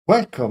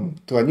Welcome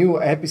to a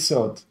new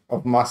episode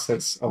of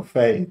Masters of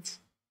Fate.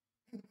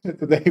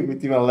 Today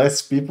with even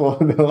less people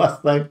than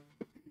last time.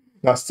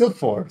 No, still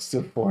four,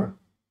 still four.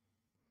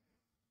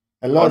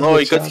 Oh Hello, no,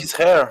 he cut Chan. his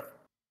hair.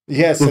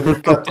 Yes, I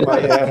did cut my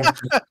hair.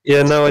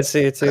 Yeah, now I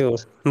see it too.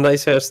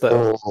 Nice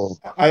hairstyle.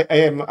 I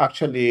am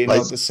actually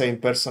not the same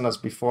person as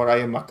before. I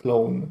am a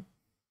clone.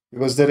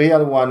 Because the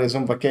real one is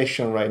on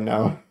vacation right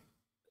now.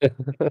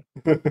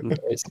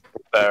 Nice.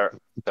 Fair.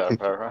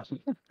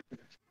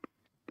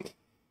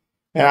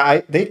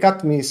 And they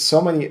cut me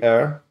so many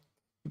hair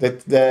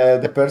that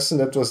the person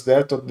that was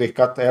there thought they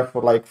cut hair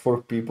for like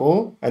 4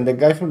 people, and the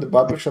guy from the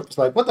barbershop was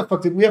like, "What the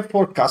fuck? Did we have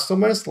 4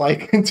 customers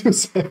like in 2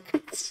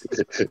 seconds?"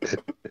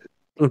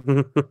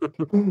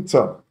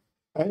 So,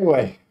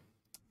 anyway,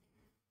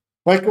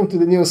 welcome to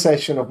the new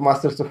session of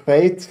Masters of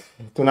Fate.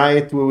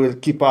 Tonight we will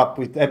keep up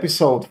with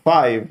episode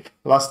 5.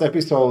 Last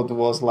episode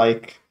was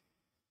like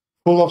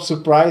full of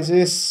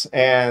surprises,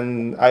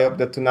 and I hope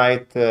that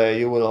tonight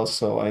you will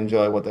also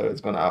enjoy whatever is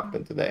going to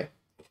happen today.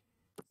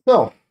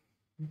 So,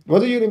 what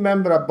do you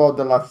remember about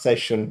the last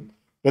session?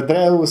 The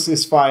Dreus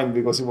is fine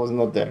because he was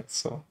not there,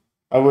 so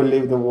I will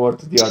leave the word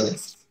to the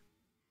others.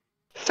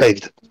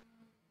 Saved.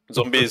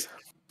 Zombies.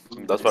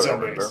 That's what I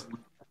remember.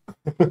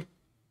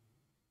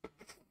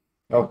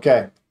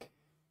 Okay.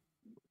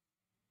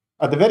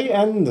 At the very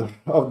end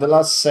of the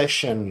last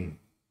session,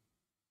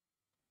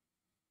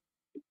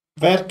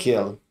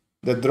 Verkil,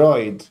 the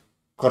droid,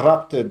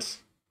 corrupted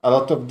a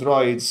lot of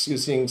droids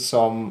using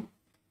some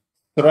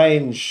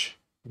strange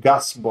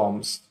gas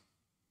bombs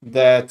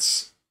that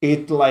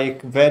hit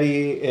like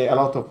a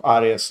lot of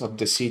areas of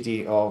the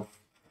city of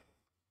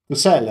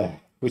Tusele,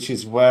 which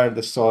is where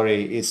the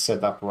story is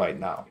set up right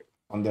now,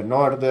 on the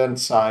northern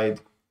side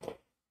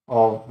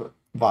of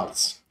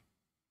Vals.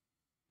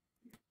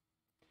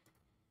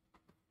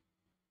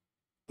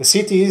 The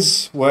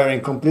cities were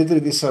in completely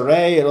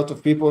disarray, a lot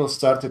of people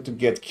started to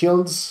get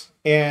killed,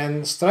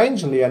 and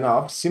strangely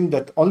enough, seemed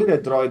that only the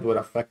droid were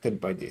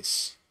affected by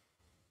this.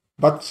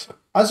 But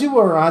as you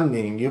were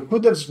running, you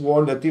could have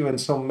sworn that even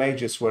some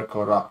mages were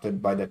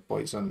corrupted by that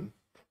poison.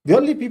 The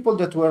only people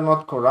that were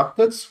not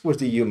corrupted were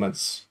the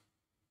humans.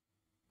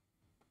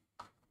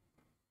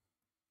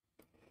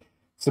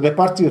 So the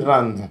party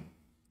ran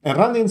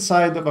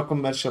inside of a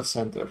commercial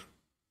center,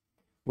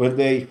 where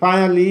they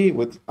finally,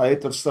 with a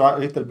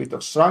little bit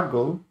of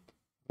struggle,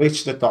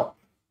 reached the top.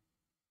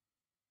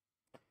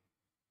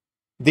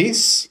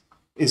 This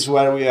is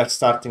where we are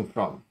starting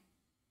from,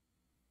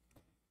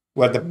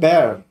 where the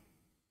bear,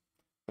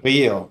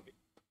 Rio,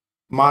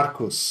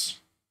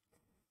 Marcus,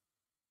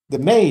 the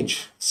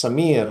mage,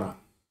 Samir,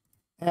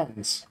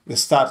 and the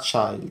star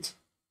child,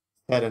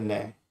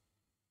 Serene.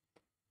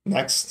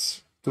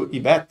 Next to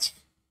Yvette,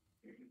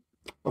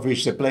 of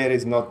which the player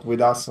is not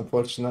with us,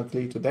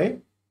 unfortunately, today,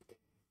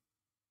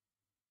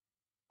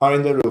 are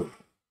in the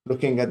roof,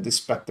 looking at this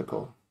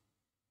spectacle.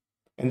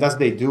 And as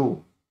they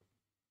do,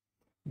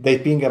 they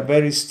ping a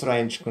very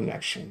strange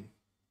connection.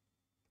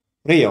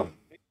 Rio,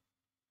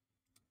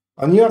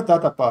 on your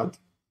datapad,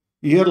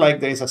 you hear like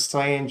there is a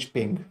strange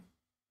ping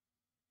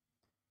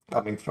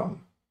coming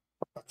from.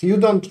 But you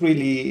don't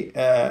really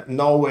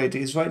know where it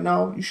is right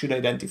now. You should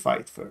identify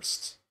it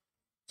first.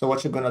 So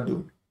what you're gonna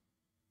do?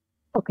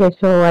 Okay,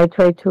 so I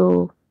try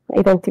to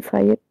identify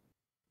it.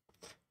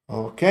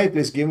 Okay,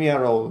 please give me a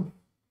roll.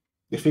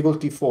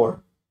 Difficulty 4.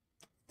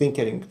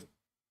 Tinkering.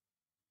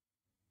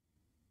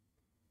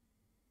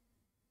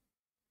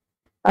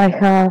 I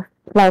have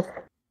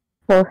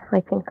 +4,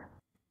 I think.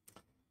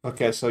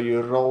 Okay, so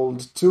you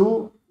rolled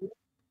 2.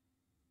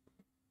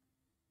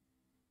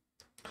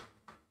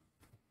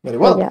 Very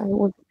well. Yeah, it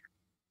was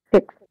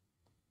 6.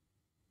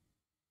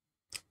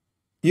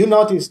 You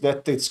notice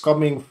that it's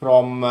coming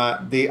from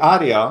the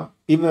area,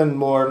 even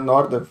more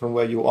northern from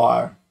where you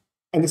are.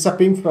 And it's a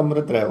ping from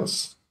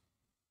Redreus.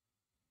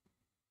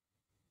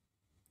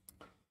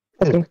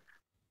 Okay.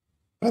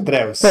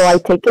 Redreus. So I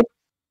take it.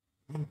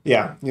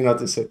 Yeah, you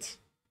notice it.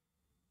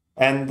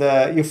 And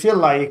you feel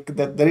like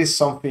that there is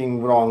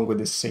something wrong with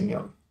this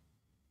signal.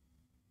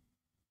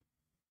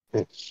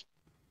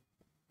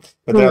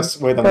 Redreus,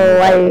 wait a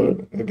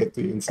minute. I'll get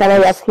to you. Can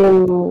I ask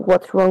him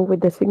what's wrong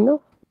with the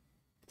signal?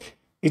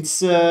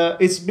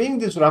 It's being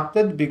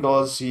disrupted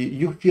because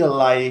you feel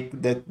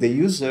like that the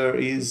user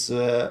is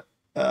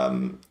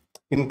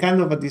in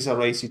kind of a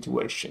disarray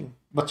situation,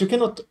 but you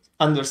cannot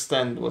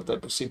understand what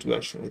type of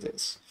situation it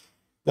is.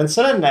 Then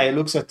Serena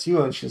looks at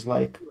you and she's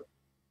like,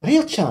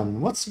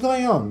 Ryo-chan, what's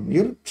going on?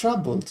 You look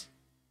troubled.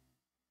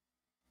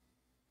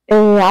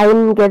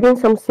 I'm getting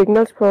some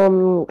signals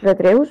from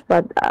Redreus,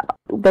 but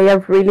they are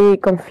really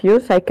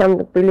confused. I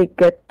can't really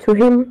get to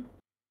him.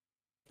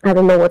 I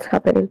don't know what's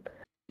happening.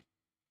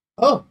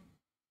 Oh,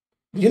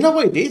 you know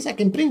where it is? I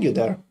can bring you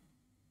there.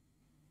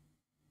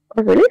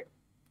 Oh, really?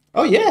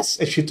 Oh, yes.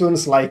 And she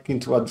turns like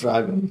into a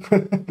dragon.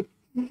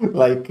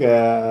 like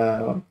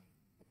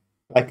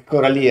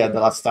Coralia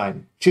the last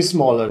time. She's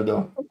smaller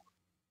though.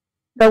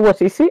 That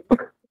was easy.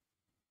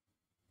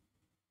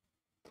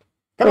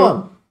 Come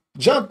on,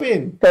 jump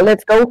in. So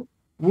let's go.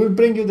 We'll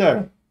bring you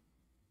there.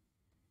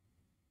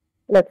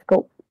 let's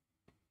go.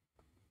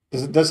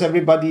 Does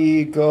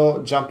everybody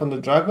go jump on the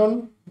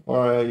dragon,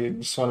 or you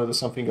just want to do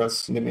something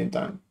else in the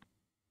meantime?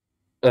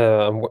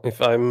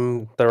 If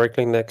I'm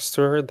directly next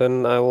to her,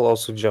 then I will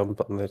also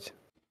jump on it.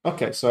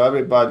 Okay, so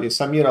everybody.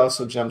 Samir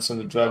also jumps on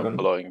the dragon.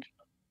 Following.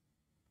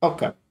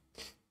 Okay.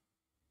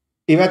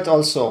 Yvette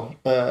also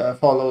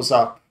follows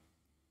up,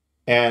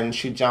 and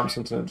she jumps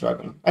into the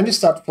dragon, and you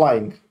start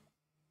flying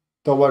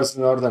towards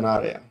the northern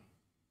area.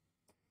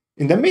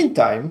 In the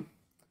meantime,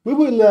 we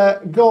will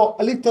go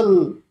a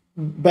little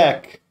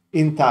back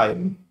in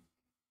time.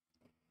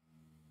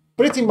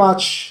 Pretty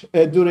much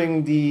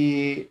during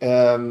the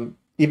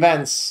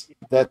events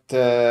that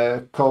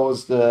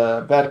caused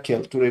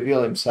Berkel to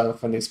reveal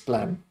himself and his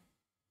plan.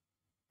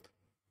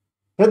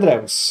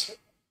 Redreus,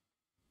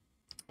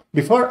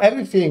 before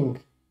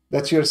everything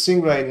that you're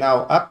seeing right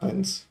now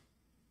happens,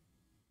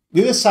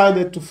 you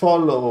decided to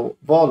follow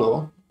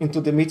Volo into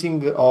the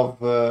meeting of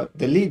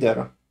the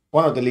leader,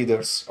 one of the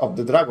leaders of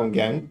the Dragon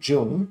Gang,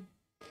 June,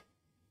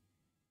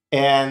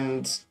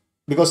 and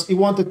because he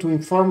wanted to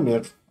inform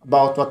her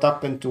about what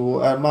happened to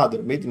her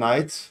mother,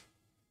 Midnight,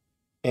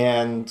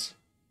 and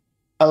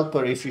help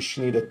her if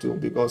she needed to,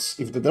 because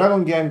if the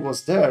Dragon Gang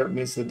was there, it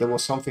means that there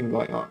was something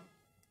going on.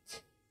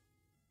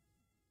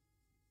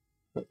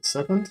 Wait a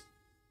second.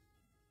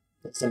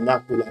 That's an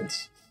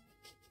ambulance.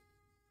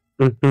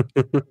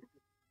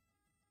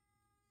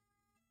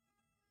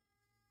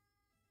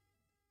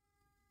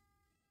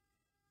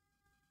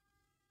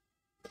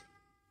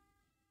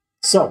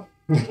 So,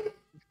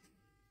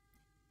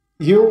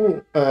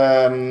 you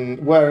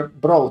were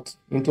brought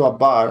into a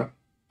bar,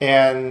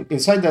 and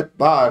inside that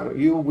bar,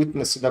 you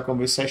witnessed a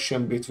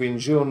conversation between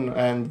June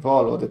and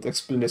Volo that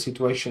explained the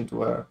situation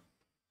to her.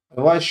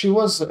 And while she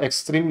was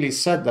extremely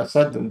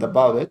saddened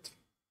about it,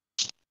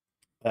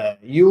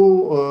 you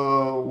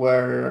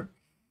were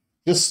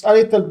just a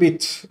little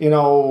bit,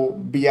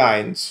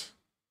 behind.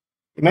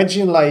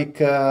 Imagine like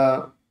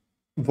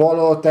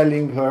Volo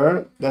telling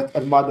her that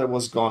her mother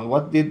was gone.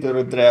 What did the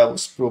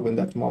Redreus prove in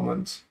that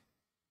moment?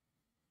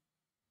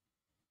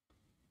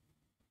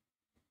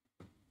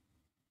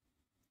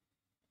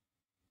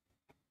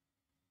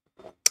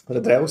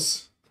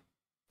 Redreus?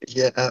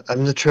 Yeah,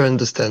 I'm not sure I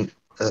understand.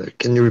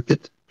 Can you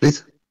repeat,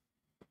 please?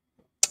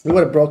 You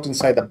were brought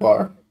inside a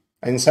bar.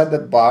 And inside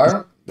that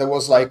bar, there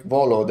was like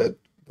Volo that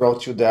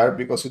brought you there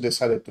because you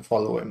decided to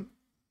follow him.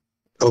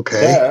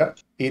 Okay. There,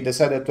 he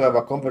decided to have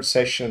a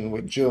conversation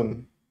with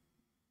June.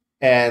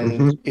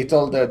 And he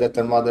told her that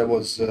her mother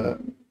was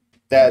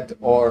dead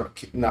or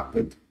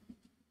kidnapped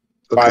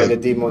by the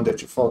demon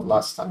that you fought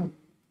last time.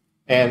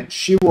 And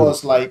she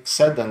was like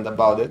saddened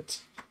about it.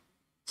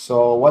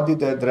 So what did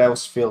the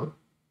Dreus feel?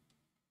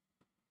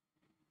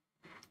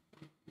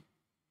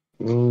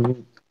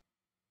 Still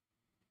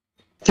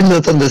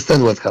not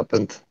understand what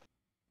happened.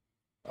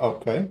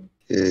 Okay.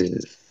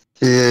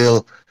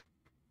 Still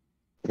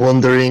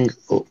wondering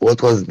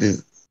what was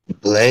this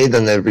blade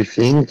and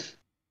everything.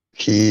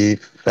 He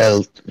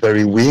felt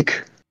very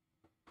weak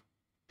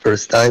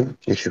first time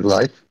in his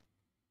life.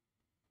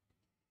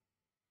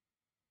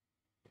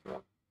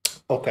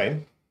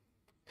 Okay.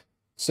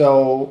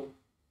 So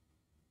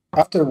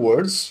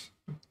afterwards,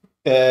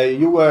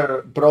 you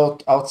were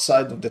brought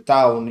outside of the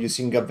town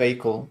using a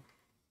vehicle,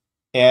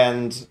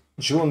 and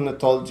June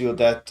told you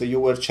that you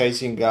were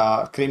chasing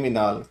a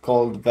criminal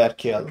called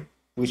Verkiel,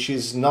 which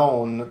is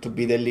known to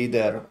be the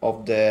leader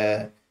of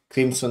the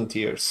Crimson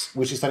Tears,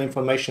 which is an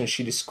information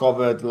she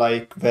discovered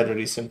like very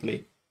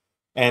recently.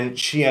 And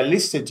she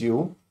enlisted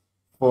you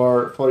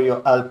for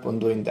your help on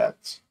doing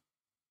that.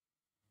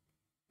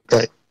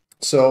 Okay.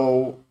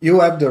 So you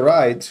have the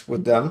ride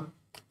with them,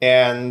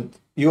 and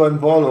you and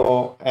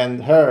Volo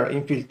and her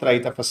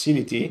infiltrate a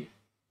facility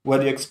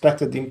where you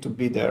expected him to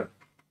be there.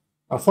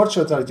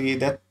 Unfortunately,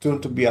 that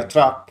turned to be a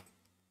trap,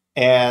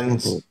 and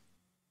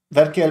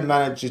Verkel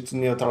managed to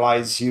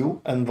neutralize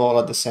you and Volo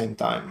at the same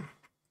time.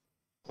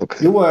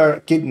 Okay. You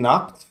were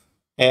kidnapped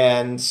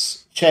and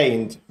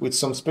chained with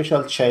some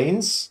special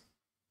chains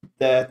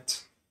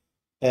that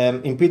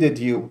impeded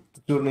you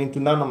to turn into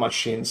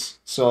nanomachines,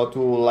 so to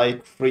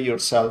like free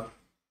yourself.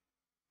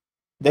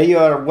 They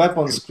are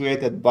weapons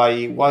created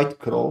by White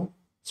Crow,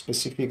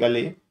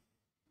 specifically,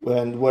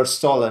 and were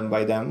stolen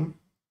by them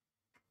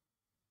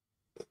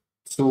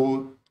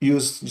to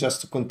use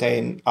just to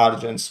contain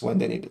Argents when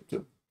they needed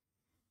to.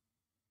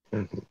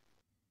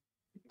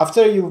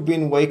 After you've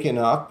been waking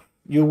up,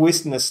 you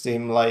witnessed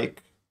him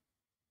like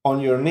on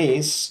your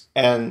knees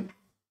and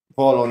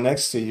Volo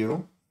next to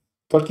you,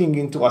 talking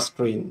into a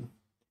screen.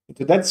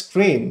 Into that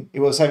screen, he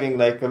was having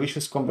like a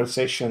vicious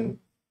conversation,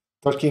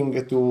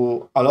 talking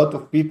to a lot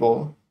of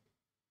people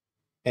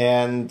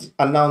and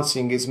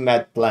announcing his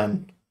mad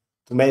plan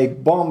to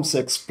make bombs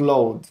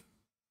explode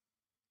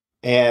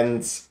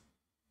and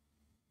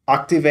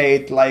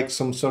activate like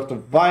some sort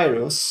of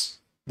virus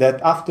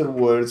that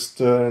afterwards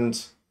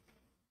turned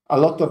a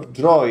lot of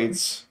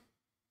droids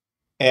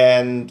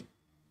and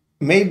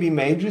maybe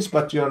mages,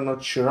 but you're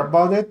not sure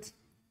about it,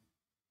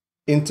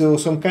 into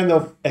some kind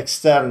of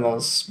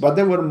externals, but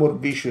they were more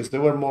vicious. They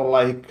were more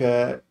like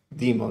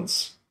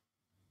demons.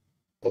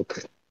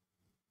 Okay.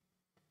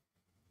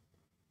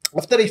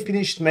 After he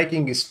finished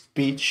making his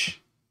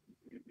speech,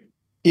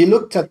 he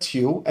looked at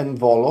you and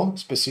Volo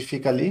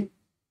specifically,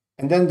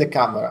 and then the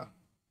camera,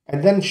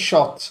 and then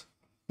shot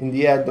in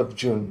the head of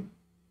June.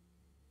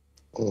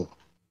 Oh.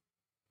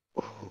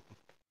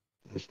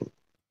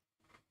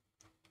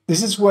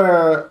 This is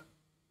where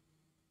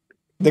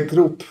the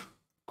group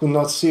could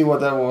not see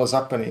what was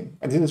happening,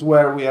 and this is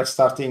where we are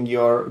starting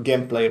your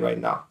gameplay right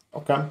now.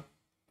 Okay.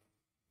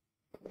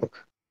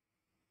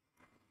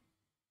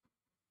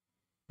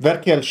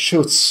 Verkel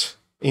shoots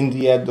in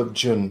the head of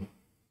June,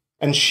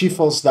 and she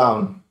falls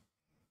down.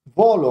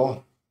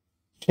 Volo,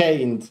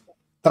 chained,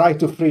 tries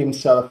to free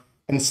himself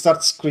and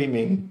starts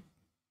screaming,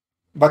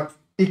 but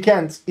he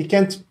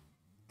can't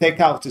take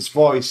out his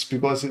voice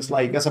because it's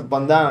like there's a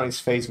bandana on his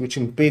face which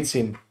impedes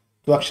him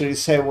to actually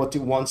say what he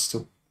wants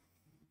to.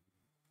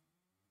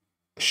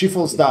 She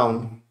falls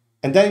down,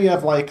 and then you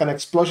have like an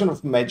explosion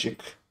of magic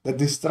that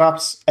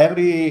disrupts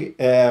every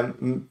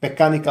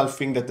mechanical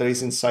thing that there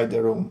is inside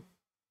the room,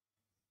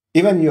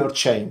 even your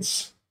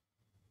chains,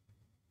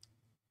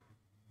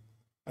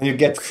 and you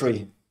get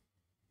free.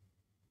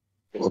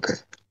 Okay.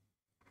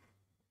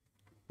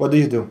 What do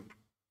you do?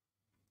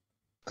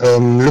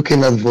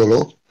 Looking at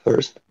Volo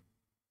first.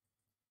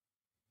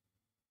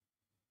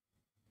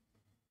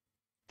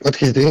 What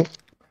he's doing?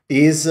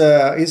 He's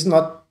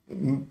not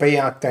paying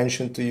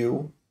attention to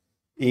you.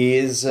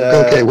 He's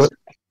Okay, what?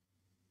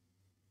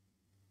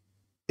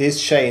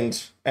 He's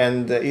chained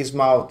and his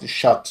mouth is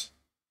shut.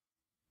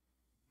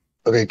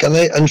 Okay, can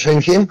I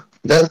unchain him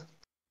then?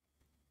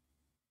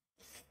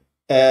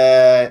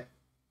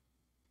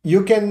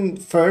 You can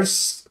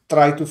first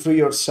try to free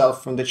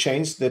yourself from the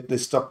chains that they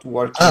stopped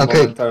working okay.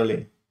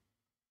 momentarily.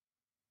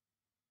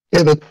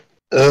 Yeah, but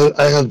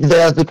they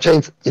have the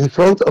chains in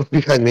front or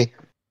behind me.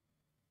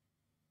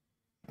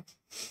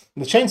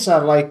 The chains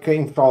are like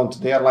in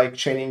front. They are like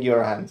chaining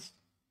your hands.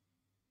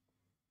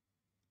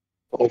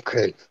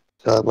 Okay,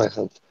 my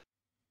hand.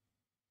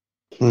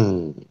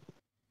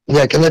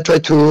 Yeah, can I try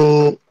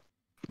to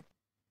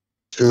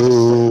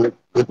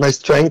with my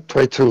strength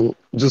try to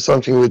do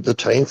something with the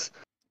chains?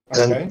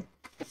 Okay.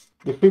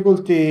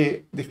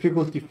 Difficulty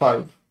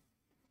 5.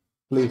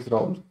 Please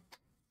roll.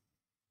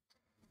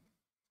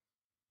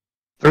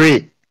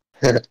 3.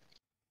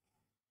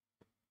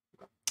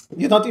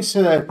 You notice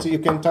that you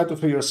can try to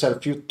free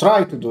yourself. You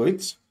try to do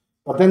it,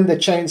 but then the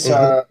chains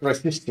are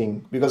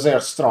resisting because they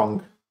are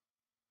strong.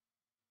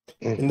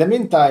 In the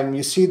meantime,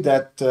 you see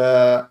that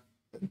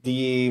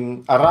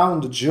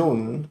around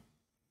June,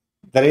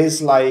 there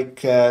is like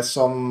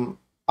some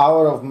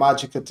hour of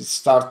magic that is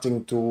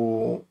starting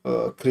to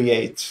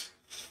create.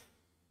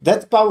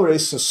 That power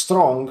is so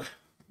strong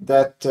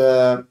that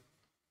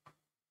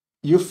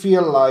you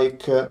feel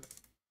like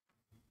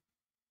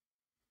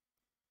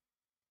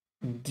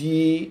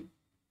the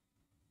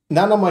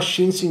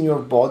nanomachines in your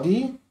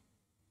body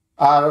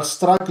are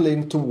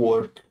struggling to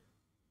work.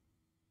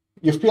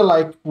 You feel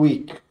like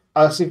weak,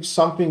 as if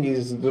something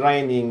is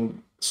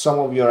draining some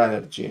of your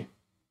energy.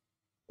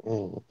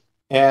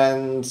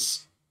 And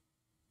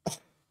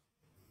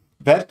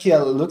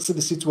Verkiel looks at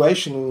the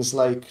situation and is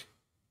like,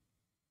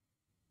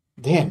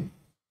 damn,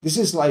 this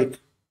is like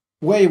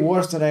way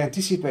worse than I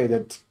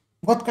anticipated.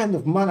 What kind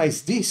of mana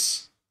is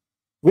this?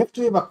 We have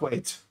to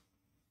evacuate.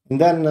 And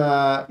then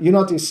you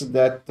notice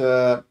that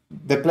the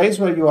place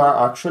where you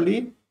are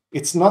actually,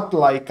 it's not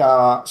like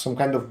some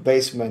kind of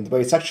basement,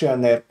 but it's actually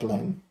an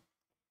airplane.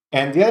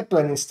 And the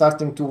airplane is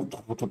starting to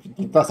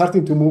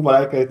move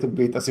like a little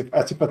bit, as if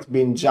it's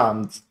been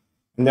jammed,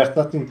 and they're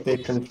starting to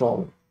take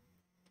control.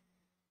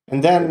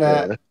 And then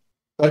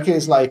Verkiel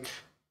is like,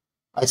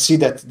 I see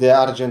that the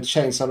Argent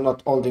chains are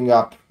not holding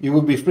up. He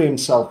will be free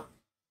himself.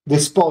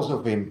 Dispose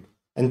of him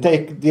and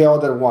take the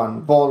other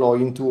one, Volo,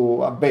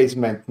 into a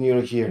basement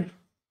near here.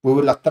 We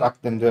will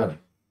attract them there.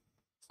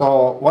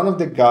 So one of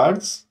the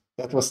guards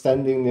that was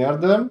standing near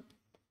them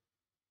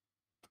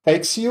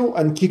takes you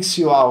and kicks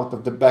you out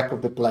of the back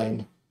of the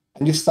plane,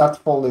 and you start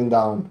falling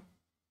down.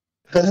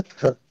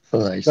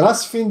 Nice. The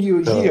last thing you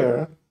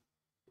hear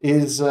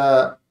is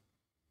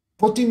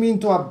put him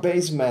into a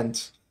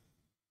basement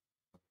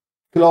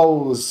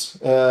close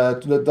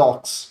to the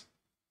docks.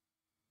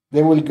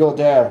 They will go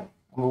there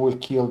and we will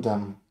kill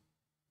them.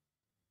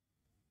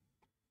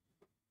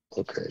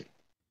 Okay.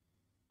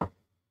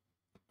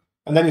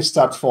 And then you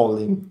start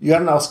falling. You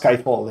are now sky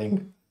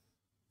falling,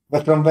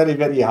 but from very,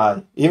 very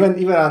high. Even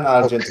an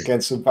Argent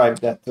can survive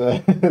that,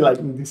 like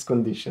in these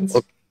conditions.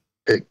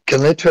 Okay.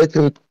 Can I try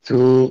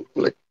to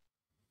like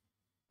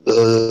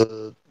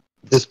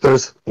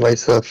disperse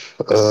myself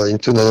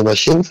into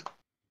nanomachines?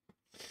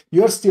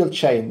 You are still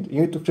chained.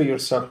 You need to free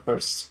yourself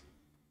first.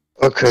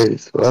 Okay,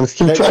 so I'm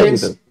still trying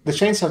then. The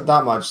chains are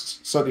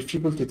damaged, so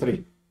difficulty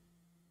 3.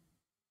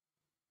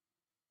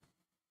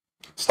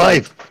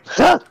 5.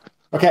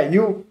 Okay,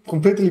 you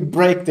completely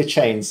break the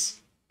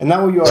chains, and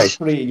now you are Nice.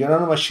 free. Your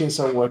nanomachines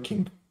are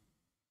working.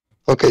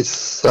 Okay,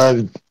 so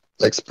I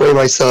like spray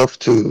myself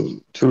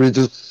to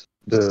reduce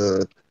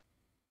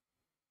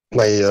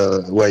my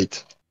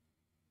weight.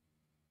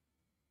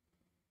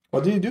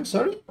 What do you do?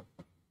 Sorry.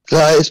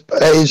 I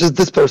just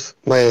disperse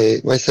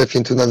myself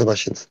into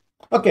nanomachines.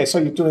 Okay, so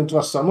you turn into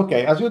a storm.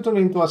 Okay, as you turn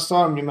into a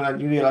storm,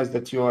 you realize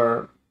that you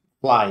are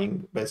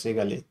flying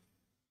basically,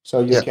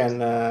 so you can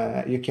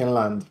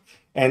land,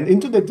 and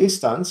into the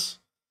distance,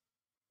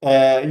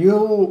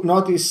 you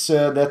notice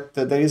that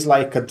there is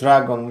like a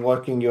dragon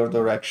walking your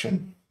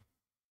direction.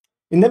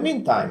 In the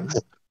meantime,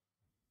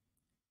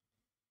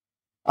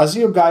 as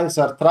you guys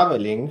are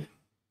traveling,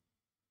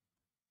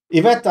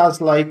 Yvette has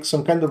like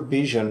some kind of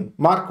vision.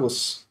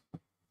 Marcus,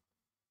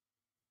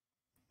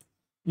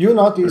 you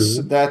notice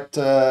that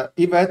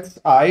Yvette's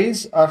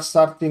eyes are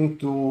starting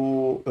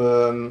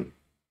to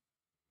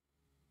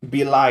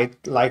be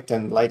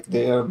lightened, like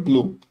they are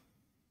blue.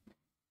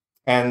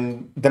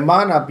 And the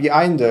mana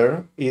behind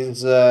her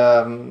is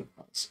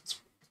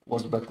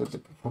what's better?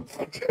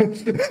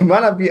 The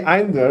mana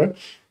behind her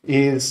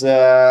is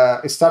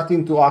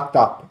starting to act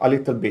up a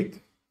little bit,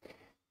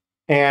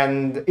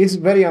 and it's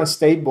very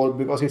unstable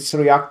because it's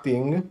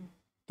reacting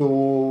to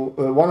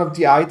one of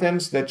the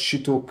items that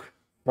she took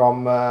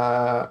from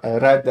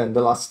Redden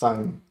the last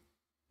time.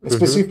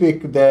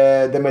 Specific,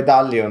 the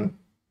medallion.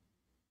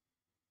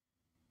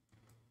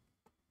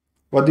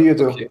 What do you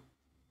do? Okay.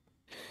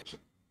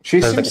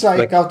 She seems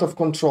like out of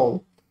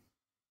control,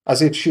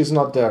 as if she's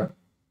not there.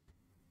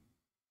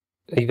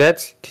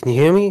 Yvette, can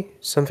you hear me?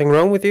 Something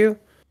wrong with you?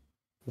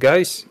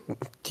 Guys,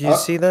 do you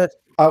see that?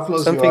 How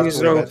close Something you are is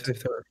to wrong Yvette?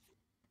 with her.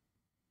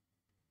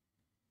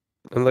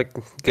 I'm like,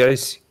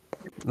 guys,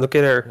 look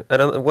at her. I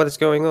don't know what is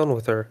going on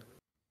with her.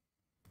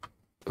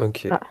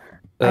 Okay. I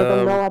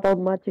don't know about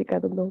magic. I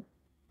don't know.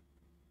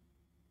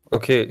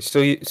 Okay, so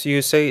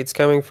you say it's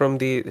coming from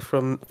the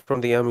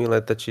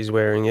amulet that she's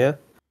wearing, yeah?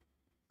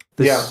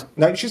 Yeah,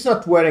 like she's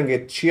not wearing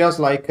it. She has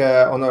like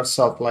on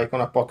herself, like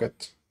on a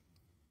pocket.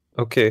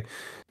 Okay.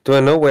 Do I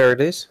know where it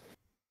is?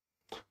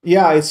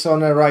 Yeah, it's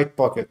on her right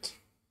pocket.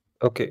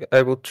 Okay,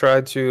 I will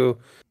try to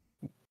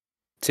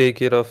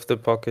take it off the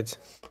pocket.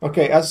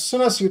 Okay, as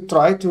soon as you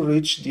try to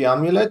reach the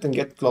amulet and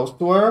get close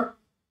to her,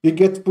 you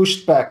get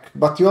pushed back,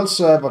 but you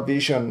also have a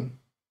vision.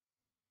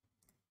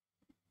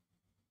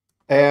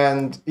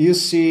 And you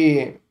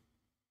see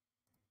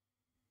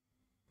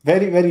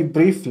very, very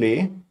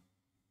briefly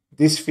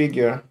this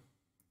figure.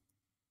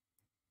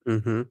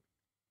 Mm-hmm.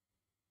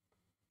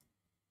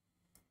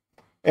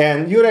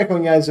 And you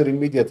recognize her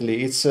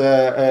immediately. It's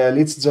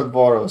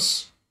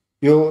Litzzelvoros.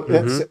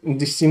 That's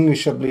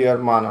indistinguishably her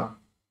mana.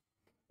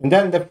 And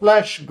then the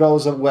flash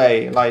goes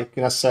away, like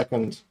in a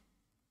second.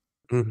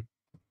 Mhm.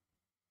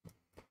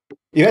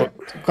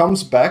 Yvette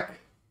comes back,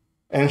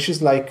 and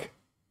she's like,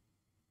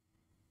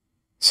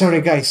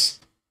 "Sorry, guys,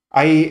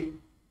 I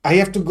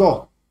have to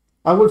go.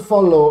 I will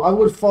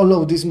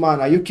follow this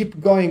mana. You keep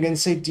going and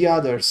save the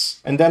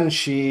others." And then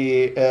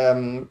she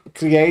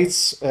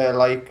creates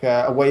like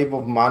a wave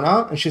of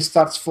mana, and she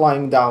starts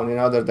flying down in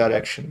another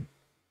direction.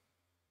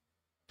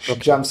 She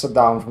jumps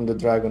down from the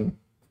dragon.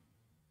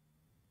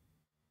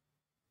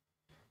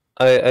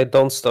 I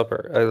don't stop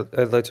her.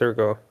 I let her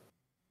go.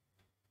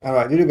 All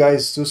right. Did you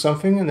guys do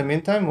something in the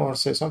meantime, or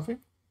say something?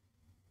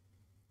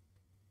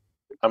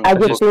 I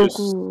just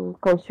feel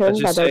concerned,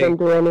 just but I don't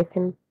do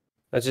anything.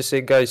 I just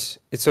say, guys,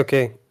 it's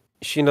okay.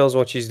 She knows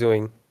what she's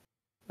doing.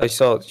 I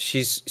saw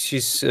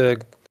she's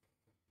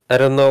I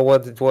don't know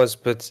what it was,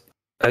 but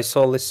I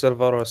saw Liz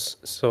Salvaros,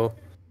 so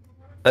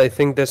I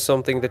think there's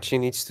something that she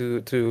needs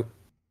to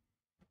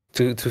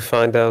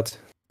find out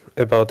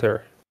about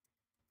her.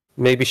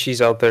 Maybe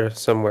she's out there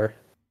somewhere.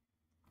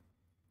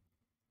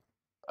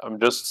 I'm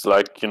just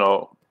like,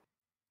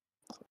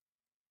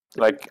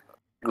 like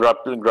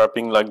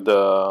grabbing like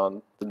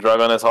the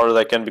dragon as hard as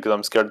I can because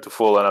I'm scared to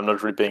fall and I'm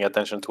not really paying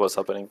attention to what's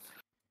happening.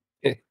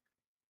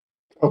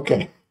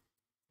 Okay.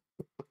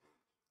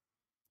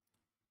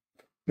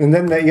 And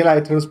then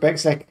Eli turns back,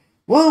 is like,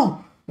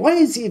 "Whoa, what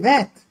is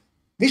Yvette?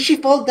 Did she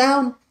fall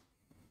down?"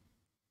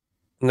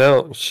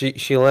 No,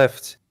 she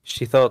left.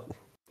 She thought.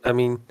 I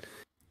mean,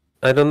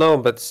 I don't know,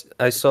 but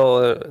I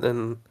saw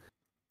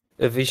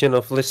a vision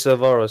of Liz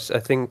Salvaros. I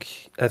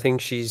think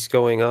she's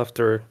going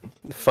after,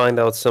 find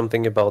out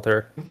something about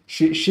her.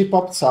 She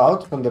pops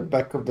out from the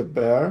back of the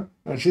bear,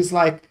 and she's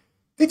like,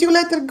 "Did you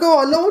let her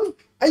go alone?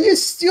 Are you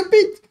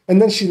stupid?"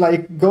 And then she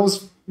like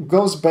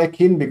goes back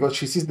in because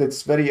she sees that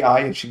it's very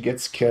high, and she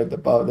gets scared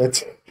about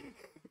it.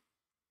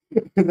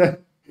 And then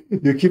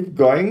you keep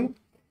going,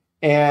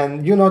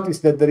 and you notice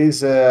that there is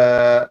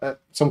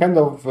some kind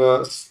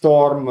of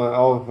storm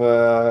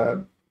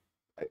of.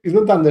 You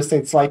don't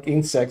understand. It's like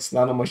insects,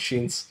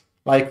 nanomachines,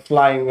 like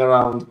flying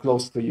around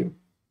close to you.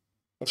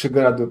 What you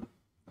gonna do?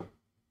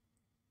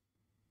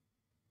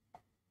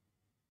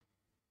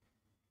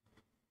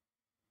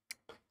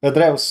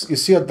 Adreus, you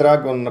see a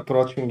dragon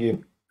approaching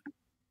you.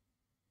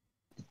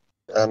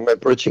 I'm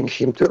approaching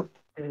him too,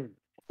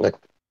 like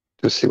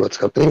to see what's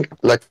happening,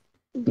 like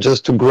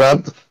just to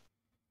grab.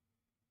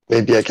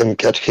 Maybe I can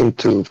catch him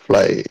to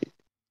fly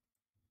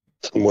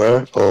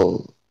somewhere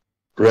or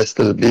rest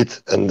a little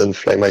bit and then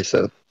fly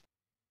myself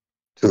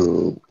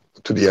to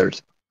the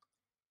earth.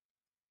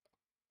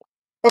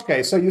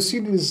 Okay, so you see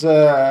this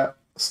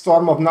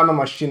storm of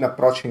nanomachine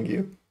approaching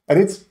you, and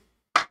it's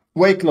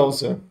way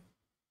closer.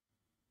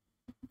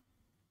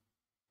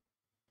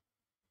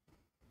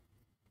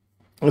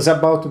 It's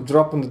about to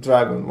drop on the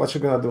dragon. What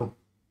you gonna do?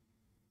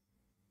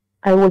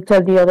 I will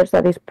tell the others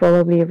that it's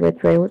probably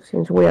Red Rail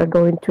since we are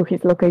going to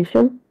his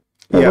location.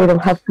 So Yeah. we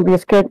don't have to be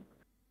scared.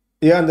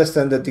 You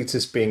understand that it's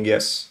a ping,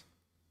 yes.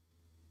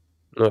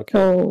 Okay.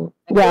 So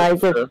yeah, I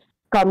just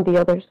calm the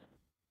others.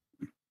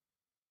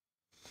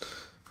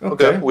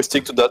 Okay, we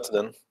stick to that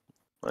then,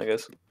 I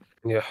guess.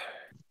 Yeah.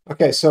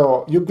 Okay,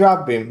 so you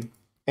grab him,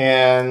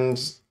 and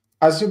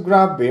as you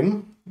grab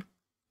him,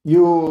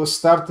 you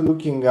start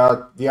looking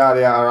at the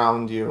area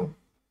around you,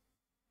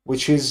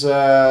 which is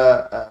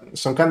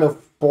some kind of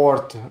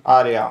port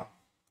area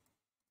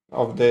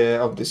of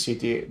the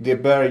city. The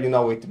bear, you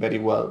know it very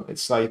well.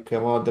 It's like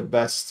one of the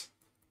best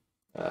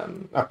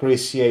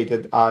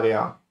appreciated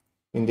area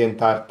in the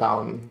entire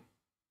town.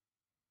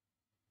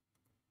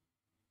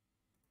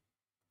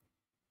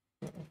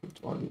 It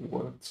only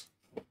works.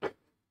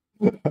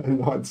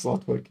 No, it's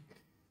not working.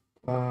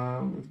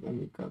 Let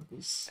me cut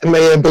this. Am I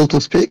able to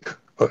speak?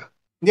 Or-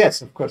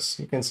 Yes, of course,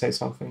 you can say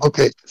something.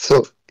 Okay,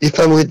 so if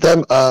I'm with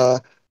them,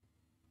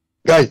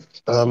 guys,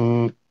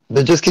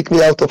 they just kicked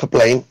me out of a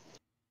plane.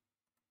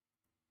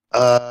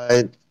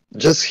 I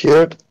just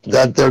heard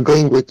that they're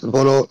going with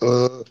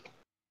Volo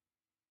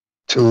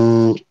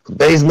to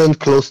basement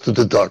close to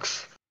the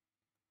docks.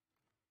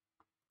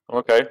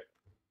 Okay.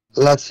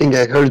 Last thing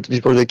I heard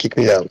before they kicked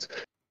me out.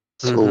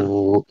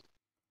 So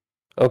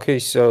Okay,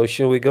 so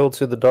should we go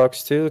to the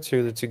docks too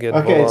to get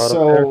Okay, Volo out of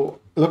there? so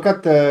look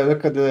at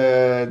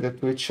the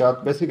Twitch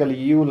shot. Basically,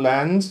 you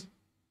land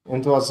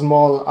into a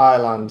small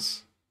island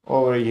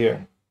over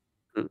here.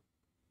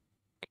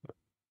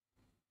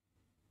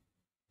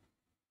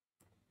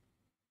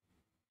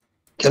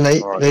 can I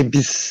Alright.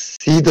 maybe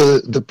see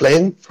the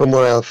plane from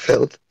where I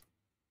felt?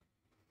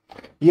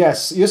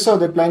 Yes, you saw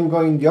the plane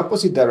going the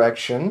opposite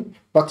direction,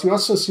 but you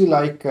also see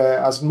like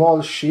a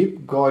small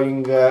ship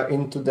going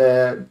into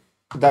the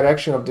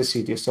direction of the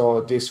city,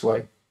 so this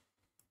way.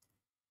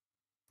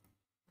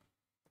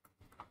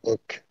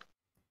 Okay.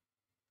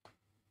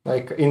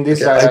 Like in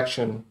this Okay,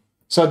 direction.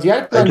 So the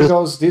airplane just-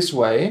 goes this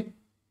way,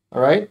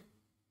 all right?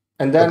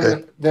 And then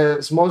Okay.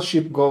 the small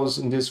ship goes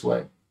in this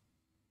way.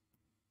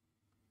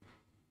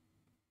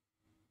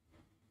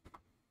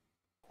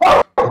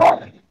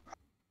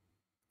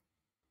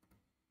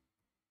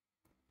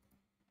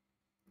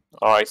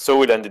 Alright, so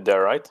we landed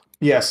there, right?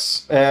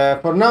 Yes.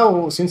 For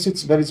now, since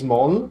it's very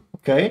small,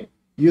 okay,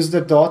 use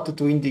the dot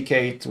to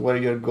indicate where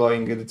you're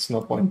going, and it's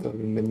no point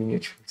in the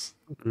miniatures.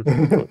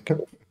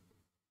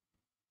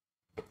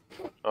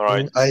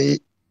 Alright.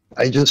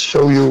 I just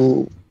show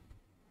you.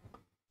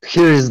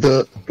 Here is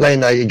the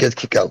plane I get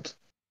kicked out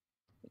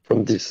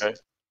from this. Okay.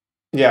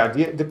 Yeah,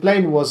 the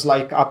plane was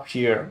like up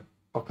here,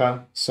 okay?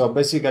 So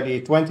basically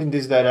it went in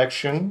this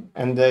direction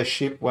and the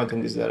ship went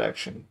in this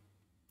direction.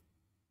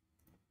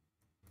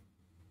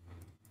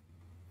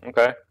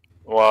 Okay.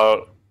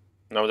 Well,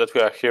 now that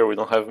we are here, we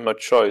don't have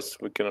much choice.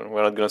 We're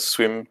not gonna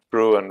swim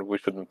through, and we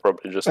should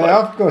probably just like.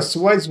 Of course,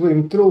 why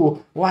swim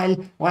through while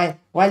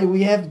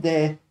we have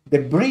the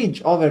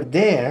bridge over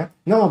there?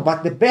 No,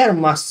 but the bear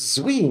must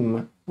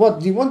swim.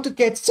 What, do you want to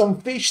catch some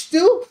fish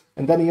too?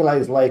 And then Eli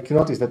is like,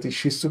 notice that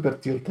she's super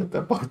tilted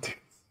about it.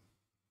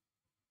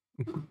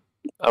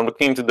 I'm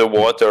looking into the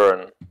water,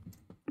 and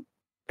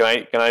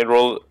can I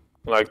roll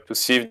like to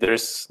see if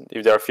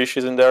there are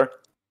fishes in there?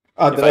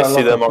 If There I are a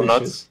see lot them of or not?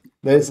 fishes.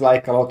 There's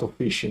like a lot of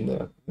fish in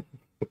there.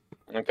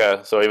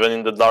 Okay, so even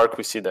in the dark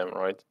we see them,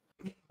 right?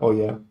 Oh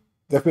yeah,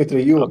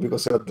 definitely you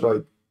because you're a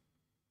droid.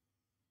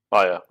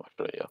 Oh yeah,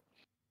 actually yeah.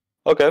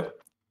 Okay.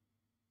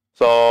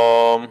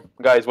 So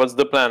guys, what's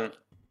the plan?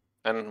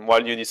 And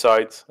while you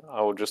decide,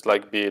 I will just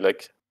like be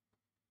like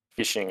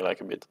fishing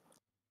like a bit.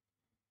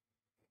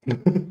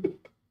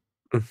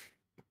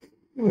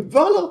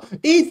 Volo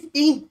is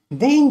in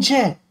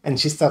danger, and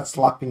she starts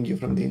slapping you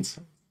from the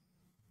inside.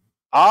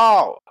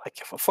 Oh, like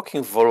a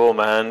fucking Volo,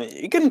 man.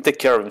 He can take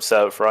care of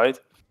himself, right?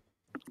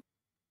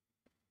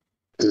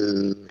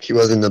 He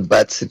was in a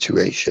bad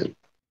situation.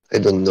 I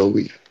don't know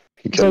if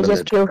he can They just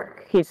manage. killed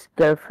his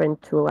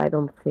girlfriend too. I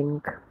don't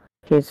think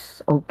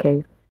he's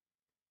okay.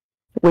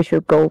 We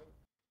should go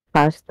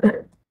fast.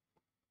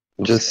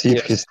 Just see if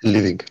Yeah. he's still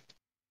living.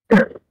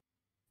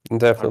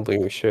 Definitely,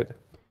 we should.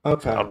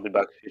 Okay. I'll be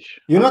back fish.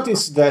 You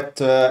notice that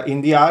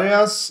in the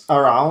areas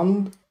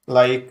around,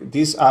 like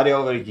this area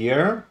over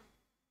here,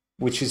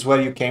 which is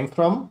where you came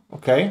from,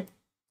 okay?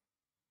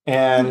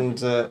 And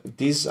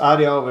this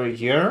area over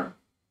here,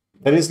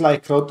 there is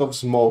like a lot of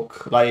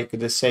smoke, like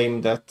the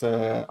same that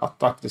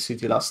attacked the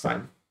city last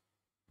time.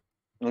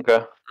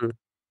 Okay. Mm.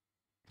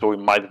 So we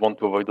might want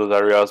to avoid those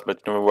areas, but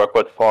you know, we're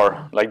quite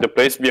far. Like the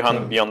place Yeah.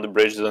 beyond the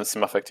bridge doesn't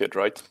seem affected,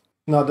 right?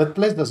 No, that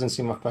place doesn't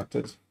seem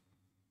affected.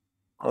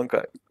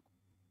 Okay.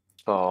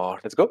 So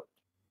let's go.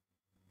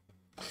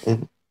 Yeah.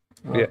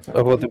 Okay.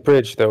 About the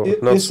bridge, though. You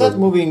Not start so.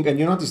 moving, and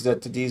you notice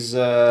that this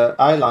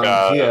island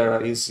Yeah.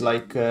 here is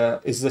like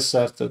is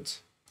deserted.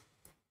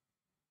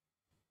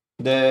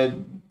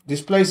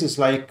 this place is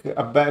like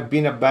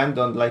been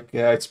abandoned, like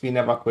it's been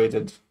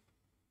evacuated.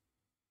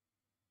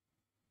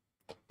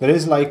 There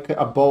is like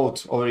a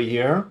boat over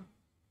here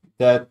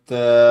that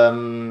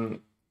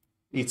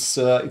it's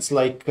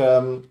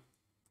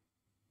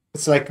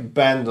like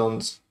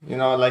abandoned, you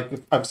know, like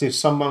as if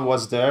someone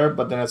was there,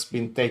 but then it's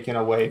been taken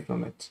away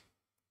from it.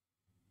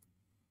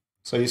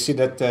 So you see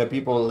that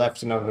people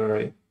left in a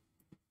hurry.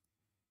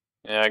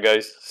 Yeah,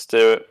 guys,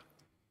 stay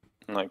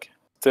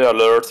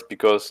alert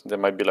because there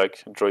might be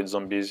like droid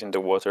zombies in the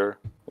water.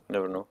 You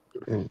never know.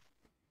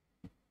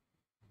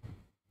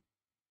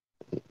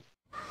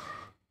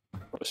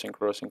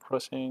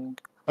 Crossing.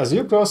 As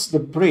you cross the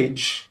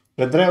bridge,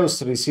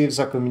 Redreus receives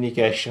a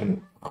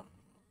communication.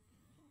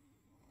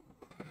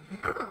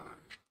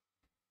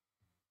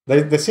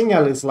 The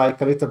signal is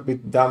like a little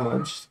bit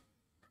damaged,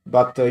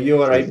 but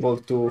you are able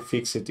to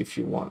fix it if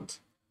you want.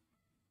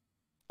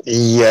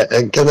 Yeah,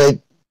 and can I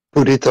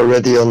put it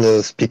already on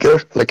the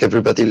speaker, like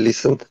everybody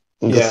listen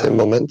in the same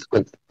moment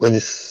when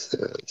it's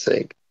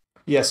saying?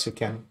 Yes, you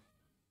can.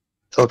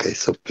 Okay,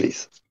 so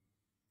please.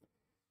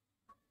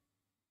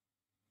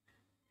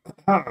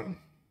 Oh,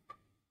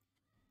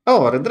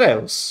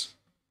 Redreus,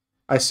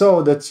 I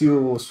saw that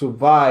you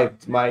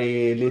survived my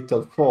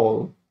little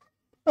fall.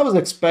 I was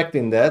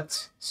expecting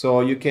that, so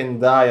you can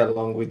die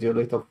along with your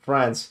little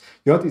friends.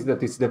 You notice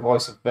that it's the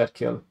voice of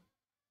Berkiel.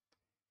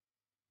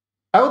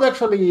 I would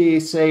actually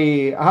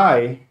say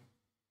hi.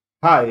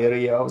 Hi,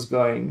 Ria, how's it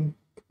going?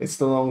 It's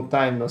a long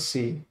time no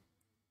see.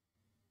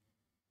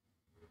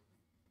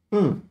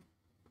 And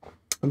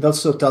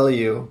also tell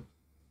you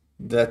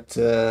that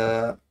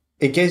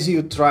in case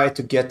you try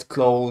to get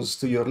close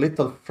to your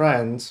little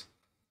friend,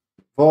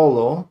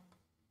 Volo,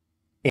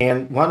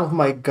 and one of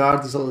my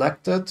guards is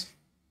elected,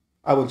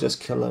 I will just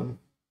kill him.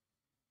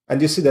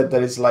 And you see that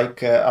there is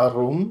like a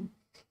room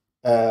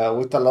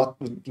with a lot,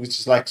 which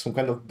is like some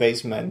kind of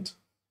basement.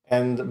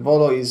 And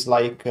Volo is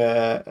like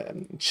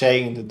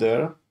chained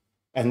there.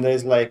 And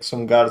there's like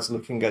some guards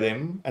looking at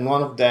him. And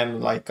one of them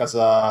like has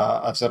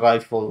a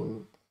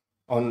rifle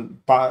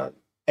on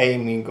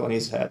aiming on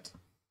his head.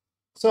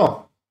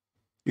 So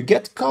you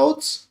get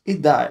caught, he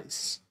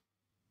dies.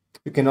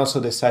 You can also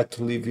decide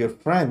to leave your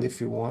friend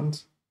if you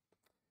want.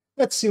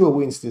 Let's see who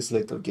wins this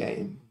little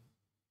game.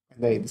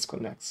 And then he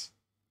disconnects.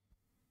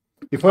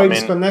 Before he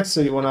disconnects,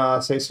 so you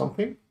wanna say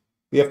something?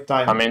 We have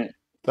time. I mean,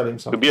 tell him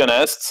something. To be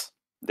honest,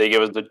 they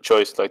gave us the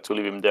choice like to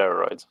leave him there,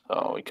 right?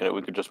 So we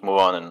could just move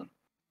on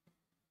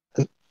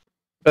and.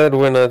 But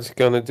we're not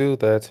gonna do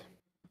that.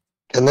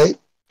 Can I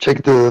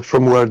check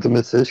from where the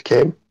message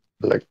came?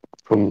 Like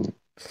from.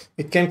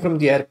 It came from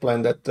the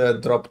airplane that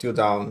dropped you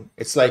down.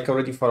 It's like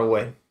already far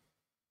away.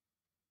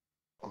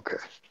 Okay.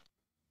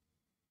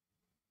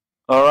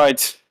 All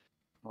right.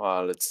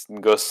 Well, let's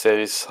go save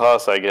his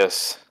house, I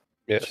guess.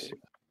 Yes.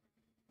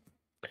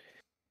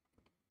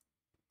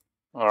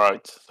 All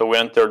right. So we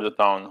entered the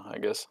town, I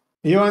guess.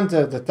 You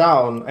enter the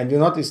town and you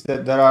notice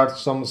that there are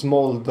some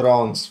small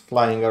drones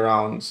flying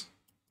around.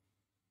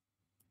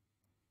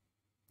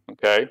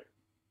 Okay.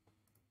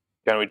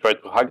 Can we try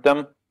to hack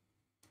them?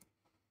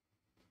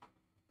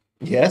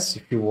 Yes,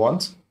 if you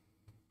want.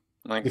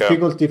 Okay.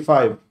 Difficulty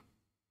 5.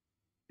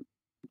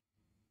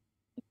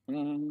 I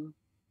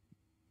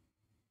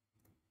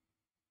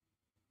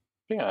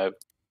think I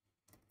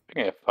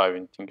have 5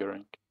 in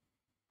tinkering.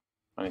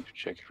 I need to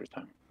check every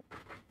time.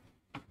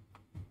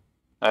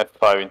 I have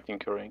 5 in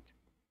tinkering.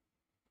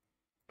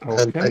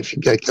 Okay. And I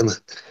think I can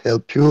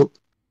help you.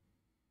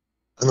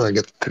 Oh, no, I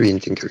got 3 in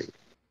tinkering.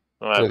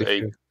 I have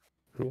 8.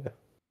 Yeah.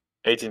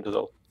 8 in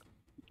total.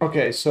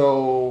 Okay,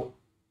 so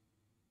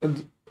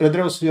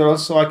Redreus, you're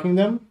also hacking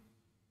them?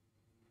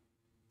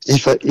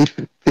 If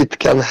it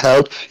can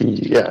help,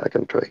 yeah, I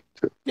can try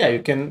to. Yeah,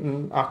 you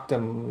can hack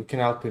them. You can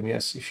help him,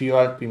 yes. If you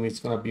help him, it's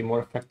gonna be more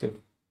effective.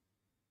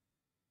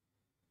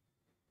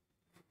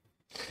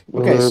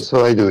 Okay,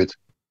 so I do it.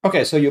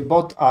 Okay, so you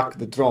both hack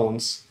the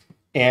drones,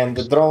 and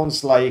the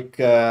drones, like,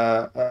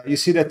 you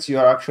see that you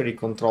are actually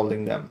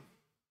controlling them.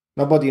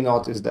 Nobody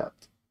noticed that.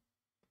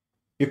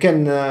 You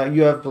can,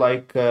 you have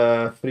like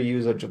free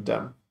usage of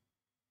them.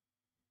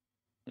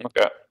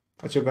 Okay.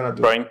 What you're gonna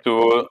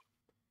do?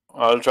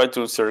 I'll try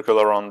to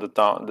circle around the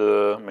town,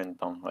 the main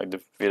town, like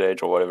the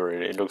village or whatever.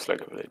 It looks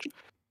like a village.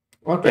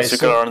 Okay, Let's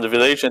circle around the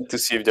village and to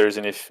see if there's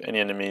any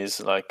enemies,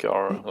 like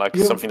or like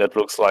something that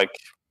looks like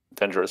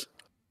dangerous.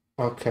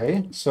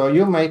 Okay, so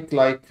you make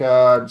like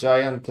a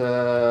giant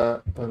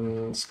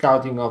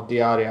scouting of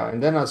the area,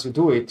 and then as you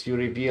do it, you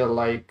reveal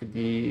like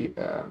the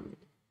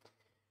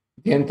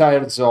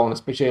entire zone,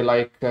 especially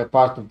like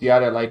part of the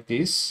area like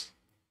this.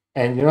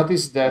 And you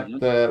notice that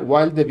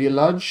while the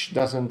village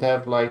doesn't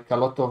have like a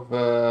lot of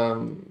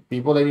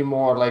people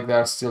anymore, like there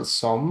are still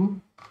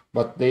some,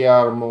 but they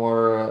are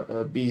more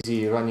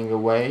busy running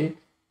away.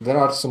 There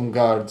are some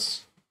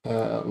guards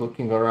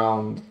looking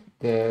around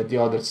the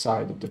other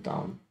side of the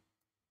town.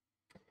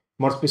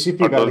 More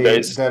specifically,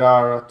 there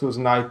are 2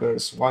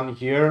 snipers, one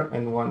here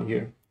and one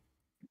here.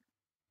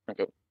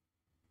 Okay.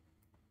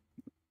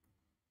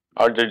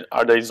 Are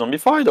they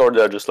zombified or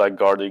they're just like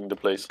guarding the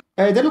place?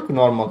 They look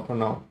normal for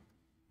now.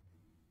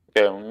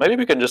 Okay, maybe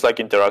we can just like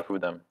interact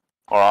with them,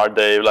 or are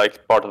they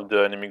like part of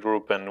the enemy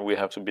group and we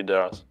have to be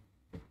theirs?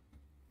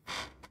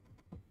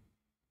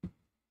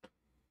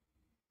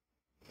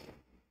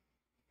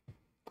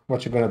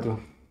 What you gonna do?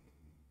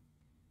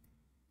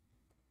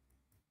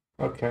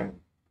 Okay.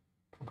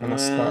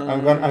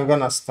 I'm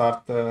gonna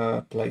start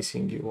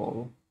placing you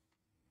all.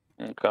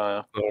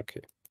 Okay,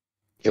 Okay.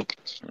 Yep.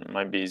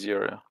 might be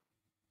easier. Yeah.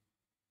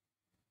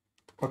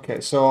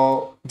 Okay,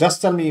 so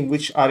just tell me in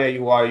which area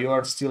you are. You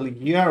are still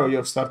here, or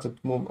you've started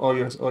to move, or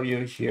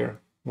you're here.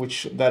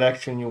 Which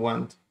direction you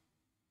went?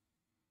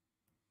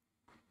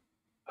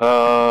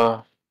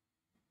 I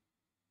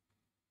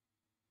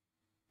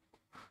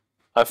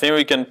think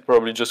we can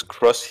probably just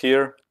cross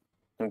here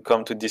and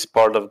come to this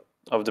part of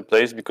the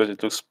place because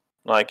it looks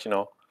like,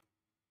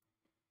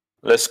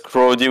 less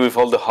crowded with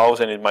all the house,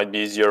 and it might be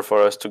easier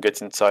for us to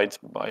get inside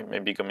by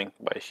maybe coming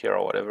by here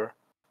or whatever.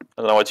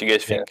 I don't know what you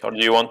guys think. Or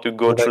do you want to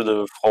go through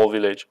the whole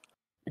village?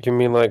 You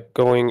mean like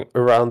going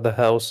around the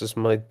houses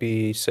might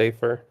be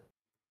safer?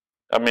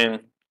 I mean,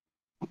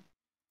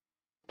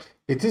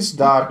 It is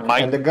dark,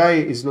 and the guy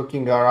is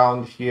looking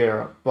around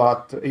here.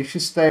 But if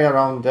you stay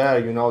around there,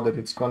 you know that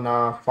it's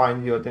gonna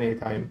find you at any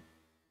time.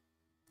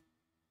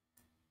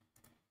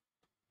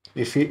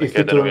 If he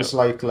turns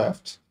like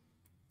left.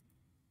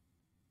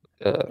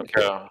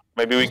 Okay.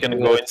 Maybe we can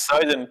go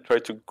inside and try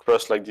to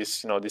cross like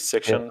this, this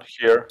section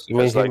here. I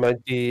mean, he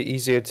might be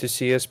easier to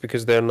see us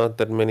because there are not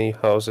that many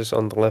houses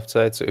on the left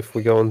side. So if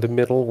we go in the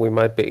middle, we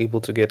might be able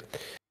to get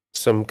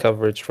some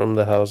coverage from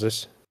the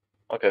houses.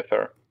 Okay,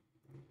 fair.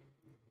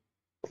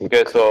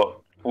 Okay,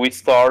 so we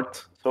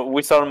start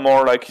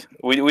more like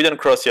we didn't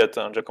cross yet,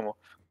 Giacomo.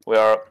 We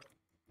are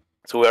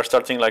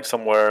starting like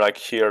somewhere like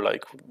here,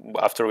 like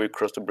after we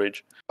cross the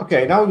bridge.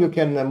 Okay, now you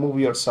can move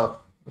yourself,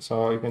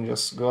 so you can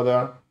just go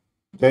there.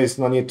 There is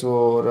no need to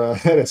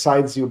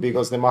resize you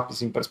because the map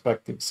is in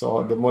perspective.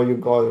 So the more you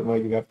go, the more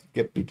you have to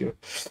get bigger.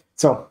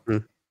 So,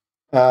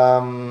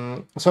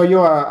 so you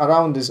are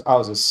around these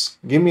houses.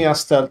 Give me a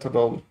stealth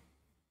roll.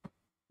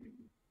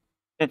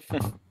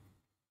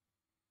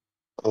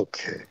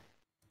 Okay.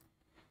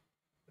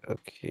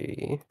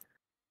 Okay.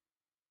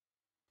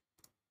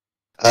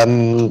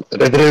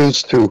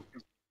 Redreus 2.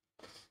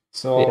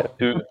 So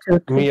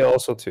me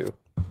also 2. 2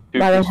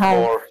 plus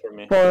 4 for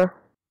me. 4.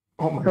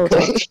 Oh my god.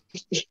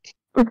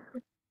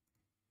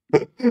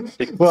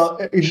 Well,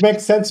 it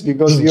makes sense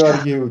because you are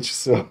huge.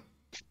 So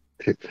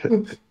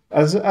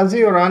as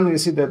you run, you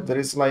see that there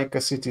is like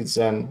a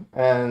citizen,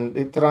 and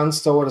it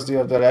runs towards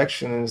your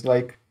direction, and it's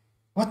like,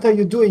 "What are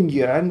you doing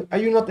here? And are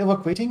you not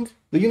evacuating?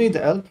 Do you need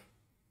help?"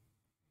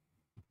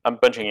 I'm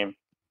punching him.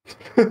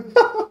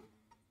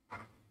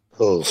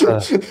 Oh,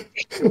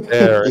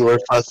 There. you were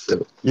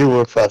faster. You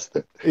were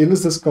faster. He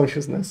loses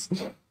consciousness.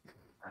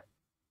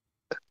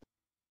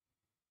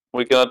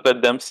 We cannot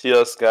let them see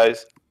us,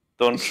 guys.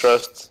 Don't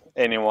trust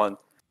anyone.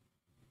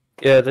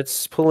 Yeah,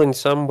 let's pull in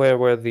somewhere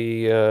where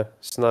the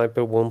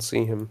sniper won't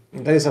see him.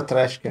 There is a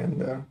trash can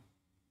there.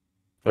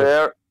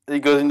 There, he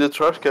goes in the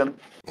trash can.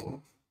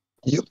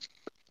 Yep.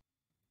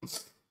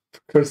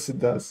 Of course it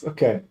does.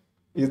 Okay,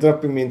 you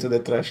drop him into the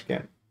trash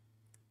can.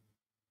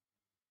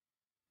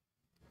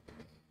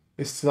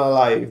 He's still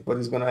alive, but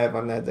he's gonna have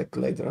an headache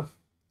later.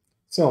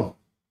 So.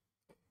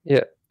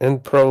 Yeah,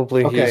 and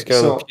probably Okay, he's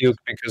gonna so- puke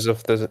because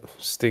of the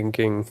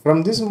stinking.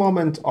 From this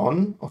moment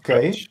on,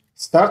 okay,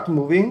 start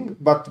moving,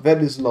 but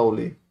very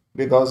slowly,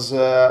 because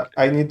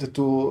I need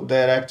to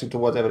direct you to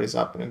whatever is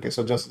happening. Okay,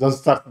 so just don't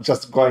start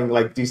just going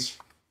like this.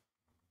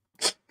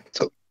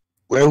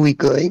 Where are we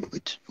going?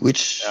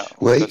 Which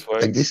way? this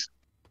way. Like this?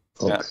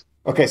 Okay. Yeah.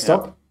 Okay,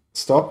 stop.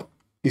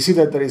 You see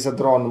that there is a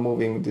drone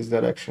moving this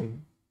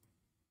direction.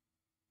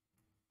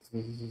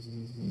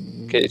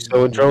 Okay,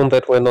 so a drone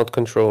that we're not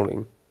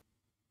controlling.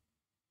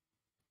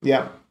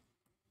 Yeah,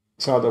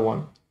 it's another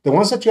one. The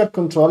ones that you are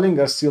controlling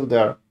are still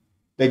there.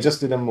 They just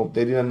didn't move.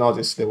 They didn't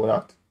notice they were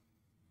out.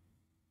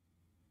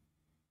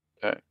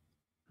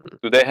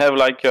 Do they have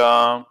like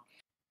a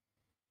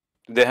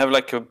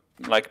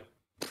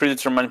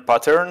predetermined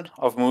pattern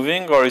of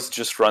moving, or it's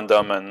just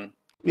random and?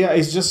 Yeah,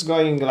 it's just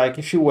going like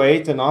if you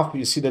wait enough,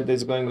 you see that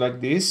it's going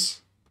like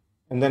this,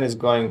 and then it's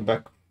going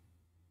back.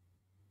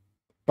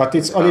 But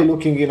it's only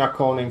looking in a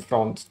cone in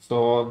front.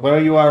 So where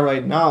you are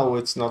right now,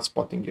 it's not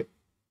spotting you.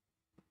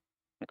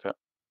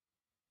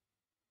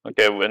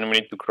 Okay, and we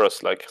need to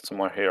cross like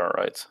somewhere here,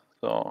 right?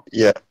 So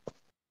Yeah.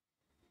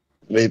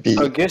 Maybe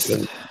I guess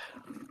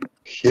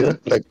here,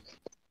 like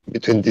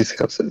between these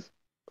houses,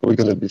 we're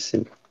gonna be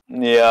seen.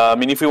 Yeah, I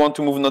mean, if we want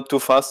to move not too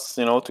fast,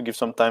 to give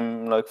some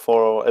time like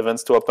for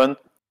events to happen,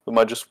 we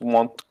might just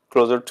want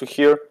closer to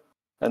here,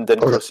 and then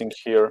crossing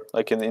here,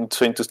 like in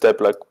into step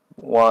like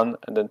 1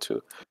 and then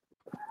 2.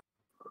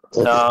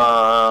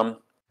 Okay.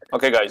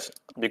 Okay, guys,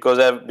 because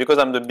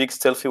I'm the big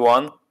stealthy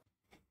one,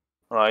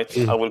 right?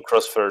 I will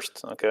cross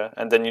first, okay,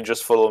 and then you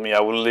just follow me. I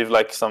will leave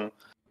like some,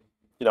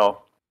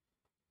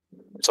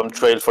 some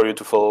trail for you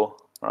to follow,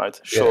 right?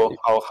 Show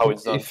how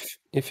it's done.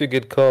 If you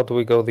get caught,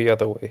 we go the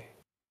other way.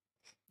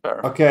 Fair.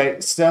 Okay,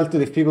 stealth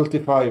difficulty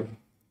 5.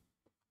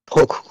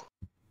 Oh,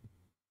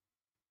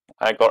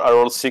 I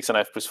rolled 6 and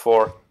I have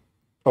 +4.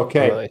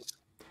 Okay, Nice.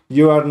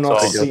 you are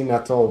not So- seen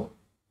at all.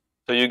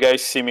 So you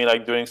guys see me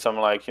like doing some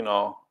like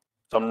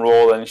some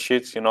roll and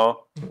shit,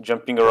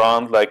 jumping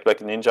around like a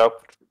ninja,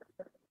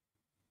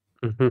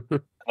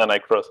 and I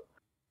cross.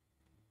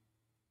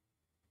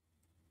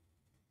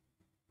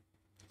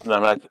 And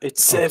I'm like,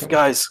 it's safe, Okay.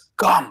 guys.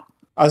 Come.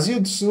 As you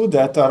do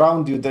that,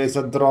 around you there is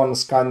a drone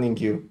scanning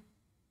you.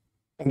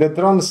 And the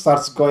drone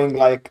starts going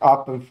like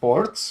up and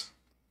forth.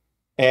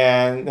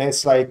 And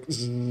it's like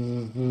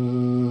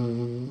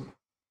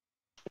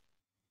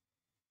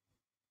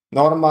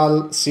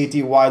normal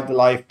city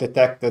wildlife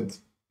detected.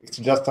 It's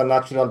just a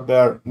natural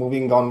bear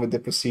moving on with the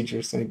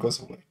procedures and it goes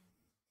away.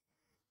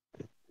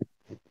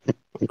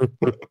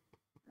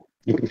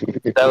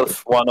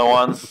 Stealth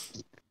 101.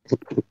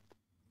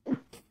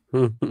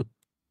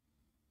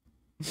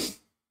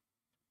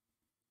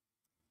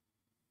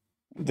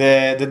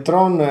 The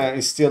drone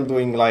is still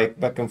doing like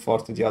back and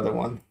forth to the other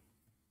one.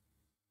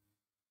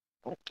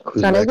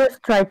 who's Can I back?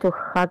 just try to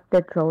hack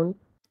the drone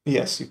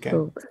Yes, you can.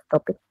 to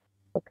stop it?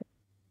 Okay.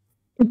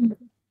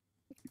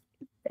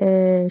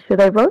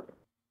 Should I roll?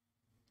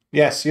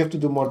 Yes, you have to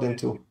do more than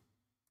 2.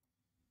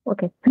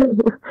 Okay.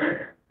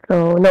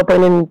 So no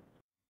point in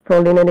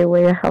rolling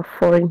anyway. I have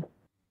 4.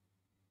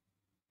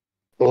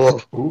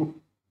 Oh, Ooh.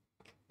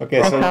 Okay,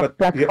 I so have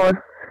but you,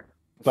 +4.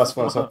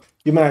 +4. So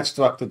you managed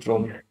to hack the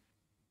drone.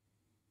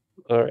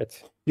 All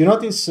right. You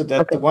notice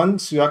that Okay.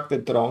 once you hack the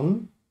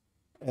drone,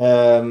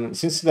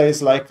 since there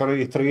is like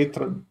already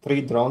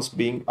three drones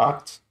being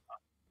hacked,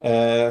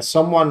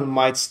 someone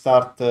might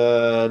start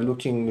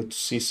looking to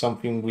see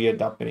something weird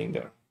happening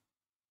there.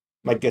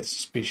 Might get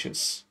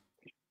suspicious.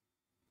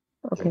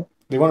 Okay.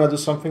 Do you want to do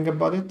something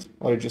about it,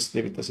 or you just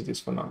leave it as it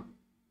is for now?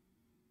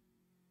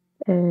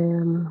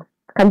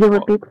 Can you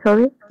repeat,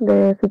 sorry,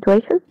 the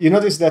situation? You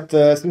notice that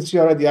since you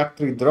already hacked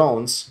 3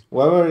 drones,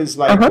 whoever is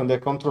like Uh-huh. in the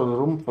control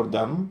room for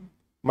them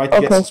might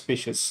get Okay.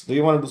 suspicious. Do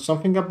you want to do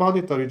something about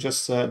it, or you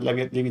just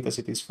leave it as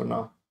it is for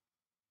now?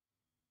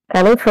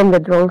 Can I from the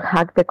drone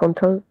hack the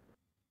control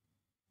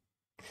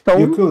zone?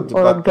 You could,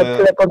 or but, get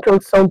to the control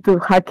zone to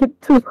hack it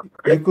too?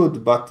 You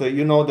could, but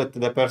you know that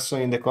the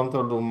person in the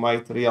control room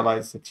might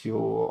realize that you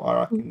are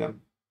hacking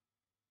them.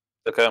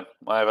 Okay,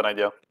 I have an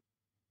idea.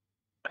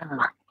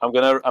 I'm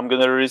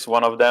gonna release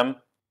one of them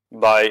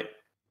by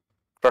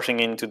crashing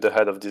into the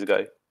head of this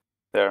guy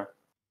there.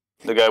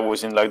 The guy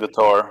who's in like the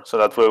tower, so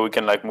that way we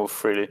can like move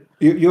freely.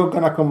 You're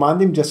gonna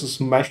command him just to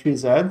smash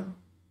his head?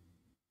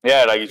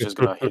 Yeah, like he's just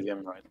gonna hit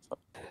him, right? So,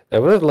 I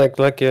would have like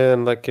a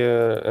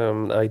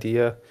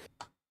idea,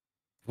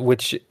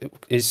 which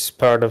is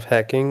part of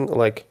hacking.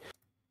 Like,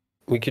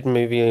 we could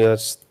maybe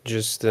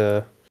just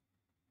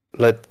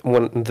let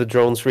when the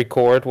drones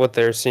record what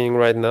they're seeing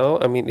right now.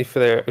 I mean, if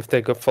they're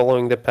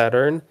following the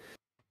pattern,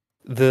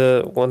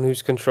 the one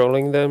who's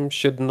controlling them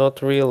should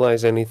not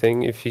realize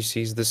anything if he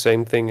sees the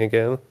same thing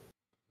again.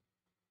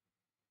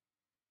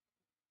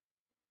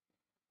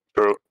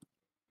 true.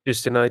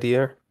 Just an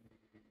idea.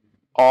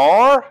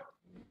 Or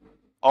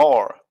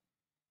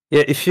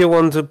Yeah, if you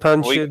want to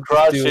punch we it,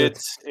 crush do it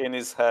in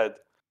his head.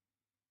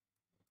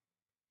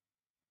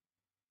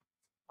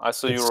 I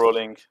saw you It's-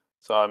 rolling,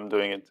 so I'm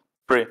doing it.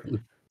 3.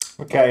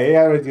 Okay,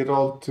 I already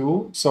rolled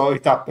 2, so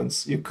it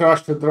happens. You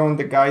crush the drone,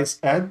 the guy's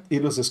head, he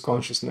loses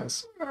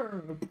consciousness.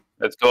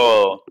 Let's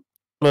go.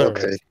 All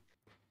okay. right.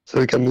 So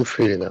we can move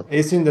freely now.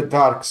 It's in the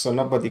dark, so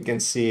nobody can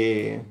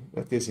see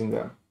that he's in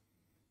there.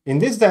 In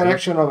this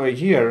direction over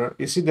here,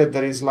 you see that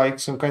there is like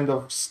some kind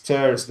of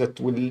stairs that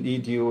will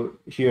lead you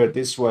here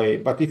this way.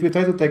 But if you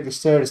try to take the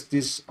stairs,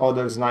 this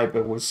other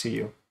sniper will see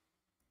you.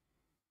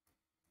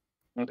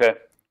 Okay,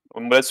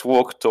 let's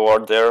walk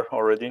toward there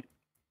already.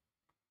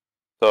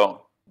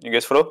 So you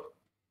guys follow?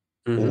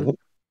 Mhm. Mhm.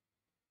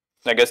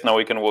 I guess now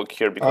we can walk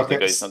here because the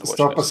Okay, guy is not watching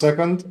stop a us.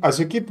 second. As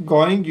you keep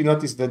going, you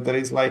notice that there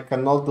is like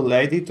an old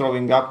lady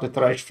throwing up the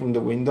trash from the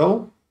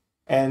window,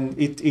 and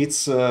it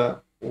eats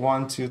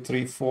 1, 2,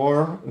 3,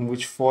 4, in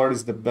which 4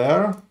 is the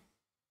bear.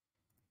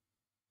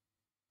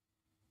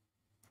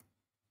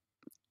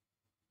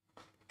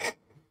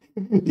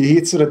 He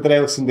hits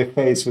Redreus in the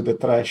face with the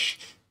trash.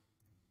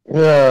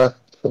 Yeah,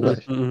 so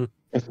nice. Mhm.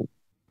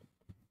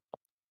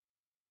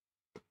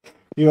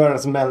 You are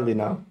smelly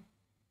now.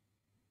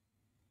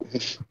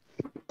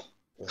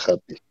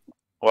 Happy.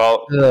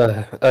 Well,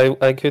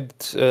 I could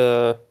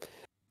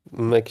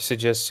make a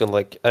suggestion.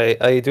 Like,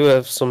 I do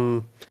have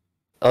some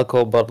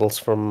alcohol bottles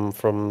from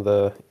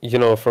the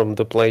from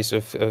the place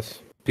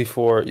of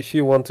before. If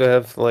you want to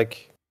have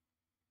like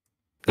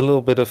a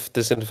little bit of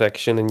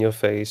disinfection in your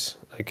face,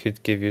 I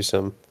could give you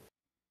some.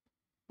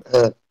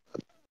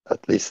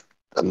 At least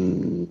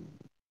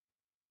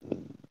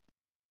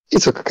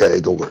it's okay,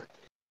 don't worry.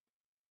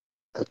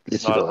 At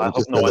least you know I I'm hope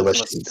just no not the one's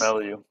gonna machines.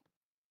 smell you.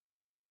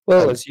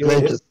 Well, I'm as you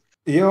playing just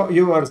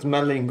You are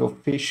smelling of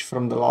fish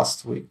from the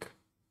last week.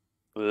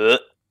 Ugh.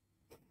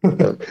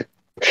 okay.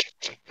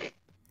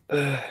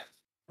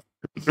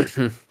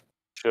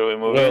 Should we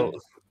move Well,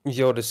 in?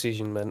 your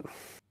decision, man.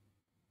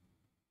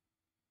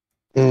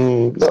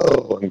 No, I'm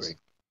going.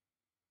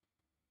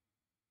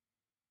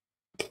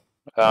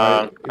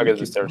 Right, I guess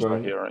the keep stairs are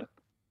going. here, right?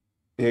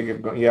 Yeah,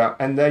 keep going. Yeah,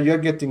 and you're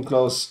getting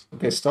close.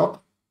 Okay,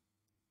 stop.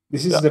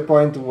 This is Yeah. the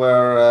point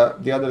where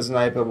the other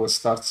sniper will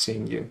start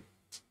seeing you.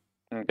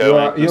 Okay, You we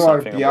are need to do you are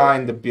something about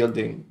behind the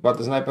building, but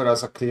the sniper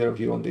has a clear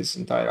view on this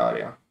entire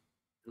area.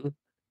 Mhm.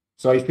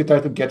 So if you try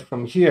to get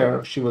from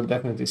here, she will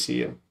definitely see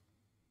you.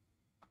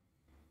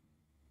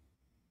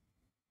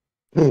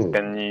 Hmm.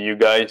 Can you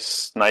guys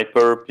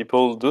sniper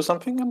people do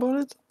something about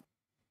it?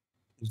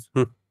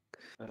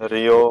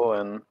 Rio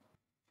and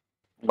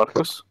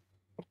Marcus?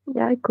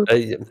 Yeah, I could.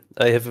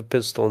 I have a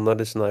pistol, not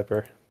a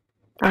sniper.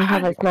 I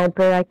have a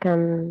sniper. I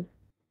can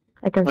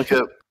Okay,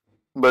 shoot.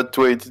 but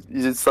wait,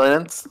 is it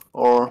silent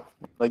or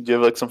like do you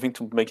have like something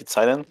to make it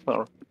silent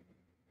or?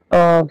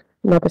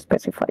 Not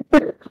specified.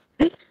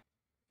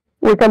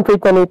 We can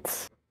pretend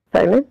it's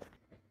silent.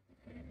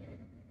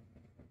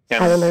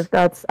 I don't know if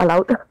that's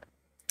allowed.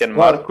 Can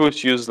Well-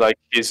 Marcus use like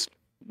his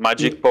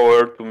magic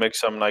power to make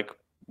some like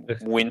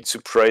wind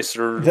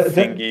suppressor The-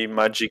 thingy,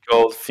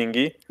 magical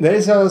thingy? There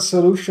is a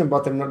solution,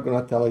 but I'm not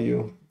gonna tell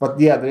you. But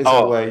yeah, there is a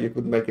Oh. way you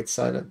could make it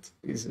silent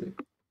easily.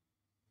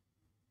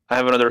 I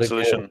have another Okay.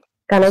 solution.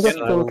 Can I just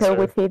Silencer. tinker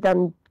with it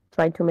and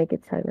try to make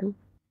it silent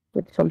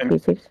with some And-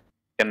 pieces?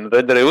 Can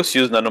Red Reus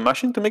use nano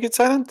machine to make it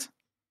silent?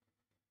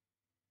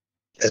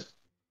 Yes.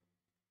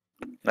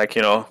 Like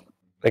you know,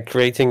 Like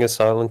creating a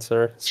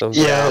silencer.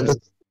 Something. Yeah,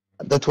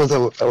 that was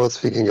I was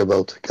thinking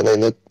about. Can I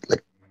not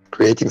like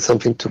creating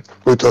something to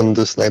put on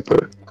the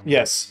sniper?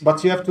 Yes,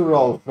 but you have to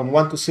roll from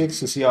 1 to 6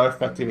 to see how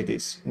effective it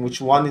is. In which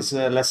 1 is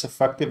less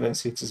effective and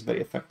 6 is very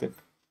effective.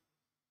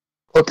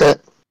 Okay.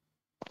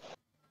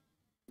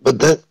 But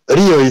then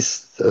Rio is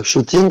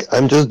shooting.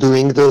 I'm just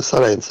doing the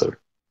silencer.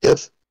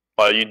 Yes.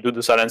 well, you do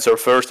the silencer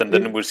first, and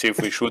then we'll see if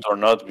we shoot or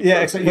not.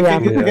 Yeah, because-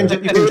 exactly. You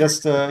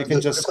can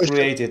just question-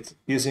 create it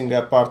using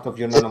a part of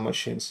your nano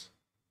machines.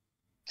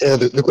 Yeah.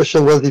 The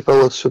question was if I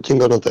was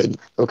shooting or not.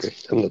 Okay,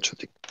 I'm not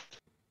shooting.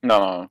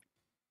 No.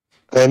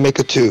 I make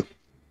a 2.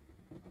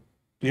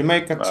 You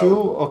make a Wow. 2.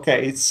 Okay,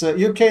 it's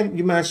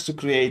you manage to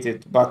create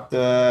it, but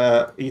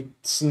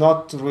it's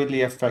not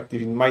really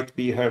effective. It might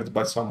be heard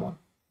by someone.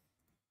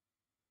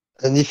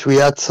 And if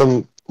we add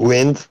some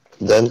wind,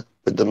 then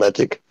with the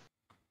magic.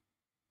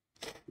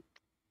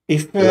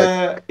 If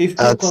Like, if you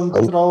add some-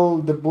 control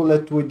the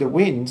bullet with the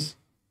wind,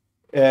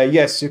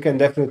 yes, you can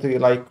definitely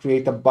like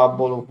create a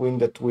bubble of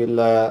wind that will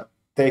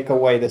take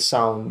away the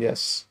sound.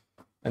 Yes,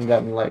 and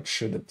then like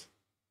shoot it.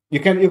 You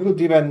could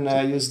even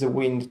use the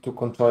wind to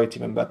control it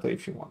even better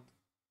if you want.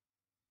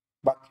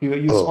 But you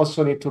Oh.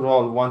 also need to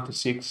roll 1 to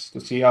 6 to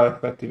see how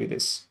effective it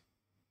is.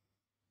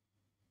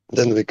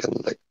 Then we can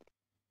like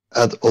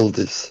add all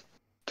this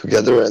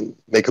together and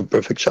make a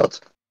perfect shot.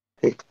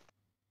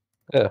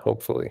 Yeah,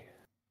 hopefully.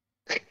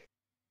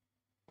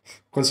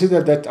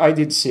 Consider that I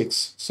did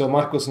 6, so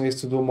Marcus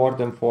needs to do more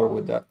than 4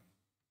 with that.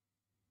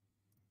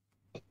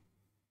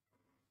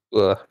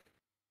 Ugh.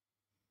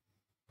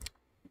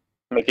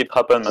 Make it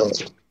happen, man. Oh,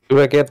 Do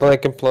I get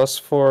like a plus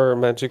for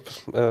magic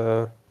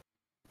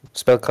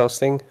spell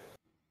casting?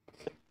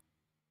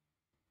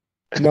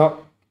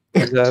 No, I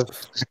have,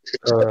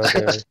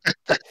 okay.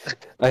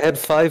 I had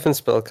 5 in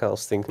spell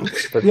casting,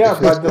 but yeah,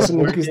 if but it's doesn't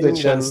not increase the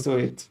working, chance to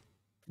it.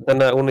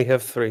 then I only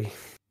have 3.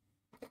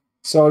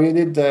 So you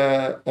did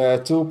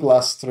 2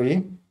 plus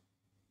 3.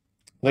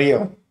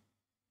 Leo,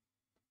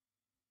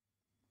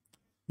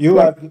 you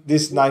Yeah. have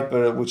this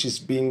sniper which is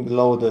being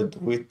loaded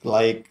with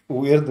like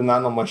weird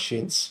nano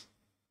machines.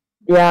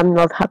 Yeah, I'm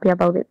not happy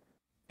about it.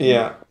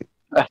 Yeah.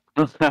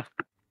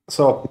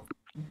 So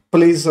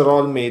please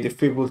roll me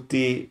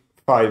difficulty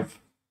 5.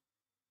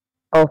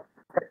 Oh.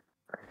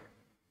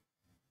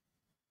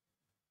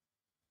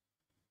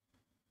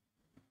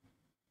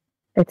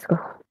 Let's go.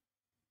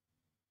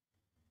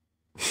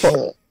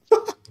 oh,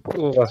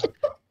 Ugh.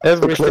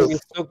 Everything close.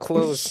 is so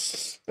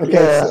close. Okay,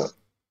 yeah.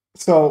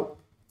 so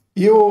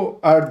you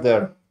are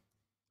there.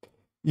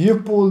 You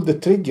pull the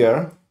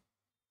trigger,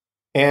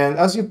 and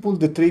as you pull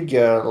the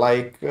trigger,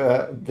 like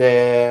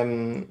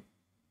the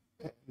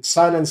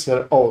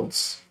silencer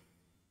holds,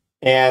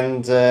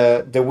 and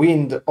the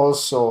wind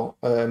also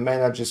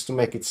manages to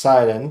make it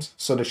silent,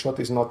 so the shot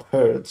is not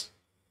heard.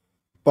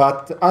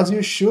 But as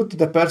you shoot,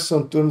 the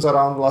person turns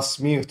around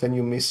last minute and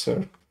you miss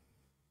her.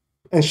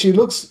 And she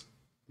looks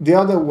the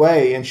other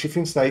way and she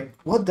thinks like,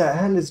 what the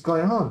hell is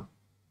going on?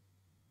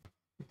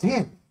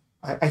 Damn,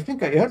 I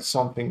think I heard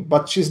something.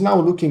 But she's now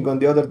looking on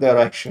the other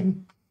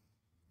direction.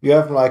 You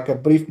have like a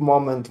brief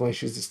moment when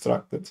she's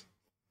distracted.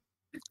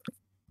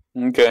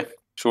 Okay,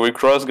 should we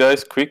cross,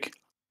 guys? Quick.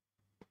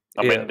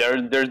 I Yeah.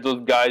 mean, there's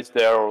those guys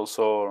there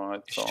also,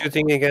 right? So,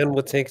 Shooting again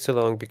would take too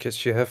long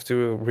because you have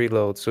to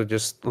reload, so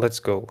just let's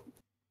go.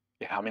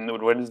 yeah, I mean,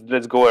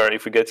 let's go there.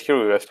 If we get here,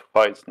 we have to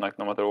fight, like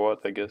no matter what,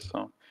 I guess.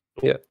 So.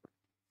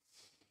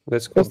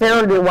 Let's go. Is there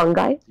only one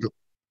guy?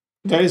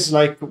 There is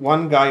like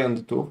one guy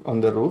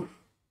on the roof,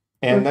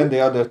 and then the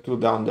other two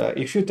down there.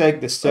 If you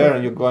take the stair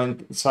and you go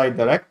inside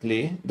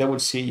directly, they will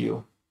see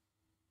you.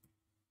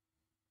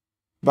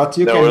 But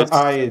you can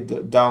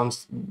hide down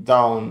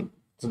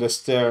to the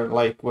stair,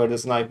 like where the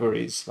sniper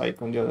is,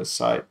 like on the other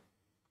side.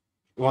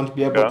 You won't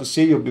be able to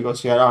see you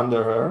because you are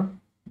under her.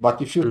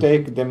 But if you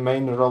take the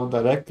main road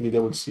directly, they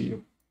will see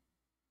you.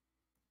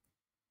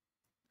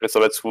 Okay, so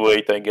let's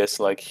wait, I guess,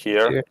 like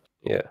here.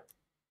 Yeah.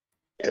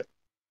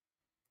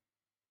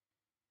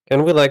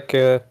 Can we like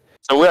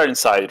so we are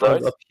inside,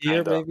 right? up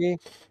here Kinda. maybe?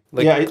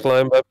 Like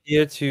climb up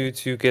here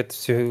to get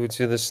to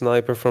the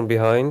sniper from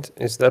behind?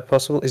 Is that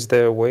possible? Is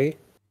there a way?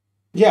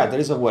 Yeah, there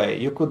is a way.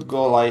 You could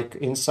go like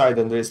inside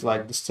and there is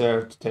like the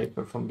stair to take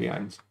her from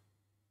behind.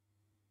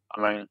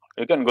 I mean,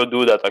 you can go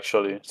do that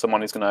actually.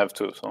 Someone is gonna have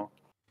to, so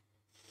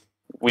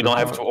we don't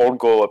have to all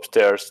go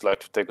upstairs like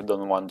to take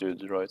down one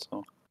dude, right?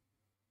 So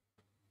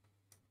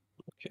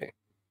okay.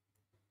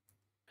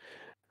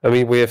 I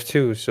mean, we have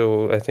two,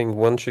 so I think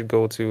one should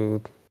go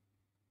to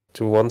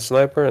one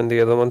sniper and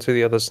the other one to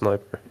the other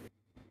sniper.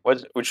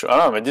 Which I don't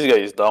know, but this guy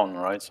is down,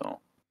 right? So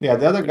yeah,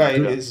 the other guy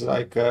is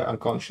like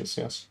unconscious.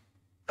 Yes.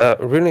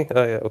 Really?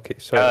 Oh yeah. Okay.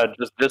 Sorry.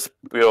 Just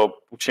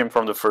push him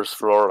from the first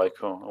floor, like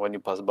when you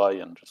pass by,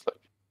 and just like.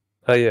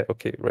 Oh yeah.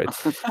 Okay. Right.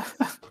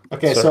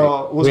 Okay. Sorry.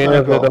 So who's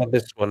gonna go?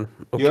 This one.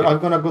 Okay. You're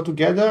gonna go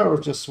together, or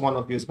just one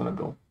of you is gonna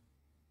go?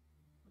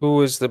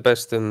 Who is the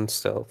best in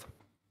stealth?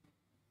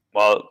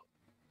 Well,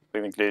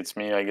 technically it's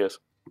me, I guess.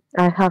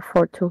 I have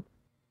 4 too.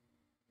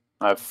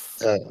 I have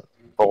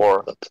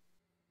 4.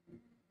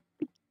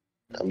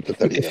 I'm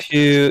totally.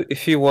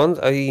 If you want,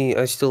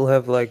 I still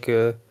have like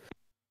a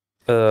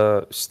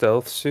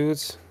stealth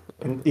suit.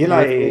 And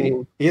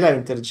Eli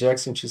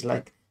interjects and she's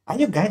like, "Are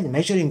you guys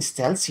measuring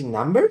stealth in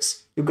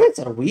numbers? You guys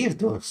are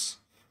weirdos."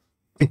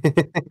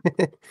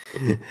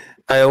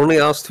 I only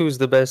asked who's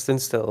the best in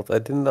stealth. I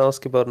didn't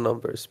ask about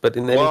numbers. But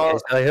in any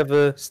case, I have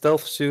a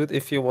stealth suit.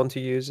 If you want to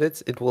use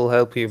it, it will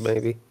help you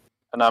maybe.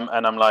 And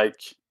I'm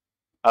like,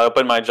 I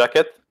open my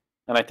jacket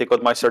and I take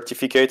out my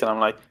certificate and I'm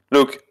like,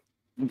 look,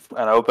 and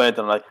I open it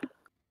and I'm like,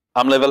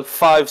 I'm level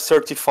 5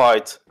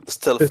 certified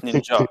stealth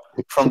ninja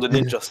from the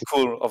ninja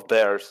school of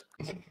bears.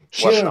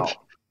 Sure.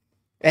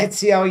 Let's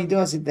see how he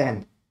does it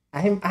then.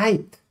 I'm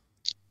hyped.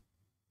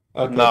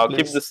 Okay, now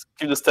please.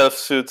 keep the stealth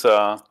suit,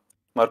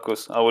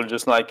 Marcus. I will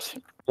just like.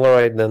 All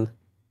right then.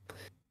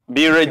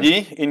 Be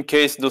ready in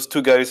case those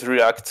two guys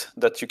react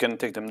that you can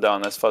take them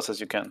down as fast as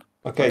you can.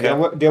 Okay.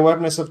 The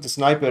awareness of the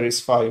sniper is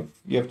 5.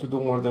 You have to do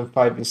more than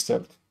 5 in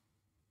stealth.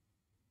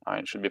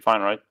 It should be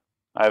fine, right?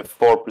 I have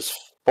 4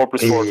 plus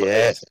 4.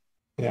 Yeah.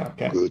 Yeah.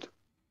 Okay. Good.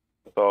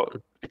 So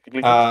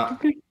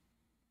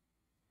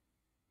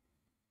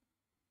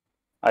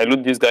I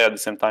loot this guy at the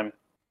same time.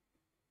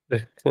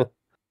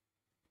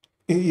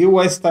 You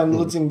waste time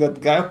looting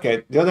that guy.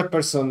 Okay, the other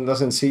person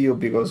doesn't see you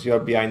because you are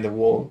behind the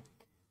wall.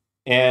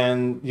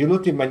 And you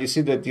loot him and you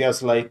see that he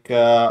has like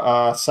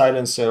a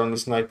silencer on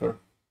his sniper.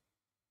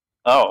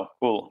 Oh,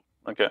 cool.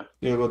 Okay.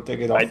 You go take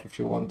it off if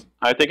you want.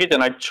 I take it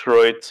and I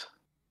throw it.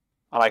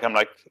 I'm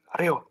like,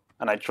 Rio.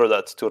 And I throw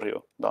that to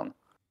Rio down.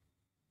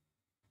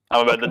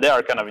 But they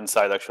are kind of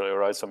inside actually,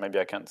 right? So maybe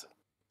I can't.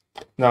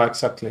 No,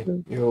 exactly.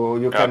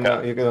 You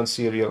cannot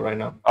see Rio right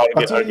now.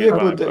 But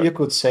you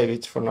could save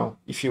it for now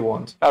if you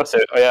want. I'll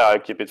save. Oh yeah, I'll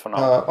keep it for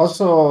now.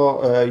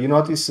 Also, you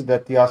notice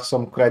that he has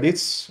some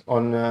credits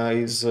on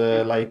his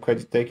like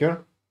credit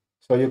taker,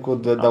 so you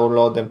could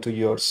download them to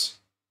yours.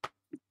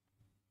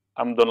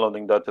 I'm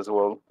downloading that as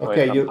well.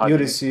 Okay, you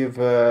receive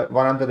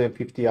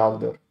 150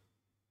 alder.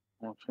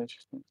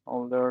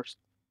 Alders.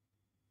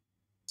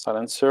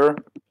 Silencer.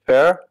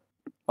 Fair.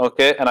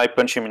 Okay, and I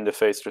punch him in the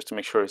face just to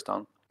make sure he's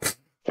down.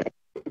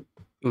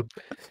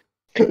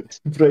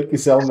 Break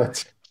his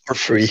helmet. For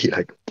free.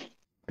 Like.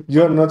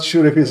 You're not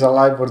sure if he's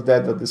alive or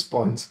dead at this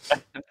point.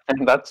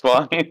 That's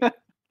fine.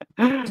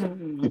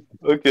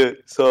 Okay,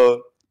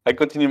 so I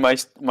continue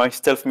my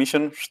stealth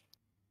mission.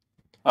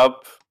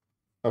 Up.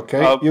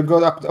 Okay, up. You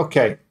go up.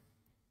 Okay.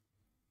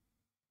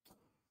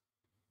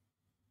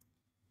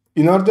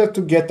 In order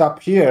to get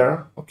up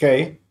here,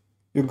 okay,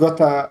 you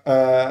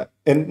gotta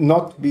and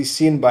not be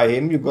seen by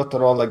him. You gotta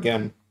roll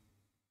again.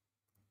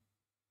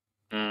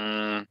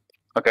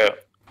 Okay.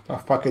 Oh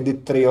fuck! I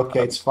did 3.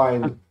 Okay, it's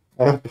fine.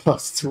 I have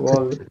 +2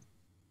 all.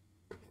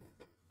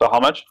 So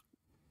how much?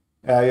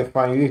 You're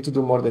fine. You need to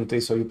do more than 3,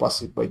 so you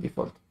pass it by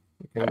default.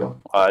 You can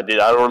go. I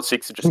rolled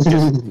 6 just in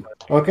case.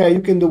 Okay, you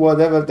can do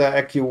whatever the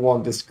heck you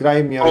want.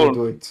 Describe me how you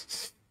do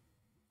it.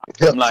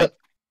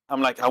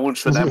 I'm like, I will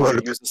show them how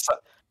to use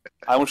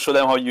I will show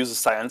them how to use the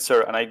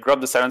silencer, and I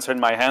grab the silencer in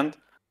my hand,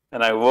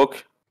 and I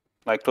walk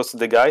like close to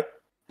the guy,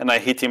 and I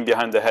hit him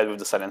behind the head with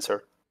the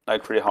silencer,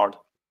 like pretty hard.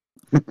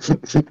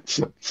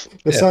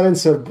 The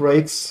silencer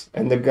breaks,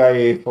 and the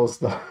guy falls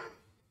down.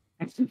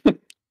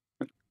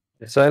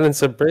 The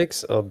silencer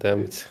breaks? Oh,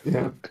 damn it.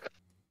 Yeah.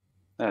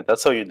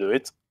 That's how you do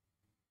it.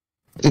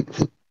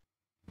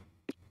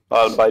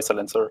 I'll buy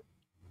silencer.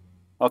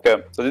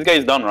 Okay, so this guy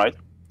is done, right?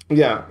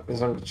 Yeah,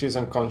 she's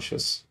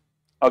unconscious.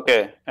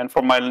 Okay, and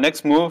for my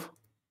next move,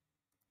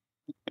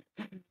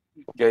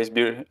 guys,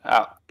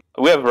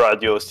 We have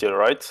radio still,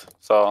 right?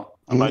 So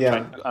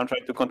Yeah. I'm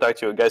trying to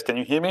contact you guys. Can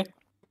you hear me?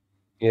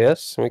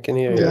 Yes, we can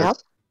hear you. Yeah.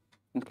 Yes.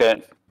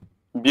 Okay.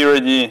 Be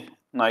ready,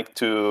 like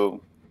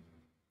to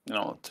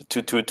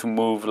to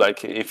move,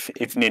 like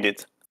if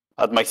needed,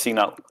 at my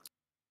signal.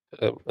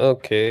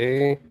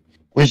 Okay.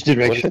 Which What is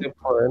direction? your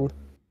plan?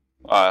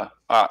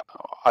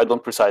 I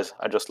don't precise.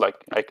 I just like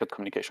I cut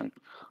communication,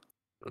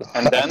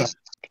 and then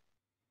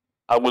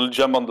I will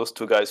jump on those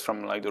two guys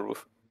from like the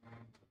roof.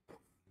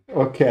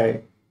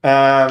 Okay.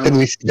 Can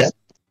we see that?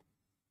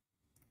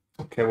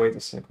 Okay, wait a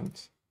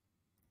second.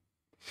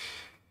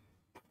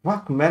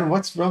 Fuck, man,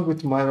 what's wrong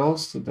with my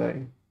rolls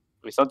today?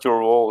 It's not your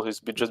role. It's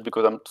just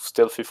because I'm too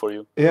stealthy for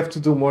you. You have to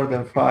do more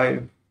than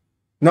 5.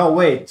 No,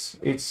 wait.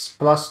 It's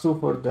 +2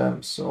 for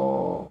them,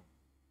 so...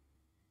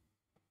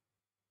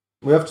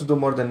 We have to do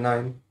more than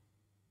 9.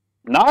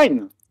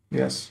 9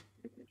 Yes.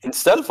 in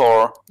stealth,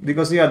 or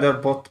Because, yeah, they're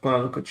both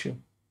gonna look at you.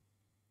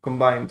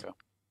 Combined.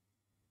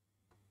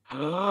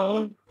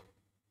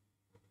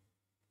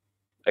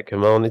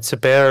 Come on, it's a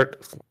bear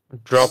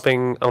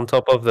dropping on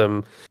top of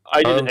them.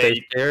 I did Aren't they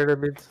 8. scared a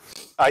bit?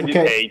 I did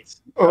Okay. 8.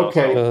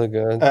 Okay. Oh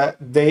god.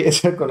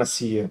 They're gonna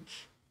see you.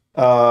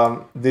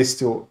 These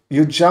two.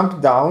 You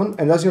jump down,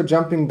 and as you're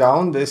jumping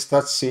down, they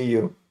start to see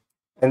you.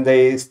 And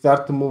they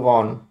start to move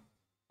on.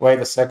 Wait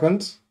a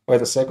second.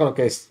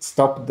 Okay,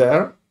 stop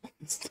there.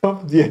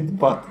 Stop the end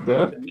part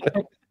there.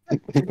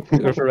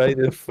 Right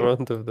in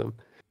front of them.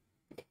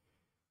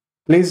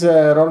 Please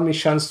roll me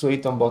chance to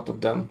hit on both of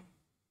them.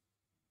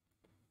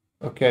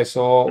 Okay,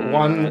 so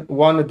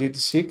one did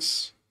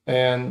 6,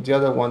 and the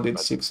other one did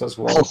 6 as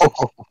well.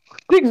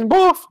 6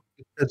 both.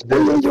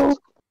 Yo.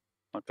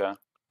 Okay.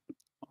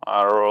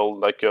 I rolled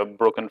like a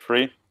broken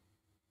 3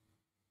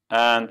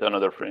 and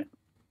another 3.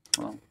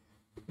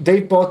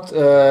 They both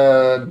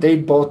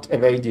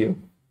evade you,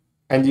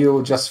 and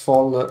you just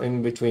fall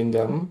in between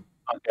them.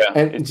 Okay.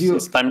 And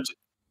It's time to.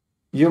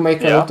 You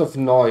make a Yeah. lot of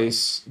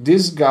noise.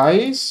 These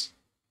guys,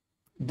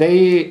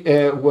 they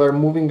were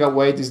moving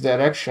away this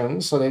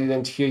direction, so they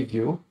didn't hear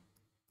you.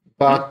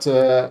 But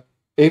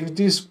if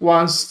these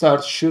ones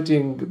start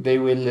shooting, they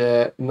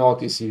will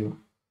notice you.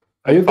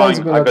 Are you guys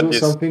Fine, gonna I got do this.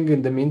 something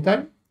in the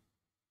meantime?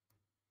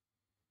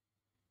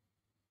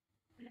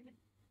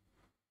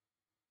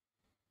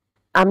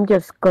 I'm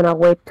just gonna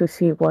wait to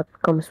see what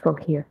comes from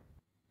here.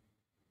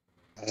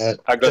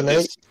 I got Can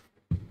this.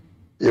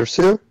 You're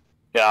sure?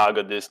 Yeah, I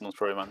got this. Not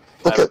worry, man.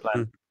 I have Okay. a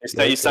plan. It's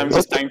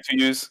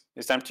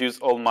time to use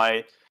all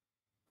my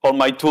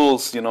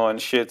tools,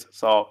 and shit.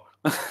 So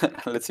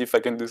let's see if I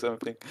can do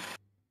something.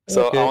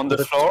 So Okay, I'm on the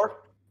but-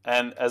 floor,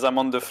 and as I'm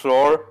on the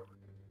floor,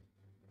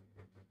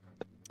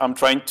 I'm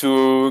trying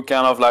to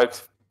kind of like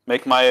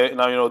make my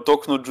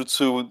talk no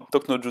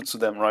jutsu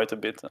them, right, a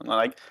bit. And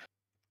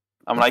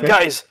I'm like, Okay.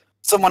 guys,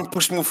 someone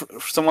push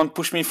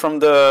me from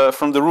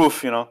the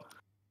roof,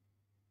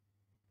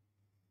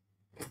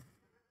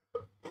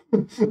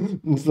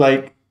 It's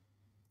like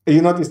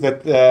you notice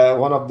that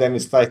one of them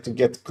is trying to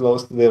get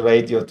close to the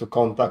radio to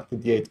contact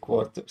the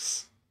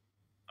headquarters.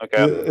 Okay.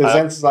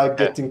 Zen's like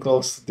okay. getting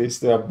close to this.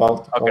 They're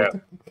about to Okay.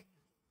 contact.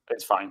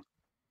 It's fine.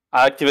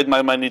 I activate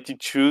my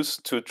magnetic shoes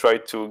to try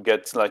to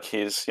get like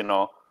his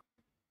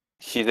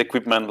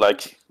equipment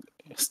like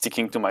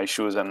sticking to my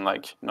shoes, and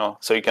like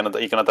so he cannot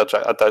he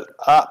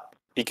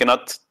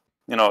cannot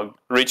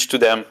reach to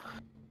them.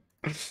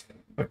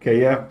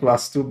 Okay, yeah,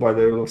 +2 by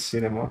the rule of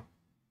cinema.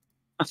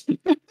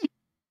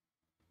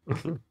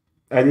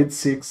 I did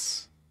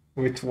 6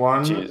 with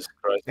one, Jesus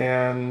Christ.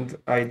 and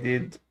I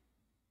did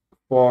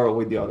 4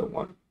 with the other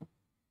one.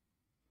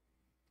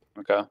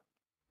 Okay.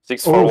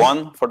 6 for Oof.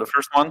 1 for the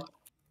first one.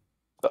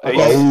 So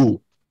Okay. 8.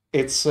 Oh,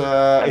 It's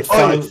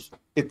And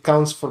it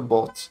counts for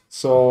both.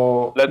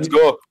 So Let's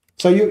go.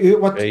 So you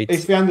what Great.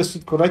 if we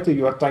understood correctly,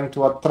 you are trying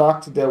to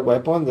attract their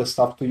weapon, the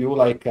stuff to you,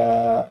 like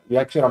you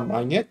actually are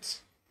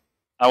magnet.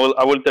 I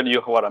will tell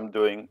you what I'm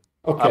doing.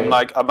 Okay.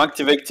 I'm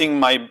activating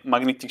my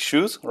magnetic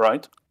shoes,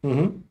 right?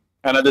 Mm-hmm.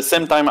 And at the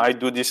same time, I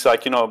do this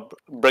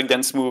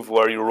breakdance move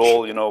where you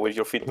roll, with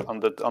your feet in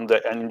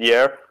the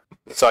air,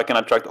 so I can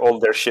attract all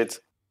their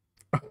shit.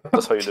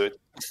 That's how you do it.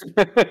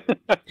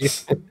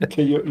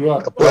 Okay, you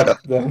Capoeira.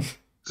 attract them,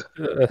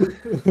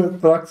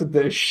 attract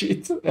their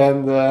shit,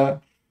 and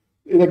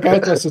the guy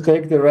tries to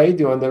take the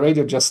radio, and the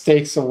radio just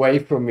takes away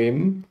from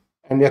him,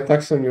 and he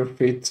attacks on your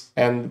feet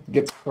and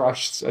gets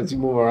crushed as you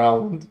move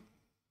around.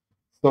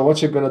 So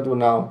what you gonna do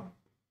now?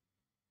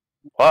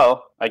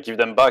 Well, I give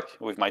them back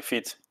with my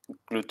feet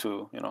glued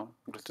to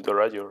the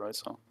radio, right?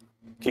 So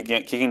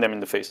kicking them in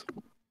the face.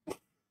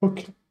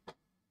 Okay.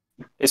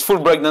 It's full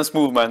breakdance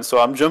movement, so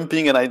I'm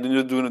jumping and I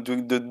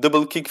doing the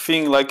double kick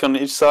thing like on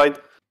each side,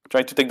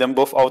 trying to take them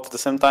both out at the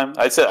same time.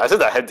 I said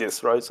I had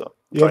this, right? So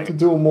You have to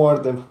do more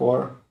than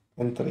 4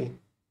 and 3.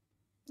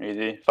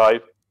 easy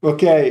 5.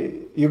 Okay,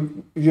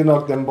 you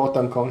knock them both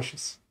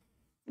unconscious.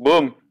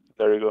 Boom.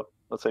 There you go.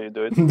 That's how you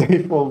do it.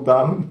 They fall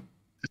down.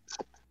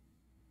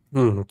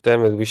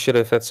 Damn it, we should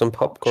have had some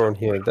popcorn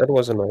here. That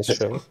was a nice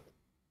show.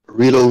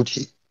 real OG.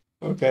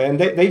 Okay, and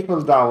they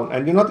fell down,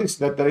 and you notice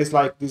that there is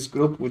like this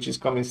group which is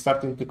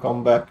starting to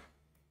come back.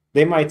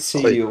 They might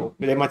see Wait. you.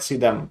 They might see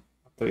them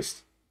at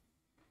least.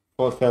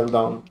 Or fell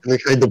down. Can we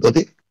hide the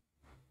body?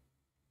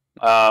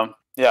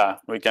 Yeah,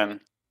 we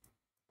can.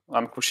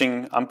 I'm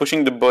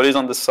pushing the bodies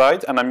on the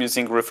side, and I'm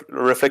using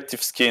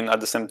reflective skin at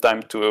the same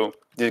time to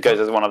disguise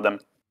as one of them.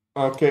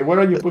 Okay, where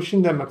are you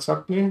pushing them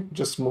exactly?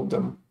 Just move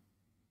them.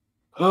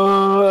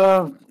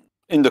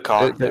 In the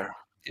car there.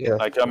 Yeah.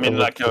 Like I mean,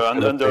 like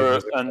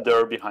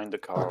under behind the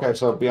car. Okay,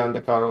 so behind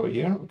the car over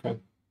here. Okay.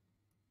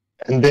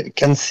 And they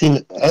can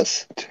see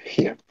us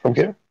here, from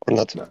here, or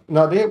not?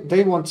 No,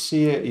 they won't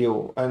see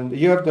you, and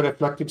you have the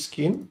reflective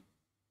skin.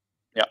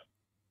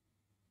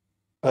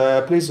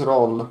 Yeah. Please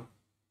roll.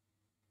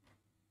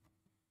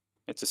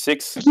 It's a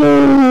 6. It's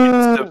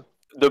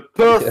the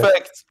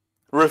perfect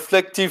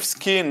reflective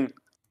skin.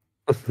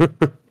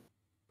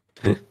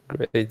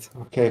 Great.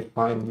 Okay,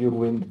 fine, you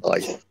win.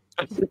 Nice.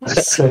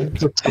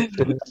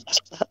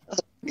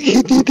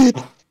 He did it.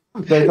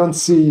 They don't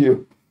see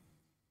you.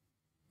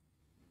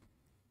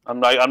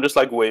 I'm just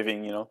like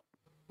waving, you know.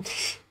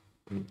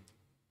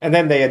 And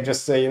then they are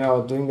just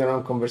doing their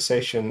own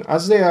conversation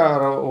as they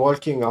are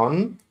walking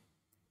on,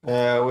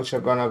 which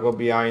are gonna go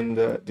behind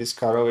this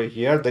car over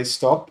here. They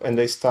stop and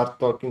they start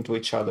talking to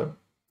each other.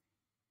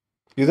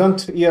 You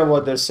don't hear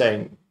what they're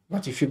saying,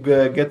 but if you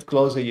get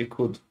closer, you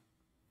could.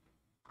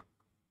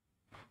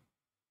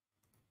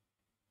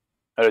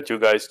 I let you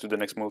guys do the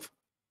next move.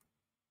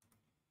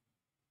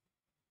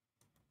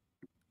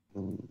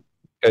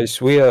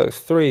 Guys, we are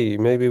 3.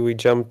 Maybe we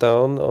jump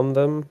down on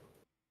them.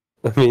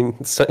 I mean,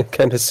 it's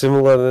kind of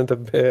similar than the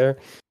bear.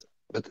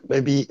 But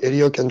maybe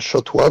Rio can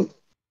shot one.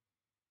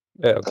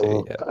 Yeah,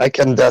 okay. Yeah. I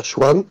can dash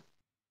one,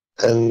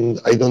 and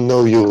I don't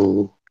know,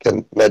 you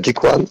can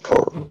magic one,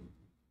 or...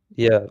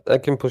 Yeah, I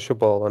can push a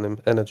ball on him,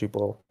 energy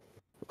ball,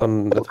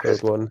 on the Okay.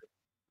 third one.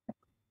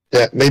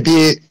 Yeah,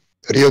 maybe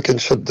Rio can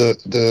shot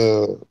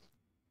the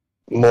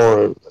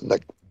more,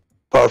 like,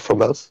 far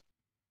from us,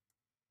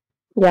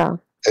 Yeah.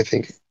 I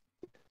think.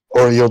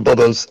 Or your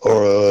bubbles,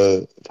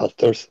 or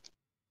fasters.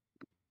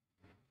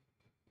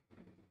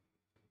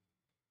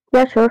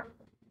 Yeah, sure.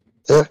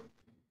 Yeah.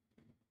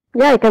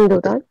 Yeah, I can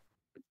do that.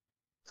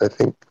 I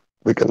think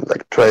we can,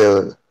 like, try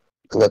an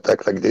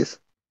attack like this.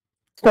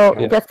 So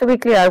Yeah. just to be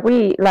clear, are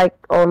we like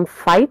on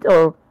fight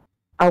or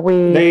are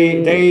we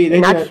They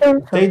in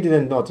action? they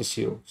didn't notice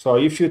you. So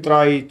if you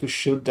try to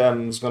shoot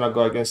them, it's gonna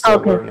go against the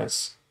Okay.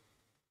 awareness.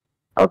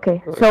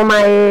 Okay, so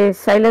my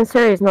silencer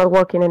is not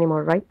working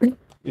anymore, right?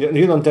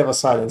 You don't have a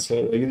silencer.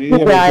 You Yeah,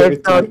 never give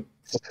it's it to me.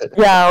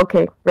 Yeah,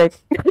 okay, great.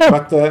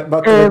 But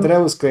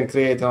Dreus can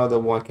create another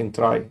one. Can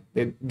try.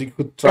 They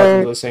could try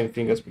to do the same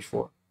thing as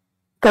before.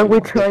 Can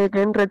we try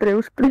again,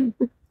 Retreus, please?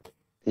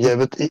 Yeah,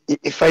 but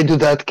if I do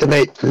that, can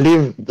I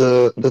leave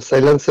the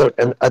silencer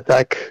and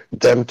attack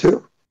them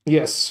too?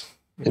 Yes,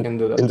 you can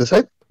do that. In the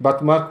side?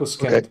 But Marcus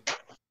can't. Okay.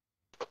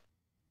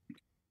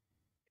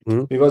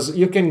 Because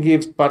you can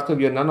give part of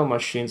your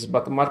nanomachines,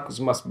 but Marcus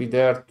must be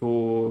there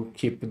to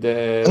keep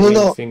the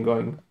No. thing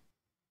going.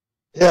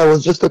 Yeah, I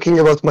was just talking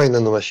about my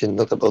nanomachine,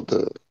 not about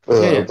the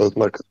about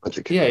Marcus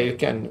Magic. Yeah, you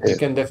can. Yeah. You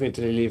can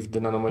definitely leave the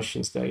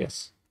nanomachines there.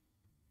 Yes.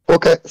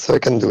 Okay, so I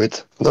can do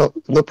it.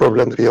 No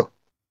problem, Rio.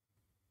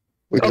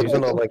 We Okay, can so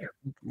do not it. like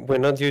we're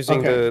not using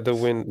Okay. the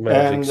wind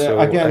magic, And, so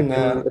again, I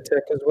can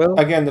attack as well.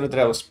 Again,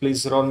 Dreus,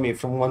 please roll me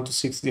from 1 to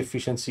 6 the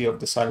efficiency of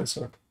the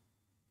silencer.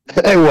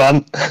 I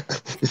won.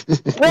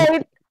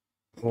 Wait,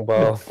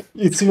 Wow.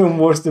 It's even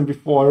worse than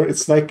before.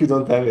 It's like you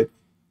don't have it.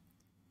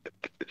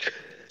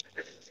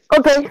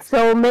 okay,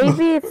 so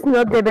maybe it's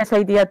not the best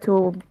idea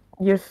to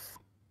use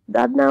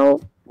that now.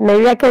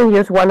 Maybe I can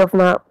use one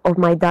of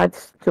my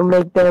darts to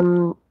make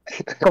them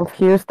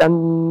confused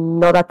and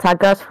not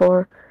attack us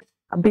for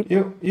a bit.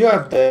 You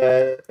have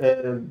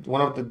the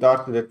one of the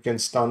darts that can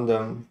stun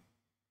them.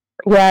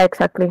 Yeah,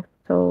 exactly.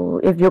 So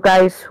if you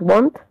guys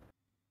want,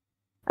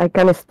 I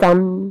can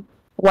stun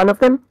one of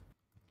them.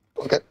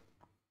 Okay.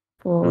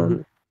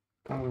 Or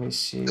Let me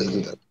see. Let's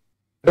do that.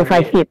 if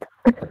I hit.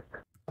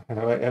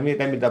 Let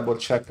me double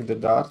check the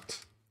dart.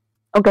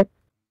 Okay.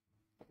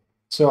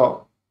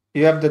 So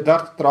you have the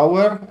dart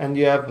thrower, and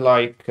you have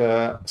like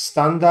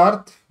stun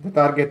dart. The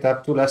target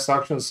have 2 less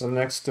actions the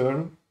next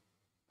turn.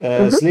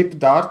 Sleep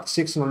dart,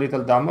 6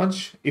 non-lethal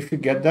damage. If you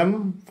get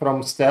them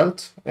from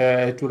stealth,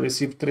 it will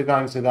receive 3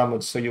 times the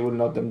damage, so you will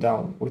knock them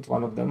down with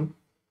one of them.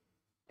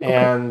 Okay.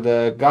 And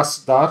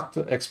gas dart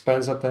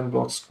expands a 10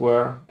 block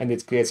square, and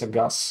it creates a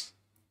gas.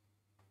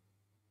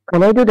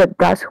 Can I do the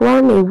gas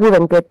one? It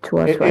wouldn't get to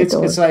us, right?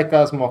 It's like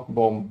a smoke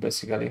bomb,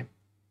 basically.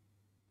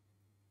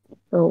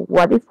 So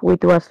what if we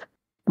do a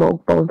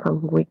smoke bomb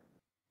and we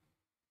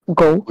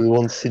go? We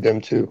won't see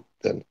them too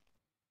then.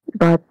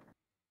 But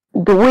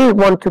do we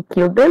want to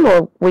kill them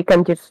or we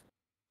can just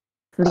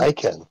I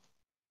can.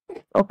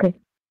 Okay.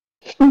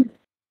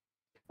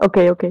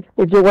 Okay.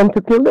 If you want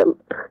to kill them.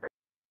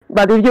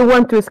 But if you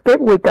want to escape,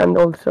 we can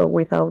also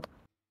without.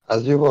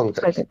 As you want,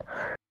 guys. Okay.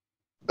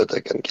 But I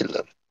can kill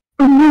them.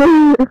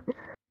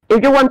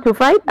 If you want to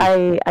fight,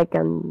 I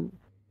can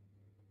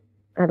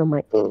I don't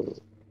mind.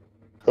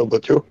 How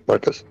about you,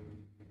 Marcus?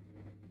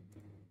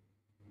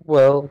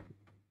 Well,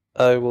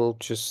 I will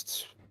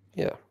just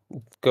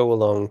go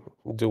along,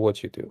 do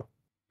what you do.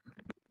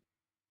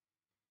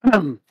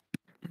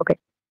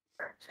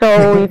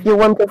 So if you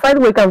want to fight,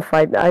 we can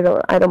fight. I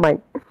don't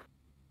mind.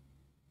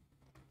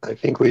 I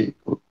think we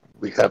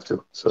have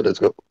to. So let's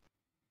go.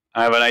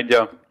 I have an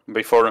idea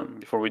before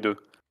we do.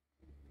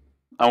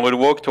 I will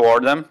walk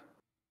toward them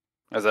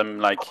as I'm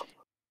like,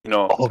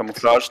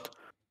 camouflaged,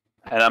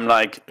 and I'm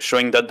like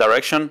showing that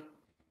direction,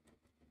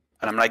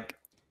 and I'm like,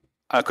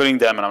 I'm calling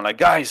them, and I'm like,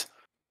 guys,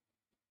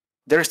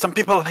 there's some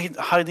people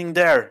hiding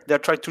there. They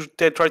try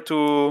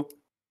to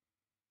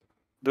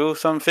do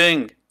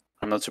something.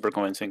 I'm not super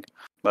convincing,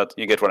 but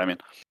you get what I mean.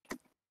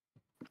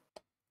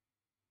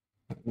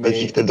 But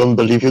if they don't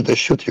believe you, they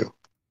shoot you.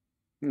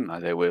 No,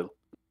 they will.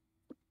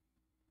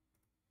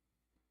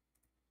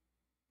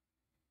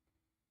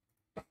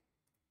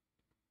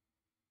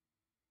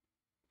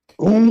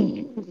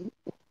 Ooh.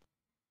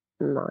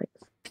 Nice.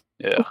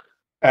 Yeah.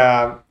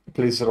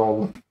 Please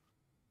roll.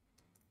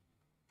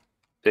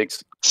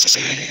 6.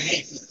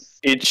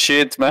 Eat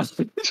shit, man.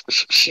 Wait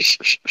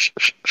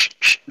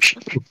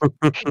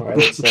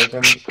a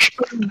second.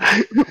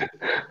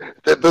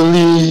 They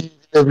believe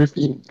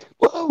everything.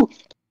 Wow.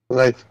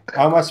 Right.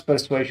 How much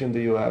persuasion do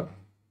you have?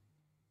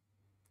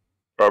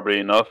 Probably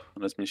enough.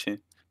 Let me see.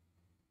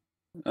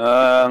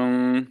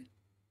 Do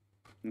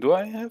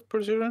I have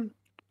precision?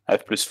 I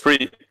have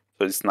 +3,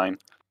 so it's 9.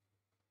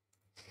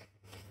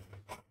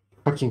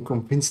 Fucking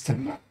convince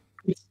them.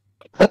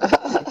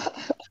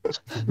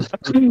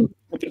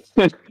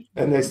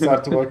 And they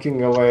start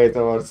walking away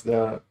towards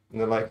the. And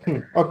they're like,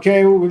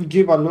 okay, we'll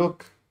give a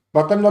look.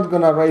 But I'm not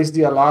gonna raise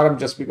the alarm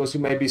just because you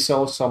maybe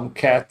saw some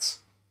cats.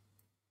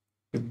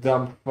 You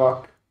dumb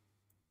fuck.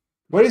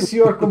 Where is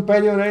your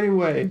companion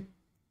anyway?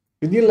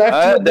 Did you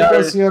left you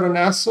because you're an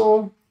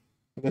asshole?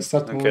 And they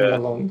start moving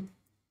along.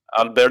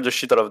 I'll bear the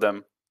shit out of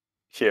them.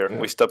 Here,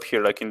 we stop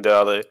here, like in the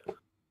alley.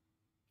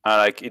 And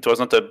like it was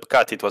not a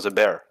cat, it was a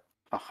bear.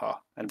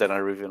 And then I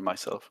reveal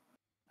myself,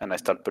 and I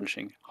start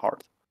punching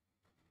hard.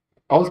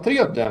 All three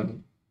of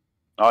them.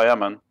 Oh yeah,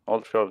 man,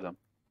 all 3 of them.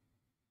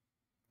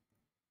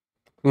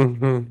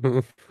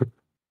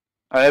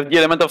 I have the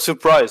element of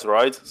surprise,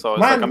 right? So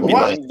it's like I'm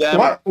behind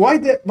them. Why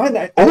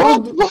I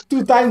rolled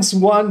 2 times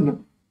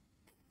 1.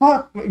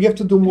 Fuck, you have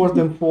to do more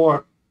than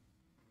 4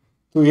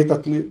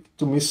 to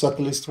miss at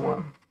least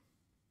 1.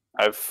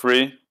 I have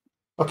 3.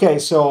 Okay,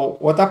 so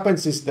what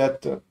happens is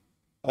that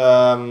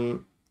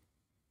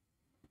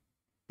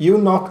you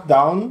knock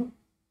down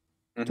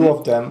 2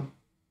 of them.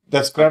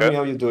 Describe me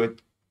how you do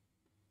it.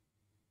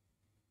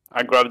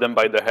 I grab them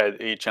by the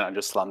head each and I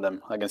just slam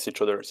them against each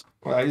other.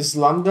 You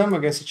slam them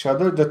against each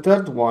other. The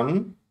third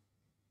one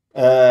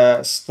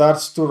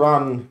starts to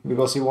run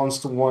because he wants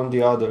to warn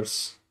the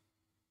others.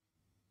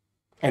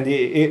 And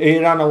he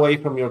ran away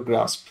from your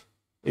grasp.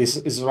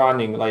 He's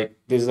running like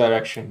this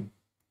direction.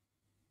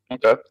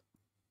 Okay.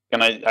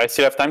 Can I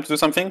still have time to do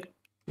something?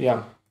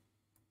 Yeah.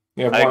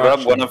 I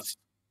grab one of...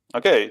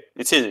 Okay,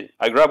 it's easy.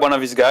 I grab one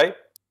of his guy,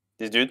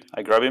 this dude,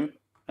 I grab him,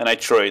 and I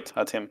throw it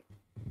at him.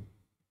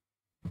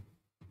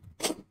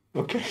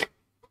 Okay.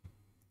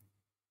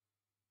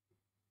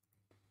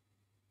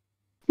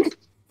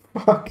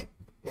 Fuck.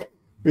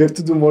 We have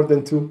to do more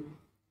than 2.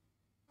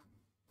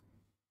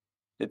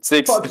 It's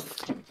 6.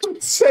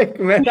 Sick,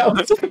 man. Oh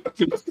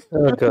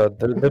god,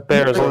 the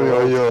bears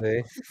are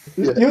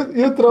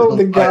You throw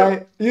the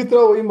guy, you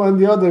throw him on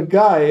the other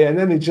guy, and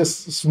then it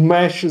just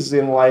smashes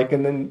him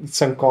and then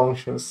it's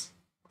unconscious.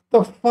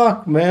 What the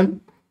fuck, man?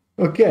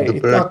 Okay. The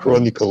Bear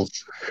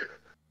Chronicles.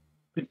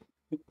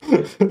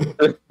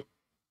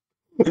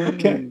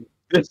 Okay.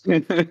 It's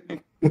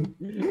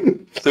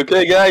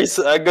okay, guys.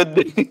 I got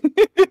the...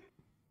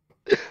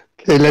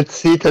 Okay, let's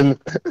sit and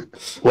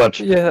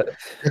watch. Yeah,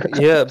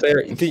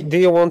 Bear. Do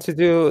you want to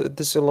do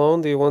this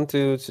alone? Do you want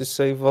to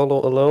save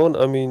Volo alone?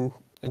 I mean,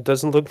 it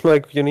doesn't look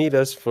like you need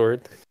us for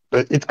it.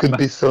 But it could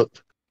be so.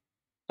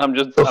 I'm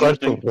just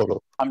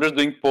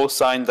doing pose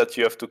sign that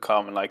you have to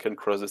come and I can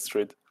cross the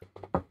street.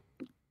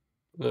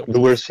 The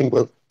worst thing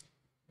was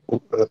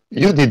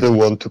you didn't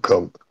want to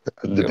come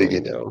at the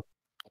beginning.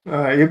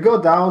 You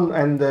go down,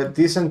 and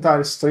this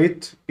entire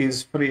street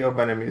is free of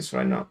enemies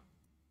right now.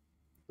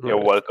 You're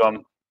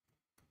welcome.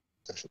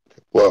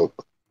 Wow,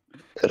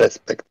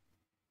 respect.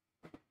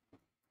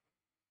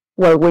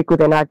 Well, we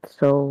couldn't act,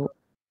 so...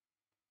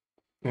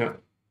 Yeah.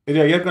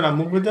 You're gonna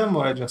move with them,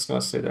 or are you just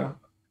gonna stay there?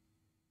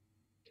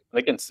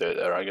 They can stay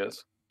there, I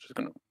guess. Just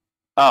gonna...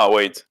 Ah,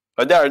 wait.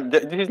 But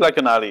this is like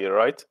an alley,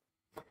 right?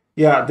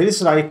 Yeah, there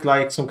is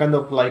like some kind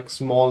of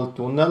small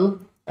tunnel,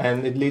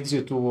 and it leads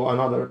you to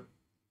another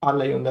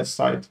alley on that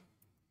side.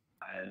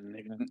 And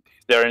is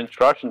there any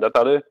trash in that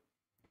alley?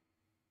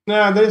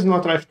 Yeah, there is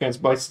no trash cans,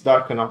 but it's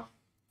dark enough.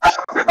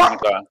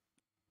 Okay.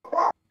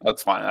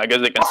 That's fine. I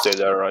guess they can stay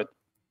there, right?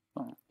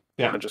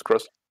 Yeah. I just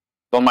cross.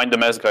 Don't mind the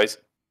mess, guys.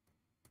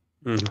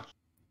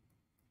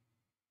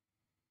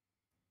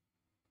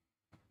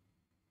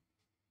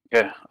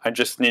 Yeah, I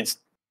just need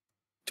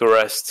to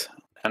rest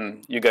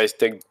and you guys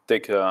take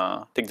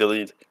the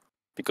lead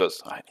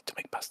because I need to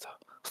make pasta.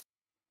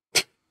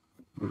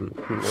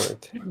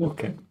 Right.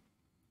 Okay.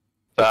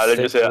 Let's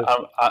Let's just say take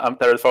I'm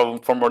tired from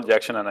more the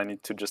action, and I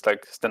need to just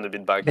like stand a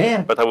bit back.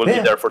 There, But I will be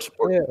there. there for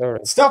support. Yeah, all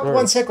right. Stop all 1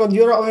 right. second.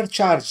 You're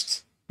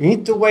overcharged. You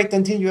need to wait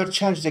until you're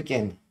charged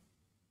again.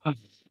 I'm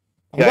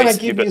gonna Guys,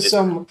 give got you this.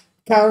 some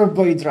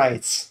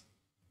carbohydrates.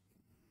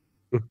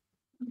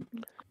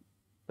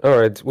 All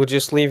right, we'll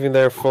just leave him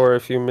there for a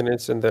few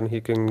minutes and then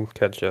he can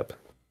catch up.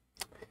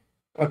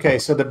 Okay,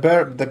 so the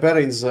bear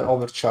is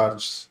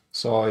overcharged,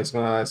 so it's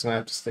gonna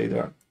have to stay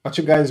there. What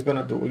you guys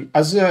gonna do?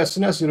 As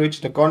soon as you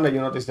reach the corner, you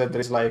notice that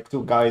there is like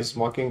 2 guys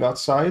smoking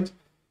outside,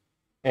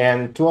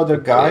 and 2 other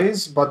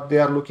guys, but they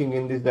are looking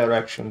in this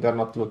direction. They're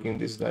not looking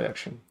this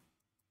direction.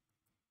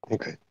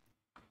 Okay.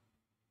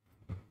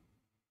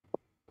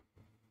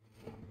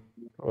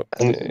 Okay.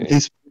 And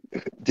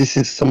this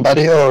is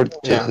somebody or just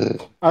Yeah.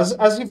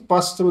 As you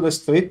pass through the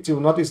street, you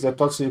notice that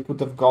also you could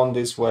have gone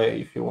this way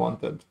if you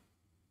wanted.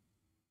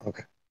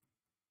 okay.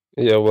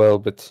 Yeah, well,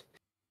 but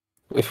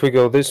if we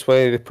go this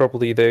way,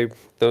 probably the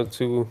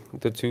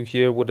two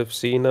here would have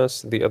seen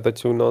us, the other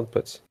 2 not,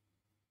 but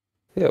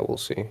yeah, we'll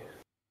see.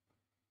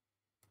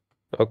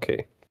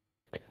 Okay.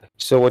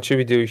 So what should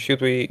we do?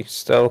 Should we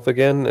stealth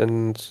again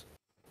and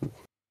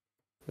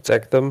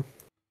attack them?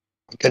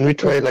 Can we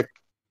try like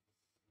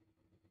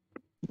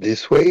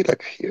this way,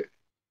 like here,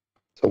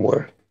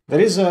 somewhere? There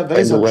is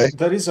Find a way.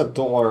 a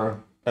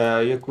door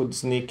you could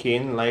sneak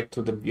in like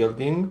to the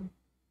building,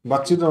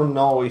 but you don't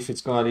know if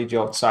it's gonna lead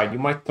you outside. You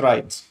might try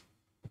it.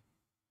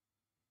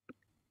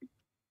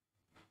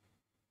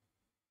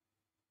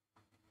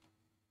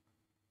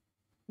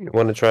 You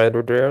want to try it,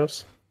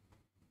 Rodriguez?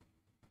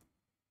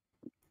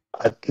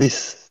 At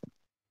least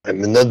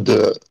I'm not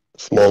the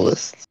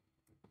smallest.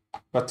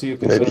 But you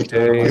can Maybe.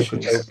 turn into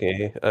machines.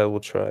 Okay, I will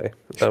try.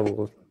 I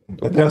will.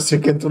 And else you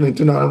can turn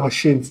into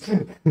machines.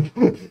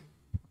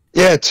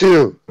 Yeah,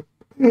 2.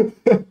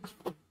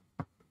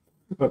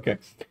 Okay.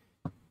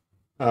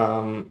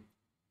 I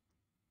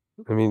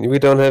mean, we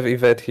don't have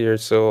Yvette here,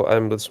 so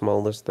I'm the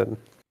smallest then.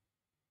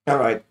 All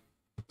right.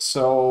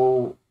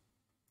 So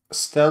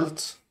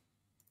stealth.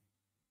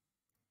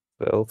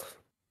 Stealth.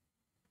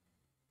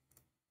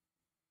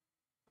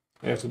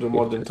 You have to do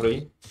more than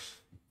 3.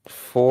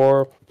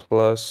 4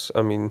 plus,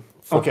 I mean,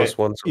 4 Okay. plus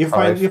 1, so You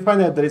 5. find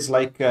that there is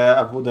like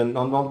a wooden,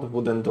 not a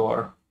wooden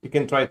door. You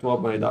can try to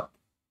open it up.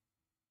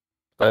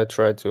 I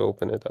tried to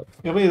open it up.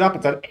 You open it up,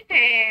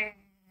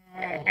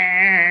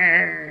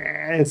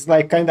 it's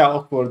like kind of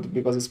awkward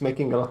because it's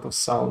making a lot of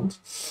sound.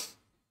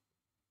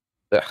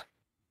 Yeah.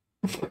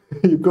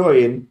 You go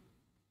in.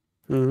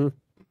 Mm-hmm.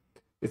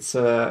 It's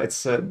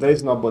there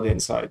is nobody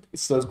inside.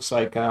 It looks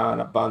like an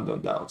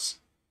abandoned house.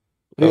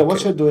 Ria, what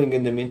Okay. you're doing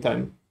in the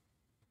meantime?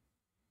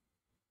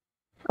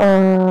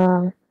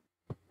 I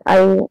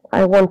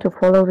want to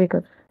follow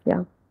because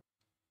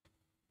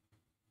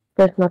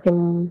there's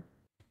nothing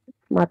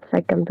much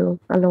I can do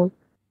alone.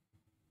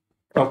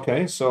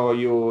 Okay, so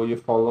you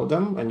follow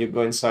them and you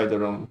go inside the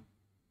room.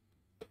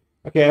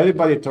 Okay,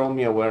 everybody throw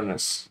me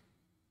awareness.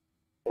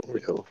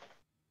 Real.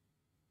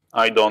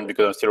 I don't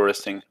because I'm still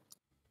resting.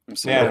 I'm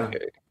still Yeah.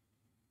 Okay.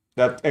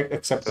 That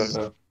except for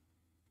the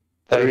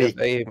I 3.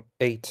 have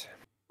 8.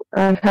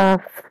 I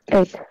have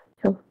 8.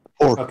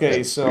 4. Okay,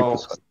 Yeah, so 3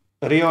 plus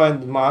 1. Rio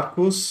and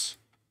Marcus,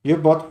 you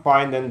both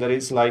find and there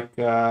is like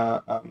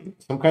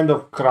some kind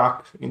of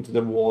crack into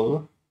the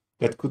wall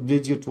that could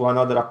lead you to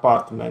another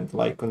apartment,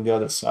 like on the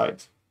other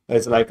side.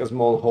 There's like a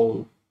small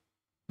hole,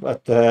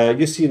 but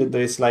you see that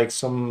there is like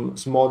some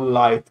small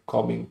light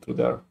coming through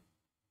there.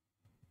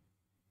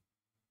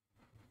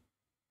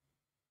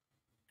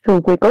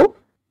 Should we go?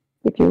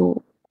 If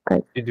you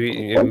guys,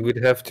 We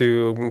would have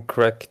to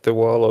crack the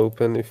wall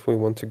open if we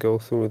want to go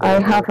through I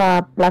there. have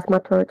a plasma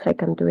torch. I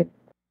can do it.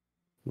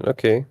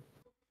 Okay.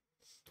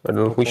 I don't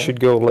know. We Okay. should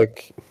go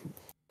like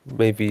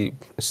maybe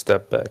a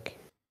step back.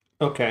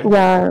 Okay.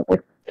 Yeah,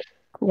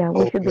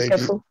 we should be maybe.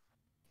 careful.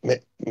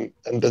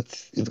 And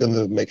it's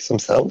gonna make some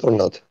sound or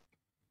not?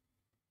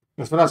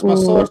 The plasma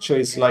torch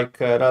is like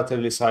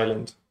relatively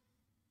silent.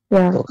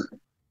 Yeah. Okay.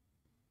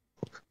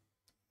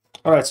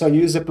 All right, so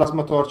you use the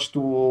plasma torch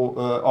to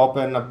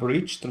open a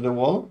breach through the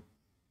wall.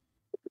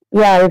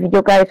 Yeah, if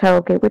you guys are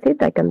okay with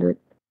it, I can do it.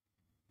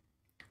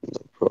 No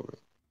problem.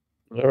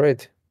 All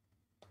right.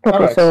 Okay,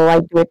 Alright. so I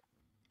do it.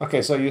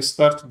 Okay, so you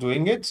start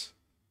doing it,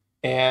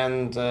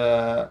 and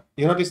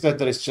you notice that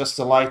there is just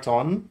a light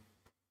on,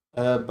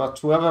 but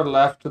whoever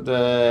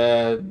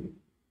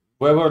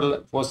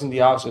was in the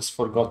house just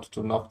forgot to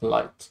turn off the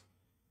light.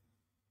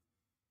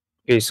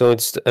 Okay, so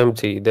it's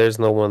empty. There's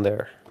no one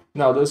there.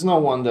 No, there's no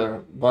one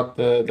there, but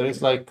there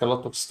is like a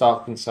lot of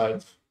stuff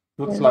inside.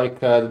 Looks Yeah. like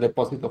the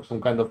deposit of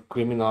some kind of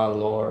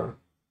criminal or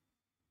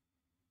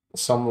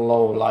some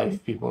low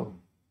life people.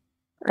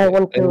 I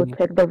want to And-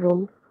 check the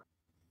room.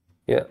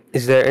 Yeah.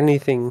 Is there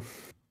anything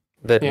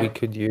that we Yeah.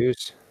 could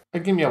use?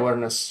 Give me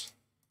awareness.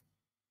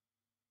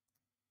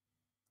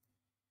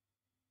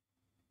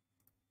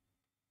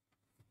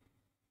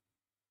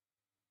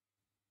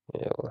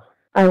 Yeah.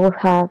 I will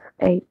have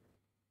 8.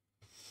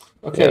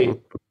 Okay. Yeah,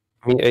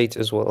 me 8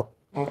 as well.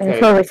 Okay.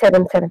 Sorry,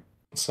 7, 7.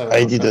 7, I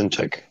okay. didn't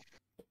check.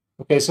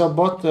 Okay, so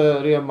both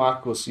Ria and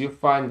Marcus, you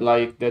find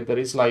like that there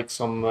is like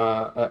some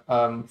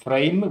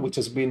frame which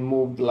has been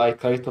moved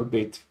like a little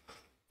bit.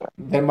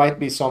 There might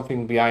be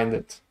something behind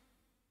it.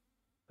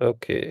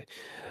 Okay.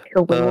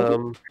 Shall we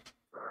move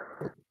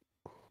it?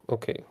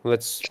 Okay,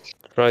 let's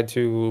try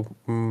to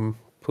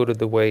put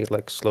it away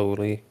like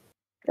slowly.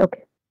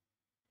 Okay.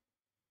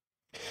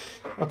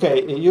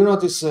 Okay, you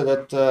notice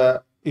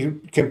that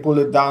you can pull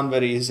it down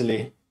very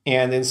easily,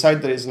 and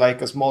inside there is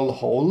like a small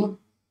hole,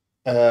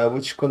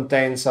 which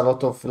contains a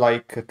lot of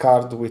like a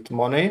card with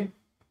money,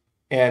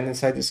 and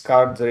inside this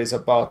card there is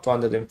about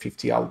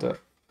 250 alder.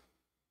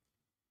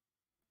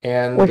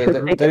 And We should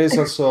take there it.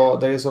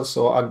 is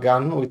also a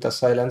gun with a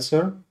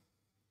silencer,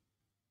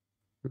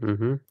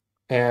 Mm-hmm.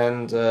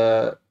 and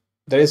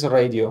there is a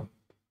radio.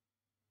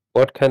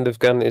 What kind of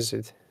gun is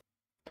it?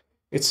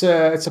 It's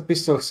a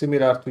pistol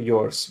similar to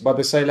yours, but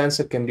the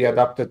silencer can be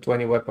adapted to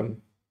any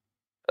weapon.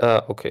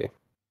 Okay.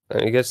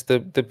 I guess the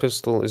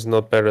pistol is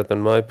not better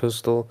than my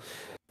pistol.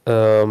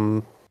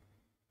 So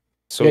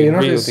Yeah, you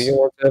Rio, notice- do you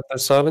want to have the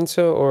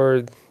silencer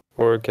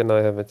or can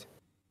I have it?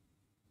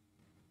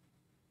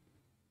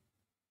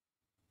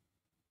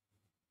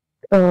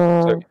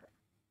 Sorry.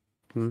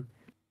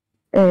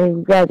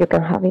 Yeah, you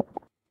can have it.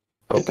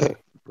 Okay.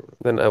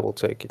 Then I will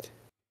take it.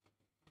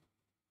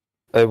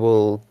 I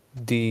will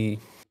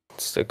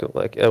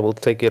I will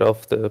take it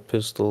off the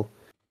pistol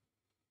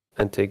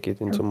and take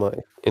it into my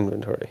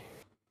inventory.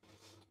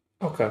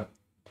 Okay.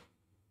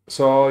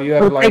 So you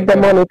have We'll like take the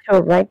money too,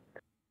 right?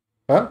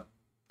 huh?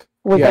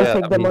 We Yeah, can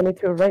take I the mean- money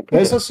too, right?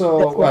 There's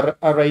also That's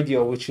a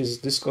radio which is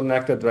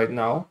disconnected right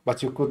now,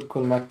 but you could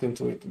connect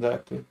into it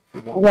directly.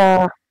 if you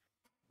want.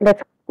 Yeah.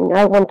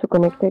 I want to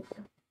connect it.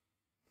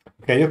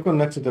 Okay, you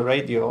connect to the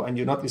radio, and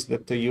you notice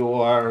that you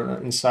are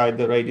inside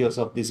the radios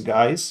of these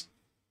guys,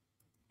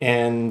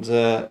 and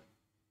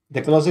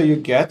the closer you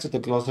get, the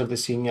closer the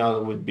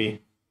signal will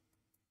be.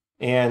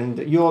 And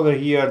you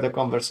overhear the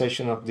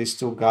conversation of these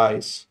two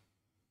guys,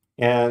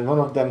 and one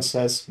of them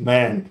says,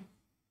 "Man,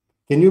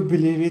 can you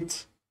believe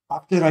it?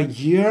 After a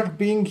year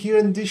being here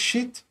in this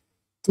shit,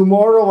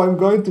 tomorrow I'm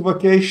going to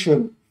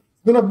vacation.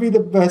 It's gonna be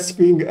the best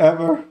thing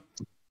ever."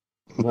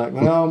 I'm like,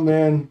 "No,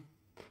 man.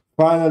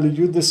 Finally,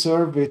 you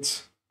deserve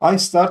it. I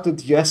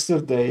started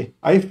yesterday.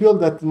 I feel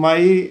that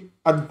my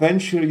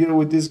adventure here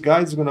with this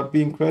guy is gonna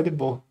be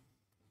incredible.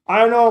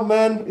 I know,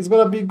 man. It's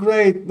gonna be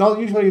great. Not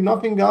usually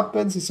nothing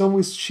happens. It's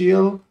always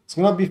chill. It's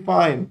gonna be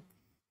fine."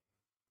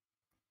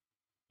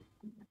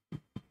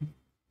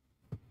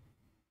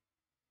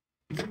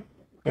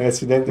 Yes,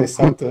 then they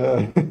start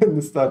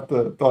they start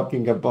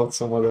talking about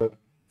some other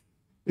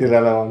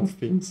irrelevant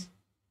things.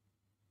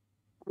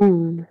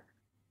 Hmm.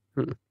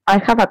 Hmm. I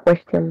have a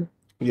question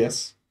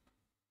Yes.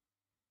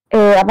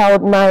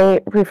 about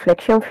my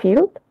reflection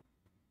field.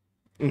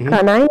 Mhm.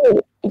 Can I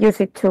use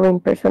it to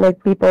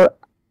impersonate people?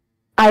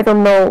 I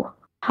don't know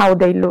how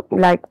they look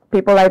like,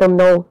 people I don't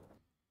know.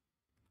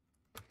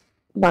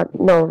 But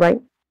no,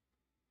 right?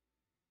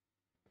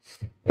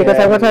 Because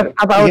I was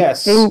about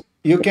yes, seeing-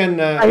 you can.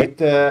 I-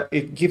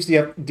 It gives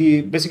the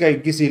basically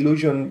it gives the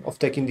illusion of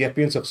taking the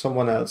appearance of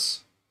someone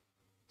else.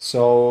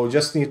 So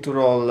just need to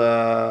roll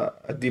a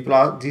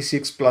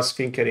D6 plus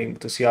Thinkering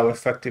to see how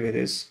effective it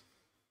is.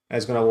 And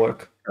it's gonna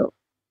work. Oh.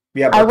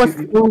 Yeah, I but was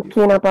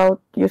thinking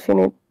about using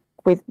it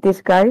with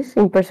these guys,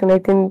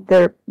 impersonating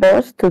their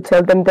boss to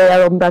tell them they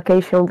are on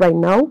vacation right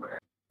now,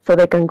 so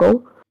they can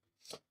go.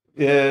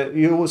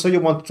 you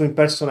want to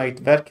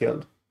impersonate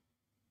Verkel?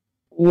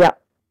 Yeah.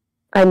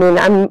 I mean,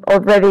 I'm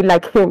already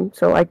like him,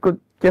 so I could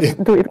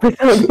just do it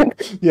without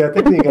it. Yeah,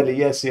 technically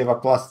yes, you have a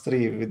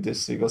 +3 with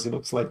this because it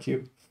looks like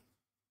you.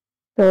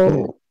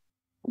 So,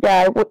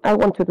 yeah, I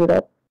want to do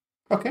that.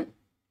 Okay.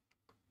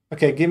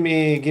 Okay, give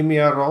me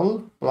a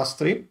roll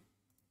 +3.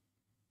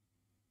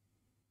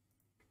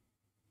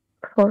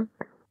 For...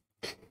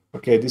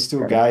 Okay, these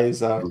two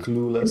guys are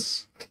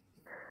clueless.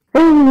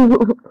 yeah,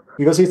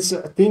 Because it's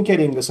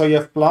tinkering, so you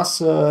have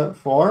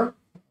 +4.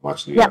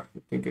 Much do you Yeah. have?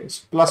 I think it's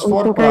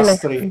 +4,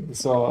 Tinkering. +3.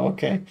 So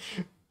okay.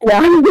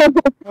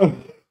 so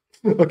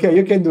Okay,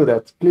 you can do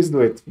that. Please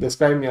do it.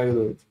 Describe me how you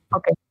do it.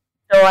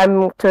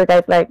 I'm to the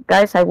guys like,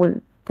 guys, I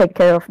will take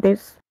care of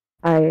this.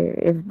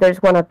 If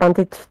there's one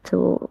advantage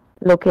to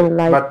looking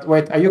like, But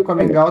wait, are you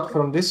coming out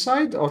from this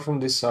side or from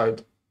this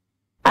side?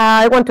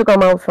 I want to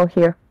come out from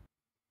here.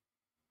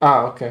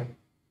 Ah, okay.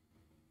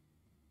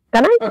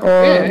 Can I?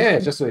 Okay. Yeah,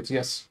 just do it.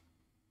 Yes.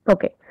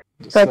 Okay.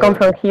 Just, So I come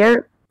from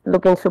here,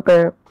 looking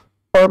super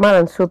formal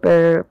and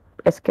super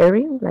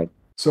scary, like.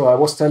 So I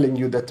was telling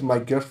you that my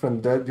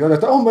girlfriend, the other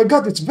time, oh my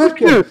God, it's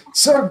Verkel,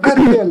 Sir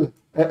Verkel,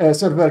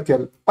 Sir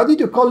Verkel. How did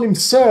you call him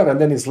Sir? And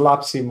then he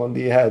slaps him on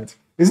the head.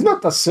 It's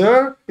not a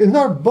Sir, it's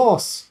our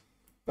boss.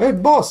 Hey,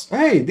 boss.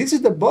 Hey, this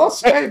is the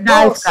boss. Hey,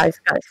 boss. Guys.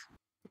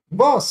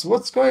 Boss,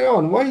 what's going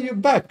on? Why are you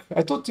back?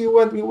 I thought you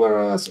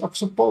were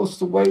supposed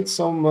to wait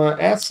some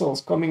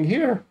assholes coming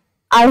here.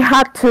 I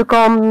had to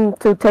come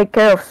to take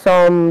care of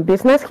some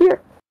business here.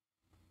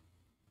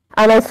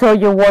 And I saw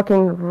you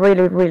working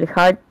really, really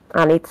hard,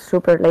 and it's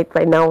super late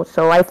right now.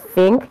 So I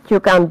think you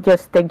can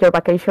just take your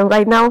vacation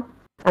right now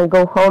and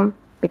go home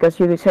because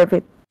you deserve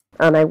it,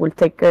 and I will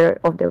take care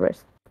of the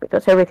rest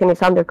because everything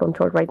is under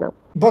control right now.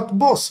 But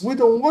boss, we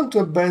don't want to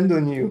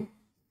abandon you.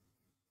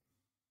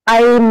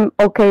 I'm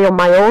okay on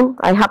my own.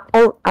 I have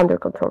all under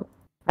control.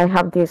 I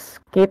have these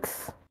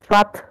kids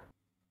trapped.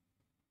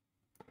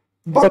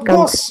 But They can-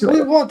 boss,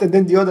 we want. And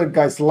then the other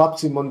guy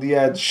slaps him on the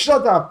head.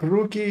 Shut up,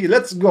 rookie.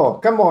 Let's go.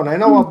 Come on. I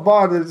know a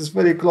bar that is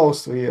very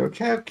close to here.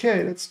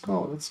 Okay. Let's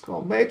go.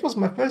 Man, it was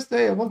my first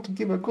day. I want to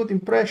give a good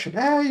impression.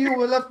 Hey, you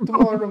will have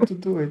tomorrow to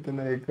do it. And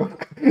they go.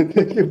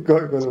 They keep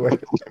going away.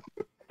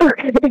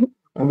 Okay.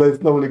 And they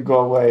slowly go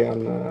away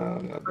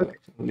and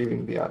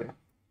leaving the area.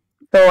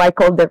 So I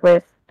called the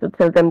rest to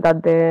tell them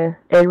that the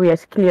area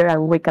is clear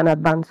and we can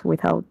advance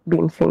without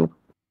being seen.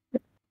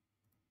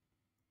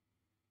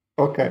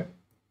 Okay.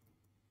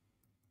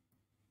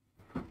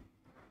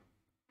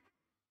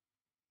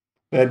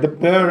 The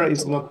bear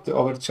is not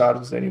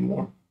overcharged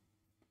anymore.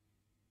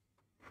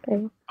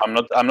 Okay.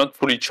 I'm not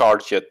fully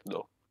charged yet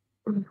though.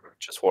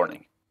 Just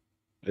warning.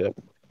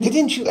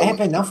 Didn't you have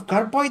enough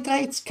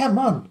carbohydrates? Come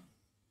on.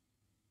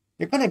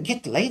 You're gonna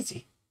get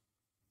lazy.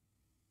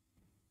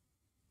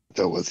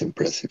 That was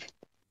impressive.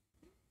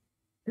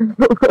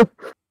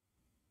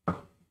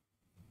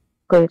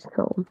 Okay,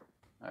 so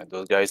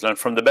Those guys learn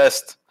from the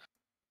best.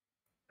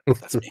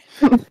 That's me.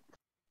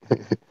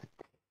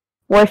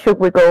 where should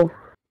we go?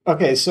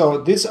 Okay, so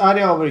this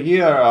area over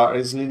here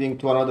is leading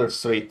to another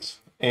street.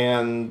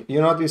 And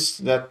you notice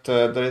that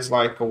there is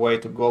like a way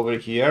to go over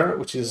here,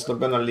 which is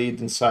gonna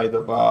lead inside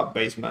of a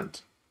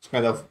basement. It's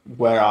kind of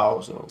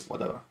warehouse or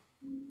whatever.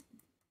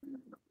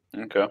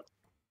 Okay.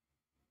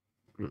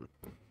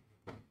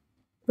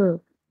 Hmm.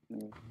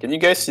 Can you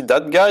guys see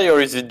that guy, or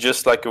is it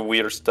just like a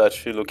weird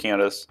statue looking at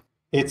us?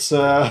 It's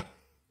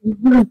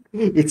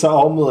it's a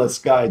homeless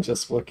guy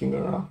just walking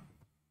around.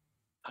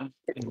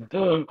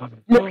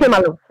 Leave him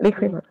alone. Leave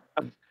him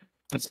alone.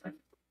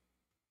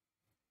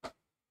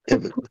 Yeah,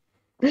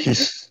 but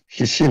he's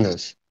seen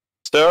us.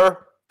 Sir,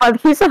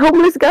 But he's a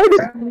homeless guy.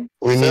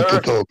 We need to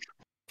Sir? talk.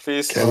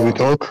 please. Can we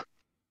talk?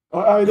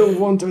 I don't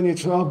want any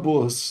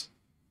troubles.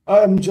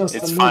 I'm just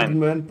It's an fine. old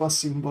man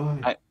passing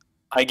by.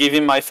 I give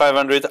him my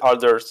 500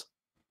 alders.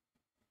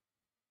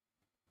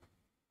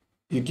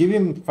 You give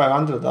him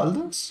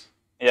 $500?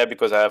 Yeah,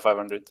 because I have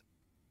 500.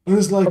 And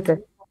it's like, Okay.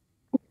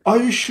 are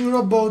you sure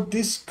about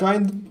this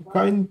kind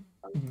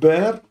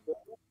bear?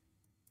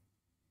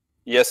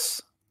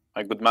 Yes,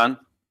 my good man.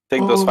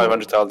 Take those Oh.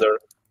 500 alder.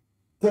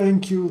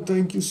 Thank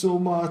you so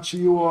much.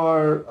 You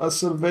are a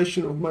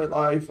salvation of my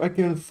life. I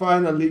can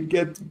finally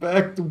get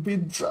back to be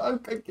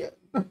drunk again.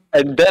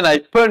 And then I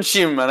punch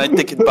him and I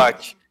take it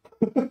back.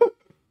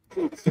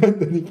 And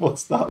then he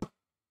falls down.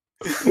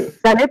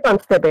 Can I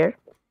punch the bear?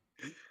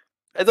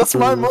 And that's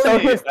my So money.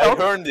 he's I not-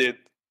 earned it.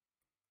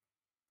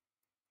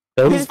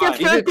 Don't He's just fine.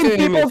 give it to hurting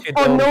him people if you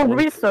for don't no want.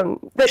 reason.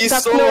 That, He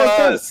that's saw no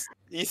sense. us.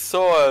 He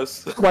saw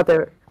us.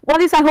 Whatever. What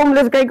is a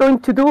homeless guy going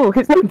to do?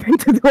 He's not going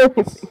to do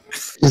anything.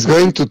 He's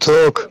going to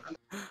talk.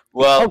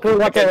 Well, Okay,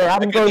 whatever, I'm I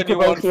can going tell to you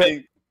go one here.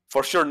 thing.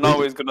 For sure,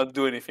 now he's gonna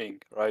do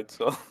anything, right?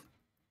 So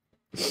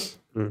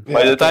by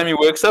Yeah, the time he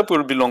wakes up,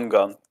 we'll be long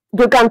gone.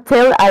 You can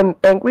tell I'm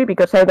angry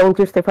because I don't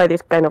justify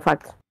this kind of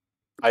acts.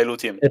 I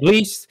loot him. At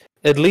least,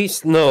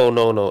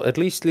 no. At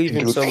least leave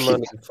him Look some him.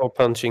 money before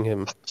punching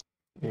him.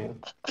 yeah.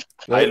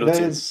 I loot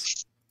him.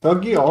 There's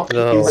Doggy Hawk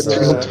No, is What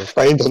do you want to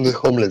find on the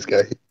homeless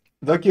guy?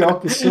 Doggy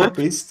Hawk is so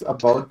pissed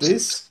about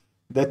this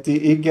that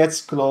he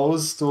gets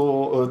close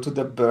to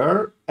the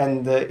bear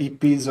and he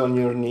pees on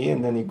your knee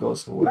and then he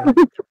goes away.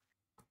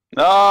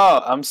 No,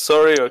 I'm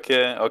sorry.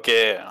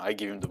 Okay, I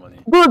give him the money.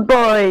 Good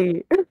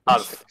boy.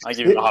 Half. I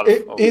give him half.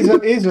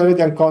 He's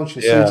already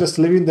unconscious. So Yeah. you're just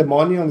leaving the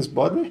money on his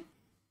body?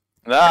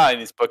 Nah, in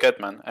his pocket,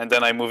 man. And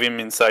then I move him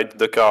inside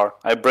the car.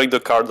 I break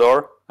the car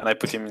door and I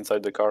put him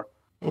inside the car.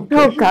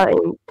 How Okay. kind.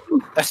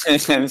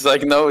 And it's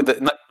like,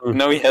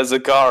 no, he has a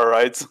car,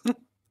 right?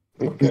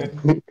 Okay.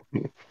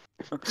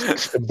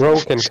 A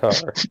broken car.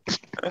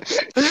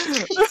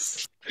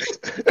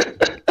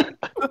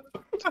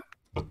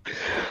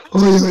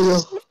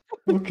 Oh,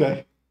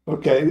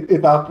 Okay.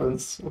 It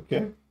happens.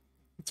 Okay.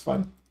 It's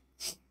fine.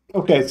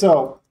 Okay,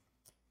 so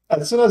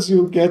as soon as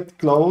you get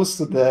close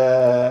to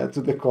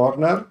the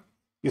corner,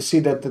 you see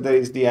that there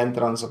is the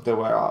entrance of the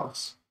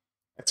warehouse.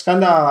 It's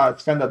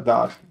kinda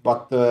dark,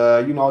 but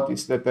you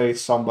notice that there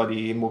is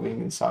somebody moving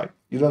inside.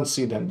 You don't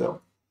see them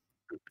though.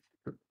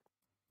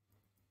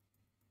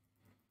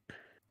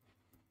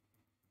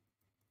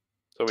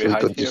 So we we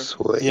hide go here. this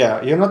way.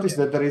 Yeah, you notice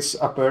that there is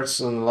a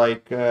person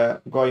like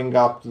going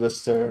up to the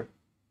stair,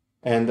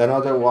 and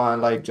another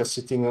one like just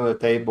sitting on the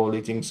table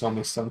eating some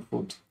instant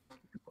food.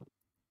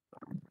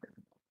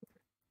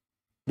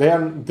 They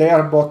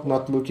are both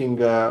not looking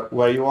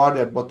where you are.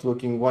 They're both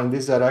looking one in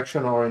this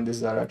direction or in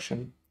this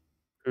direction.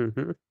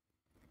 Mm-hmm.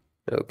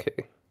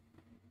 Okay.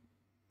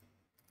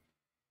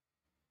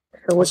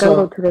 So we Also- can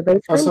go to the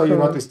basement. Also, you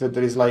or- notice that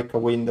there is like a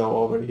window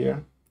over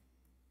here.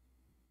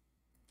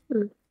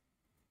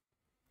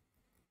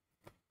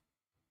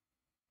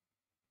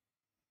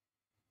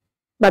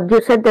 But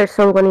you said there's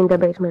someone in the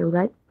basement,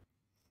 right?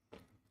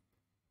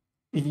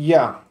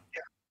 Yeah.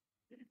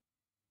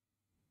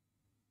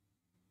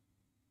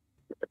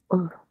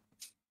 Oh.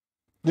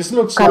 This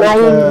looks Can like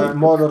I-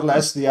 more or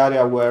less the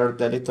area where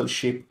the little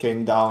ship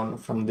came down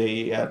from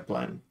the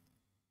airplane.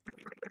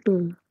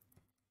 Hmm.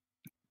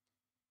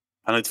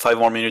 I need 5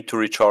 more minutes to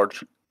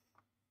recharge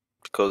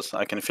because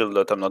I can feel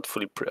that I'm not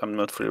fully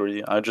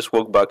ready. I just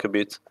walk back a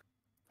bit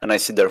and I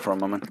sit there for a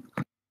moment.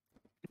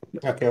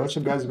 Okay, what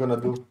you guys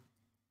gonna do?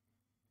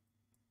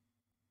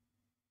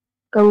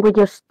 Can we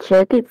just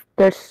check if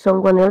there's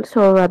someone else,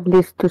 or at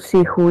least to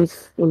see who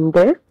is in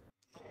there?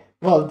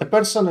 Well, the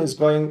person is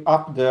going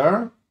up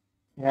there,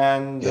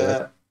 and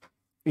Yeah.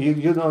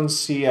 you don't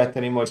see it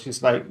anymore.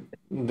 She's like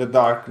in the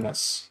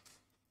darkness.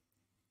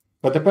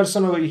 But the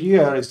person over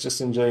here is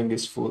just enjoying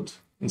his food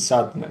in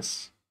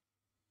sadness.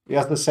 He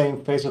has the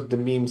same face of the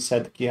meme,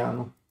 said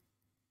Keanu.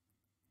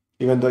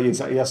 Even though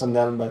he has an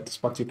helmet,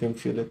 but you can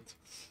feel it.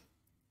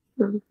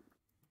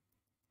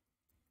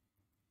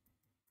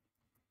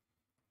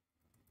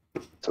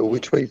 So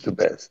which way is the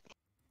best?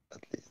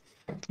 At least.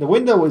 The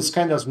window is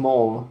kind of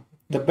small.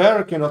 The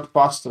bear cannot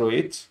pass through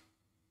it.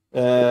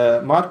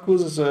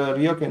 Marcus,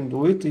 Rio can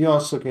do it. You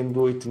also can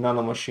do it in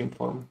nanomachine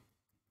form.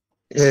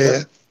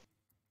 Yeah.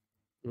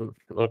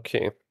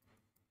 Okay.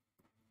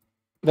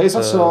 There is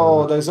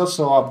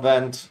also a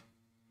vent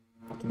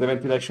to the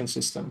ventilation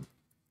system.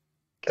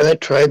 Can I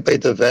try by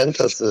the vent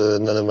as a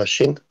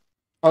nanomachine?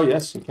 Oh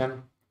yes, you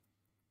can.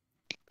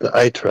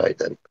 I try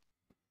then.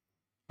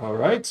 All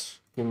right,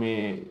 give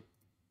me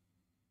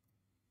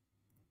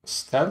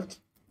stealth.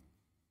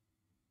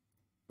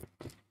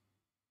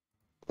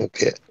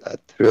 Okay, I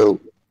throw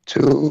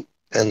 2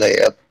 and I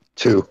add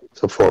 2,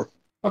 so 4.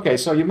 Okay,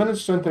 so you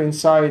managed to enter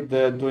inside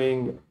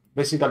doing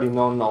basically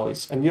no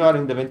noise, and you are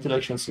in the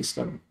ventilation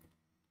system.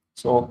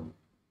 So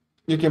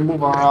you can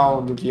move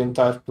around the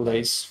entire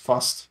place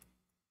fast.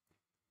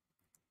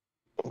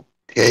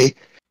 Okay.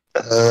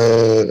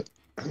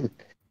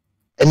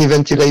 Any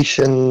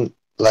ventilation,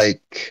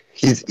 like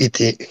he's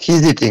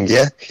eating,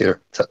 yeah,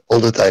 here all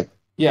the time.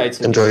 Yeah, it's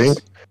Enjoying.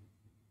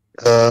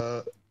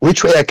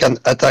 Which way I can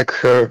attack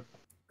her?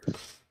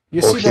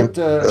 You or see him?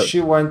 that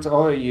she went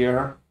over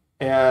here,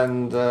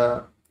 and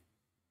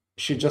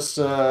she just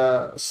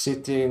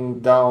sitting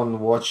down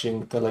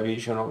watching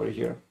television over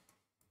here.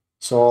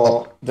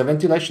 So the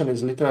ventilation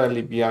is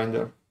literally behind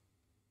her.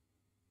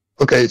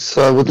 Okay,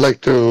 so I would like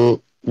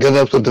to get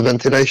out of the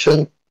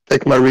ventilation,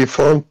 take my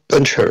reform,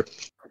 punch her.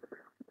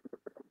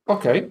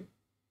 Okay.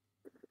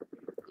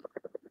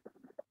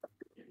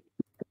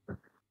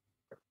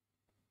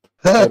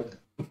 Ah,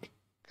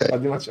 How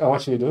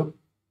much do you do?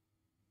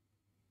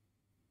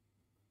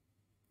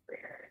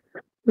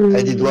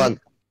 I did 1.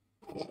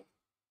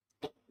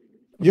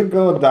 You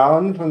go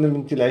down from the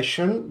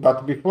ventilation,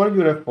 but before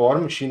you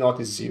reform, she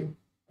notices you.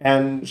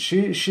 And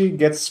she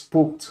gets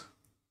spooked,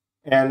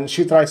 and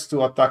she tries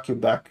to attack you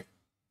back.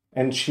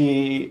 And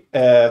she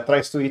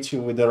tries to hit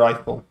you with the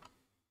rifle.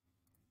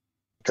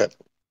 Okay.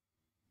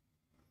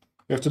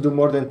 You have to do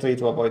more than 3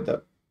 to avoid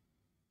that.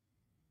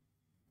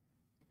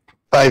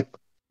 5.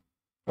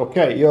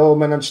 Okay, you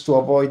managed to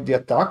avoid the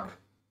attack.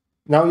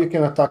 Now you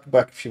can attack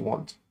back if you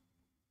want.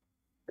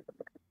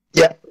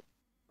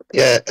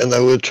 Yeah, and I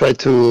will try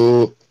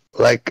to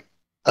like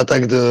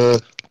attack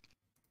the.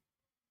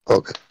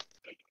 Okay.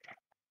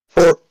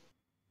 4.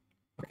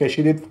 Okay,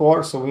 she did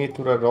 4, so we need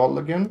to reroll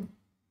again.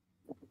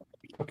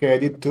 Okay, I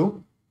did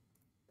 2.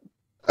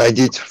 I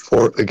did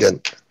 4 again.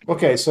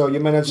 Okay, so you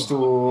managed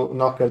to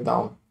knock her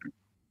down.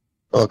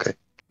 Okay.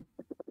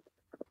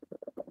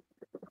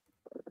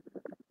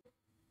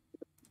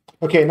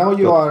 Okay, now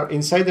you are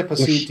inside the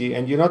facility,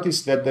 and you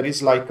notice that there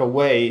is like a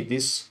way,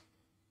 this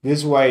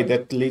way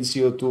that leads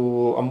you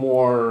to a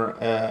more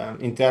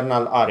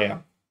internal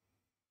area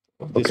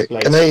of this Okay.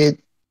 place. Can I?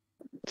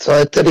 So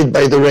I tell it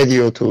by the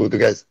radio to the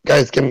guys.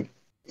 Guys,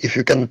 if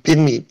you can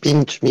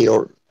pinch me,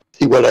 or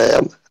see where I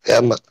am.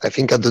 I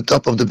think at the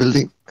top of the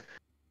building.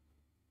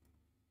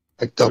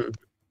 Like top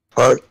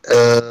part,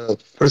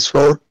 first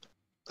floor.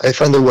 I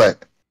found a way,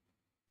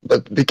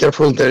 but be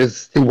careful. There is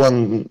still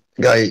one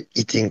guy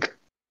eating,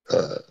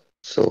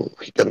 so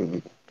he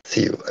can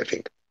see you. I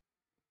think.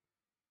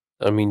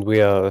 I mean, we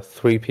are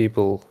 3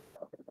 people.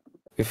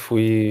 If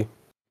we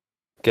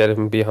get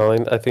him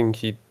behind, I think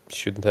he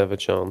shouldn't have a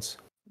chance.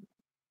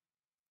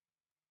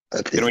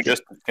 At Can we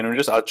least.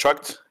 just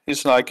attract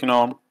his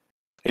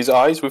his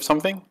eyes with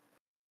something?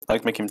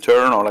 Like make him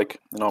turn or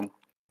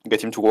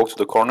get him to walk to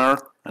the corner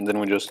and then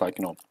we just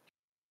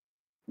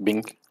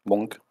bink,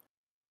 bonk.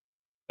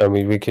 I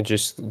mean, we can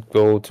just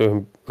go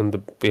to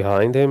him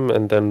behind him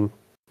and then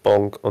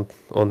bonk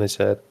on his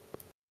head.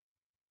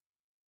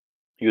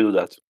 You do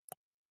that.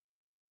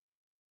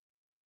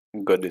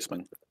 You got this,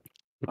 man.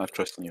 I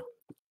trust in you.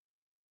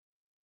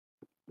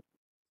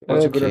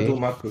 What you gonna Okay. do,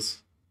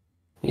 Marcus?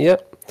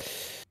 Yep.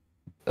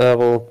 I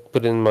will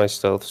put in my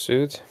stealth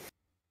suit,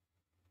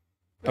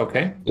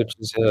 Okay. which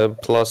is a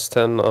plus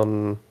 10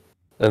 on...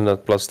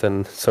 not plus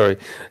 10, sorry.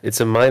 It's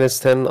a minus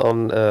 10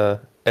 on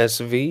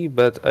SV,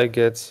 but I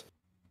get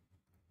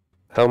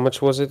How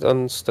much was it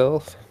on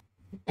stealth?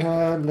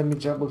 Let me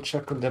double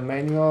check on the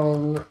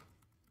manual.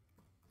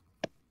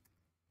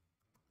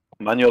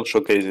 Manual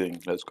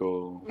showcasing. Let's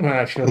go.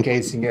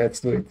 Showcasing, let's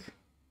do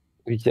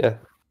it. Yeah.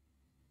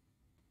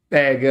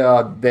 They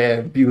got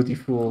the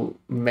beautiful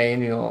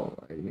manual.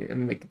 I'll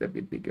make it a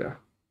bit bigger.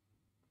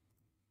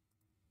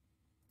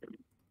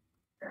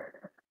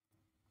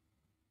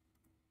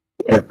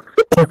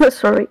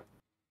 Sorry.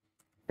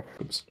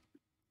 Oops.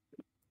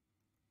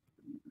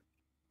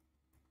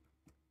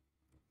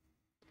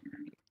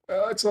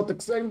 It's not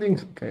extending.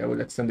 Okay, I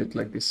will extend it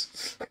like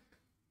this.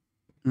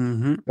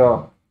 Mm-hmm.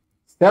 So,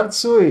 stealth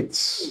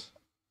suits.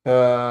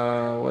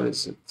 What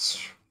is it?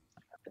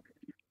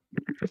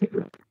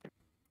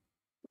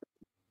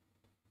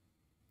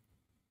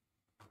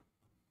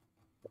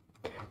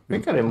 I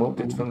think I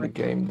removed it from the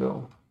game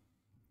though.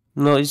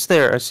 No, it's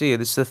there. I see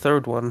it. It's the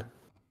third one.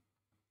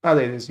 Ah,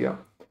 there it is, yeah.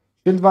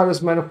 Shield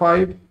virus minus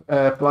 5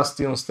 plus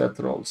T on stealth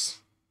rolls.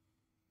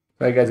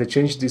 Right, guys, I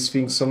changed these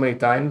things so many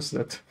times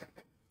that.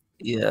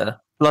 Yeah.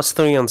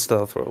 +3 on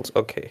stealth rolls.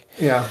 Okay.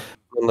 Yeah.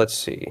 Well, let's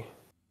see.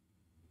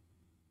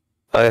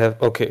 I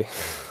have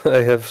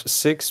I have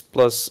 6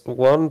 +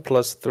 1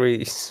 +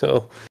 3,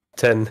 so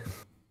 10.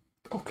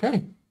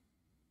 Okay.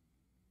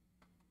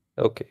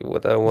 Okay,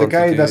 what I The want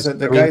guy to do doesn't. is,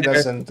 The I mean, guy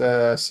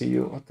doesn't see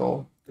you at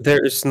all.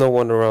 there is no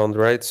one around,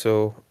 right?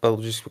 So I'll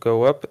just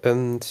go up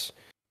and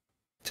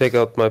take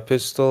out my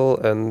pistol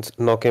and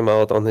knock him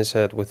out on his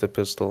head with the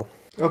pistol.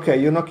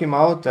 Okay, you knock him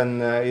out,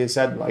 and his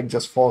head like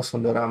just falls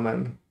on the ram,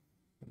 and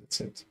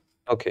that's it.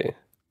 Okay.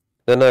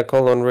 Then I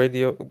call on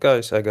radio.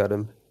 Guys, I got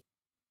him.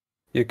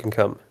 You can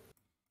come.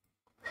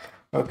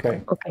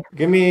 Okay. Okay.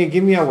 Give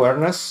me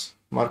awareness,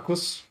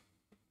 Marcus.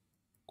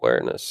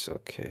 Awareness.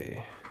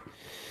 Okay.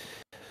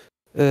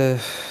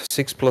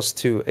 6 +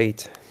 2,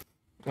 8.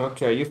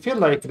 Okay, you feel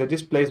like that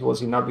this place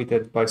was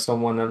inhabited by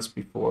someone else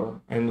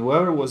before, and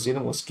whoever was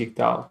in was kicked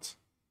out.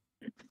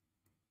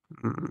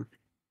 Mm.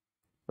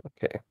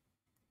 Okay.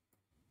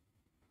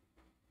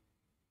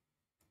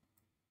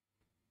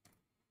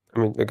 I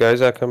mean, the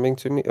guys are coming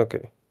to me?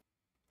 Okay.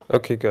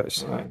 Okay,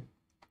 guys. Right.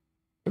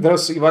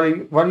 There's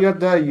while you're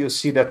there, you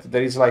see that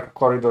there is like a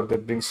corridor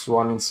that brings you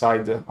on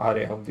inside the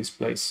area of this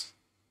place.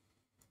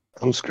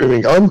 I'm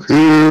screaming, I'm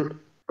here!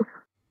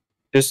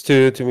 Just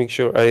to make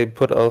sure, I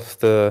put off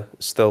the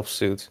stealth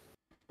suit.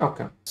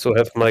 Okay. So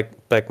have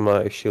back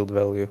my shield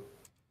value.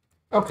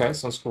 Okay,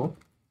 sounds cool.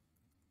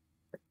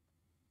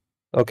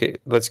 Okay,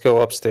 let's go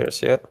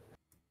upstairs, yeah?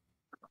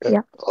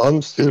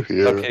 I'm still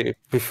here. Okay,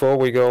 before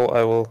we go,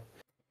 I will...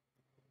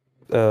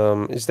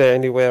 is there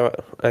anywhere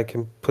I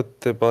can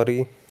put the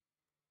body?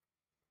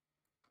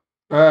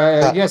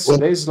 Yes, well-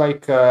 there is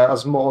like a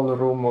small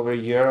room over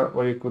here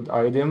where you could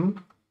hide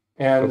him,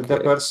 and the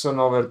Okay. person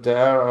over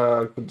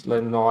there could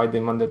hide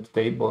him under the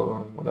table or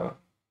whatever.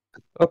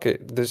 Okay,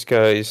 this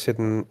guy is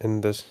hidden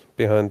in this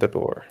behind the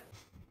door.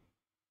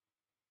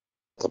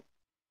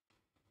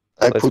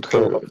 I Let's put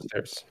go her,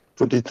 upstairs.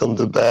 put it on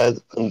the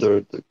bed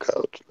under the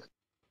couch.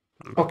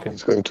 Okay.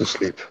 He's going to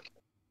sleep.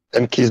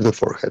 And kiss the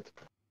forehead.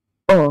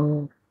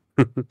 Oh.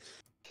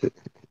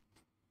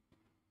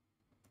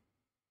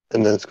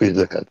 And then squeeze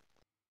the head.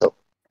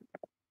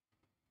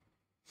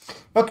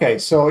 Okay,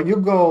 so you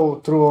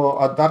go through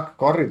a dark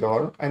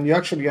corridor, and you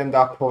actually end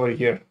up over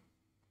here.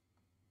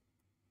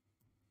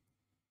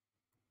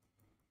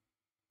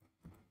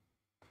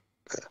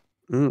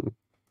 Mm.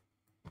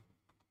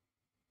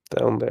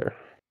 Down there.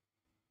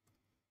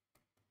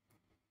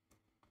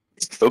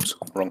 Oops,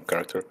 wrong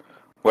character.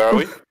 Where are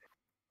we?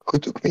 Who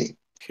took me?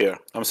 Here.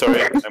 I'm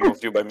sorry, I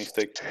moved you by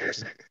mistake.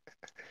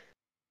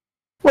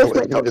 Where's Oh,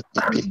 my I dog? needed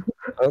TP.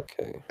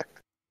 Okay.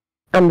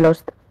 I'm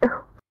lost.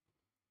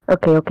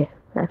 Okay.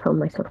 I found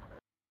myself.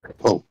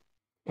 Oh,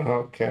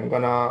 Okay, I'm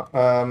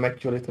gonna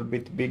make you a little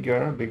bit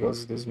bigger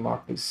because this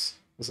map is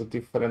a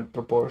different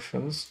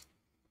proportions.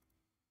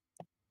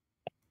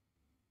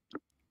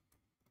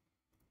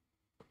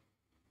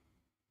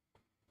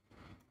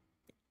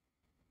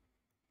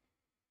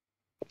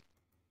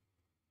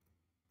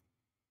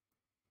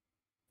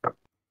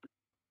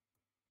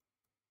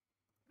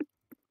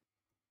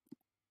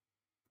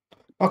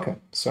 Okay,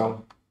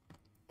 so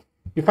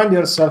you find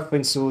yourself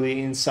into the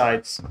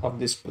insides of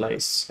this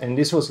place, and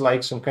this was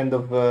like some kind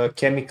of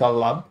chemical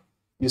lab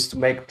used to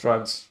make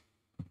drugs.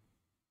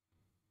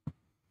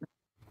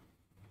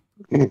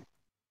 Mm.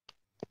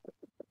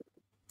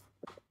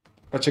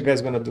 What you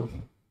guys gonna do?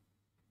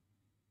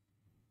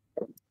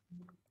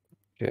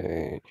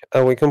 Okay.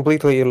 Are we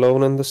completely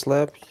alone in this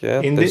lab?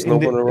 Yeah, there's no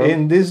one around?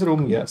 In this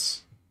room,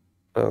 yes.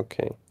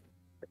 Okay.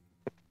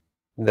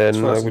 Then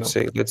far I as I would know.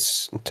 say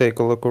let's take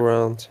a look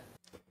around.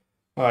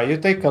 You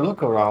take a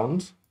look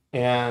around,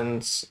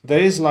 and there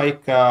is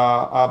like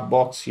a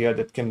box here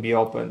that can be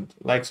opened,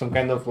 like some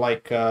kind of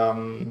like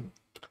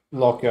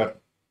locker,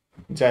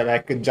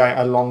 like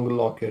a long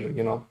locker,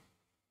 you know.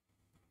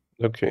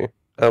 Okay.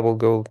 I will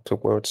go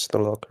towards the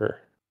locker.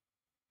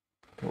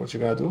 What you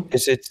gonna do?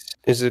 Is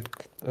it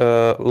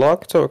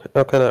locked, or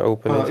how can I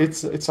open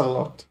it? It's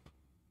unlocked.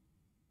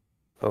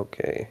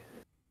 Okay.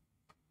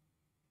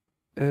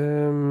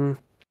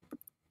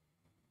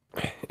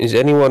 Is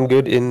anyone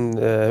good in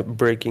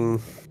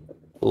breaking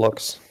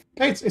locks?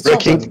 Okay, it's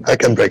Breaking, open. I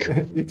can break.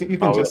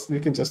 You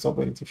can just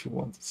open it if you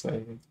want to say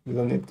it. You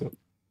don't need to.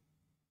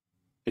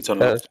 It's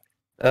unlocked.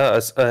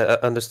 I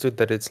understood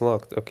that it's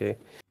locked. Okay,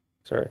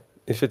 sorry.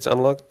 If it's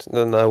unlocked,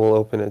 then I will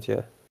open it.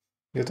 Yeah.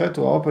 You try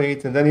to open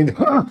it, and then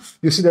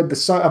you see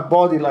that a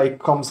body like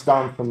comes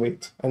down from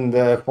it and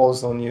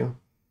falls on you.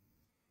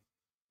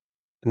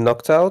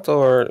 Knocked out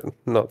or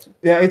not?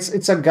 Yeah,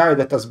 it's a guy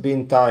that has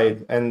been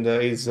tied and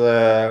his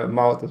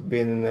mouth has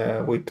been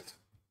whipped.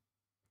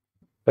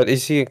 But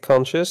is he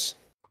conscious?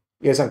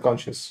 He is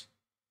unconscious.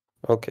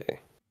 Okay.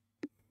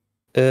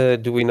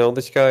 Do we know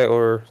this guy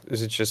or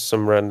is it just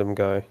some random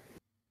guy?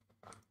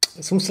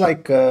 It seems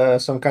like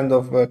some kind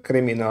of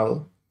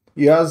criminal.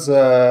 He has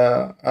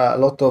a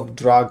lot of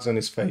drugs on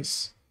his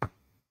face.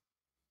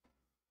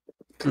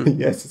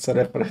 Yes, it's a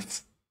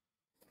reference.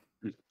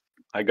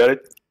 I got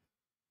it.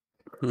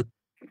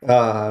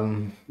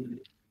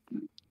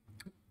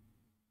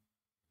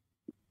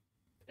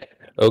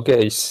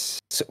 Okay,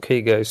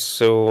 okay, guys.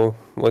 So,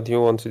 what do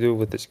you want to do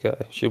with this guy?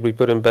 Should we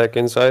put him back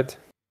inside?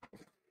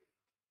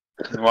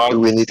 Do Well,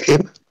 we need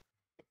him?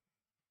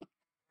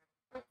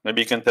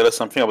 maybe you can tell us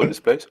something about this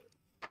place.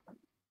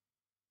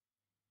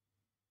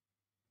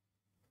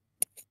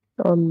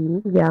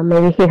 Yeah,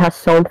 maybe he has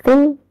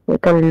something we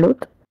can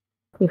loot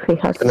if he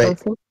has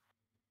something.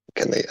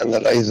 Can I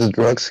analyze the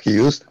drugs he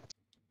used?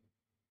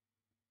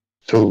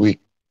 So we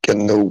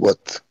can know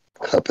what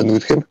happened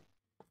with him?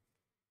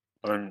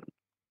 And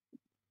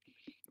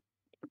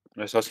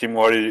let's ask him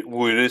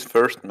who it is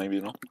first,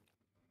 maybe, no?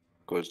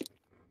 Because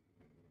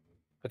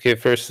Okay,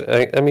 first,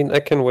 I mean, I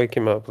can wake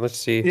him up. Let's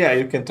see. Yeah,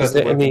 you can try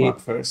to wake him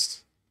up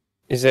first.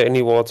 Is there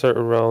any water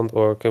around,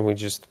 or can we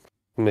just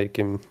make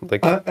him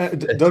like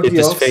hit Doggy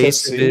his Off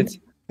face says a bit?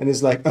 and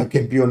he's like, I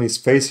can be on his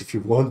face if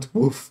you want.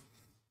 Woof.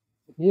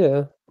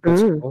 Yeah,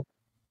 that's cool.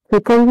 He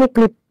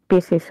technically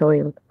pieces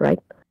oil, right?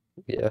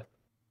 Yeah.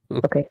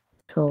 Okay,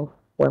 so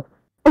well.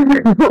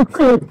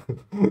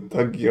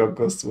 Doggy Off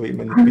goes to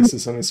him and he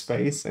pisses on his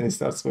face and he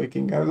starts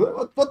waking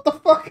up. What the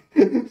fuck?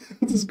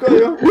 What is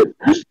going on?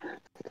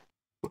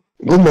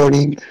 Good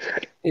morning.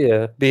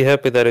 Yeah, be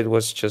happy that it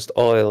was just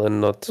oil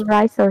and not,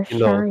 Rise or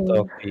shine.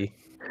 dog pee.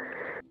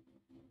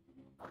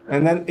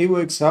 And then he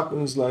wakes up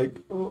and is like,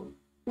 oh.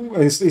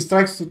 And he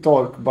tries to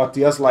talk, but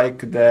he has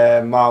like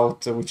the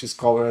mouth which is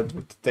covered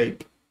with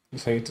tape.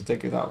 So you need to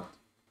take it out.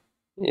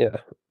 Yeah,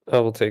 I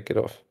will take it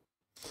off.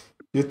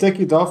 You take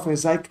it off and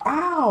it's like,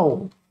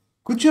 ow!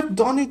 Could you have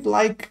done it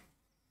like,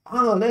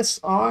 less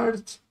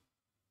art?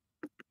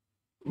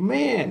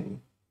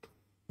 Man.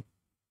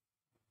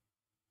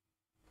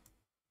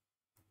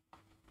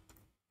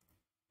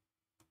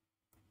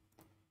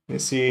 You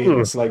see,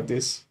 it's like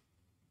this.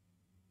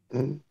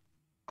 Mm.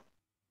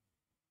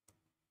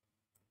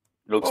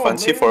 looks Oh,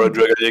 fancy man. for a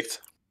drug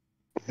addict.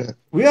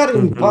 We are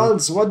in Mhm.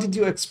 Valls. What did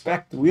you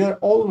expect? We are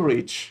all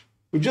rich.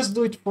 We just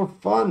do it for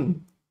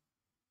fun.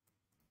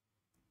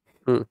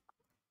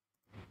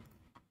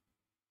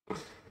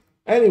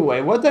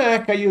 Anyway, what the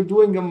heck are you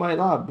doing in my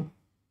lab?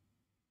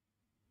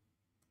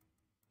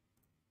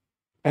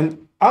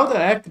 And how the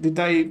heck did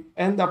I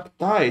end up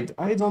tied?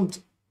 I don't.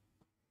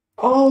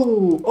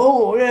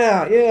 Oh,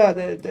 yeah.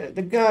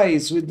 The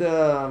guys with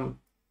the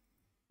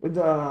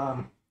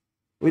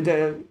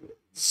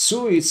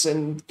suits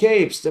and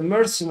capes, the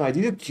mercenary.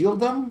 Did you kill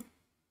them?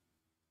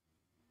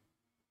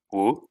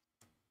 Who?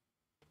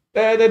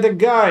 The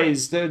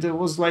guys, there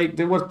was like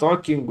they were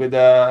talking with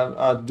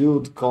a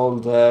dude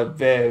called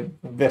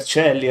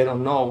Vercelli. I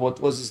don't know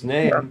what was his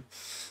name.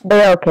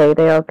 They're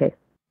okay.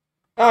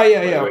 Ah,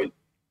 Wait, yeah. wait.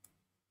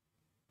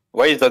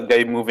 Why is that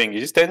guy moving?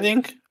 Is he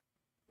standing?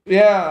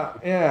 Yeah,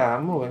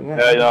 I'm moving.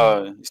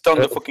 Yeah. He's on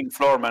the fucking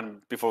floor,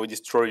 man, before we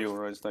destroy you.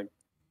 Right? It's like,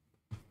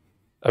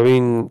 I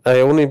mean, I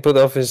only put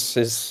off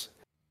his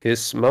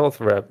mouth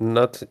wrap,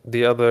 not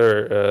the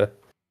other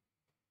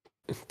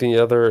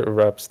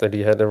wraps that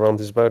he had around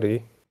his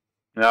body.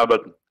 yeah,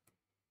 but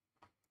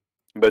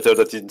better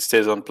that it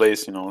stays on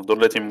place, you know. Don't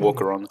let him walk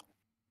around.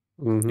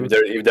 Mhm.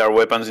 If there are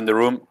weapons in the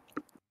room,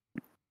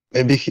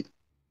 Maybe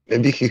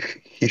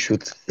he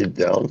should sit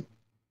down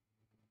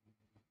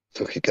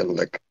so he can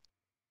like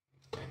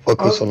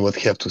focus on what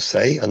he have to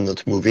say and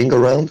not moving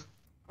around.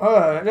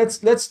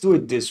 Let's do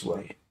it this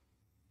way.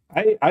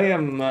 I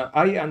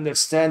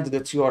understand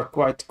that you are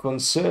quite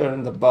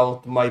concerned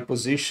about my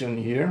position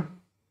here.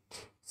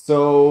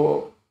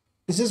 So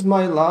this is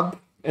my lab,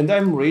 and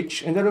I'm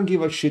rich, and I don't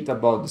give a shit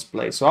about this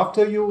place. So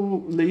after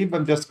you leave,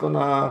 I'm just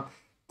gonna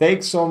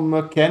take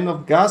some can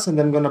of gas, and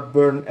I'm gonna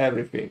burn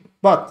everything.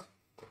 But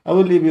I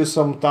will leave you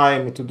some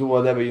time to do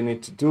whatever you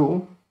need to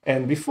do.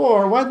 And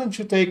before, why don't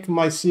you take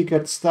my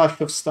secret stash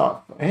of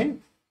stuff? Eh?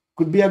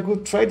 Could be a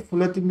good trade for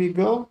letting me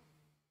go.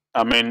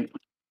 I mean,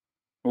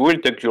 we'll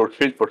take your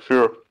shit for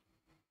sure.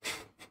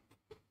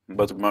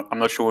 But I'm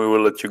not sure we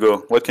will let you go.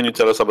 What can you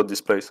tell us about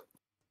this place?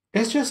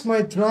 It's just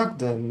my drug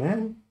den,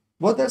 man.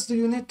 What else do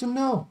you need to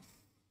know?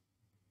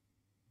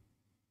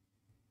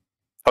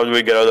 How do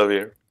we get out of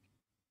here?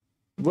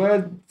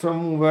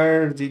 From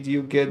where did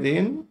you get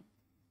in?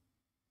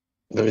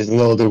 There is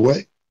no other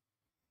way.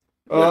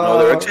 There's no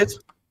other exit?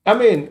 I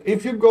mean,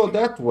 if you go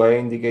that way,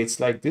 in the gates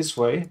like this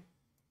way,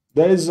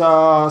 there's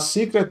a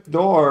secret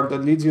door that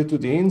leads you to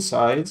the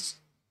insides,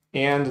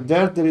 and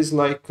there is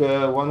like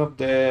one of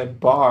the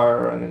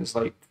bar, and it's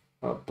like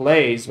a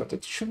place, but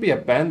it should be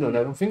abandoned.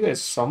 I don't think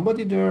there's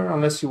somebody there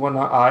unless you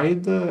wanna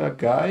hide a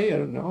guy. I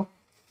don't know.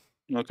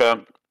 Okay.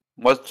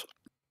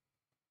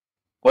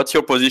 What's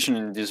your position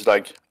in this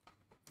like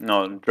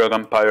Drug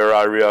Empire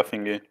area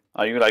thingy?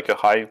 Are you like a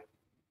high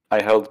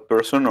held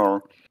person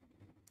or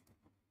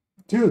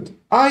Dude,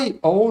 I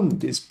own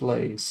this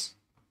place.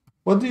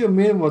 What do you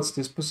mean? What's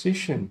this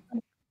position?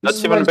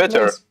 That's even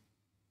better.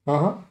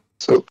 Uh-huh.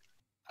 So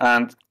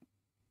and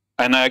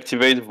I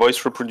activate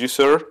voice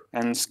reproducer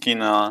and skin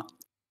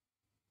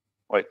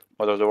wait,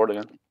 what was the word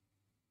again?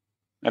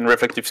 And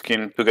reflective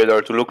skin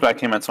together to look like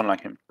him and sound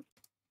like him.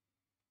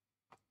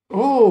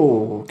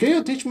 Oh, can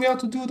you teach me how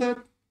to do that?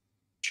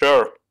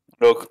 Sure.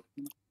 Look.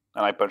 And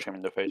I punch him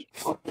in the face.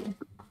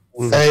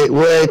 hey,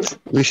 wait.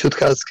 We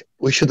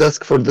should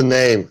ask for the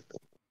name.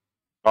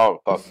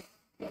 Oh fuck.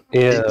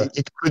 Yeah.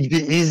 It could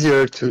be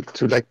easier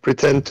to like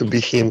pretend to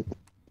be him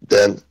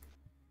then.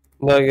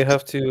 No, you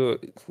have to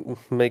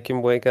make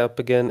him wake up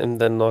again and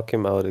then knock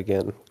him out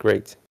again.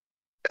 Great.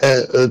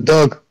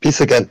 Dog,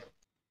 peace again.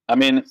 I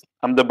mean,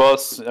 I'm the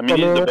boss. I mean,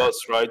 he's the Hello. boss,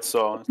 right?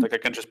 So it's like I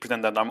can just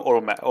pretend that I'm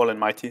all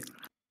almighty.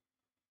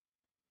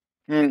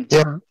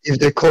 Yeah, if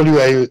they call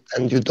you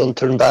and you don't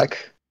turn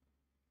back.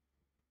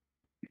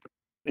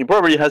 He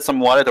probably has some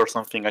wallet or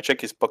something. I check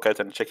his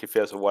pocket and check if he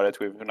has a wallet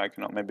with like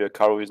maybe a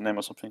car with his name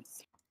or something.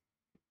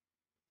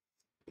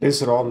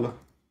 Please roll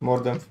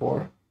more than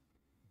 4.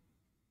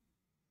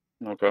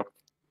 Okay.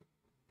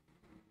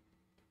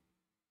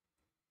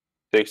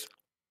 6.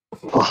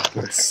 Oh,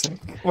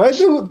 Why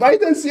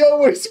does he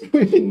always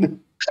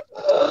win?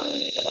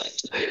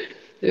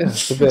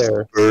 Yes, the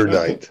bear. Burn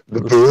night.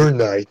 The burn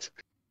night.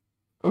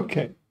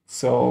 Okay,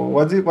 so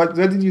what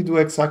did you do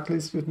exactly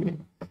with me?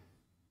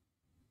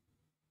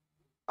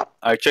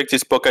 I checked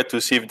his pocket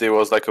to see if there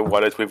was like a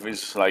wallet with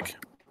his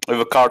with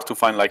a card to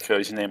find like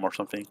his name or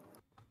something.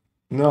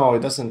 No, it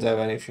doesn't have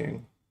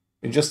anything.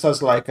 It just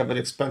has like a very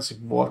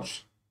expensive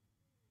watch.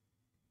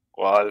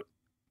 Well,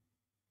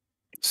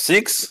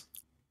 6?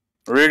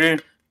 Really?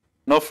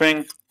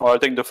 Nothing? Well, I'll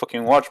take the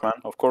fucking watch, man.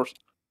 Of course.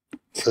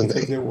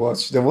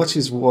 The watch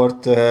is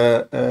worth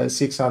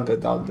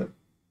 $600.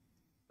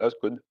 That's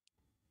good.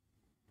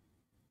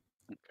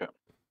 Okay.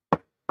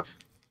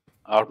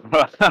 I'll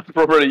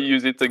probably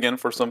use it again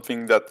for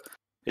something that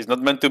is not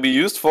meant to be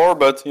used for,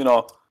 but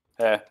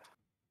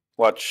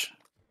watch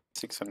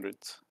 $600.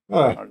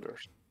 All right.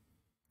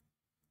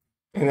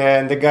 And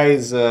then the guy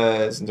is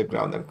in the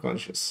ground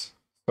unconscious.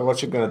 So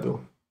what you gonna do?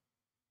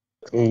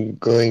 I'm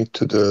going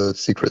to the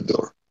secret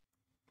door.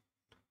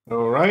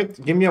 All right,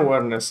 give me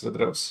awareness,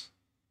 Redros.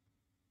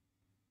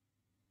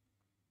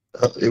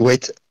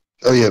 Wait.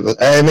 Oh yeah,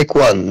 but I make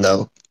 1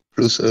 now.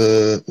 Plus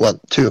 1,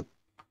 2.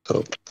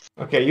 So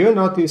Okay, you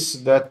notice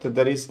that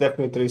there is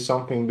definitely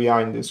something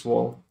behind this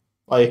wall,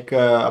 like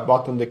a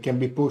button that can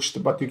be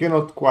pushed, but you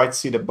cannot quite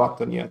see the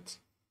button yet.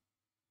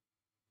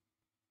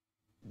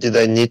 did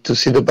I need to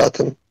see the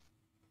button?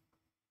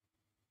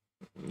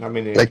 I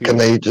mean, if Like, you, can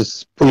I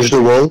just push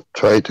the wall?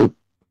 Try to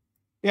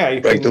yeah,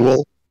 you break the can.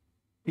 wall?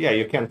 Yeah,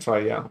 you can try.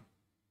 Yeah.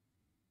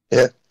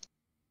 Yeah.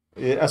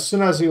 As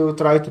soon as you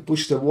try to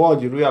push the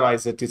wall, you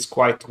realize that it's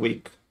quite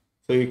weak,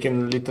 so you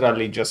can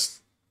literally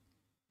just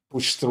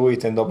push through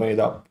it and open it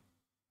up.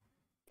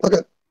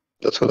 Okay,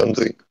 that's what I'm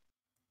doing.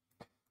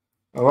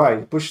 All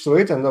right, push through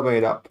it and open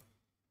it up.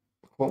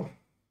 Cool.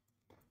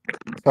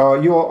 So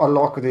you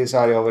unlock this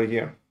area over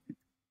here.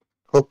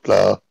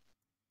 Hopla.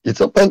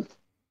 It's open.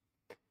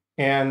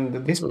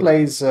 And this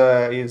place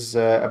is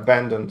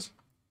abandoned.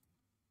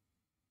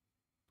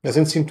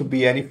 Doesn't seem to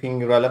be anything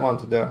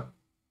relevant there.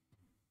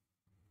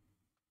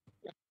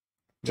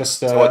 Just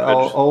So what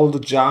could-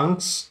 old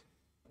junks,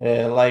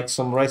 like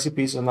some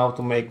recipes on how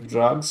to make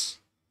drugs.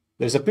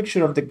 There's a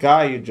picture of the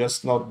guy you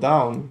just knocked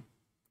down.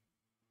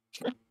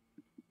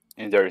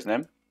 Is there his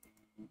name?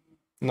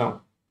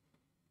 No.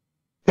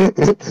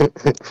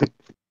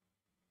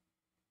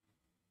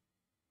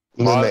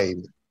 No Well,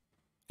 name.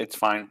 It's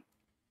fine.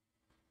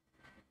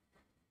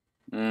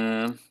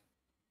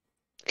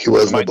 He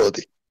was might-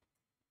 nobody.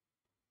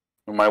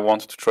 We might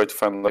want to try to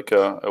find like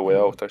a way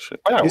out. Actually,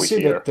 why are You we see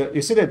here? that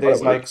you see that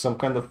there's Why are we- like some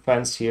kind of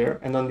fence here,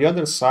 and on the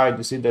other side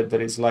you see that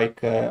there is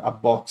like a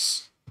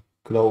box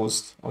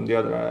closed on the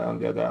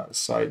other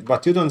side,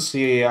 but you don't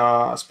see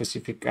a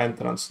specific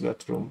entrance to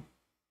that room.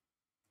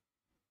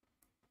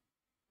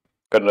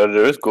 Can I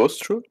just go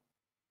through?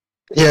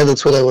 Yeah,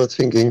 that's what I was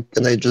thinking.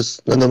 Can I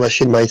just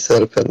nanomachine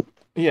myself and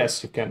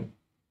Yes, you can.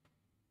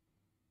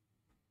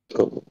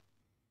 so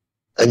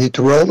I need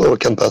to roll or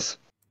can pass?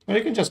 Or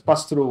you can just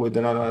pass through with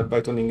the by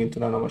tuning into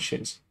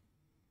nanomachines.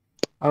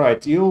 All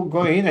right, you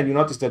go in and you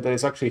notice that there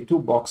is actually 2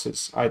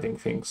 boxes hiding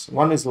things.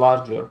 One is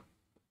larger.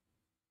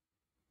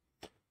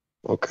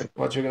 Okay.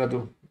 What you're gonna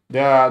do? They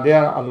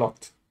are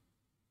unlocked.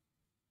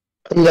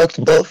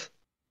 unlocked both.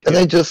 Can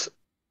I just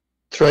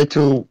try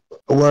to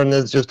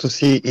awareness just to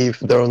see if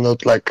there are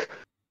not like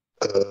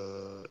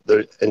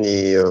there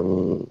any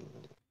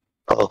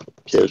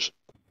pièges.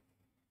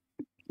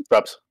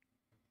 Traps.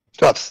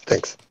 Traps,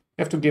 thanks.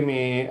 You have to give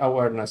me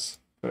awareness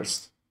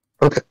first.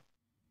 Okay.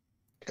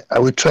 I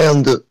will try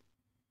on the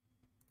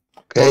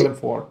Roll okay. them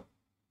 4.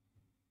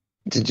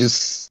 Did you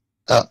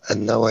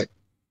and now I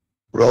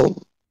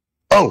roll.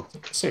 Oh,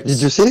 6.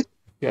 did you see?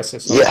 Yes, I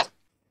saw Yeah. it.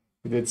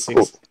 You did 6.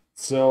 Cool.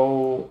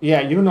 So,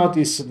 yeah, you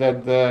notice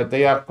that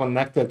they are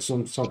connected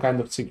to some kind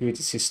of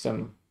security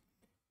system.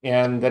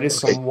 And there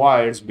is Okay. some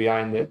wires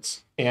behind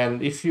it.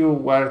 And if you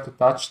were to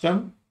touch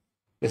them,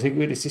 the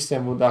security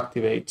system would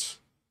activate.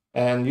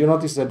 And you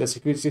notice that the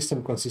security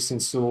system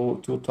consists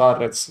of two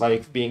turrets,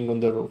 like being on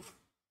the roof.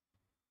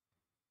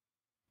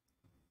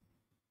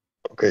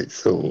 Okay,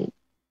 so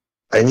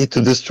I need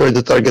to destroy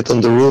the target on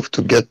the roof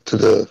to get to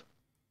the.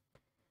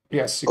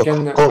 Yes, you Oh,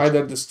 can oh.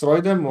 either destroy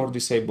them or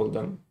disable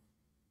them.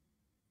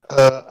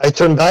 I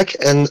turn back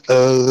and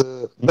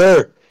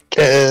Bear,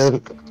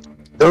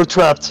 they're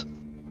trapped.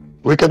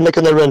 We can make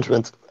an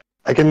arrangement.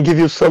 I can give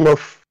you some of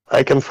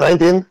I can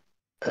find in,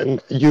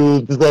 and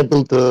you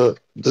disable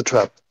the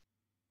trap.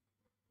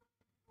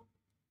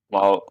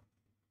 Well,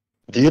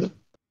 Deal?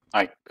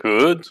 I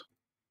could,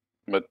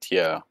 but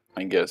yeah,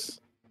 I guess.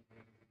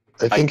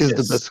 I think it's the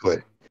guess. best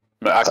way.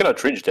 But I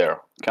cannot reach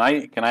there. Can I?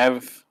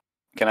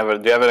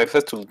 Do you have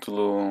access to?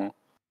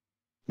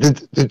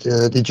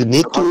 Did you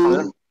need hack from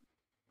there? to?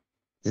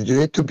 Did you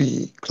need to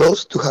be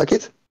close to hack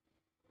it?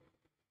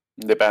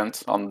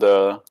 Depends on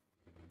the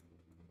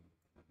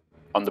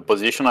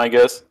position, I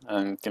guess,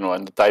 and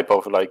and the type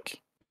of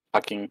like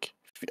hacking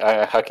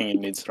it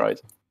needs, right?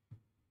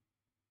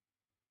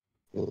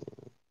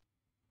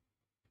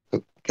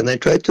 Can I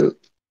try to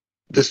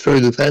destroy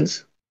the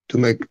fence to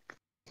make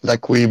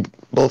like we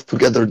both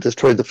together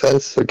destroy the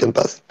fence so we can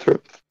pass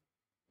through?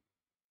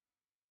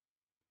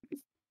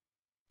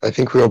 I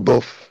think we are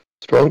both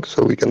strong,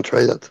 so we can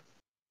try that.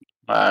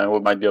 We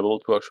might be able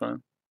to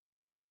actually.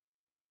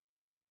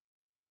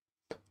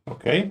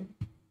 Okay,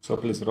 so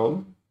please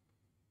roll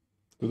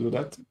to do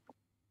that.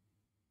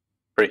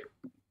 3.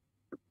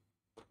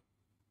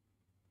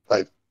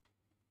 5.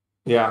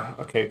 Yeah,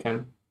 okay,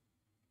 can.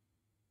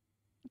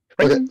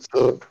 Okay,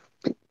 so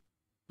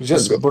You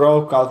just go.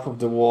 broke out of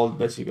the wall,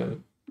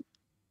 basically.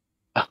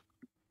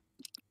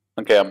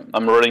 Okay,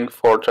 I'm rolling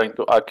for trying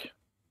to hack.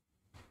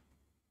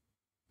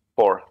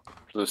 4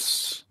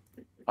 plus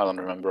I don't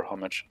remember how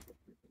much.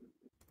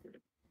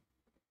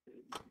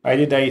 I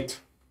did 8.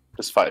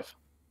 Plus 5.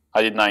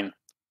 I did 9.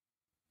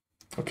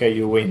 Okay,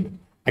 you win.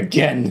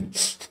 Again.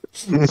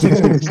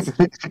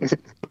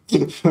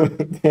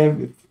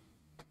 Damn it.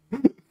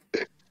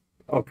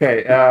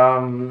 Okay,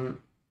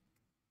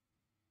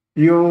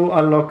 you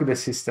unlock the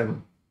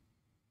system.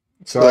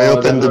 So I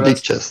open the big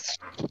rest- chest.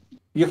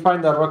 You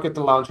find a rocket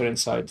launcher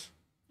inside.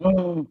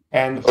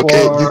 And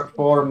Okay,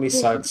 four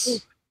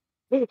missiles.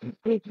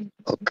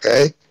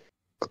 Okay.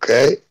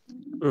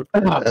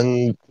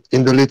 And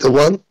in the little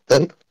one,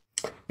 then?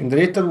 In the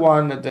little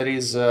one, there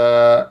is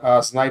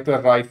a sniper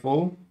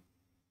rifle,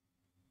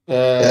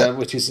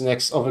 which is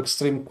of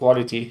extreme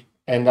quality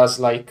and has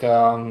like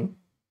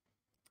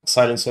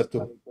silencer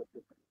too.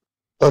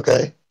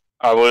 Okay.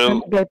 I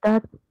will. Get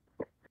that?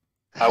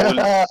 I will.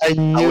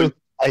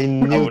 I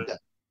knew that.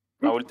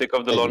 I will take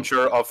off the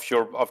launcher off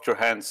your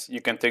hands.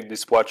 You can take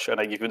this watch, and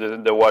I give you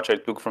the watch I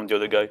took from the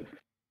other guy,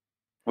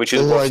 which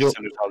is No, worth I don't.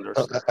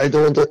 $600. I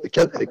don't want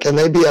to. Can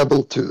I be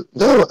able to?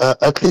 No,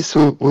 at least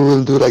we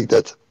will do like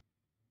that.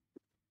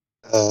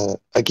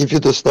 I give you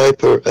the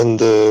sniper and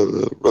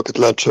the rocket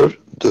launcher,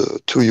 the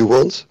 2 you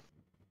want.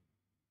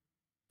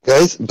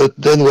 Guys, but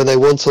then when I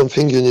want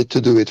something, you need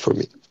to do it for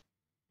me.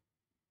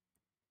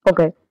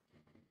 Okay.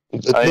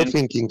 But no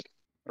thinking.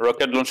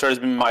 Rocket launcher has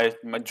been my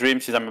dream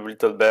since I'm a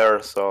little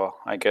bear, so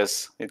I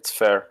guess it's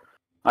fair.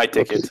 I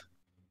take it.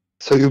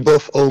 So you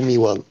both owe me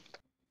one.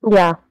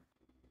 Yeah.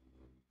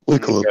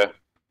 Cool.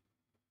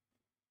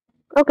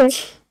 Okay.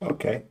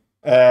 Okay.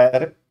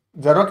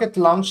 The rocket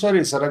launcher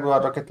is a regular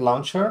rocket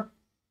launcher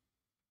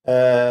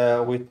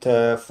with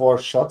 4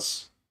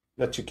 shots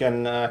that you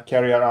can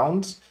carry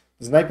around.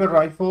 The sniper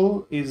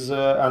rifle is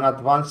an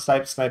advanced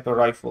type sniper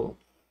rifle.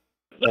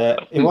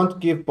 It won't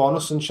give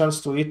bonus and chance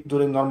to it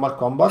during normal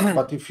combat,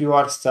 but if you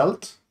are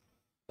stealth,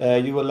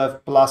 you will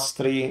have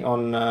 +3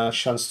 on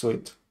chance to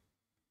it.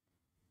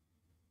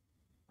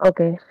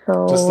 Okay,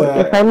 so Just,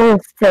 if I'm in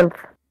stealth.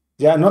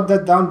 Yeah, note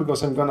that down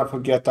because I'm gonna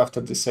forget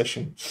after this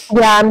session.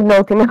 Yeah, I'm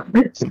noting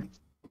it.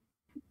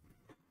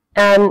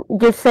 And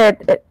you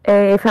said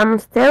if I'm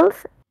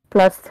stealth,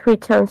 +3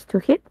 chance to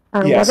hit.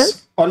 And what else?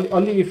 Yes,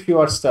 only if you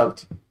are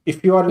stealth.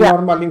 If you are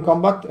normal in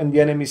combat and the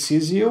enemy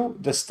sees you,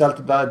 the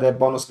stealth the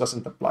bonus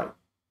doesn't apply.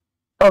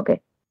 Okay.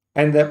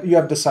 And you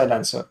have the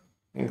silencer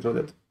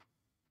included.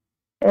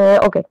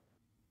 Okay.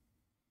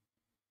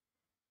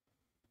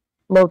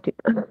 Noted.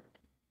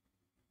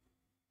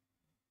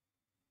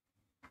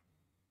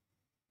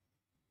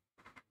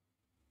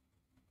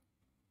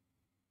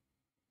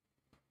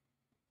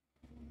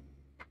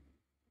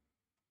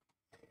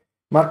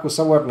 Marcus,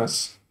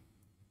 awareness.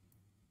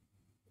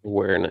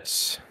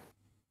 Awareness.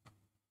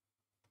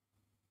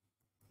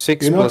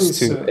 6 You plus notice,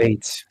 2,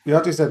 8. You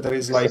notice that there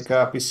is like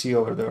a PC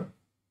over there.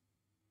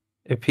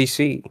 A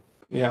PC.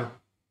 Yeah.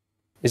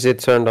 Is it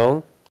turned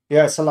on?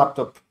 Yeah, it's a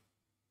laptop.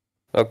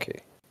 Okay.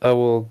 I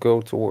will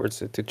go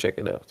towards it to check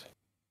it out.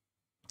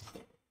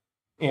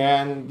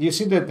 And you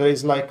see that there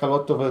is like a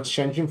lot of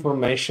exchange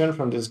information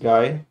from this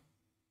guy.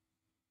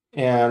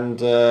 And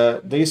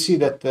do you see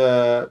that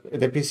the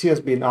PC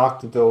has been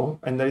hacked though,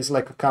 and there is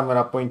like a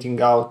camera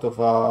pointing out of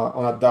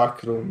on a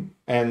dark room,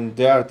 and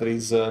there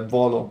is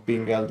Volo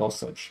being held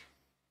hostage.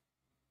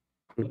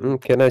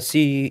 Can I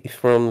see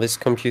from this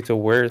computer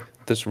where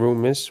this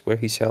room is, where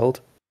he's held?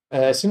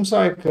 Seems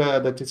like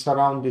that it's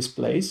around this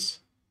place,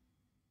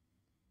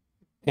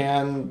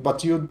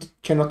 but you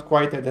cannot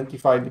quite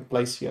identify the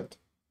place yet.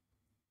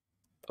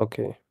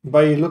 Okay.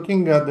 By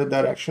looking at the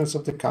directions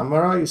of the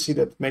camera, you see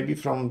that maybe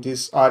from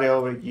this area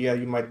over here,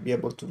 you might be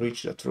able to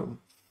reach that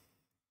room.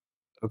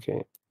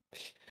 Okay.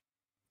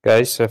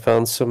 Guys, I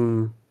found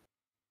some.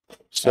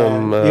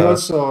 And you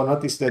also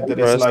notice that there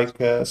is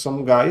like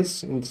some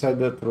guys inside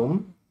that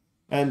room,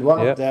 and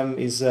one of them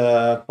is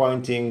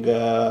pointing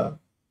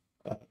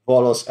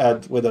Volo's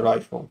head with a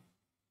rifle.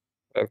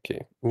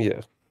 Okay,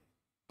 yeah.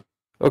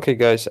 Okay,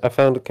 guys, I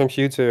found a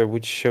computer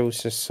which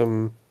shows us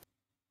some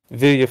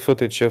video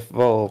footage of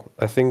Vol.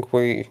 I think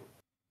we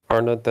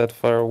are not that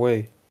far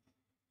away.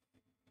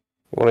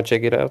 You want to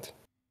check it out?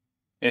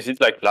 Is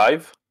it like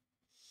live?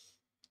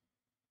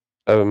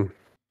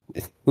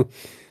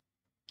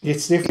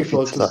 It's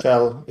difficult to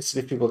tell. It's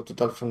difficult to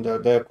tell from there.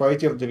 The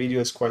quality of the video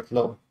is quite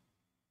low.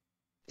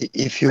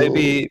 If you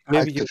maybe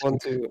you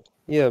want to,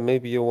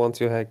 maybe you want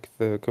to hack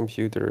the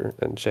computer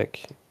and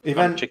check.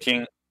 I'm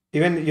checking.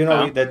 Even you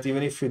know that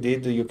even if you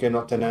did, you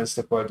cannot enhance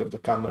the quality of the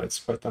camera. It's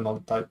quite an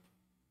old type.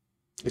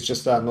 It's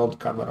just an old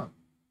camera.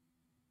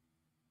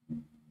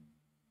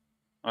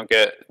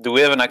 Okay. Do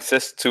we have an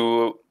access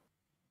to?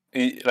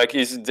 Like,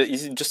 is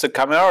it just a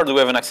camera, or do we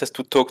have an access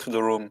to talk to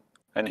the room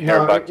and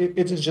hear back?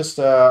 It is just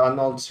an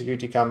old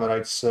security camera.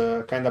 It's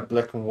kind of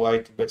black and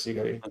white,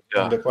 basically.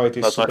 Yeah, and the quality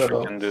is super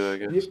low. Can do, I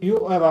guess.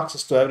 You have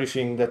access to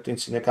everything that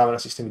is in the camera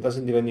system. It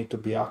doesn't even need to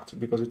be hacked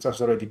because it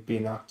has already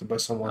been hacked by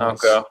someone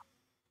else. Okay.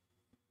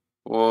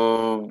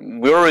 Well,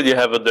 we already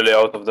have the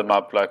layout of the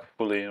map, like,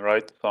 fully,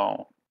 right?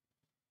 So,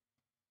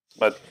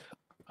 but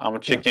I'm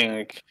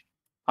checking.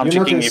 I'm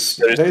checking if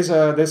there's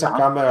a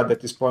camera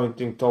that is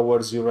pointing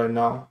towards you right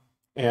now,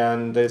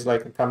 and there's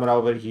like a camera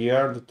over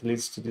here that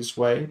leads to this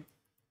way,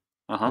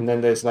 and then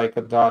there's like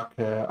a dark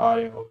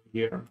area over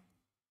here,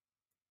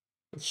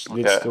 which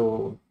leads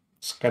to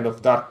this kind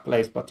of dark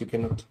place, but you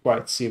cannot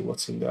quite see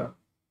what's in there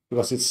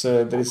because it's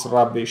there is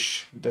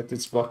rubbish that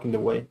is blocking the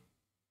way.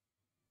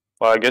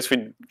 Well, I guess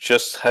we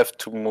just have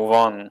to move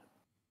on.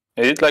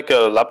 Is it like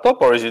a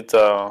laptop or is it?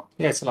 Yeah,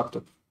 it's a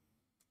laptop.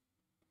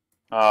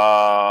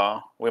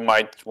 We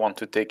might want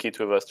to take it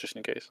with us just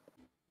in case.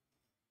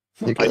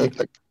 You can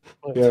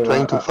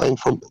trying to find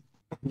from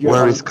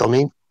where it's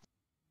coming.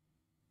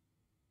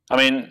 I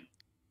mean,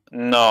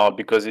 no,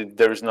 because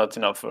there is not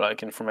enough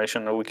like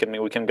information we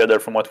can gather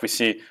from what we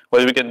see.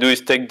 What we can do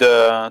is take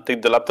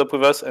the laptop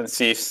with us and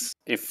see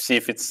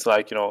if it's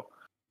like, you know.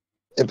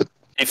 Yeah, but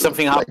if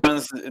something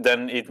happens,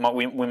 then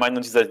we might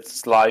notice that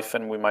it's live,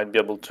 and we might be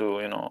able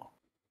to, you know.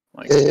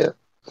 Like... Yeah.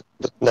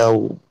 But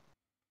now,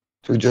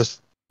 to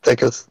just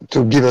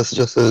give us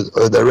just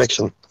a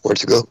direction where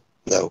to go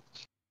now.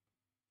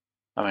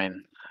 I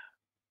mean,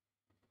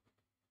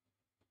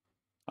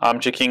 I'm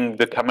checking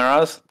the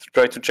cameras to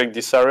try to check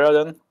this area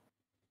then,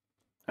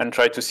 and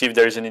try to see if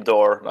there is any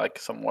door like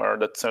somewhere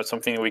that's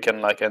something we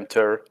can like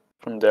enter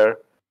from there.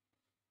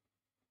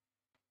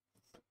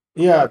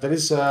 Yeah, there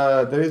is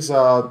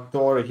a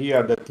door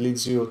here that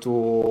leads you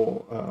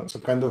to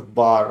some kind of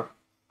bar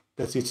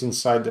that sits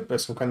inside the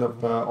place, some kind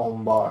of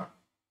own bar.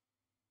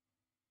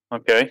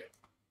 Okay.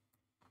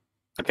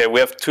 Okay, we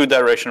have two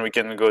directions we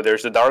can go.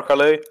 There's the dark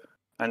alley,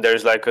 and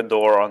there's like a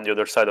door on the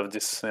other side of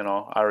this, you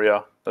know,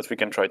 area that we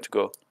can try to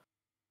go.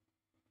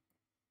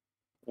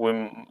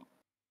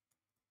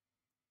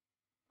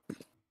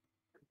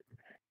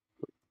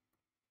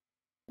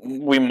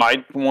 We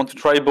might want to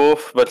try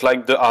both, but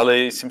like the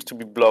alley seems to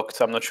be blocked,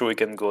 so I'm not sure we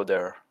can go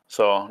there.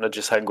 So let's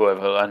just go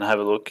and have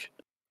a look,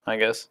 I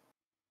guess.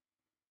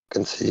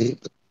 Can see.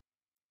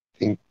 I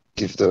think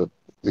if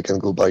we can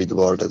go by the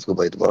bar, let's go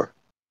by the bar.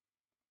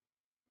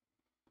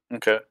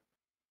 Okay.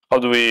 How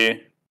do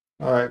we?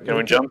 All right. Can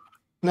we jump?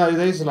 No,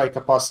 there is like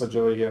a passage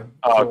over here.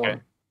 Oh,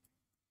 okay.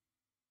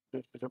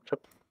 You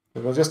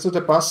go just to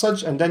the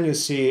passage, and then you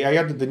see. I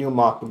added the new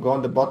map. Go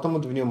on the bottom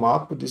of the new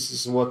map. This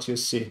is what you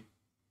see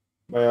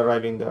by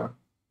arriving there.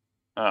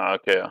 Ah,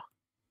 okay.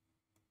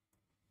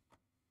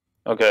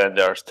 Okay,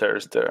 there are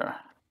stairs there.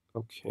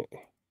 Okay.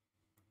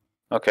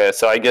 Okay,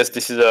 so I guess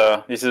this is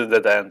a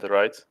dead end,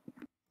 right?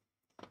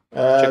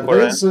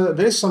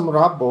 There is some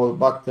rubble,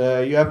 but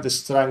you have the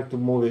strength to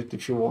move it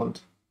if you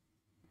want.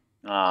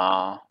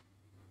 Might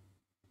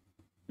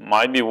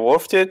be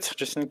worth it,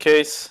 just in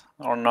case.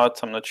 or not.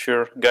 I'm not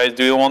sure. Guys,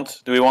 do we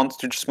want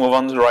to just move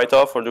on right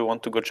off, or do we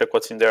want to go check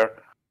what's in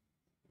there?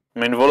 I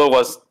mean, Volo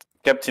was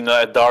kept in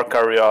a dark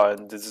area,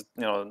 and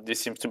this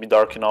seems to be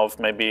dark enough.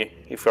 Maybe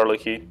if we're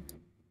lucky.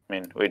 I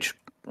mean, which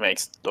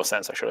makes no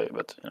sense actually,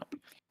 but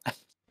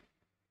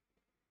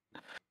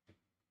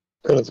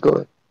Let's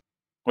go.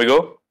 We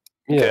go.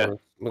 Yeah. Okay.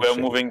 We're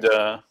moving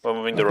the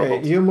Okay,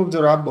 robot. you move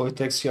the rubble. It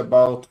takes you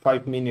about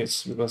 5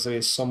 minutes because there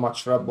is so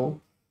much rubble.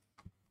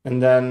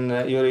 And then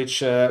you reach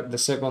the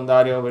second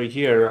area over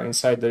here.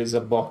 Inside there is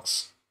a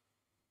box.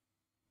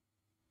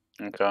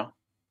 Okay.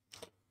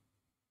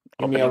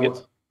 Give me Opening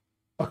it.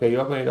 Okay, you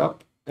open it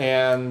up,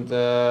 and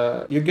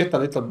you get a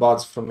little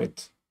buzz from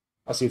it,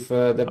 as if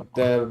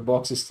the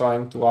box is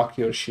trying to hack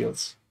your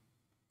shields.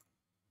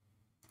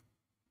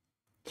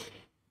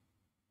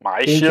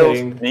 My Tinkering.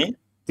 shield, me?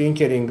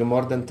 Tinkering,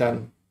 more than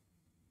 10.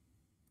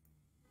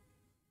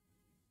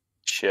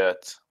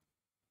 Shit.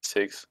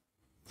 6.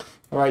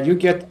 Alright, you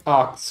get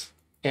hacked,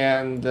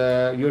 and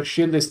your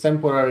shield is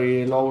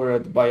temporarily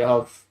lowered by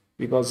half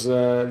because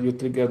you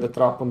trigger the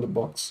trap on the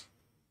box.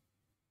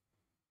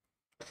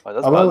 Oh,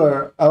 that's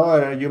bad.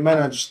 However, you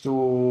manage to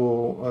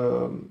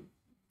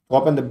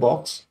open the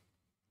box,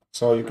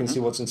 so you can see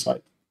what's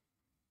inside.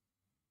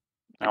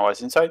 And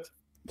what's inside?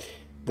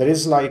 There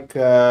is like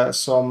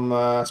some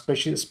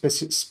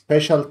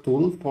special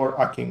tool for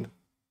hacking.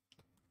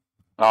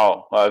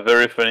 Oh,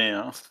 very funny.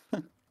 Huh?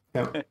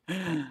 Yeah.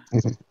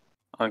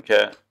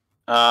 Okay.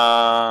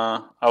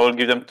 I will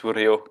give them to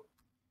Rio.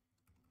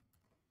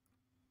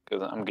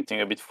 Because I'm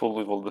getting a bit full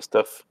with all the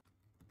stuff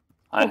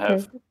I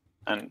have.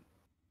 And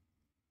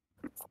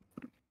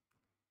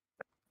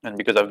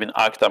because I've been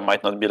hacked, I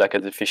might not be like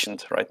as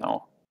efficient right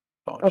now.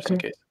 So just in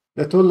case.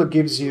 The tool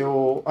gives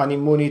you an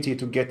immunity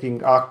to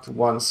getting hacked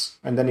once,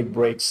 and then it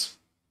breaks.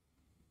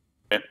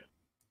 Okay.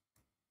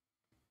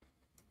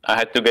 I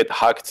had to get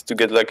hacked to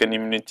get like an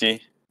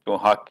immunity to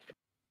hack.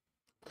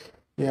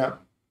 Yeah,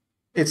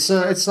 it's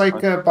like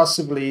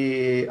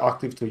passively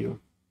active to you.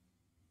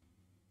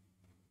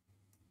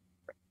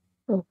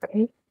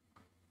 Okay.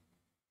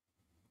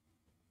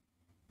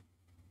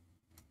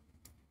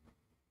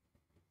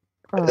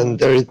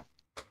 And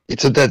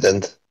it's a dead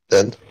end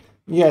then.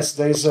 Yes,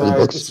 there is.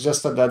 Box. It's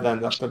just a dead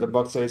end. After the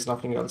box, there is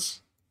nothing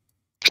else.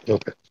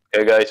 Okay.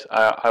 Okay, guys,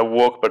 I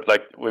walk, but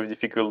like with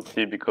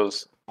difficulty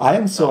because I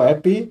am so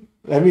happy.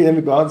 Let me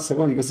go out a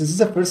second because this is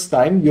the first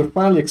time you're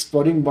finally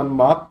exploring one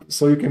map,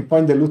 so you can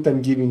find the loot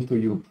I'm giving to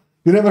you.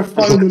 You never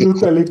find the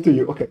loot I leave to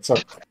you. Okay,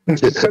 sorry. I'm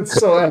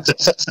so happy.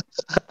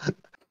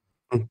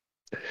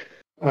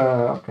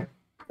 Okay.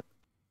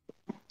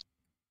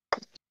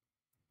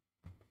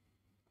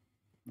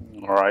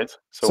 all right.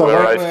 So we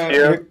arrive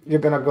here. You're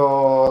gonna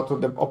go to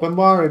the open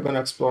bar. Or you're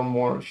gonna explore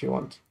more if you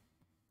want.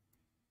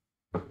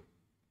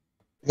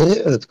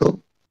 Yeah, let's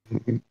go.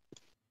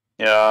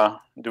 Yeah.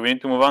 Do we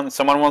need to move on?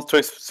 Someone want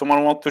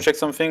to check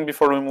something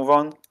before we move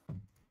on?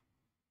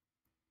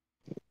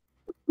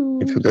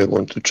 If you guys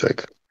want to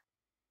check.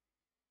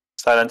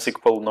 Silent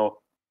sequel, no.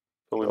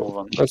 So we move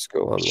on. Let's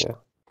go on, yeah.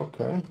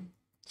 Okay.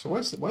 So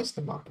where's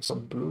the map? So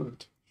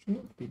blurred. Should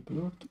not be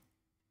blurred.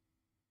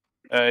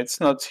 It's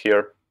not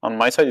here. On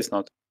my side, it's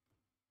not.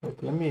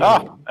 Wait, let me.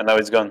 And now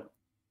it's gone.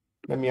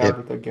 Let me add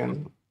it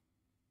again.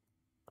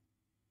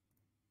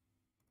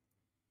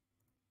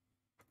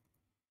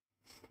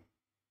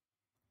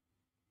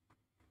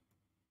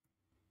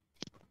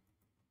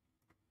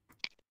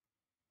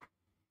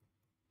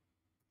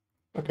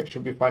 Okay,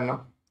 should be fine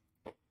now.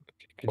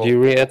 Could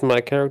you re-add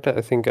my character?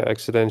 I think I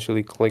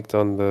accidentally clicked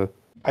on the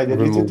I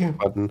deleted remove you.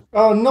 button.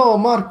 Oh no,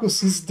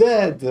 Marcus is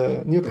dead.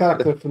 New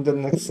character from the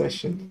next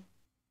session.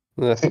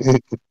 Yeah.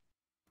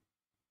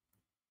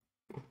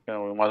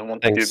 We might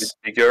want to be a bit Thanks.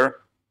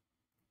 bigger.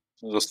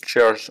 Those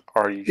chairs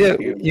are Yeah,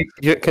 huge.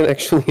 you can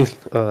actually.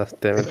 Oh,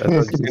 damn it! I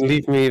thought you can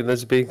leave me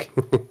this big.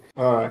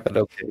 All right. But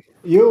okay.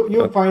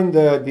 You find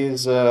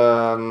this.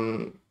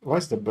 Why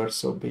is the bird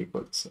so big?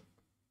 What's?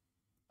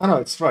 Oh no,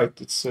 it's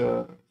right. It's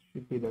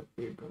should be that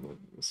big.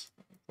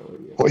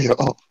 Oh, yeah.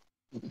 Oh,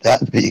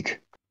 that big.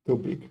 Too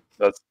big.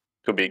 That's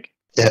too big.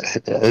 Yeah,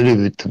 a little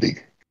bit too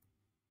big.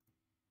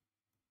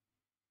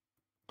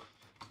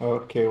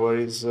 Okay, where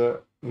is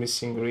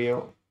missing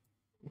Rio?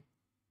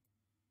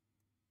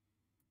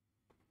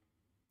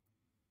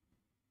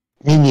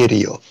 Mini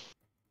Rio.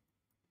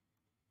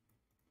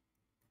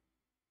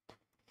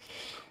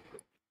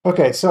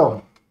 Okay,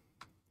 so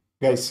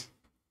guys.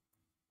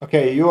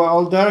 Okay, you are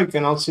all there. You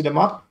can all see the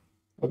map.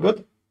 Are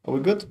good? Are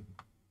we good?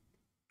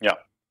 Yeah.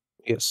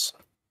 Yes.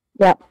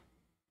 Yeah.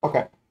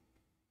 Okay.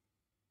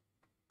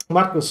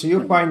 Marcus,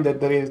 you find that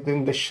there is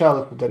in the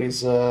shelf there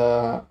is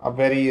a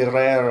very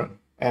rare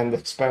and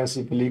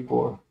expensive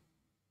liquor.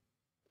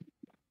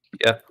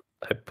 Yeah,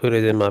 I put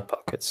it in my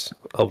pockets,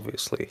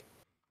 obviously.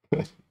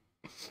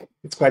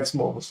 It's quite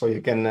small, so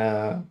you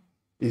can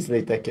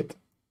easily take it.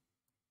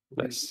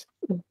 Nice.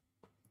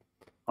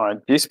 All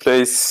right. This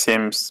place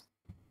seems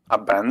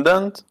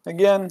abandoned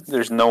again.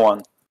 There's no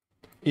one.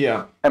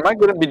 Yeah. Am I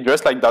going to be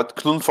dressed like that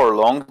clown for a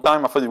long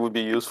time? I thought it would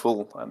be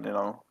useful, and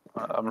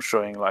I'm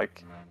showing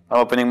like I'm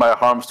opening my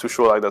arms to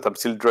show like that I'm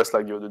still dressed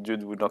like you're the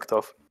dude we knocked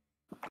off.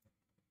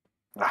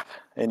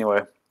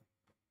 Anyway,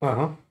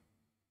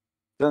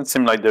 doesn't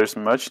seem like there's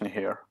much in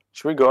here.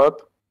 Should we go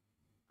up?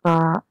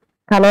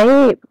 Can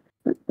I,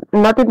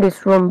 not in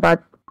this room,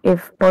 but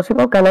if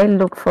possible, can I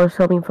look for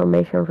some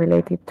information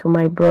related to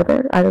my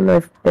brother? I don't know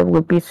if there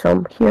will be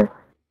some here,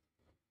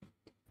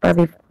 but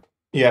if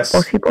Yes.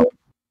 possible.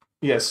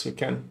 Yes, you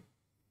can.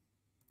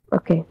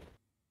 Okay.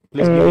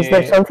 Please Is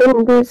there something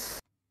in this?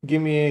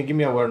 give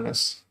me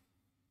awareness.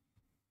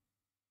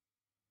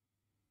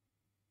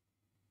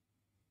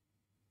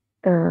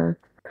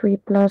 3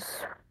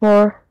 plus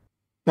 4.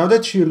 Now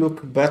that you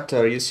look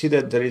better, you see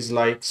that there is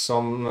like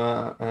some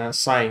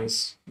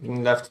signs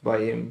being left by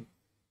him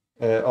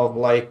of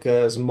like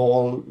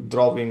small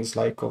drawings,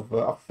 like of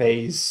a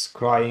face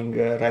crying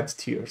red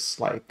tears,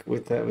 like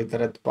with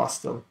red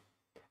pastel.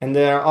 And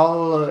they're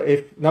all,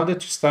 if now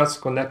that you start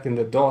connecting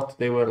the dot,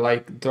 they were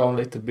like drawn a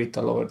little bit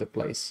all over the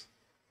place,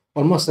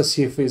 almost as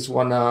if he's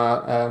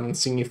wanna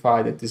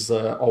signify that he's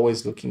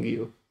always looking at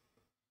you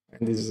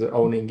and is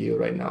owning you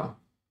right now.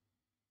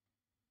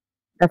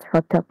 That's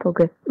fucked up.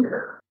 Okay.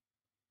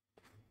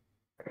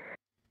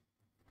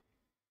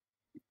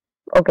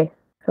 Okay,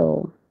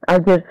 so I'll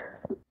just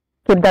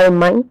keep that in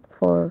mind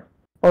for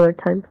other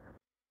times.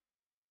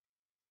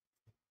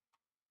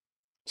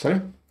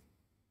 Sorry?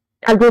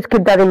 I'll just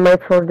keep that in mind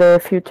for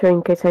the future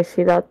in case I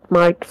see that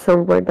mark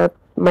somewhere that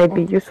might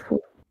be useful.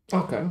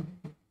 Okay.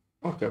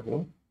 Okay,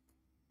 cool.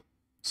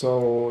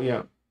 So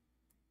yeah.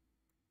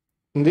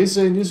 In this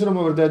room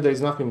over there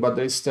is nothing but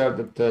there is stair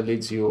that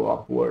leads you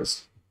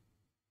upwards.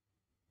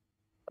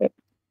 Okay.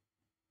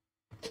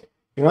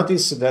 You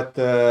notice that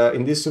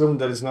in this room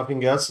there is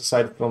nothing else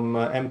aside from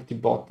empty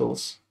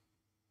bottles.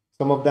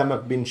 Some of them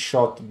have been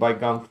shot by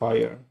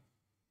gunfire.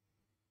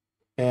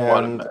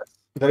 And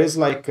there is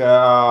like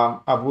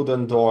a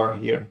wooden door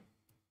here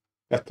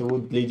that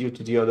would lead you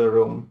to the other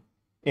room.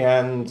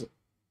 And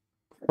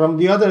from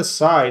the other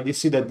side, you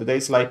see that there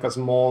is like a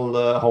small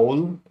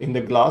hole in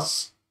the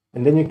glass.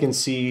 And then you can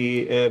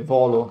see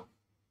Volo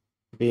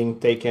being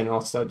taken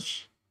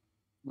hostage.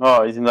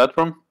 Oh, is in that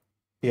room?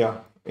 Yeah,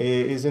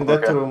 he's in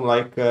that room,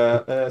 like,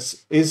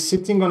 he's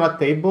sitting on a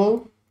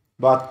table,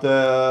 but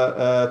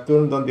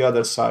turned on the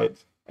other side.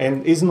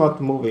 And is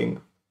not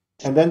moving.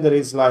 And then there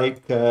is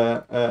like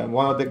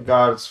one of the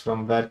guards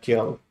from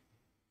Verkiel,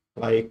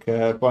 like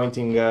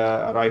pointing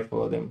a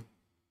rifle at him.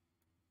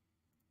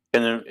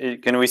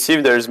 Can we see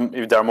if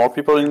there are more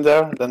people in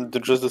there than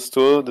just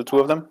the two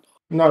of them?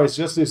 No, it's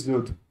just this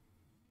dude.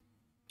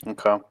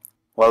 Okay.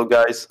 Well,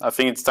 guys, I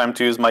think it's time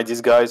to use my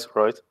disguise,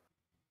 right?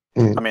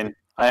 I mean,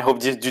 I hope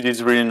this dude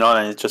is really not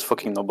and it's just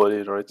fucking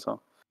nobody, right? So,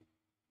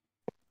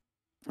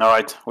 all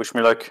right. Wish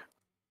me luck.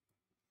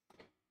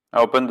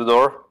 I open the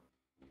door.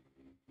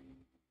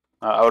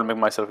 I will make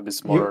myself a bit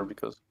smaller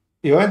because...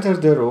 You enter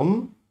the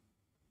room,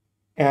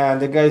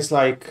 and the guy's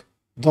like,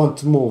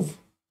 don't move.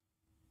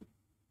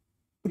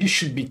 You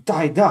should be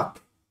tied up.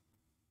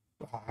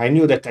 I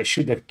knew that I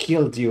should have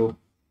killed you.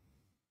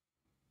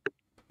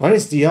 Where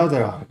is the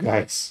other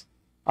guys?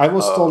 I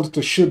was told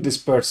to shoot this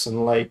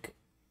person, like,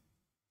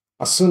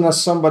 as soon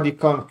as somebody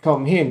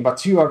come in,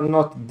 but you are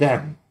not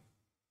them.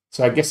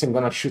 So I guess I'm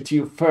gonna shoot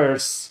you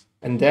first,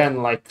 and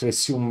then, like,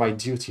 resume my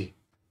duty.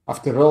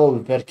 After all,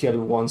 Verkiel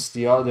wants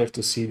the other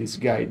to see this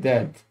guy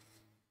dead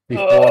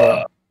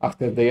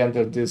after they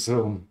enter this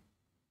room.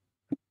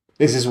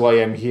 This is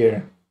why I'm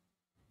here.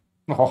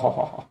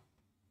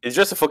 It's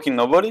just a fucking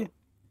nobody?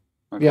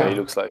 Okay, Yeah. He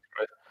looks like,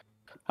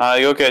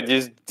 right? Okay,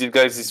 this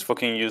guy is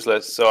fucking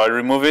useless. So I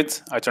remove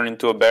it, I turn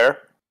into a bear,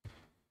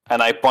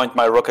 and I point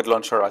my rocket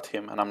launcher at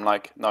him, and I'm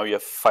like, now you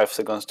have 5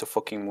 seconds to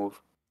fucking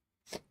move.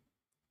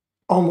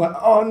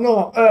 Oh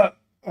no!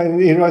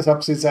 And he raises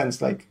up his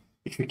hands like,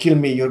 if you kill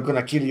me, you're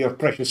gonna kill your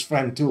precious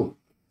friend too.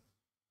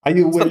 Are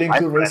you willing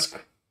to risk?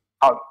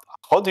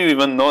 How do you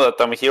even know that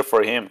I'm here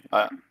for him?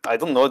 I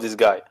don't know this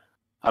guy.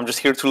 I'm just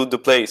here to loot the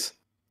place.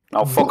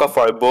 Now fuck off,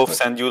 or I both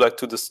send you like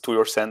to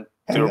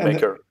your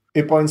maker.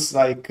 He points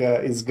like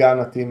his gun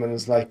at him and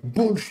is like,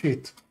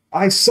 bullshit!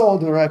 I saw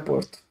the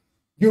report.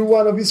 You're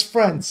one of his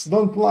friends.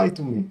 Don't lie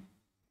to me.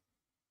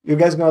 You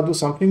guys gonna do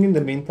something in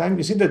the meantime?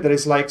 You see that there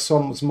is like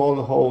some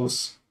small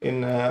holes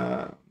in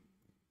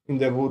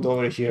the wood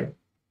over here.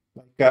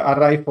 Like a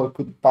rifle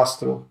could pass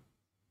through.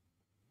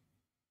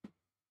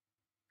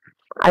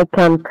 I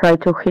can try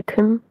to hit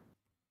him.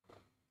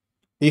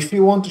 If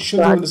you want to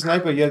shoot him with a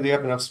sniper, yeah, they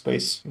have enough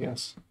space.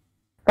 Yes.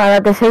 But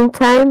at the same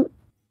time,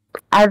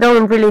 I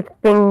don't really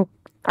think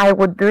I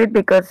would do it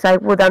because I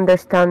would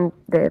understand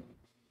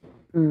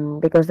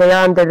because they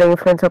are under the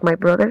influence of my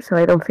brother, so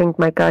I don't think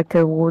my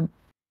character would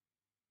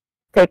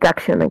take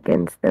action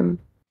against them.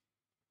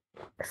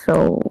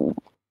 So...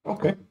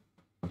 Okay.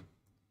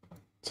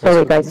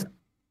 Sorry, guys.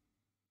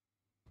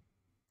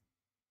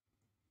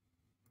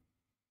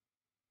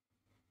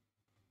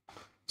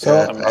 So,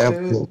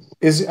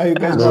 are you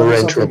guys no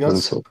range weapon,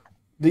 so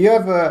do you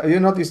have you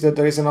notice that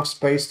there is enough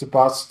space to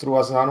pass through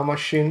a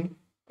nanomachine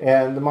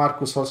And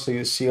Marcus, also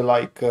you see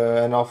like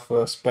enough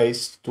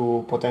space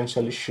to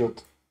potentially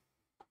shoot.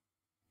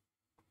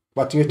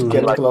 But you need to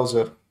get Like-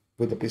 closer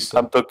with the pistol.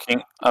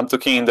 I'm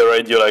talking in the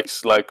radio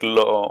like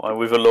low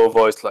with a low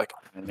voice, like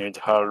I need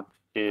help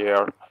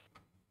here.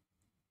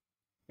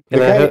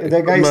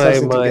 The guy is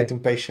starting to my get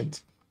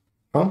impatient.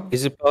 Huh?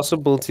 Is it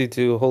possible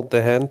to hold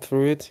the hand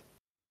through it?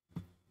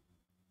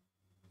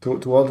 To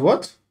hold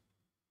what?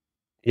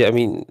 Yeah, I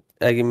mean,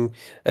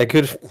 I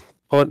could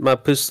point my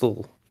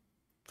pistol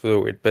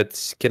through it,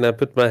 but can I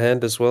put my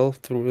hand as well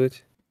through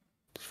it,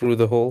 through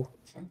the hole?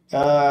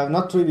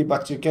 Not really,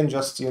 but you can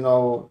just,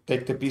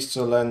 take the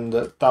pistol and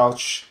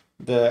touch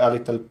a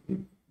little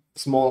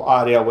small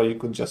area where you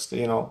could just,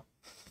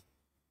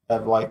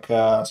 have like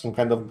some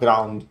kind of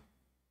ground.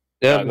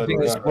 Yeah, Yeah, the good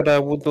thing is, idea. what I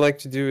would like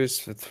to do is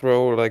to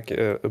throw like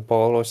a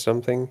ball or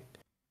something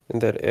in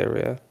that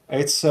area.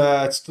 It's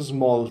too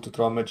small to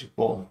throw a magic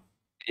ball.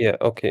 Yeah,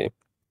 okay.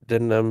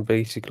 Then I'm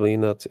basically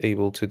not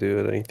able to do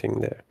anything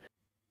there.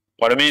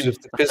 What do you 'Cause mean?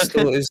 if the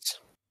pistol is,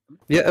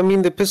 yeah, I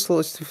mean the pistol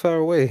is too far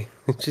away.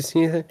 Did you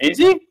see that? Is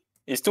he?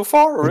 He's too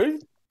far, really?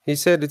 He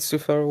said it's too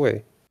far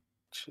away.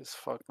 Jeez,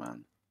 fuck,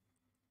 man.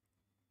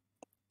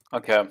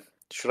 Okay,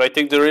 should I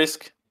take the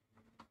risk?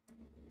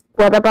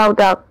 What about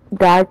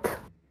that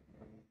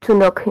to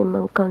knock him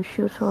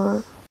unconscious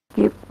or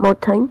give more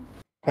time?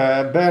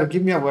 Bear,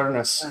 give me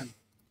awareness.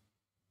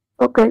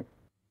 Okay.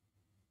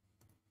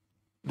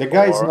 The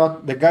guy's Or-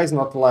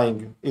 not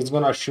lying. He's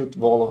gonna shoot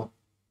Volo.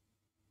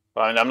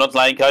 I mean, I'm not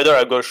lying either.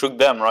 I go shoot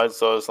them, right?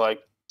 So it's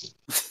like,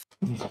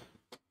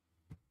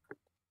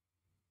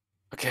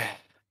 okay,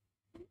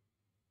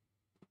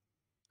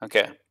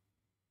 okay.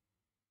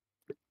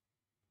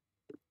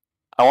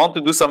 I want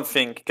to do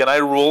something. Can I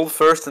roll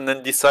first and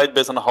then decide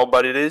based on how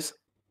bad it is?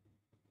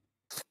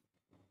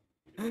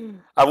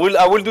 I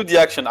will do the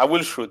action. I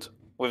will shoot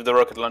with the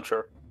rocket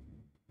launcher.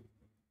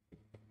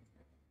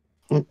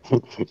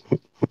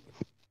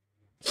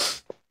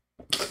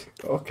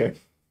 Okay.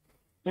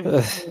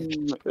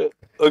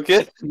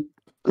 Okay.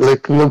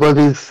 Like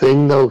nobody's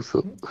saying no,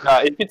 so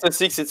If it's a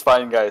 6, it's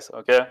fine, guys.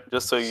 Okay,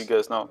 just so you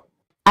guys know.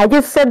 I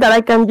just said that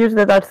I can use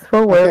the dart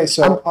thrower. Okay,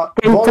 so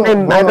Same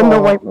time, I don't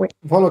know why.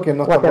 Volo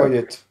cannot Whatever. avoid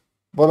it.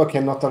 Volo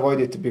cannot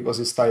avoid it because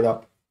he's tied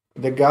up.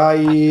 The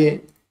guy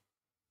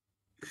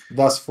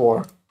does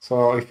 4.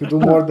 So if you do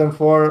more than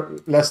 4,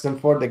 less than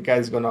 4, the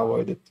guy's gonna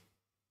avoid it.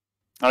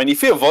 I mean,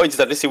 if he avoids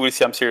it, at least he will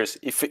see I'm serious.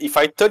 If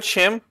I touch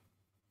him,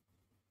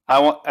 I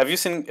want. Have you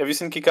seen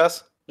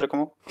Kick-Ass,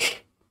 Giacomo?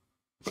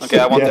 Okay,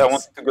 I want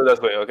Yes. to go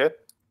that way. Okay,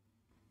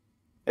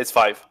 it's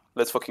 5.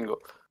 Let's fucking go.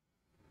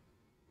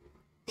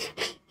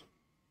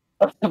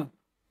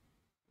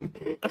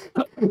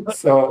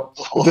 So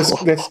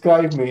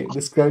describe me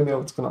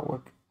how it's gonna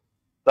work.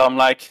 So I'm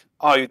like,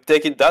 oh, you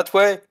take it that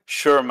way?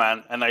 Sure,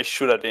 man. And I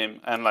shoot at him,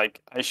 and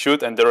like I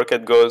shoot, and the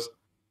rocket goes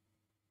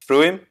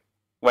through him.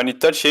 When you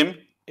touch him,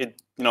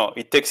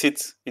 it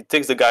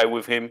takes the guy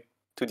with him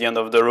to the end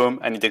of the room,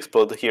 and it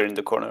explodes here in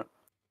the corner.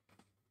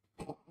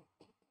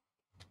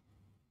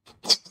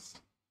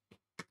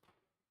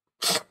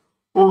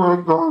 Oh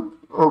my god.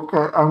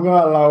 Okay, I'm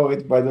gonna allow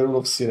it by the rule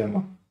of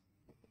cinema.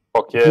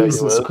 Fuck yeah, you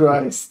Jesus will.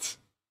 Christ.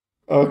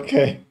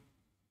 Okay.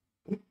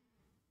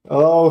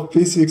 Oh,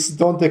 physics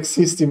don't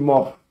exist in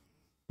MOF.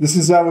 This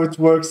is how it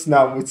works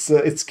now.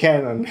 It's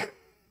canon.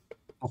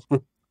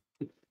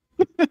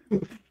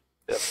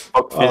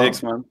 Fuck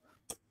physics, man.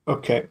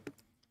 Okay.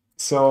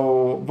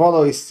 So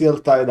Volo is still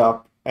tied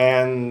up,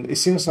 and it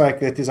seems like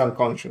that he's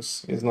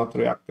unconscious. He's not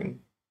reacting.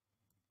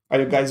 Are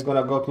you guys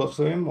gonna go close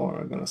to him, or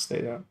are you gonna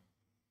stay there?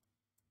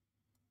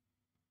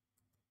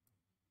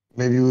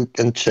 maybe we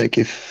can check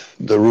if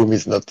the room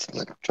is not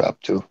like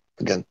trapped too.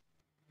 Again,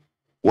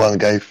 one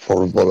guy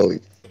for Volo.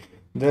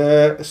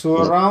 The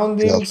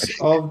surroundings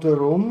No. of the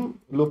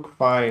room look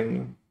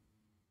fine.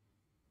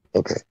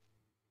 Okay.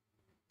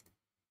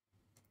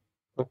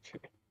 Okay.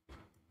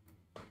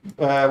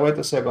 Wait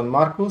a second,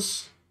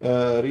 Marcus,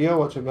 Rio,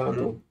 what you gonna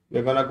do?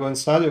 You're gonna go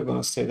inside, you're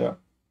gonna stay there.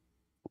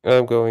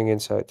 I'm going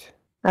inside.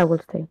 I will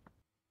stay.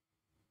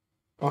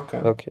 Okay.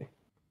 Okay.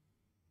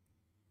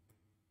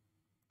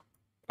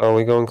 Are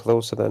we going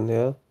closer then,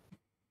 yeah?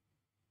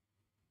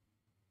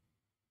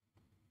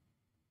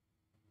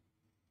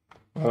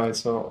 Alright,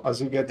 so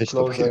as you get It's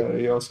not closer,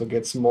 you also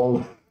get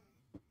smaller.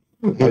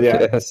 But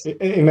yeah, Yes.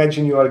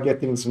 imagine you are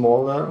getting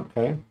smaller,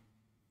 okay?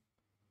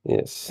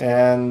 Yes.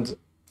 And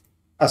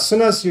as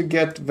soon as you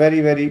get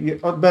very,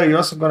 oh, Barry, you're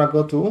also gonna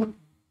go too?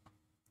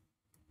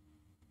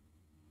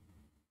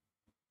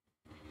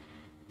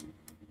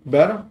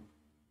 Bear?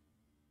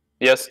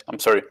 Yes, I'm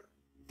sorry.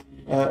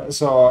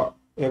 So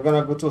you're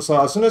gonna go too.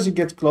 So as soon as you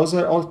get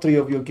closer, all 3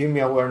 of you give me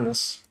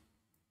awareness.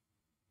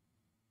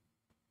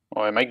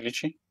 Oh, am I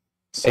glitchy?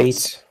 So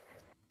 8.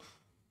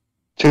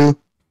 2.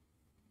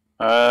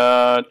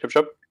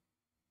 Chop.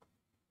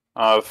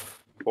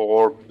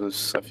 4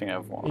 plus, I think I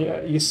have 1.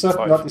 yeah, you start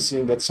 5.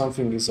 noticing that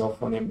something is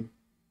off on him.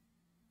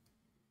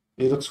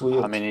 He looks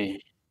weird. I mean,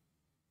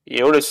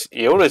 he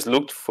always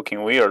looked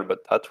fucking weird, but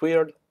that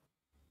weird.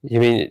 You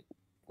mean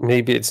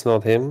maybe it's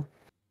not him?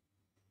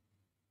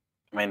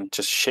 I mean,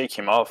 just shake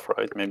him off,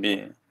 right?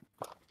 Maybe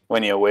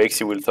when he awakes,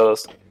 he will tell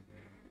us.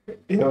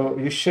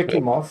 You shake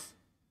him off.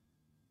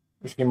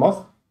 You shake him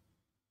off?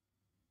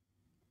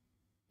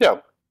 Yeah.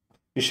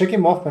 You shake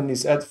him off and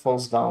his head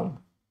falls down.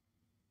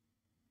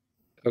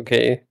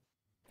 Okay.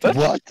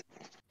 What?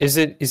 Is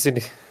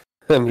it?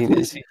 I mean,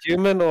 is he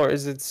human or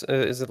is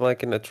it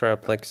like in a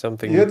trap, like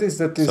something? Yeah,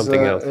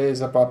 something else.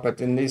 Is a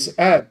puppet in his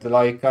head,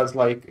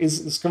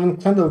 is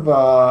kind of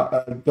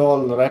a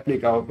doll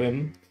replica of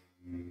him,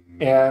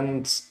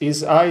 and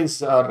his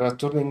eyes are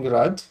turning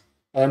red,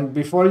 and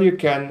before you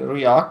can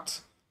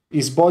react,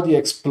 his body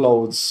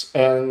explodes,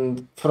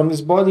 and from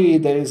his body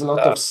there is a lot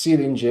of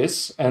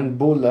syringes and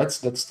bullets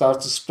that start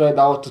to spread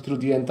out through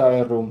the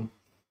entire room.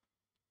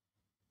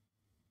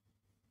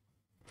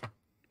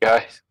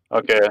 Guys,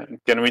 okay.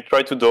 Can we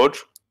try to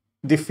dodge?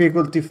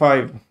 Difficulty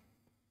 5.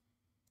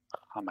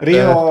 Oh my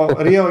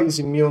God. Rio is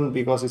immune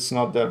because it's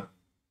not there.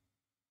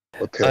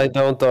 Okay. I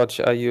don't dodge.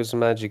 I use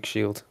magic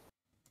shield.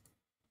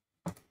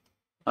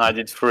 I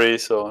did 3,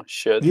 so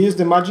shit. You use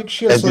the magic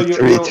shield, I so did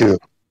 3 too.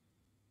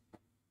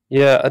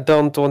 Yeah, I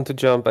don't want to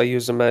jump. I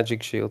use a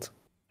magic shield.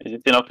 Is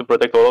it enough to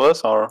protect all of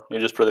us, or you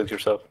just protect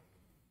yourself?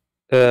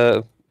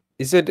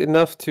 Is it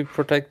enough to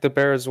protect the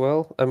bear as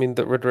well? I mean,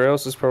 the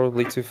Redreos is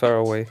probably too far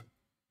away.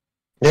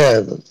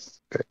 Yeah,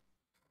 that's great.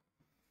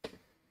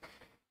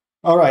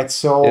 All right,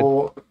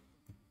 so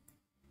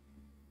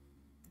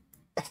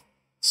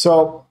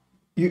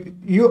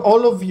you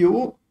all of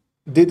you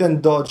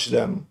didn't dodge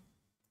them.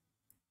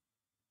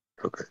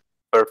 Okay.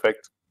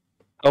 Perfect.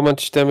 How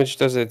much damage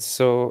does it?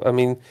 So, I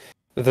mean,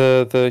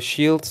 the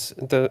shield,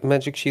 the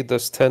magic shield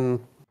does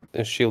 10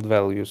 shield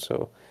value.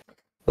 So,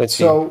 let's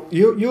see. So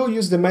you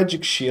use the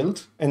magic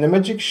shield, and the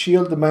magic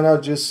shield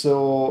manages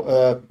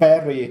to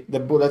parry the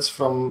bullets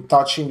from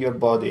touching your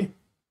body.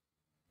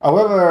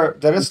 However,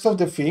 the rest of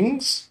the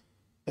things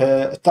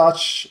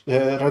touch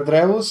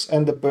Redreus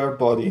and the bear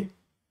body.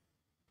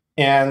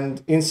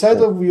 And inside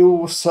of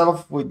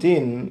yourself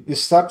within, you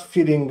start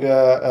feeling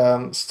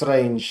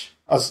strange,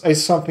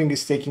 as something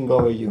is taking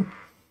over you.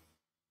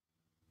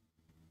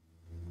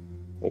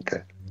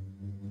 Okay.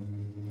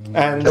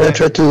 And Can I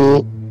try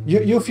to...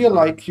 you feel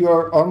like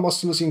you're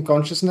almost losing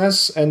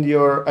consciousness and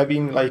you're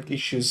having like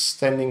issues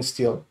standing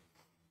still,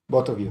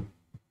 both of you.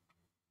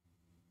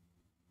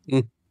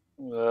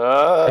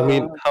 I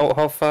mean,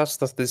 how fast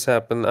does this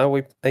happen? Are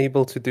we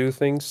able to do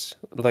things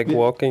like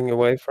walking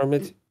away from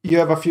it? You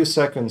have a few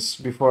seconds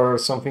before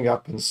something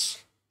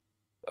happens.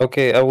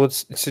 Okay, I would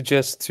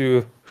suggest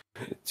to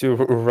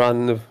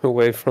run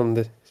away from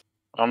the.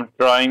 I'm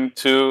trying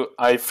to.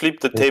 I flip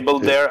the table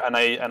there, and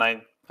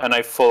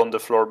I fall on the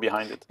floor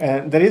behind it.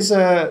 And there is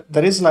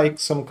like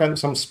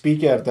some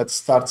speaker that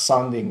starts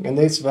sounding, and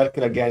it's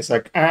Valkyrie again. It's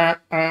like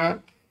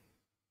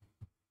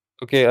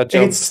Okay, I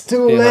jump. It's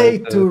too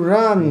late to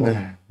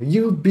run.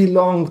 You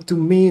belong to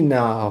me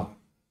now.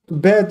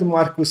 Bad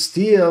Marcus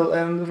Steele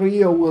and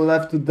Rio will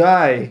have to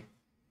die.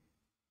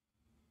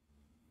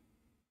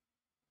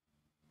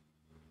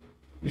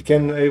 You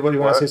can. What, you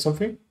want to say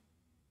something?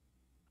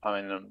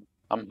 I mean,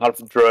 I'm half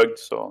drugged,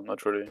 so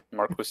not really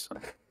Marcus.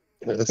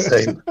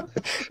 Same.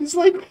 It's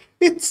like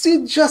it's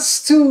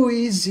just too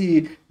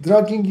easy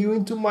dragging you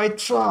into my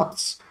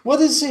traps.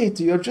 What is it?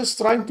 You're just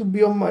trying to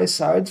be on my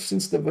side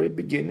since the very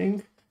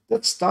beginning.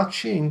 That's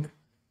touching.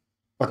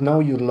 But now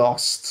you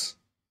lost.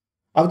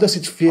 How does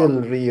it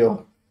feel,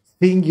 Rio?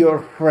 Seeing your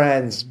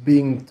friends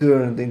being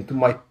turned into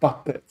my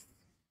puppets.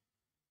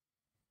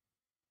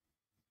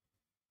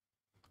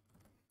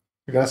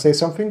 You gonna say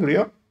something,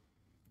 Rio?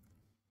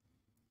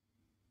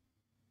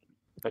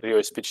 Rio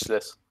is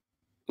speechless.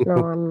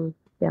 No,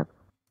 yeah.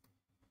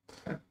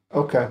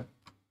 Okay.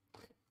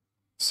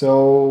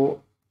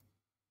 So,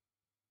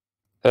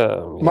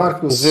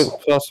 Marcus, is it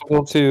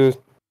possible to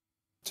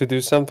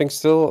do something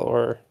still,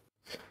 or?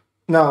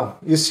 now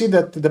you see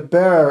that the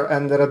bear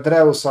and the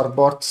Redreus are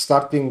both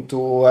starting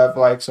to have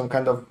like some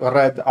kind of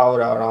red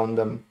aura around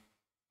them,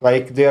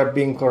 like they are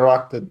being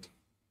corrupted.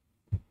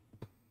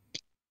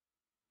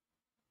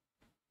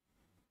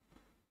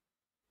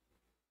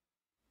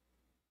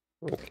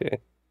 Okay.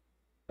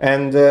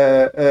 And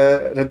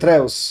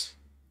Redreus,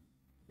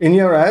 in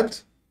your head,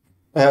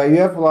 you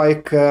have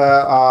like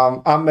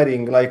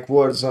hammering like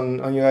words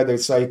on your head.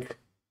 It's like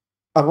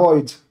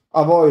avoid,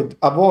 avoid,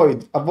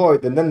 avoid,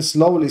 avoid, and then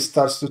slowly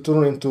starts to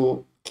turn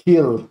into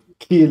kill,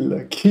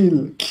 kill,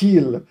 kill,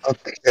 kill.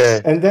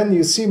 Okay. And then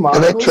you see Can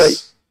I try?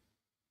 Marcus,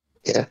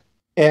 Yeah.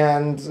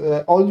 and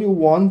all you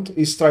want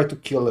is try to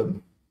kill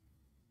him.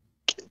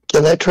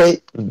 Can I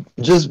try,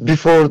 just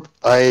before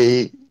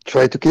I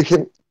try to kill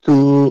him,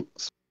 to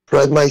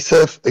spread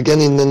myself again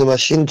in the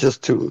machine,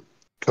 just to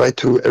try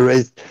to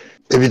erase,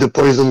 maybe the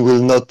poison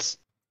will not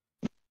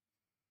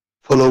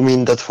follow me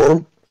in that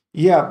form?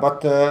 Yeah,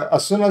 but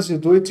as soon as you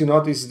do it, you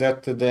notice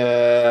that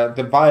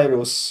the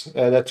virus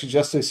that you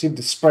just received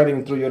is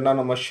spreading through your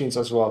nanomachines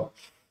as well.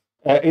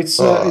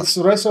 It's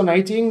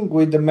resonating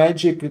with the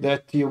magic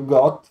that you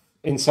got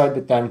inside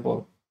the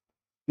temple.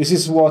 This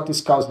is what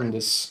is causing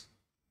this.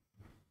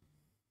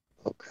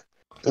 Okay.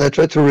 Can I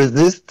try to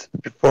resist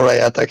before I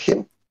attack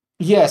him?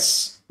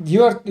 Yes,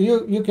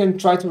 you can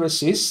try to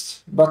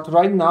resist, but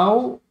right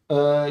now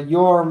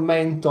your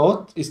main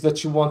thought is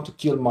that you want to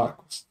kill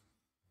Marcus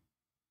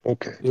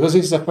Okay. because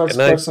he's the first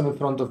Can I- person in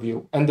front of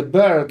you, and the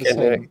bear the Can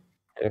I- same.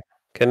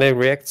 Can I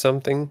react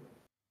something?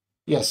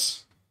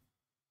 Yes.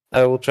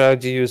 I will try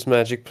to use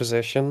magic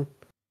possession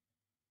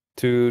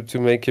to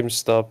make him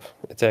stop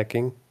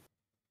attacking.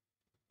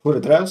 Who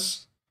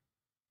address?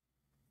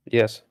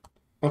 Yes.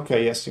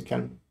 Okay, yes, you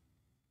can.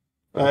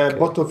 Okay.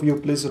 Both of you,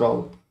 please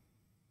roll.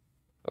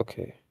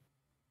 Okay.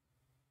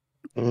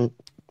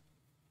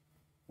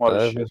 What I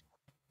is have, shit?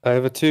 I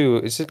have a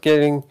 2. Is it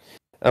getting?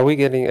 Are we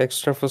getting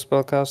extra for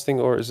spellcasting,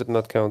 or is it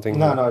not counting?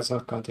 No, here? no, it's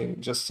not counting.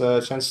 Just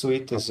chance to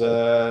hit is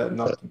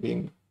not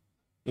being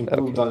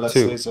improved Okay, unless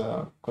 2. there's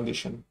a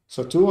condition.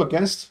 So 2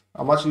 against.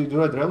 How much do you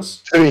do at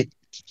Rose? 3.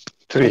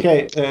 3.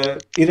 Okay,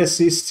 it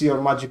assists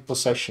your magic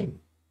possession.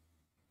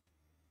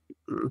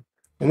 Mm.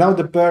 And now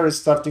the bear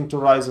is starting to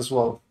rise as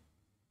well.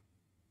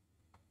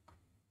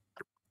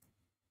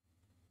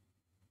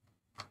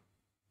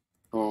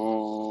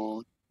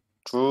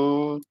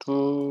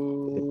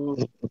 Two.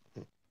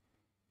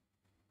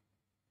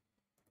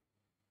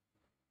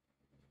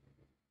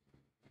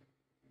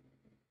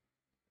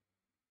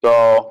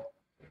 So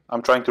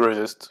I'm trying to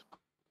resist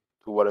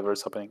to whatever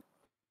is happening.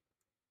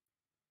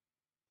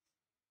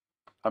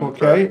 I'm Okay.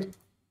 trapped.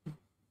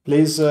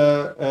 Please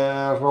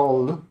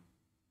roll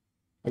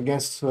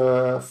against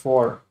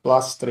 4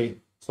 plus 3,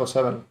 so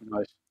 7.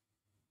 Nice.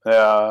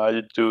 Yeah, I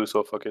did 2,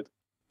 so fuck it.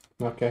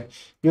 Okay,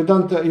 you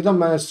don't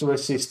manage to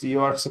resist. You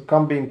are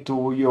succumbing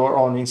to your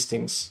own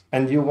instincts,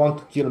 and you want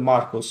to kill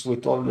Marcus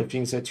with all the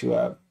things that you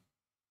have.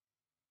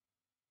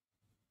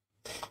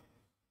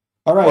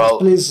 All right, Well-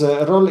 please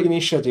roll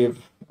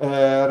initiative.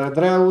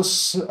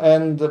 Redreus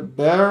and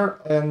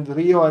Bear and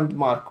Rio and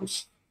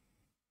Marcus.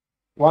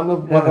 One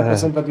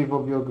representative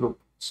of your group.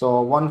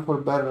 So one for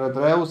Bear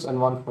Redreus and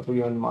one for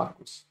Rio and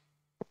Marcus.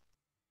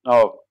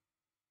 Oh,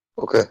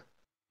 Okay.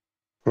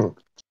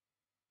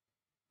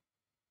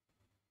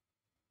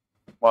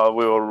 well,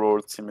 we all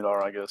rolled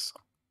similar, I guess.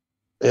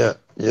 Yeah.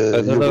 Yeah. I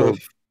don't You know rolled.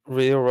 if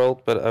Rio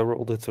rolled, but I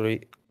rolled a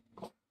 3.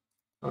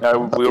 Yeah,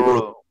 Okay. we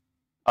rolled.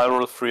 I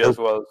rolled 3 as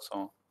well,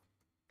 so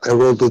I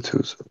rolled the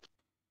 2. So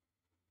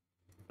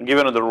give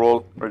another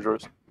roll,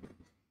 Rejoice.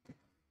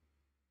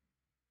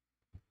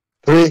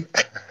 3.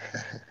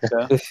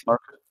 Yeah,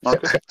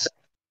 Marcus.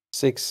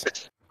 6.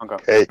 Okay.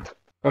 8.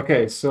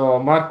 Okay, so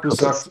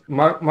Marcus, Okay.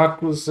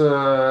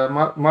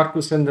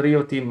 Marcus and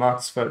Rio team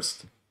acts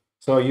first.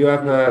 So you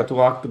have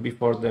to act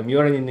before them.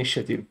 You're in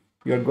initiative.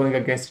 You're going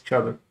against each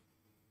other.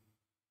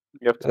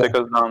 You have to take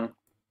us down.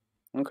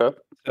 Okay.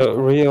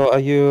 Rio, are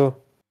you?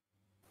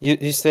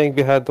 You're staying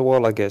behind the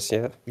wall, I guess.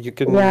 Yeah. You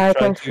can Yeah, I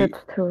try can to shoot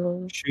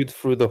through. shoot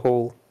through the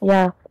hole.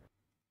 Yeah.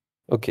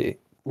 Okay.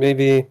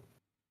 Maybe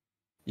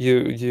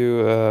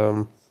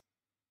you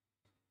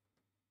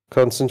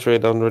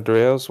concentrate on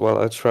Rodriguez while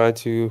I try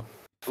to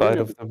fight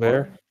Really off the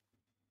bear.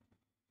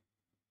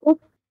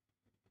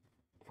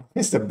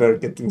 Is the bear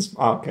getting?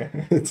 Okay,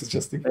 it's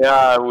just.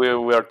 Yeah, we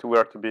are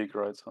too big,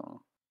 right?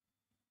 So.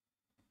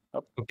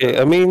 Yep. Okay,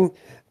 I mean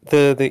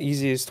the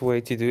easiest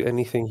way to do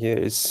anything here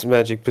is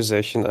magic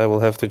possession. I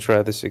will have to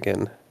try this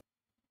again.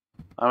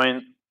 I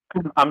mean,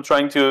 I'm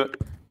trying to.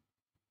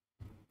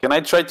 Can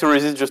I try to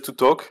resist just to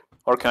talk,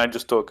 or can I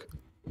just talk?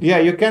 Yeah,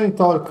 you can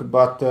talk,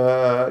 but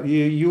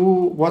you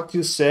what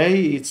you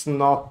say it's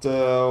not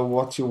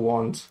what you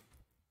want.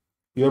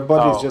 Your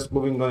body is Oh. just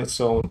moving on its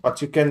own,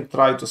 but you can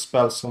try to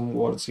spell some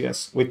words.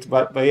 Yes, with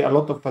by a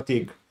lot of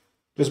fatigue,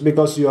 just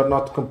because you are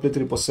not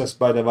completely possessed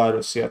by the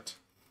virus yet.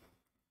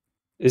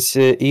 Is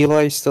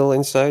Eli still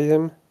inside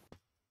him?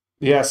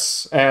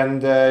 Yes,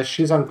 and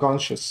she's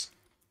unconscious.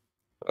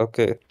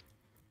 Okay.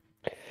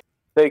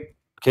 Take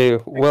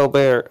Okay, well,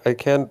 bear, I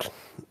can't.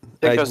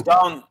 take us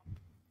down.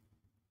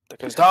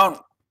 Take us down.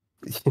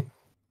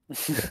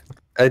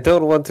 I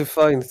don't want to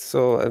fight,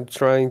 so I'm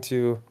trying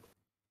to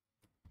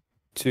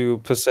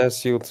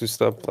possess you to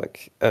stop.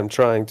 Like I'm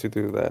trying to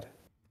do that.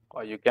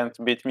 Well, you can't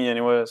beat me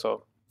anyway,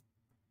 so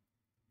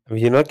I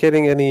mean, you're not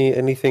getting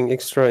anything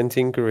extra in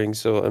tinkering,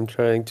 so I'm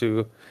trying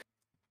to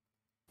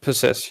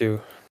possess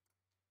you.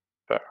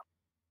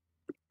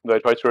 do I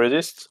try to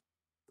resist?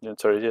 The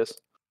answer is yes.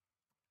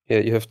 Yeah,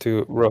 you have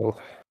to roll.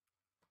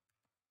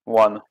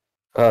 1.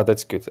 Ah,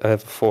 that's good. I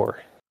have a 4.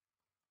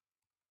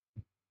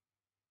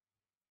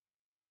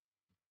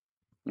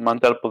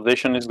 Mental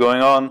possession is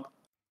going on.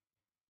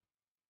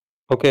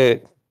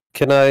 Okay,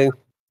 can I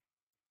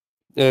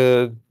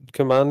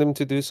command him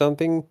to do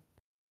something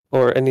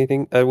or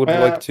anything? I would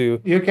like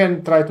to. You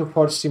can try to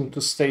force him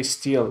to stay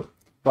still,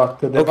 but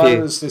the Okay.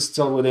 virus is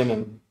still within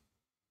him.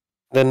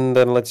 Then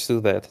let's do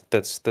that.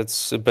 That's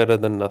better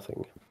than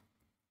nothing.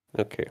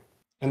 Okay.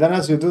 And then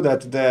as you do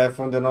that,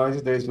 from the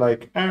noise, there's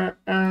like, oh,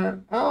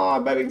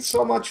 I'm having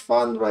so much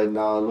fun right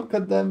now. Look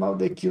at them, how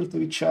they kill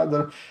to each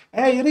other.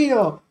 Hey,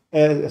 Rio.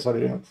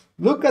 Sorry, Rio.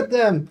 Look at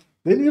them.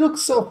 They look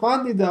so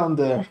funny down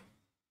there.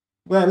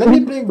 Well, let me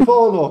bring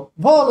Volo.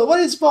 Volo, where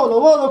is Volo?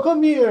 Volo,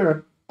 come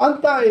here.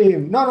 Untie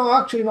him. No,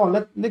 actually, no.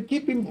 Let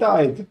keep him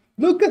tied.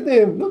 Look at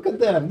him. Look at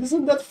them.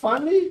 Isn't that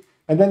funny?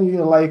 And then you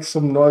hear like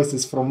some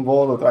noises from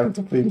Volo trying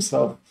to free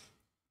himself.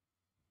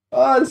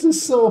 Oh, this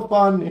is so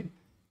funny.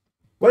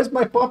 Where's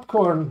my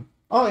popcorn?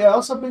 Oh yeah,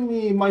 also bring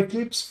me my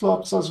clips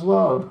flops as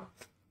well.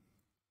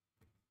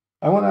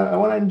 I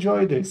wanna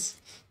enjoy this.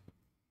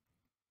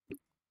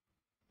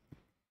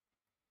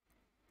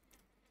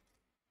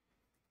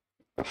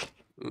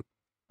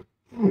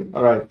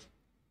 All right.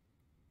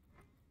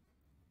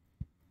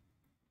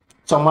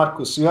 So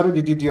Marcus, you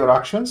already did your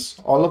actions,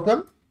 all of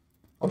them,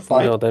 or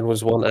 5? No, that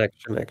was one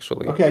action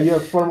actually. Okay, you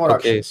have 4 more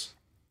Okay. actions.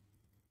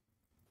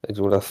 I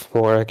do have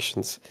more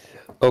actions.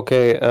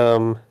 Okay,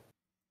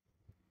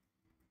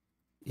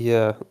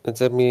 yeah,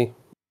 let me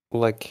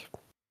like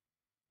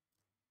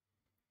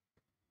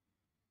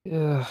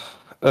yeah.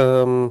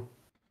 I'll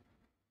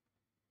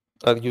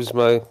use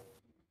my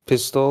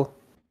pistol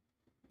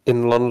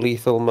in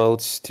non-lethal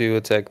modes to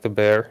attack the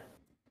bear.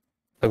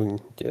 I mean,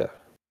 yeah.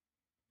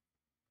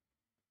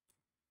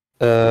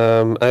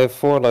 I have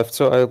 4 left,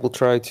 so I will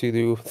try to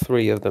do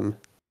 3 of them.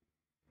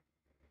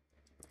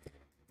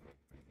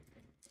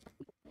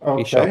 3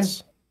 Okay.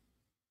 shots.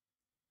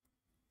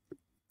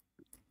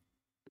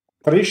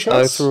 3 I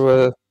shots? threw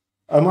a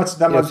How much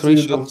damage do 3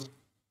 you do? shots.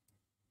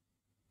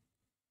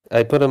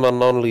 I put him on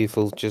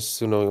non-lethal just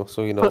to know,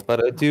 so you know.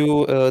 But I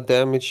do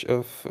damage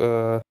of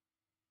let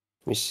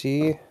me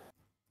see,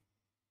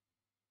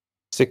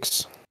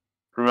 6.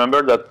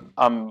 Remember that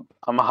I'm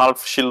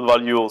half shield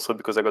value also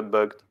because I got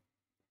bugged.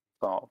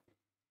 So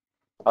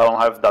I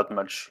don't have that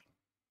much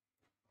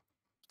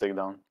to take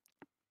down.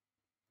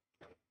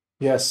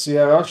 Yes,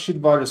 yeah, all shoot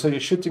value. So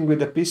you're shooting with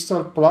the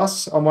pistol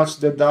plus how much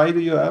the die do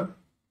you have?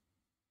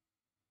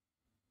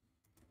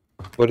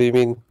 What do you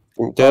mean?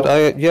 That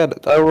I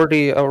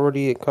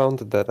already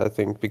counted that, I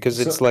think, because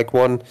it's So- like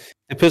one.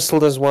 The pistol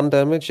does 1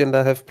 damage, and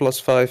I have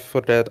 +5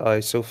 for that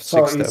eye, so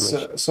 6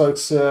 damage. So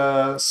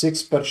it's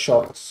 6 per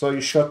shot. So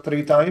you shot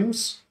 3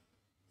 times.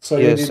 So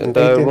Yes, you did and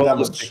I 18 rolled a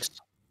damage. 6.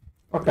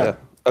 Okay. Yeah.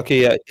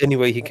 Okay. Yeah.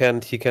 Anyway, he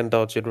can't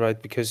dodge it, right?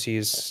 Because he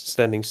is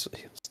standing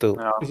still.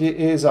 Yeah. He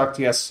is act,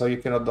 yes, so you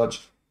cannot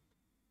dodge.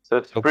 So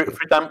it's Okay.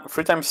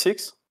 3 times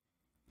 6.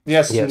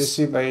 Yes, you Yes.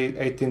 receive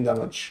 18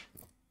 damage.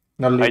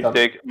 Not I lethal.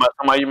 take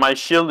my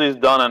shield is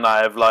done and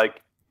I have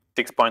like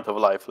 6 points of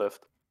life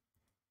left.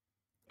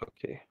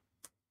 Okay.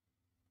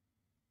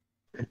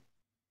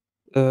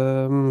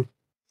 You're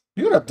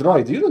a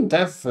droid. You don't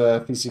have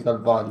physical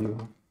value.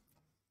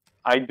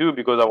 I do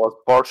because I was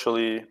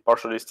partially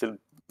still,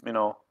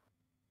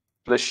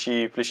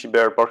 fleshy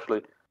bear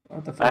partially.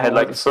 What the fuck? I had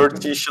like Wait a second.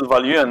 30 shield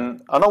value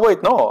and no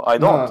wait, no, I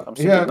don't. No, I'm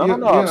stupid. yeah,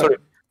 No, I'm sorry.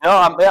 No,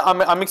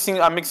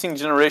 I'm mixing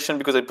generation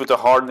because I put a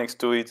hard next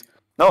to it.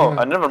 No,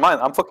 Yeah. never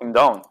mind. I'm fucking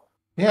down.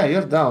 Yeah,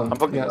 you're down. I'm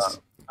fucking yes. down.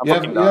 I'm You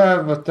fucking have, you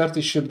down. have a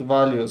 30 shield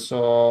value,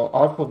 so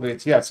half of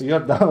it. Yeah, so you're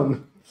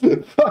down.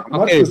 Fuck, Okay,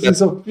 Marcus but-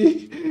 is OP.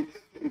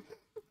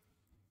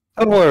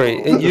 Don't worry.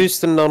 It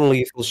used a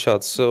non-lethal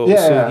shot, so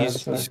Yeah, so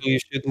that's right. you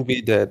shouldn't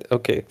be dead.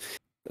 Okay.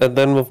 And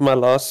then with my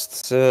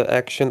last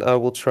action, I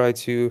will try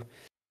to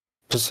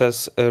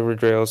possess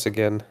Redreos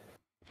again.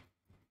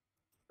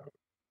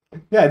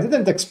 Yeah, I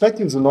didn't expect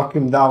you to knock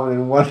him down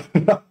in one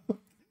round.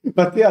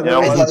 But yeah, that Yeah,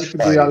 was well, like it's the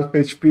fine. half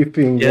HP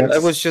thing. Yeah, I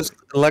yes. was just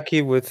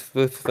lucky with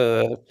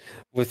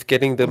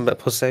getting the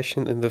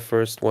possession in the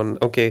first one.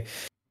 Okay,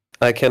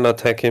 I cannot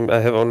attack him. I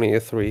have only a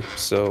 3,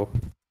 so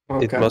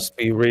it Okay. must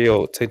be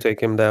Rio to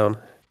take him down.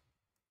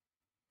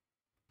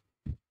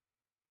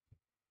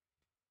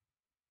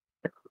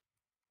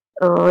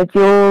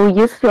 You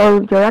use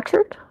your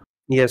action?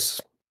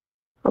 Yes.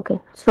 Okay.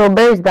 So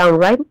bear is down,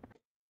 right?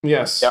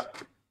 Yes. Yeah.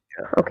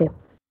 Okay.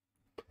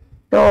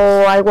 So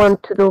I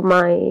want to do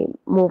my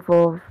move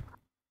of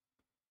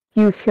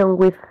fusion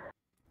with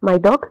my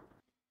dog.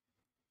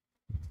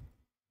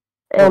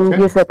 And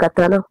Okay. use the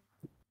katana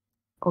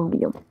on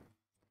Guillaume.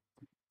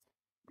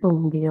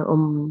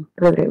 On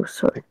Rodrigo,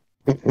 sorry.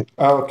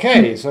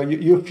 Okay, so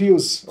you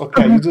fuse.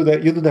 Okay, you do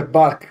the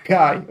bark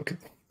guy. Okay.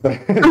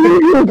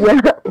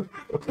 Yeah.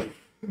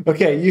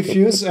 Okay, you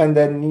fuse and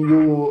then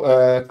you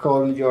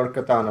call your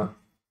katana.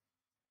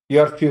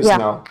 You are fused Yeah.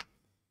 now.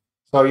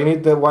 So you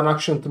need the 1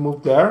 action to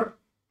move there.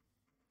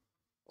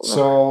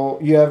 So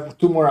you have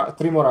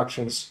 3 more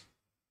actions.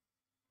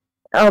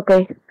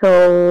 Okay,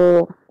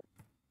 so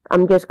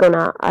I'm just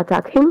gonna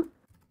attack him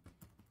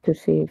to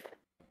see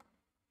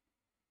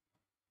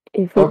if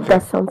it Okay.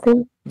 does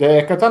something.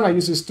 The katana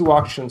uses 2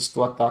 actions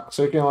to attack,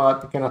 so you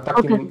can attack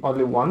Okay. him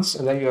only once,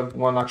 and then you have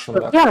 1 action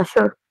left. Yeah,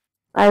 sure.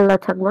 I'll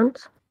attack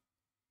once.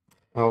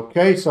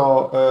 Okay,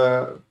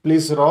 so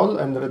please roll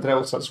and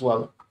Redreus as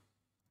well.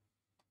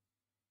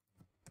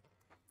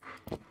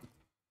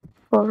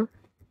 4.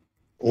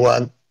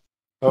 1.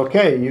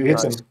 Okay, you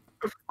hit Nice. him.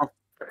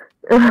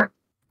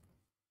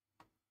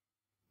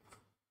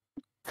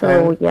 So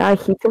And- yeah, I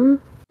hit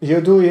him. You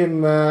do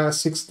him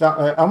 6.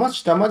 How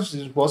much damage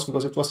it was,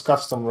 because it was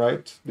custom,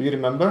 right? Do you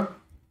remember?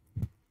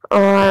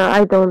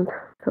 I don't.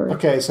 Sorry.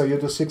 Okay, so you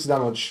do 6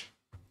 damage.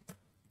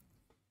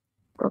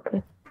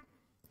 Okay.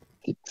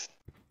 6.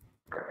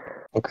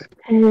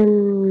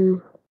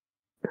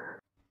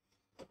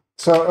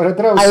 So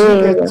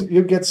Redrose,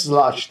 you get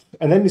slashed,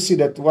 and then you see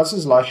that once you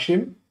slash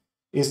him,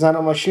 his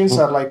nanomachines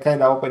are like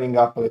kind of opening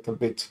up a little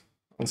bit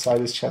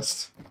inside his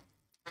chest.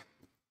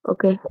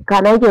 Okay,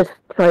 can I just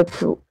try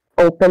to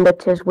open the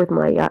chest with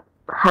my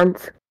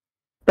hands,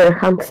 bare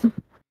hands?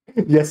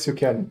 Yes, you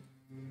can.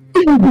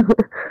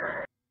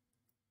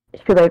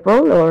 Should I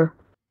roll or?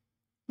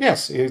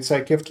 Yes, it's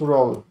like you have to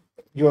roll.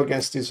 You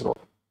against this roll.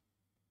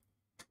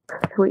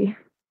 3.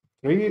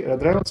 3,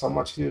 Redrose, how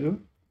much do you do?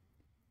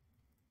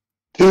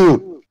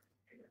 2.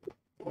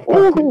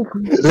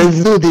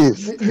 Let's do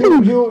this.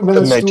 You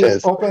manage my to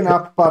chest. open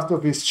up part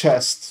of his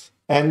chest,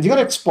 and you're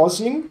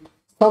exposing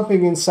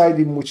something inside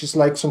him, which is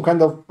like some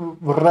kind of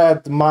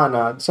red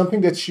mana,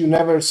 something that you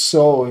never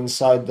saw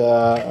inside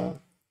the.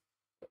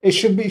 It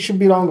should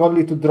belong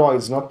only to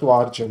droids, not to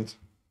Argent.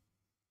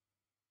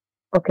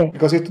 Okay.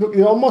 Because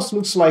it almost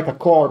looks like a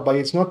core, but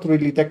it's not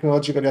really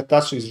technologically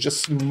attached. It's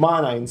just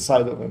mana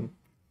inside of him.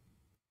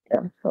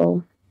 Yeah.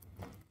 So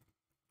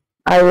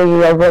I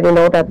already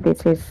know that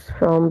this is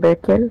from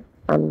Birkin,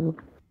 and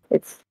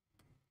it's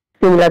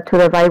similar to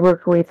the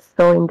virus we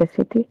saw in the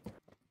city.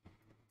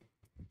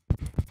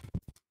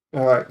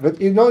 All right, but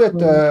you know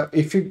that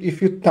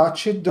if you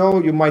touch it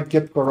though, you might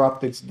get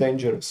corrupted. It's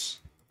dangerous.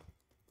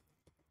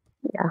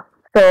 Yeah.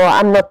 So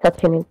I'm not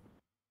touching it.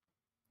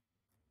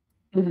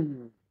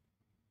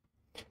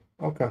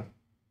 Okay.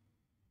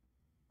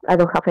 I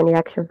don't have any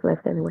actions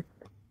left anyway.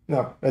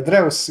 No,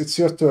 Redreus, it's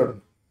your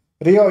turn.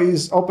 Rio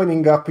is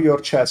opening up your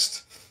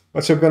chest.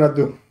 What you gonna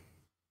do?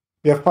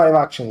 You have 5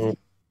 actions.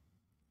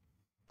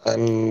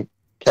 I'm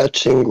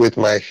catching with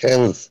my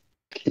hands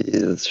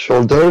his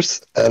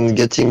shoulders and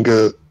getting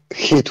a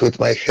hit with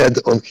my head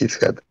on his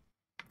head.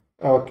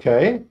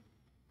 Okay.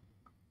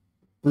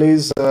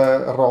 Please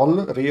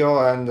roll, Rio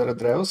and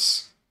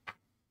Redreus.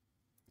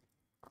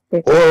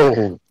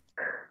 Oh!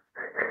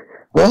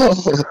 Whoa!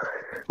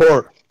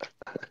 4.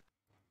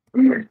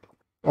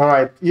 All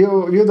right,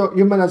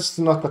 you managed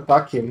to not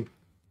attack him,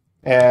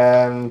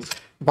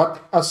 but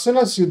as soon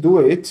as you do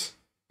it,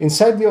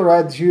 inside your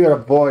head you hear a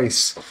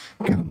voice.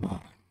 Come on,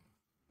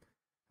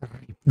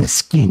 rip the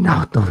skin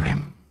out of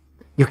him.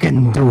 You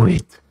can do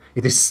it.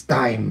 It is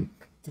time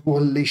to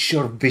unleash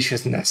your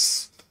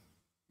viciousness.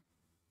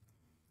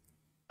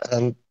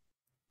 And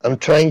I'm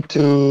trying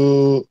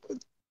to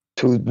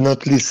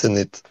not listen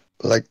it,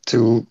 like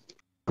to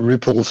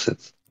repulse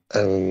it.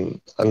 And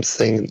I'm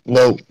saying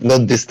no,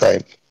 not this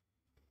time.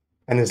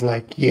 And it's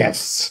like,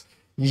 yes,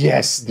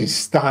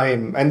 this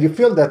time. And you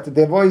feel that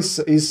the voice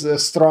is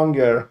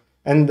stronger,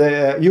 and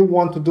you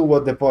want to do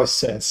what the voice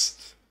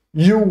says.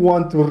 You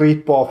want to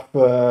rip off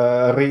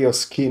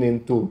Rio's skin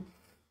in two.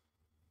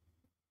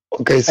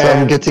 Okay, so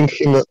I'm getting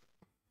him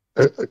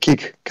a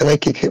kick. Can I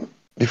kick him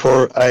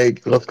before I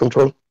lost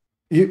control?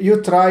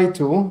 You try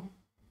to.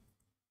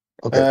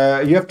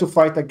 Okay. You have to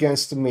fight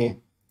against me.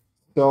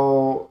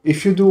 So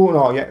if you do,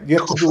 you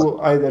have to do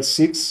either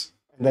 6,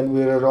 and then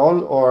we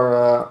roll,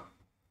 or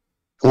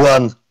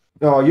 1.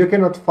 No, you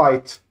cannot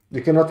fight.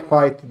 You cannot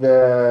fight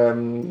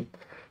the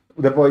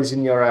voice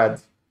in your head.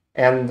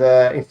 And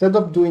instead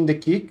of doing the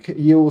kick,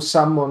 you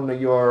summon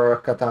your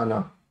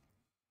katana.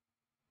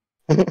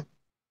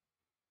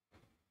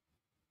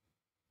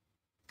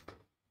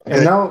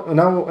 And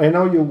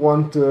now you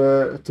want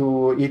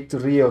to hit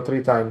Rio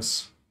 3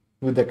 times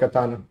with the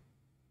katana.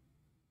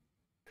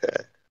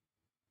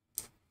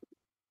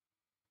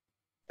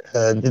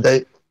 Did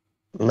I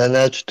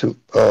manage to?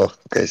 Oh,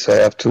 okay. So I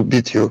have to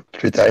beat you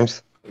 3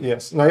 times.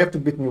 Yes. Now you have to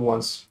beat me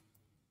once.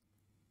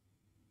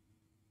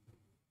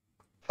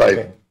 5.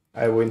 Okay,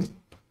 I win.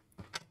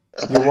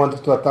 You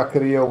want to attack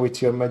Rio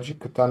with your magic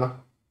katana?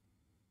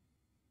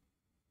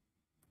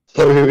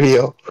 Sorry,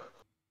 Rio.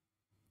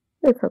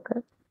 It's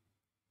okay.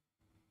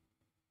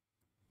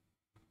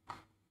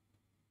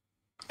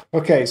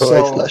 Okay, So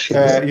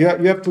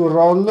you have to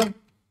roll,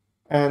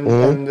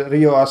 and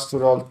Rio has to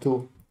roll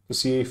too to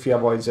see if he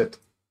avoids it.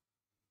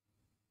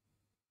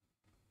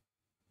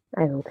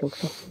 I don't think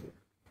so.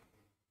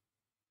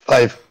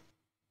 5.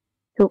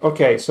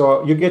 Okay,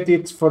 so you get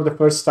it for the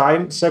first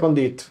time. Second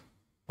hit,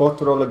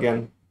 both roll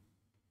again.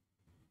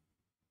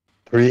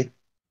 3.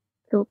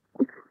 2.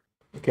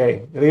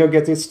 Okay, Rio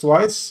gets it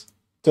twice.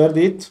 Third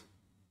hit.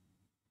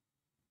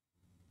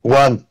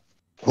 1.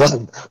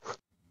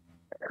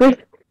 3.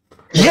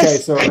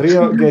 Yes! Okay, so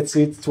Rio gets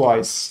it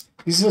twice.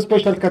 This is a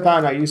special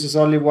katana, uses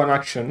only 1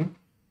 action.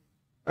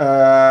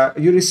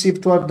 You receive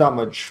 12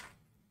 damage.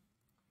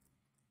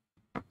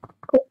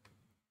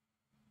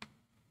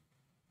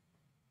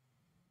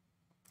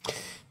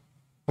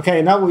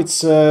 Okay, now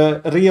it's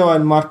Rio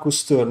and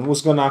Marcus' turn.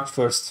 Who's gonna act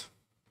first?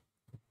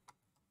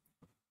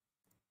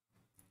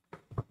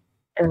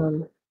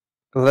 Can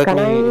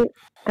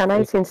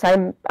I, since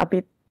I'm a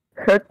bit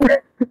hurt?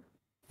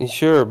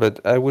 Sure, but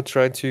I would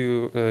try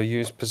to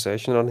use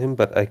possession on him,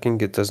 but I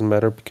think it doesn't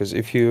matter because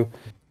if you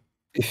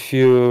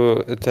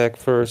attack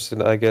first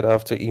and I get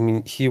after,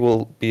 he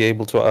will be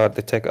able to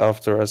attack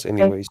after us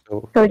anyway.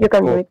 So you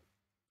can do it.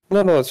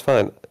 No, it's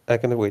fine. I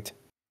can wait.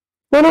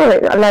 No,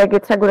 like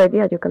it's a good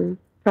idea. You can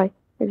try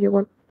if you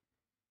want.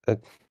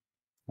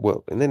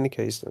 Well, in any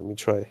case, let me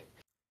try.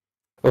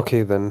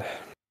 Okay, then.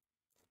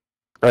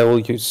 I will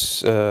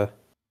use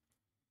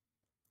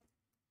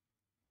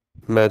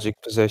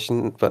magic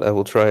possession, but I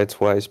will try it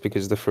twice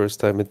because the first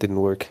time it didn't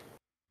work.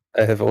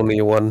 I have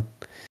only one.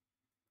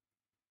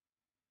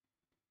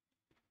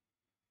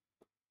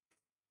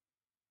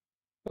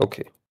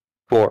 Okay,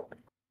 4.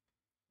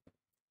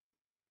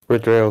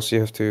 Red rails, you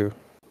have to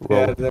roll.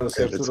 Yeah, there was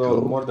Okay, have to let's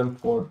roll go. more than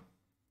 4.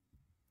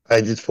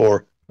 I did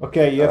 4.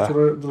 Okay, you have to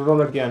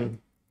roll again.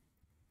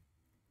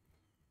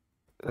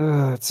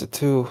 It's a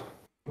 2.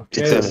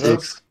 Okay, It's a Red Rose.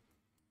 6.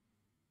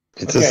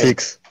 It's Okay. a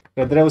 6.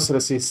 Red Rose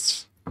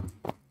resists.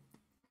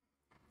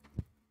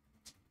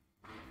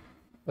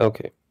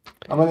 Okay.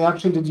 How many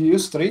actions did you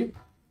use? 3?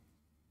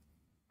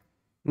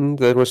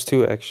 There was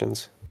 2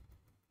 actions.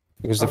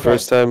 Because the Okay.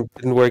 first time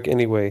didn't work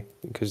anyway,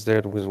 because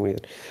that was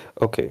weird.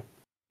 Okay.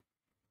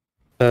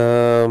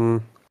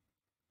 Then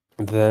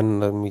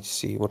let me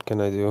see, what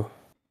can I do?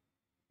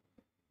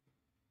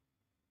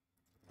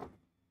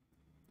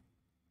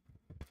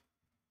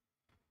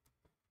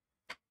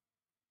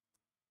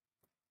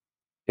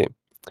 Okay.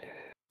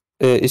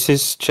 Is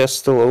his chest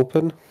still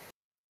open?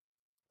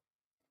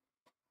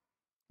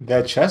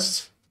 The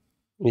chest?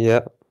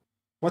 Yeah.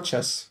 What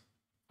chest?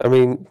 I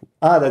mean,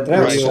 The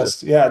Drake's Right.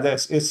 chest. Yeah,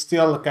 it's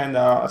still kind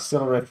of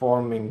still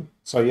reforming,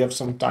 so you have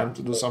some time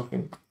to do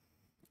something.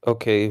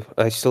 okay,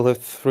 I still have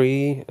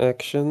 3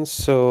 actions,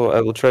 so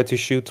I will try to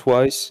shoot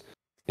twice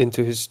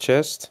into his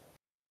chest.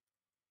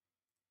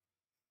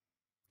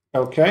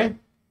 Okay,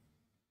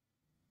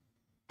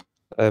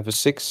 I have a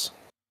 6.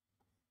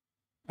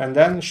 and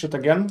then shoot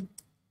again.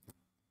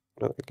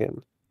 No,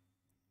 again.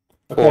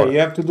 Okay, 4. you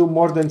have to do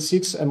more than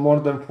 6 and more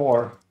than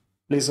 4.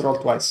 Please roll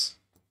twice.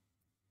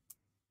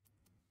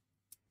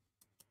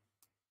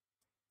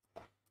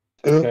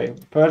 2. Okay,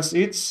 first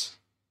hits,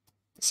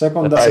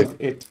 second A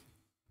doesn't hit.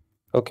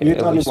 Okay, You hit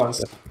at only least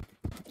once.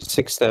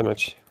 6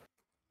 damage.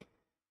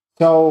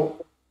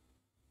 So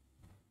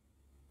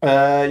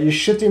you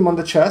shoot him on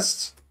the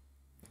chest,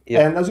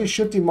 Yeah. and as you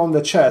shoot him on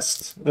the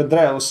chest,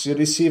 Redreus, you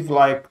receive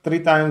like 3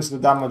 times the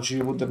damage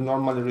you would have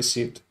normally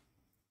received.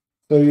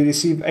 So you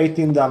receive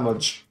 18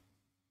 damage.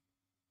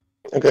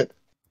 Okay.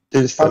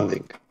 Still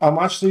standing. How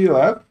much do you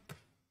have?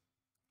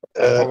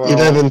 Overall.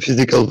 11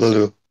 physical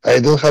value. I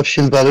don't have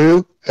shield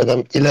value, and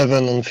I'm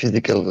 11 on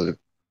physical value.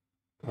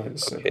 Wait a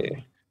second.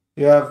 Okay.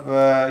 You have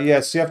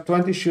yes, you have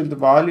 20 shield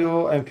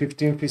value and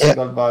 15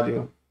 physical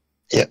value.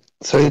 Yeah.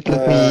 So it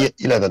let me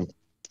 11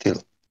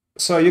 still.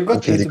 So you got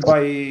it Physical.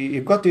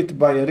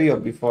 by Rio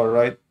before,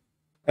 right?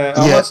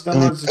 How Yeah, much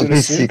and damage it did you took me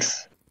receive?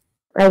 6.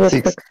 I did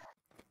 6.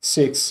 6.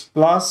 6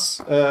 plus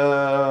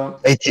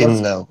 18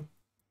 what's- now.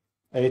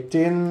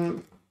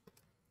 18.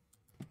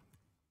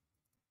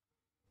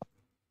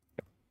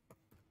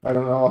 I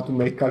don't know how to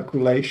make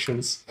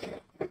calculations.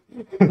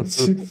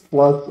 6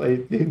 plus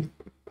 18.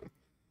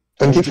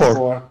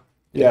 24.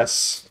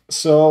 Yes.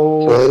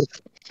 So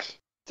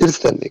still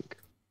standing.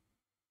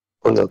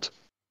 Or not?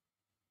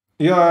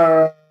 You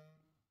are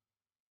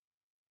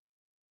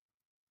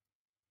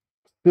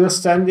still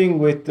standing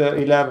with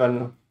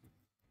 11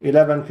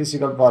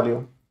 physical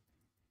value.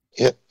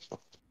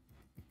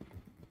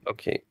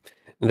 Okay.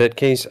 In that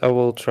case, I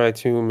will try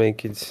to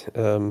make it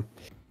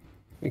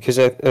because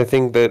I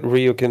think that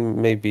Rio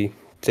can maybe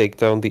take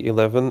down the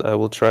 11. I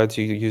will try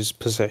to use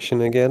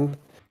possession again.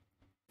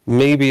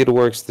 Maybe it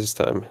works this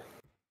time.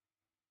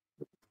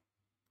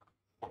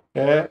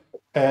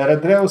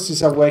 Redreus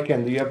is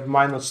awakened. You have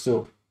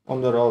 -2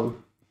 on the roll.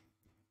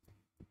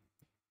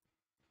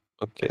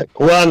 Okay.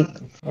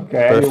 1.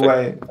 Okay, Perfect.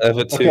 anyway. I have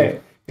a 2.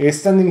 Okay, he's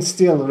standing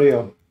still,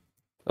 Rio.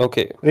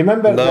 Okay.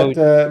 Remember Now-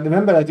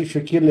 that if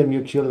you kill him,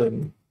 you kill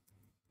him.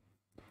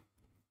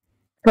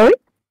 Sorry?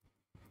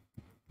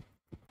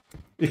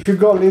 If you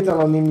go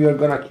little on him, you're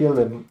gonna kill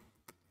him.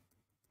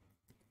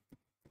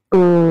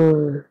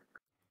 So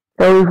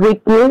if we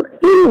kill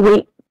him, we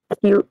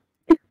kill.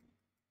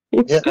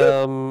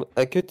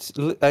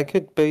 I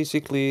could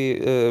basically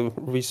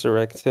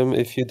resurrect him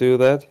if you do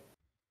that.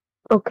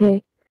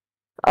 Okay.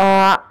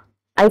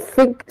 I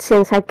think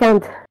since I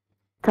can't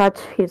touch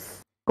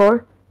his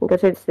core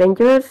because it's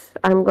dangerous,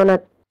 I'm gonna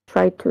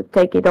try to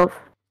take it off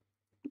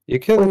You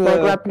with can my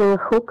grappling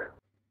hook.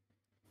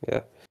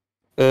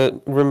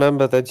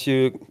 remember that you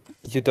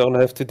don't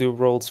have to do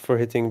rolls for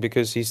hitting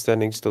because he's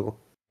standing still.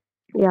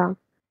 Yeah,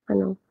 I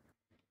know.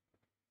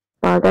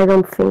 But I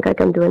don't think I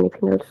can do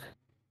anything else.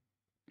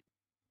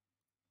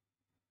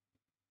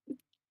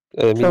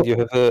 I mean, So-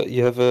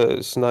 you have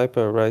a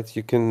sniper, right?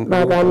 You can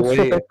But move I'm away.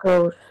 super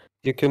close.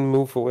 You can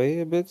move away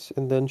a bit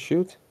and then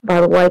shoot.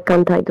 But why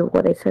can't I do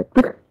what I said?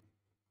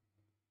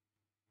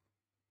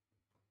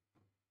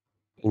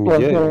 I mean,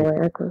 Well, yeah,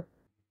 anyway, I could.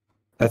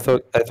 I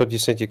thought you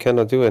said you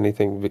cannot do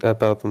anything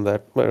about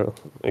that. Well,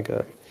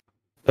 okay.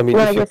 I mean,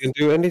 Well, if I you guess- can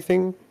do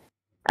anything,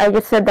 I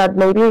just said that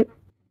maybe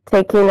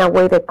taking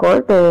away the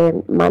core,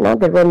 the mana,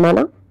 the red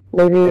mana,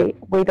 maybe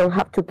we don't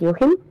have to kill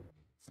him.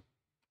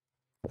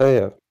 oh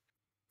yeah.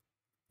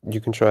 you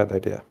can try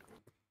that, yeah.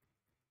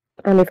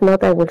 And if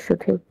not, I will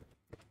shoot him.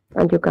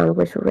 And you can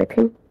resurrect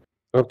him.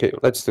 Okay,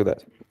 let's do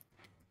that.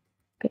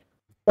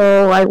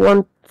 So I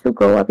want to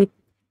go a bit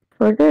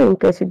further in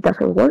case it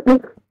doesn't work.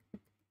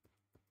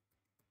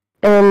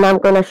 And I'm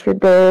gonna shoot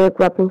the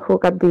grappling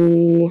hook at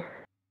the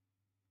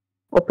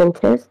open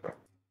chest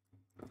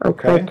and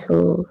try Okay.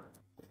 to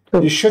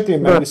You shoot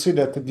him and grab. you see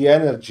that the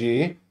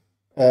energy,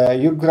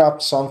 you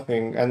grab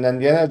something, and then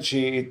the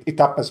energy, it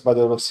happens by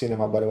the rule of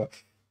cinema, by the way.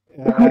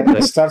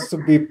 It starts to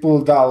be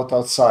pulled out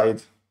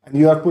outside, and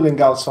you are pulling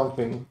out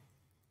something.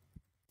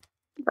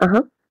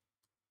 So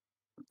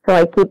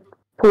I keep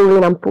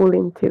pulling and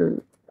pulling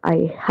till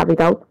I have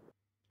it out.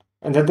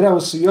 And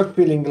Andreas, you're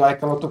feeling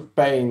like a lot of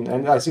pain,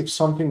 and as if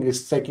something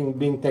is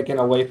being taken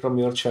away from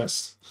your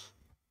chest.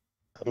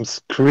 I'm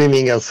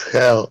screaming as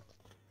hell.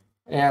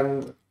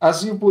 And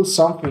as you pull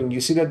something,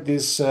 you see that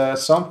this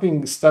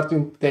something is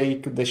starting to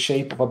take the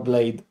shape of a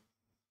blade.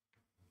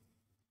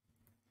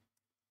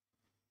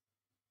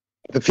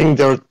 The thing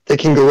they're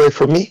taking away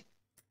from me?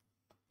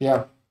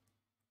 Yeah.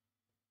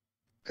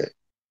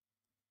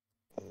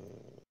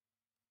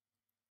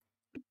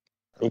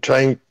 I'm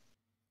trying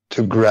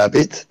to grab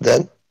it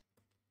then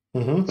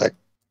Mm-hmm.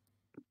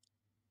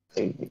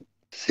 and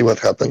see what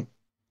happened.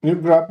 You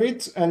grab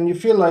it, and you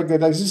feel like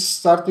that as it's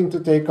starting to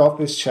take off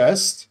his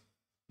chest,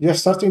 you're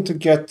starting to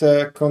get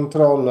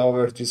control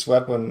over this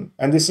weapon.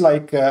 And it's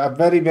like a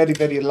very, very,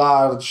 very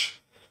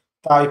large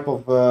type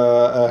of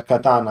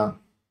katana.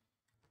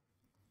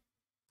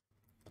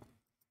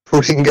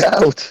 Pulling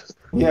out.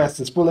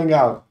 Yes, it's pulling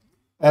out.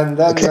 And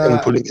then Okay, I'm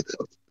pulling it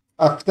out.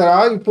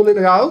 after you pull it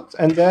out,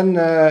 and then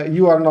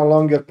you are no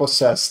longer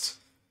possessed.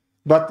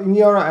 But in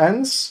your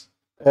hands,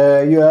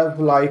 you have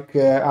like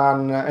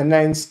an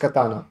enhanced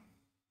katana.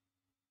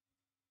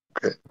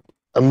 Okay.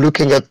 I'm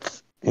looking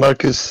at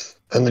Marcus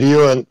and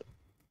Rio, and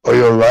are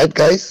you alright,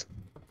 guys?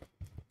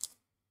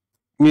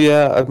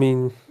 Yeah, I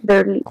mean,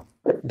 Barely.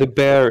 the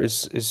bear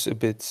is a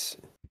bit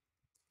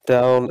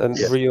down, and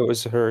Yeah. Rio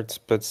is hurt,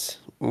 but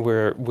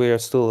we're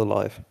still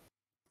alive.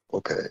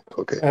 Okay.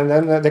 And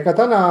then the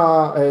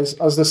katana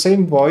has the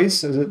same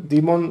voice as a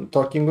demon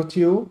talking with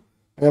you.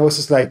 And it was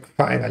just like,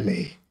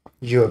 finally,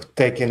 you have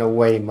taken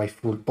away my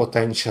full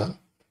potential.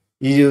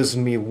 Use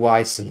me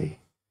wisely.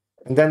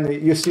 And then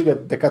you see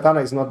that the katana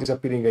is not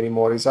disappearing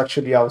anymore. It's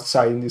actually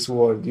outside in this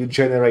world. You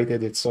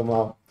generated it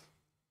somehow.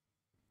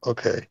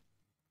 Okay.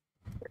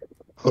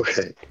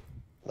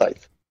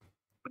 Nice.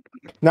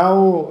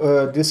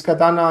 Now, this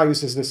katana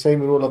uses the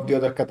same rule of the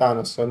other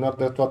katanas. So in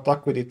order to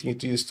attack with it, you need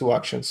to use 2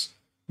 actions.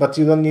 But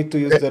you don't need to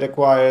use the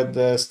required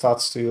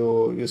stats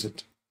to use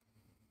it.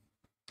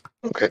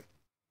 Okay.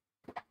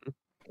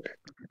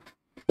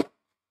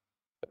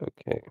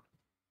 Okay.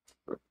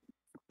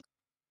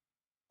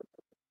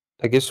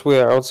 I guess we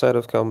are outside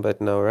of combat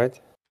now, right?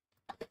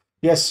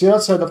 Yes, you're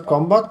outside of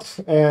combat,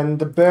 and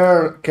the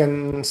bear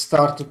can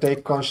start to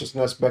take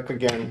consciousness back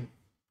again.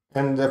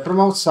 And from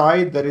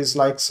outside, there is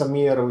like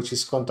Samir, which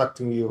is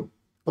contacting you.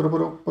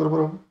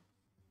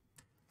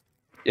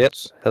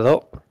 Yes.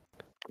 Hello.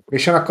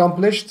 Mission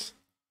accomplished.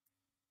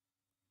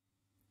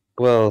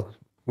 Well,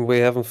 we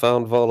haven't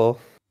found Volo.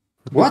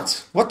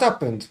 What? What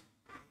happened?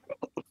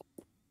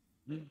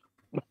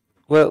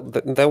 Well,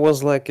 that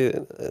was like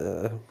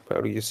a how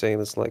do you say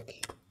this?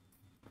 Like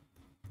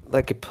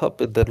a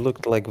puppet that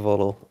looked like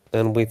Volo,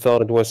 and we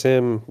thought it was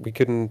him. We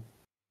couldn't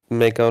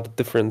make out the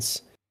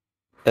difference,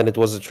 and it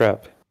was a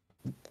trap.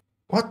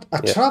 What?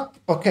 A trap?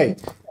 Okay.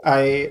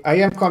 I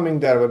am coming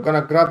there. We're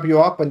gonna grab you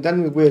up, and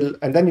then we will.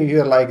 And then you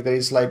hear like there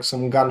is like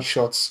some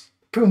gunshots,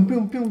 boom,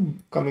 boom,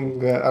 boom,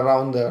 coming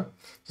around there.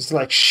 It's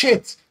like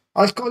shit.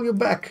 I'll call you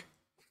back.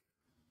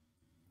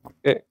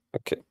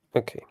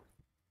 Okay.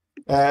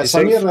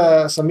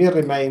 Samir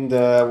remained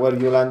where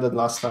you landed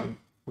last time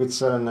with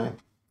Serenade.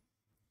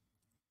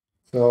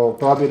 So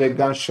probably the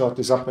gunshot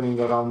is happening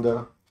around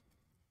there.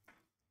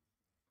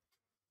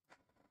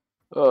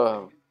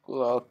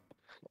 Well,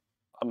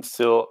 I'm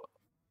still.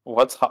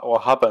 What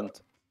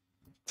happened?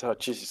 Oh,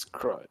 Jesus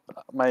Christ!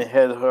 My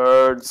head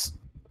hurts.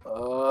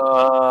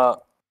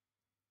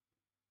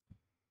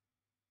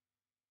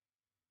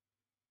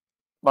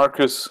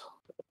 Marcus,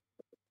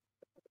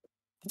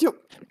 did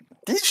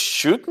you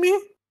shoot me?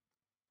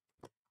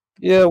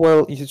 Yeah,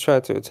 well, you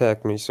tried to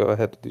attack me, so I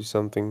had to do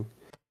something.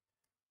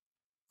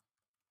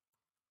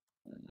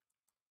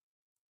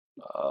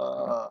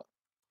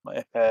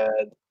 My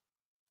head.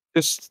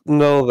 Just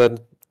know that.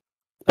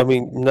 I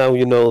mean, now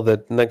you know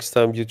that next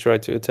time you try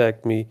to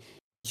attack me,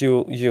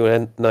 you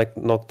end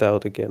knocked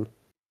out again.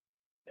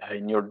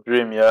 In your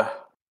dream, yeah.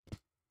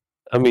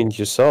 I mean,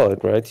 you saw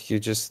it, right? You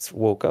just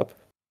woke up.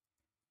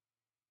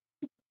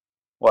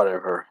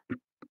 Whatever.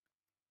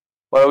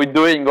 What are we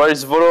doing? Where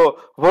is Volo?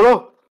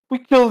 Volo, we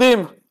killed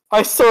him.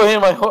 I saw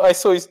him. I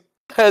saw his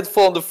head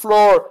fall on the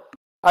floor.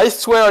 I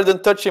swear I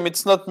didn't touch him.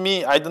 It's not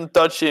me. I didn't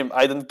touch him.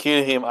 I didn't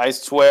kill him. I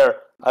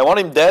swear. I want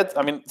him dead.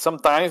 I mean,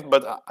 sometimes,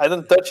 but I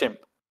didn't touch him.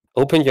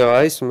 Open your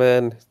eyes,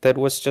 man. That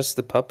was just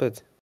the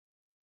puppet.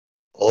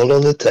 All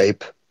on the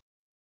tape.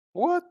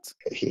 What?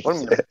 What do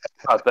you mean,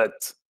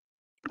 puppet?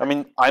 I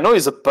mean, I know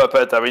he's a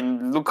puppet. I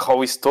mean, look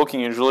how he's talking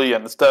usually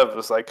and stuff.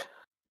 It's like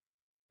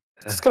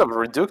it's kind of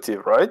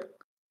reductive, right?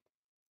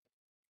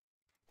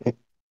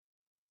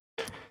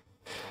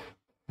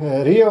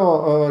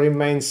 Rio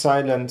remains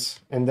silent,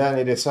 and then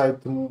he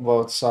decides to move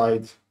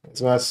outside.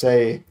 He's gonna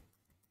say,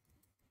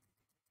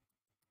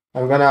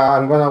 I'm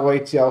gonna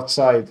wait you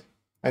outside,"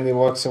 and he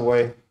walks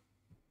away.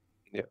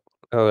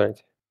 All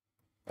right.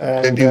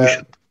 And Maybe we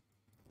should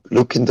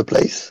look in the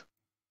place,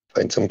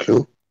 find some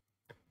clue.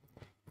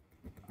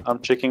 I'm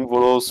checking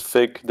Volo's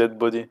fake dead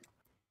body.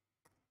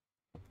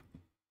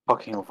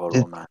 Fucking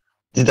Volo, man.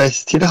 Did I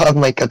still have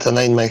my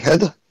katana in my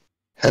head?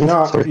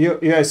 no, Sorry.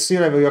 you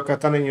still have your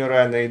katana in your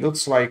hand. It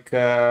looks like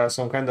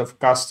some kind of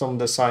custom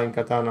design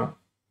katana.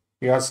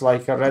 It has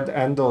like a red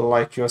handle,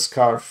 like your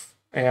scarf,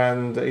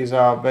 and is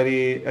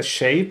a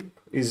shape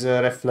is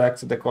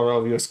reflects the color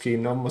of your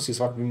skin. Almost is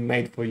what we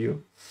made for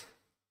you.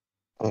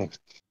 Oh,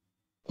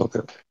 okay.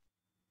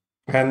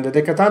 And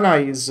the katana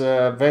is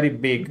very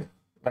big,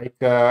 like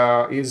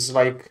is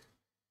like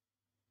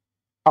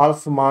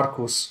half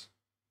Marcus.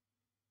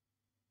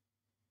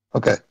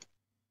 Okay.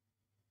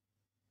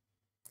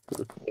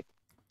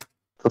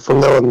 So from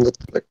now I'm not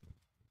like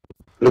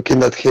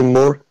looking at him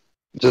more,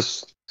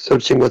 just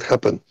searching what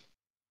happened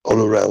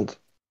all around.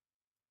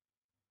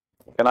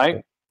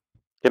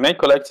 Can I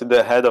collect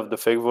the head of the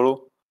fake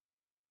Volo?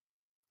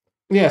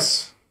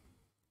 Yes,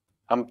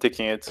 I'm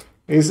taking it.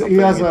 he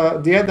has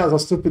the head has a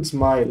stupid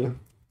smile.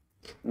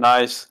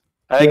 Nice.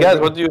 Hey Yeah, guys,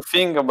 yeah. what do you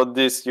think about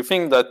this? You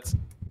think that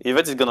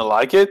Yvette is gonna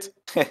like it?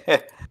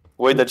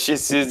 Wait that she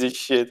sees this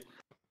shit.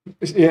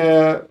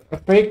 Yeah, a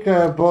fake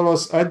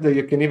Bolos head.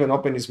 You can even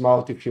open his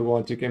mouth if you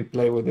want. You can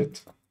play with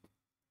it.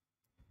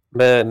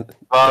 Man,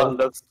 Well,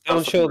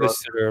 don't show this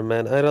to her,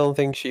 man. I don't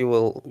think she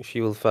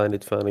will find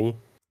it funny.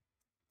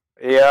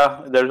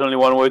 Yeah, there's only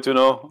one way to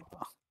know.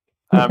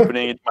 I'm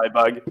putting it in my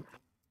bag.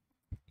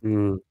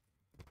 Hmm.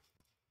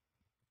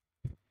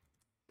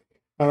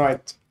 All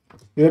right.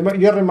 You're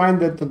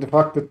reminded of the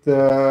fact that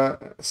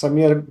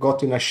Samir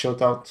got in a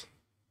shootout.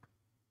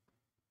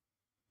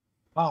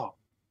 Oh.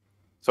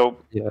 So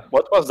Yeah.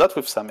 what was that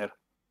with Samir?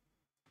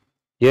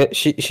 Yeah,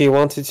 she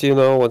wanted to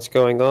know what's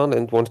going on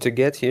and wanted to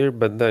get here,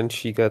 but then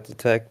she got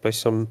attacked by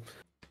some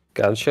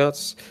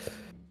gunshots.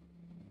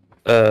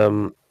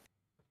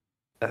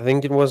 I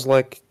think it was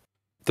like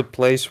the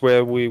place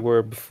where we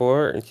were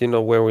before,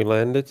 where we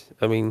landed.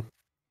 I mean,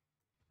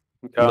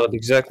 Okay. not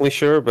exactly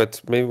sure,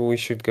 but maybe we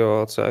should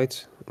go outside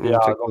and Yeah,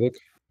 take a look.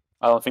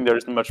 I don't think there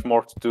is much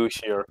more to do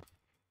here.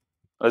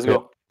 Let's Yeah.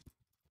 go.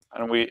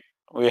 And we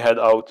head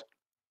out.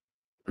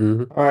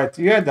 Hmm. All right,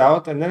 you head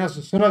out, and then as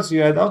soon as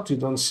you head out, you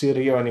don't see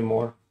Rio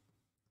anymore.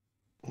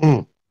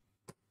 I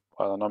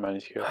don't know, man,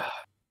 it's here.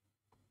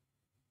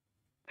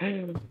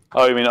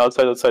 Oh, you mean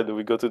outside? Do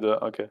we go to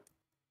the okay?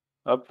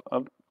 Up.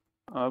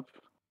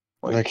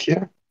 Wait. Like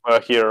here?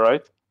 We're here,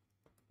 right?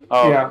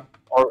 Oh, Yeah.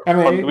 or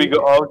do we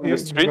go out in the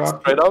street,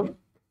 straight out?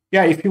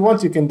 Yeah, if you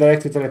want, you can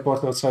directly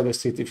teleport outside the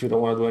city if you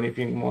don't want to do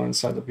anything more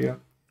inside of here.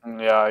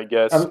 Yeah, I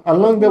guess.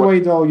 Along the way,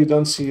 though, you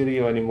don't see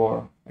Rio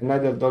anymore, and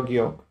neither Doggy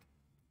Oak.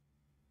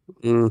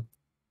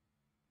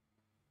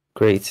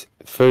 Great.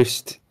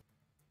 First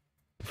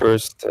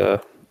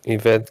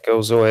event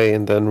goes away,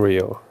 and then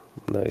Rio.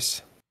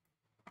 Nice.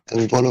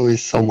 And Bolo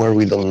is somewhere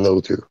we don't know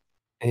too.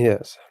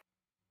 Yes.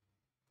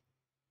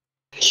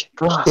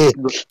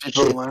 Those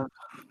people, man.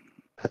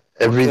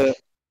 Every What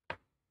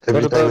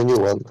time about- a new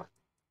one.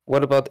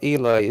 What about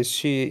Eli? Is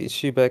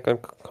she back on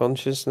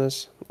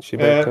consciousness? Is she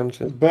back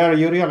conscious? Bear,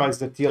 you realize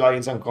that Eli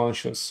is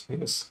unconscious.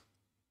 Yes.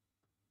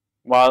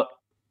 Well,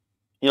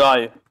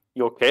 Eli,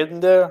 you okay in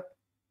there?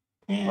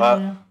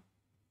 Yeah.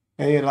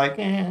 And you're like,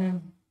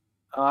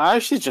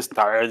 She's just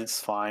tired. It's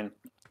fine.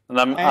 And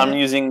I'm Eh.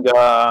 using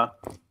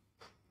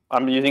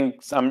I'm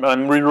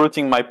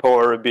rerouting my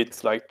power a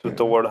bit, like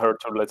toward her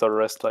to let her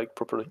rest, like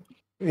properly.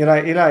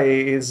 Eli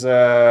is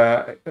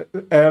had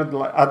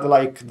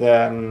like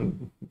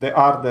the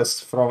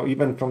hardest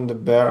from the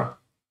bear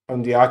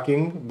on the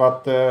hacking,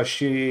 but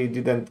she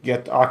didn't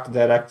get hacked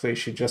directly.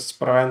 She just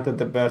prevented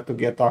the bear to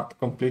get hacked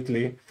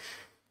completely,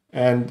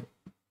 and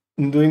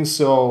in doing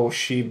so,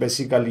 she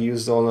basically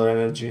used all her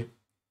energy.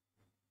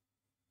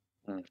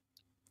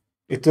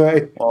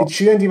 Well-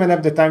 She didn't even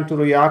have the time to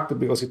react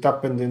because it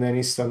happened in an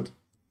instant.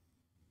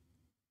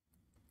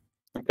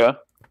 Okay.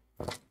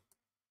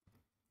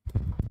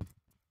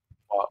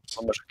 Well,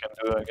 not much I can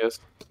do, I guess.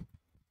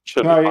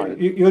 Should be No, fine.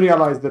 you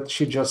realize that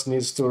she just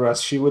needs to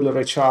rest. She will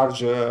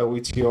recharge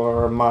with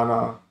your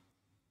mana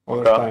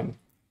over Okay. time.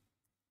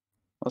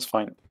 That's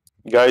fine.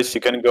 Guys, you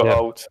can go Yeah.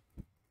 out.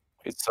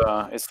 It's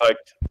like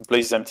the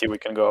place is empty. We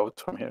can go out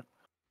from here.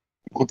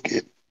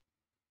 Okay.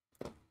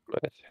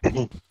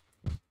 Right.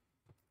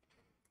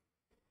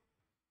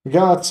 You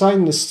go outside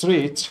in the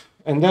street,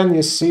 and then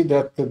you see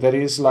that there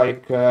is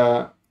like,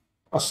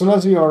 as soon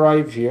as you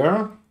arrive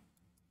here,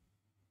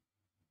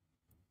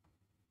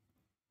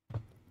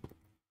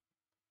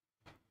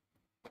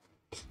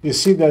 you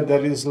see that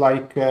there is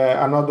like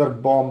another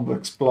bomb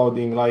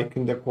exploding, like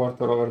in the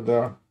quarter over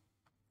there.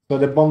 So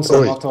the bombs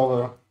are Oi. not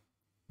over.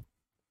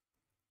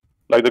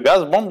 Like the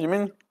gas bomb, you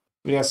mean?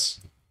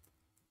 Yes.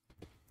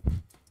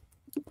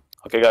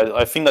 Okay, guys,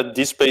 I think that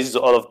this place is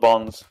out of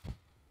bounds.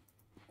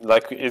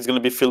 Like, it's gonna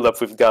be filled up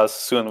with gas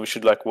soon. We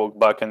should, like, walk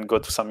back and go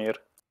to Samir.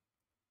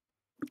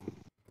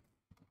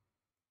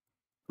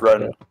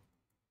 Run. Yeah.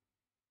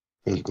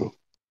 Let's go.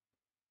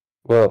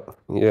 Well,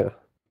 yeah.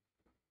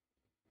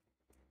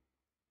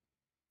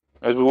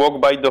 As we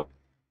walk by the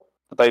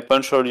that I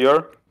punched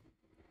earlier,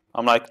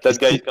 I'm like, that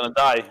guy is gonna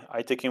die.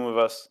 I take him with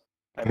us.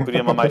 I put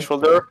him on my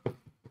shoulder,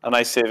 and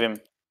I save him.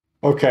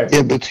 Okay.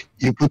 Yeah, but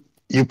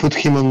you put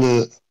him on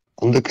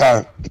the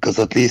car because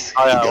at least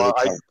Oh, he yeah, got well, a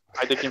car.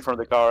 I take him from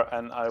the car,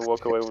 and I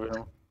walk away with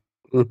him.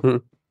 Hmm.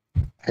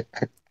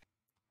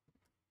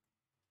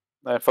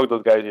 I fuck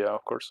those guys, yeah,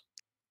 of course.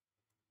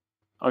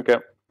 Okay.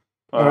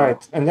 All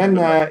right. And then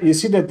you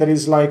see that there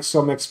is like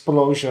some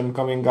explosion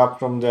coming up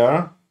from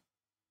there.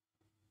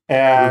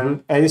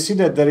 And you see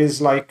that there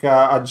is like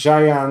a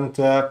giant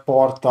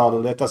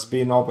portal that has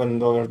been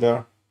opened over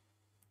there.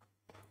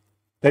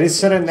 There is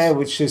Serene,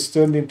 which is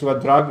turned into a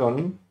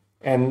dragon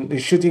and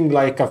is shooting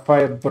like a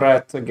fire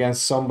breath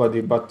against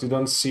somebody, but you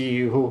don't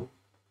see who.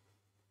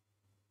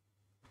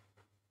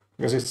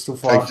 Because it's too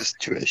far. Like the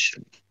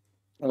situation.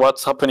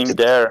 What's happening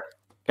there?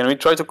 Can we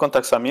try to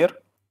contact Samir?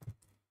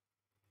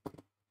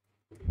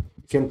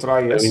 You can try,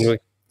 yes. I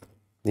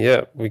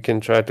mean, we can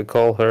try to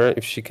call her.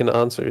 If she can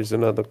answer is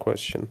another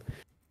question.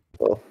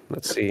 Well,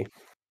 let's see.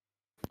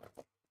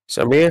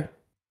 Samir,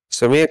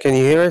 can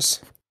you hear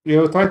us?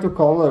 You try to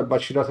call her,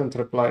 but she doesn't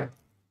reply.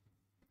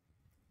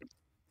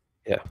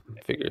 Yeah,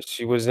 I figured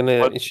she was in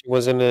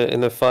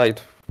a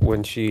fight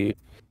when she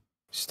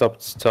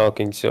stopped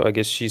talking. So I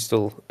guess she's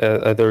still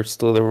either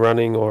still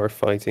running or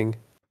fighting.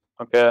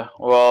 Okay,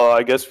 well,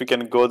 I guess we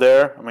can go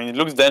there. I mean, it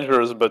looks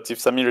dangerous, but if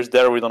Samir is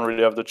there, we don't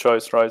really have the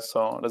choice, right?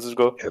 So let's just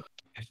go. Yep.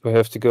 We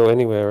have to go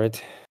anywhere,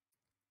 right?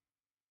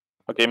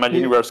 Okay,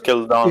 imagine we are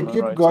scaled down. You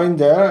keep right? going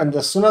there, and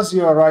as soon as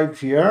you arrive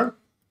here,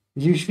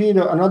 you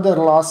feel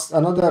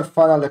another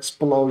final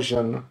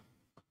explosion.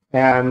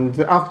 And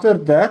after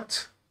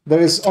that, there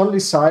is only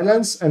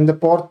silence, and the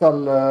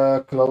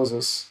portal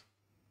closes.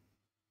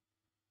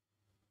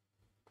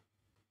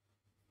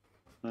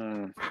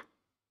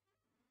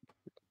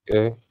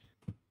 Okay.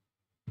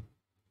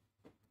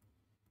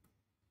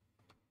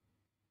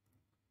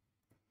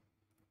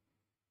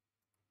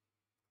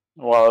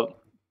 Well,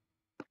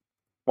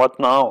 what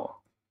now?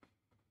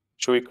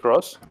 Should we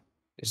cross?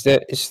 Is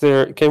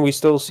there? Can we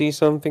still see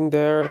something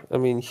there? I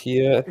mean,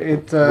 here where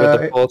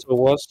the portal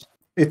was.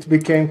 It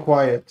became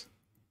quiet.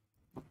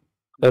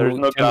 There's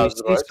no can we gas,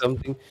 see right?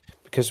 something?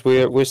 Because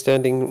we're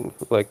standing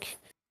like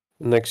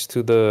next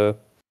to the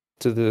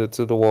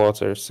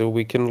water, so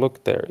we can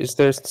look there. Is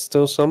there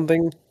still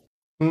something?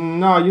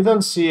 No, you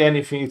don't see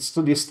anything. It's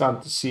too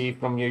distant to see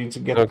from you to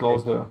get Okay.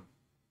 closer.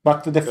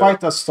 But the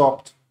fight has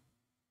stopped.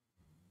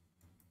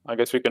 I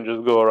guess we can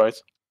just go, right?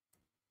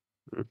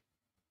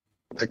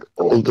 Like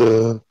all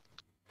the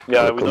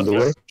Yeah, Like we on don't the really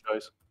way? have a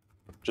choice.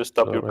 Just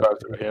stop your Alright.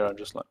 character here and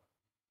just like.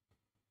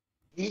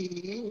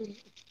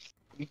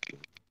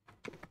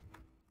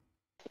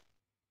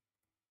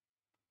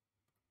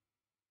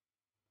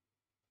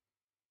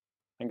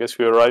 I guess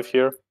we arrive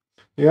here.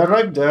 You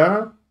arrive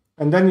there,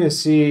 and then you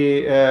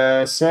see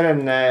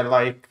Serene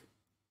like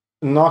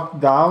knocked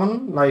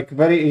down, like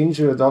very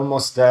injured,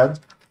 almost dead,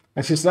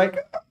 and she's like,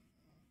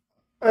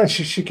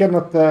 she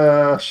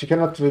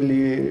cannot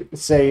really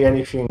say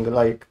anything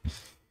like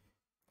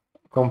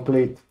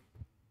complete.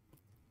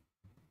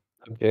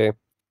 Okay.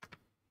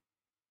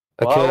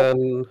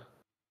 Well-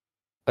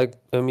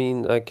 I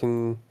mean, I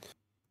can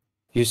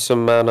use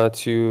some mana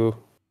to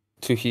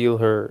heal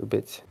her a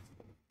bit.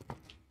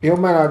 You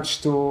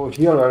manage to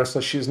heal her, so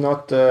she's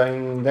not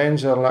in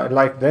danger,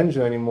 like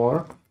danger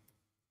anymore.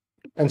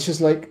 And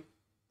she's like,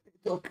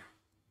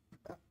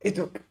 it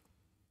took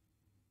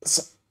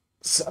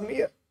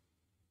Samir.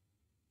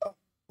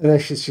 And then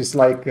she's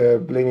like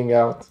bleeding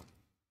out.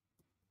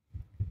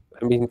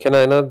 I mean, can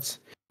I not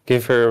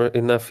give her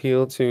enough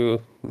heal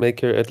to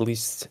make her at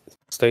least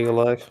stay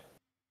alive?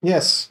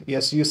 Yes,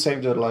 you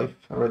saved her life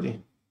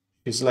already.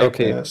 She's like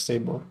Okay.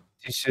 stable.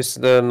 She's just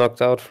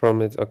knocked out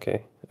from it.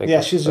 Okay. I Yeah,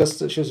 guess she's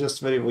that- just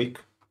very weak.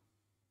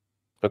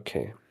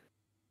 okay.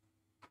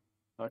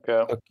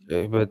 Okay.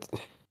 Okay, but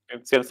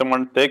Can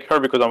someone take her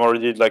because I'm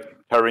already like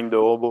carrying the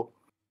oboe?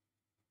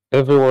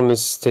 everyone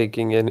is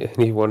taking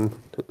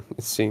anyone.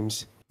 It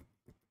seems.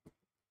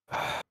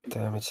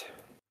 Damn it.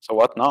 So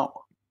what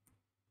now?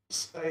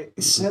 I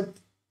said,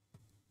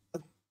 a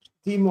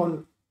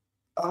demon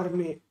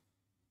army.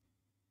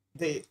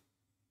 They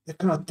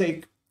cannot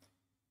take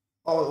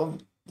all of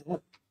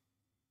that.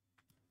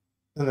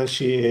 And then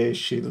she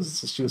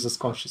loses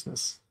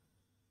consciousness.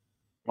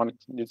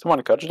 Did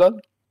someone catch that?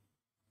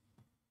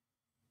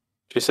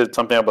 She said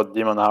something about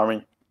demon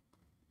army.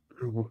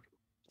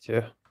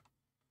 Yeah.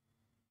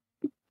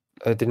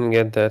 I didn't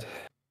get that.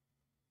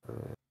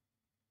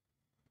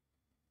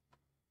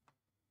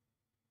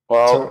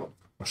 Well, So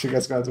what you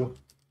guys gonna do?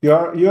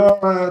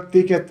 Your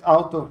ticket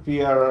out of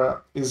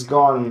here is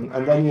gone,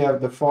 and then you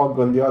have the fog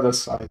on the other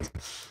side.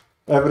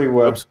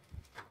 everywhere. Oops.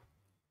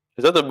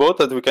 Is that a boat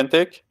that we can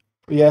take?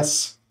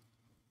 Yes.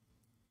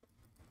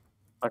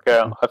 Okay,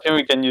 I think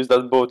we can use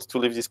that boat to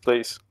leave this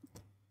place.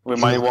 We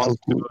might know how want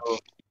to, to.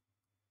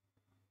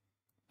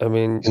 I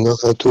mean, you know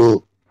how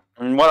to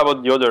And what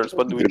about the others?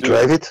 What do we you do?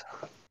 drive it?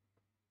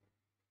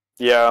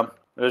 Yeah,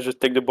 let's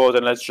just take the boat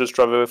and let's just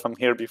drive away from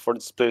here before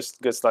this place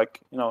gets like,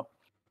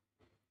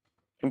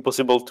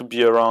 impossible to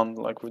be around,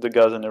 like with the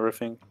gas and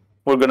everything.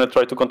 We're gonna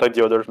try to contact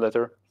the others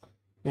later.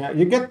 Yeah,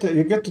 you get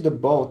to the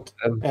boat,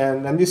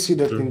 and then you see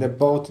that in the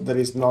boat there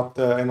is not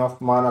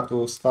enough mana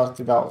to start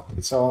it out.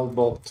 It's an old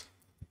boat.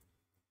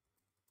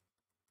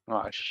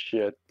 Ah,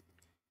 shit.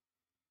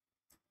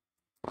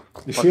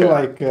 You feel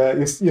Okay.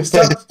 like you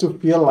start to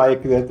feel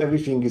like that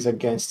everything is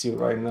against you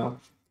right now.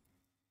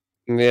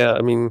 yeah,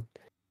 I mean,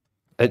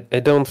 I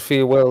don't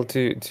feel well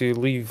to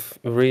leave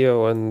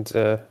Rio and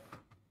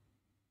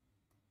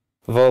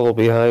Volo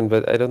behind,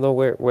 but I don't know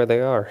where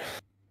they are.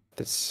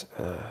 It's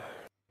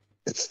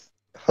It's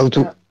how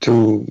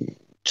to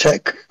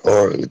check,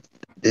 or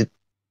it.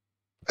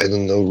 I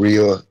don't know.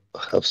 Rio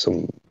have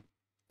some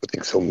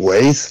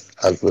ways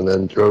as an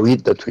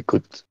android that we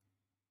could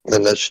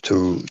manage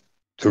to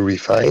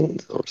refine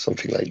or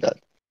something like that.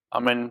 I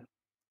mean,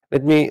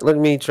 let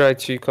me try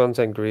to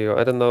contact Rio.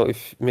 I don't know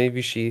if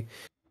maybe she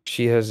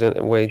has a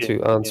way Yeah,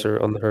 to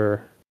answer on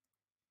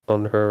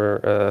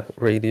her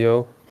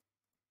radio.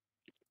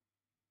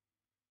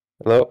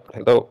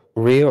 Hello,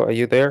 Rio, are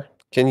you there?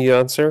 Can you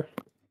answer?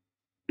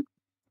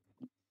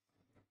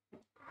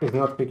 It's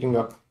not picking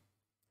up.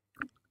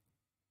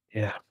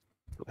 Yeah,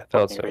 I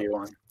thought fucking so.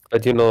 Rio.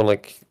 But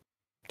like,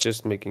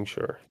 just making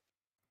sure.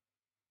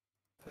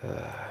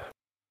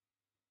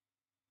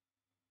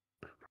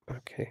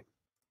 Okay.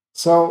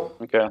 So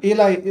Okay.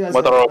 Eli,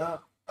 What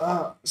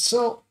are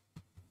so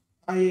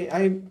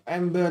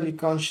I'm barely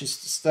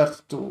conscious to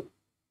start to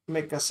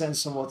make a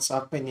sense of what's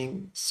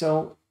happening.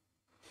 So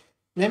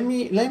let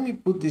me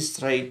put this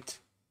straight.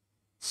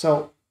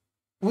 So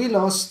we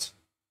lost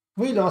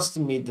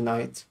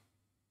midnight.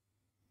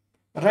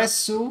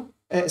 Resu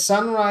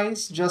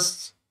Sunrise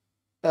just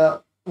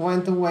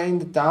went away in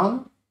the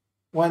town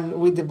when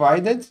we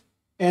divided,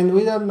 and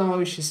we don't know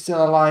if she's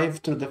still alive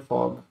through the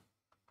fog.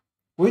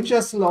 We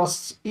just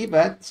lost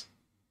Yvette,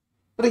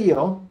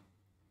 Rio,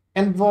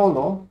 and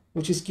Volo,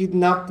 which is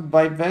kidnapped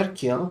by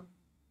Verkil,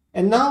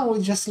 and now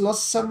we just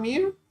lost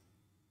Samir?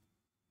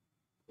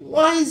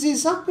 Why is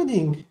this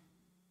happening?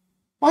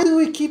 Why do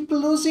we keep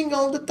losing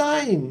all the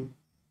time?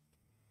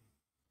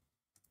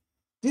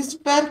 This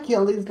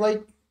Verkil is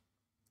like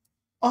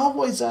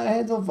always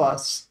ahead of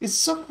us. It's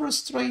so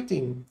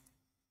frustrating.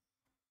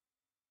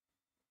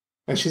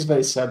 And she's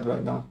very sad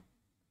right now.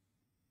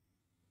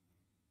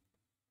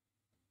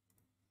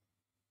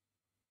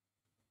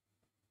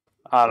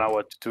 I don't know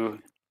what to do.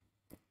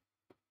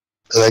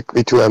 Like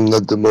me too, I'm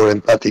not the more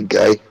empathic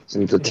guy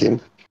in the team.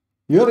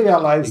 You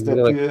realize that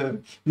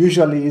Exactly.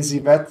 usually is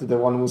Yvette the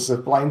one who's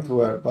applying to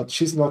her, but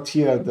she's not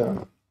here.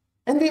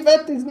 And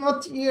Yvette is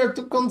not here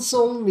to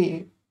console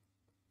me.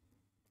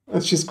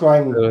 And she's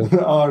crying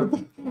hard.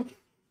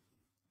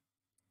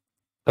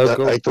 I'll Yeah,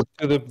 go I thought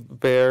to the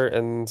bear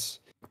and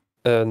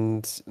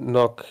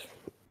knock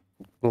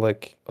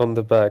like on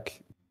the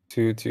back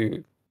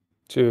to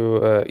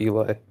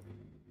Eli.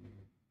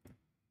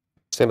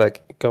 Say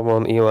like, come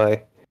on, Eli.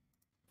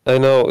 I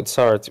know it's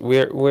hard.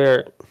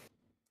 We're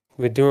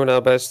doing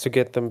our best to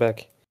get them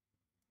back.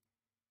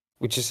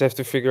 We just have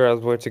to figure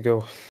out where to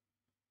go.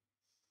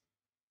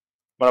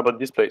 What about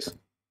this place?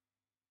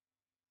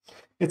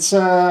 It's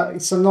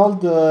an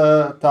old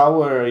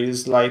tower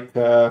used like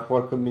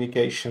for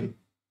communication.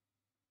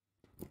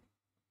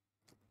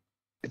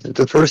 it's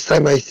the first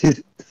time I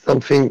see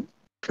something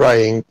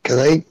trying. Can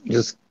I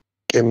just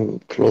come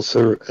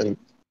closer and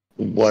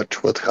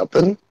watch what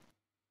happened?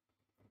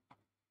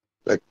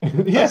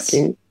 Yes,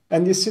 Asking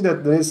and you see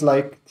that there is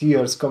like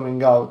tears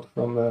coming out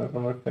from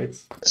her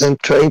face. and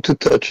trying to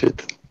touch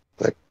it.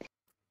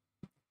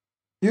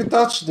 You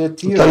touch the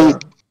tear, Totally.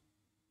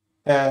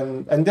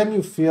 and then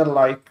you feel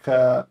like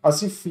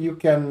as if you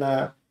can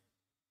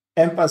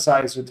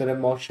empathize with their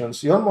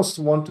emotions. You almost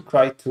want to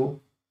cry too.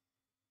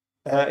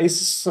 It's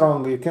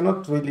strong. You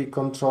cannot really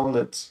control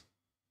it.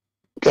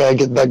 Okay, I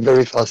get back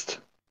very fast,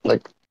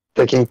 like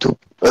taking two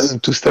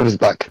steps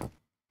back.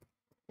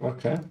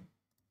 Okay.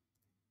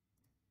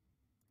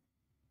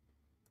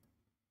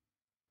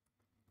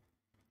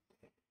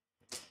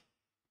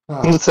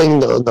 I'm not saying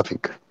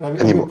nothing Let me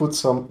anymore. put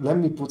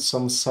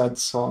some sad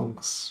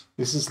songs.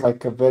 This is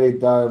like a very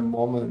dire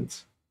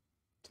moment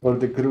for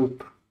the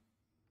group.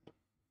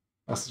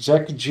 As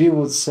Jack G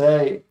would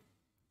say,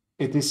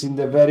 it is in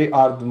the very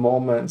hard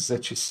moments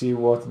that you see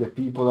what the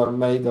people are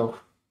made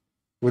of.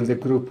 Will the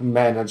group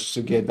manage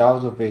to get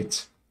out of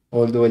it,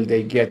 or will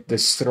they get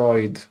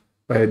destroyed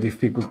by the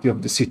difficulty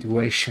of the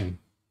situation?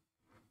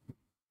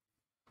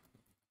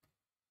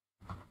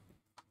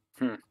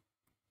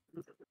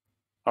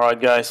 All right,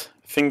 guys.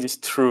 Think this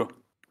through.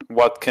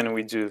 What can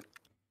we do?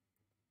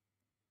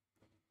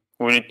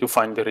 We need to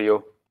find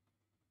Rio.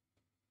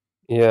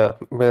 Yeah,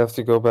 we have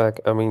to go back.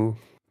 I mean,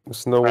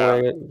 There's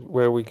nowhere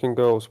where we can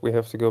go. So we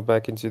have to go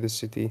back into the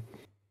city.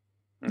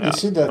 You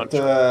see that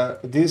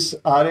this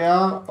area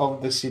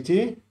of the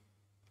city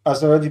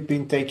has already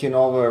been taken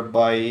over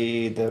by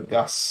the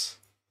gas.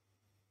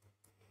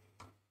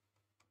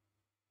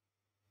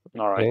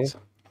 All right. Okay.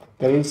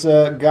 There is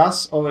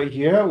gas over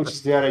here, which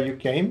is the area you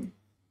came,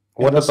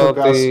 What and also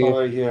about gas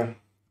over here.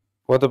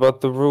 What about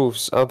the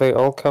roofs? Are they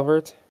all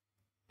covered?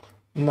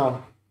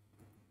 No.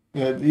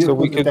 You So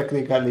we could could-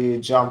 technically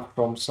jump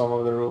from some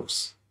of the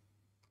roofs.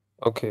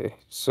 Okay,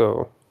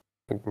 so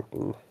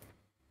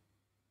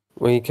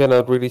we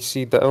cannot really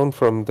see down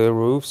from the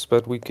roofs,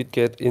 but we could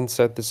get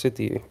inside the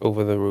city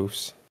over the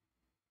roofs.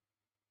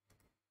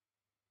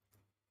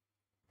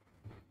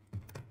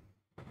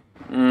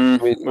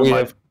 We might.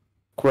 have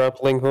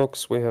grappling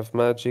hooks, we have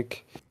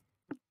magic.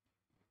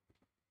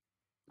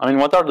 I mean,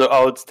 what are the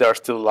odds they are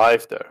still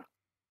alive there?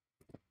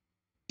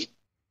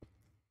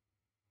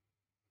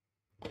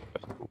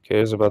 Who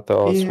cares about the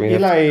odds? We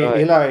have to die.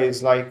 Eli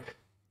is like,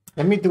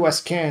 let me do a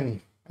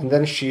scan, and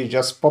then she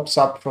just pops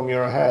up from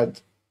your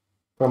head,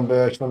 from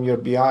your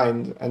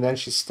behind, and then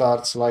she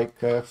starts like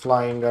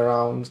flying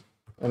around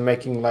and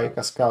making like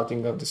a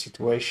scouting of the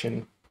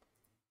situation.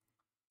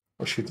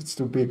 Oh shit! It's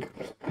too big.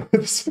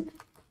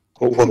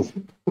 Oh, wow.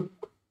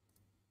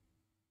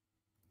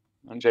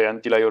 A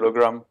giant Eli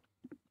hologram.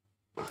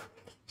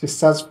 She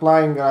starts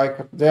flying like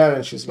up there,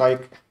 and she's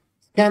like,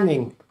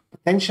 scanning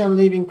potential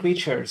living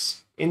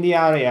creatures in the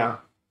area.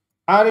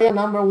 Area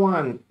number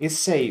 1 is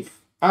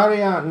safe.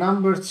 Area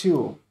number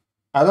 2,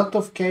 a lot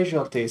of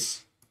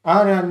casualties.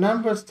 Area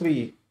number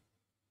 3.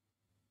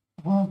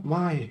 Oh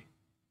my.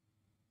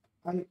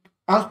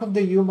 Half of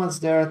the humans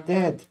there are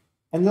dead.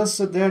 And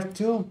also there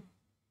too.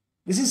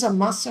 This is a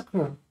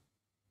massacre.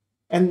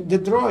 And the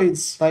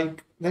droids,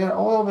 like, they're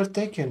all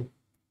overtaken.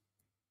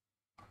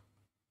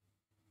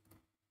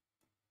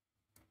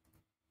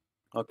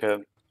 Okay.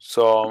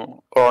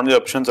 So our only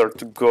options are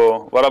to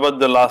go. What about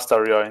the last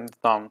area in the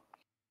town?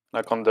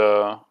 Like on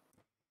the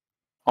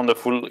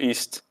full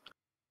east?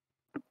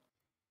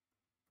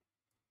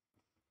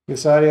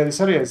 This area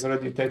is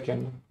already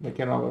taken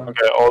over.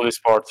 Okay, all this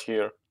part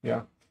here.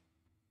 Yeah.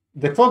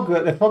 The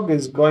fog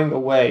is going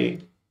away,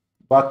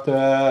 but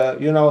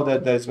you know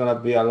that there's gonna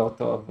be a lot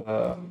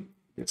of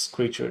these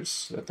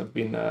creatures that have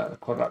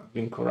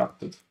been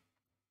corrupted.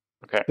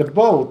 Okay. The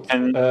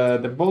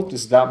boat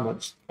is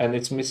damaged and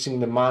it's missing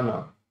the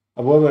mana.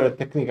 However,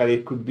 technically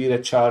it could be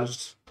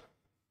recharged.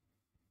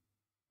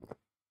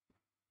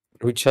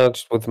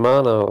 Recharged with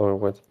mana or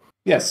what?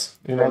 Yes,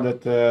 you know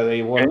that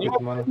they work Can you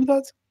with mana. do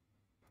that?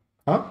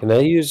 Huh? Can I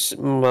use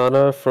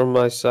mana from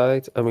my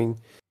side? I mean,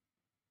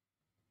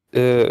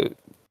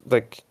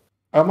 like,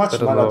 How much I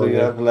don't mana know, do you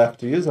yeah. have left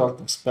to use out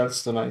of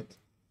spells tonight?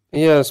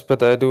 yes,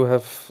 but I do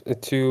have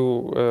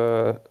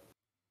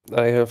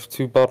I have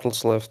 2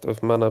 bottles left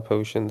of mana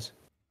potions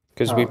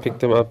because we picked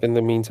them up in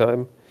the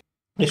meantime.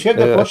 If you had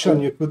the I potion,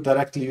 think- you could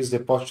directly use the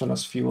potion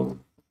as fuel.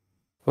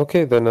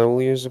 Okay, then I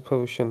will use a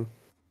potion.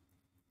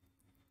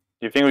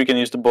 Do you think we can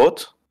use the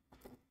boat?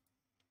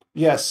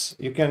 Yes,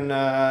 you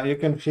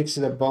can fix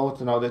the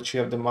boat now that you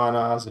have the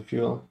mana as a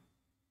fuel.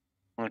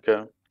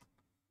 Okay.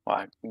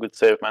 Wow, good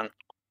save, man.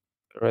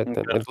 Right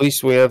then. Okay. At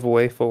least we have a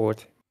way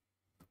forward.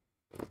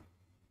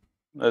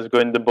 Let's go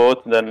in the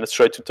boat, then let's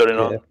try to turn it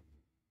Yeah. on.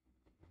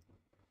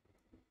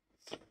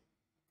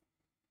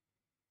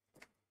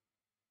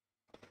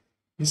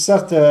 You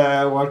start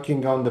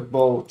working on the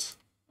boat,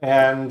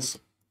 and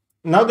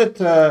now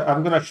that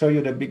I'm gonna show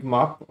you the big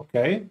map,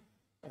 okay,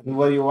 and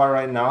where you are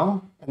right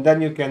now, and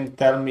then you can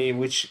tell me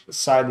which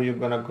side you're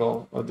gonna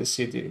go of the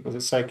city, because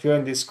it's like you're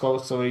in this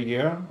coast over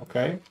here,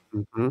 okay.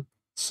 Mm-hmm.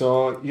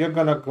 So you're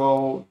gonna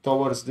go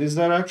towards this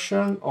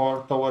direction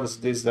or towards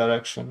this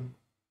direction,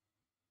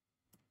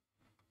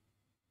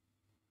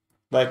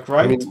 like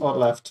right or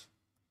left.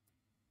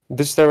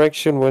 This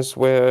direction was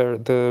where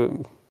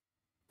the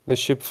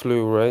ship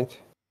flew, right?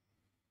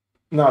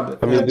 No,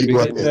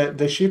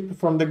 the ship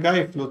from the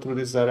guy flew through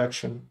this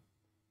direction.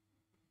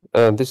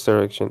 This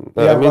direction.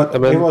 Yeah, I mean,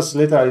 but he was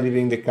literally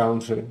leaving the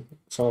country,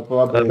 so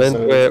probably I meant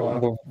it's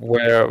already far.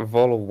 where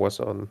Volo was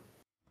on.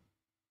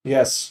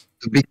 Yes.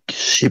 The big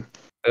ship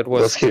That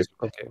was here.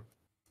 okay.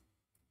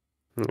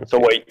 So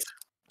wait.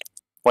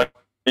 When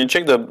you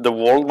check the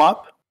world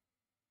map,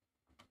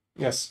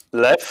 Yes.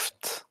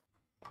 left.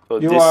 So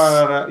You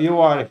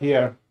are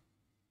here.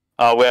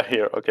 We're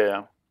here. Okay,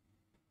 yeah.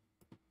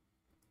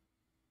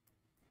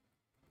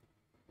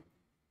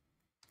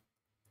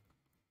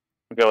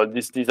 Okay, well,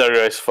 this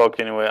area is fucked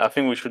anyway. I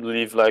think we should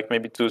leave like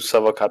maybe to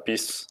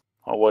Savakapis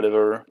or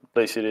whatever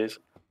place it is.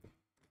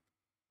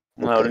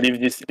 No, Okay. leave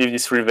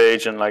this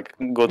rivage and like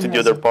go to the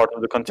other part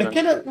of the We continent.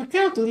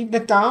 cannot leave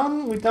the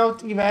town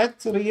without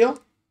Yvette, Rio,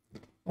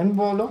 and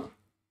Volo.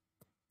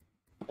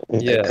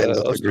 Yeah, I kind of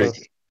also- agree.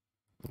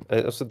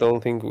 I also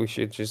don't think we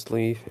should just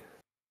leave.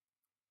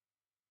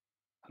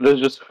 Let's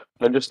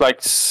just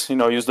like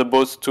use the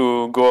boats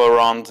to go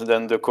around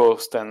then the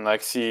coast and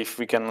like see if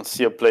we can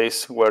see a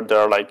place where there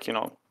are like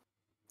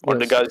where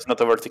the Yes. guy is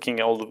not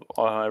overtaking all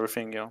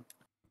everything.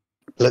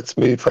 Let's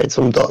maybe find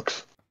some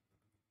dogs.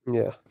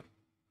 Yeah.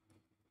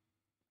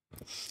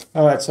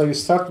 All right, so you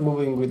start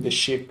moving with the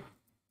ship,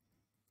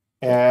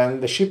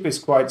 and the ship is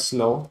quite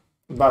slow,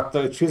 but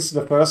it feels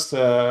the first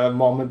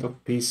moment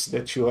of peace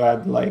that you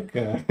had like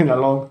in a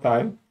long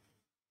time.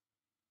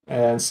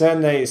 And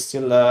Sene is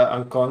still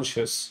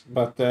unconscious,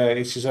 but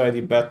she's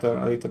already better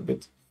a little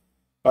bit.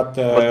 But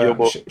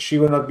she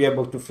will not be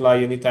able to fly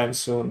anytime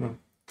soon.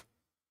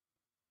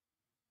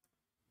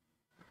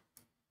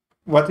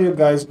 What are you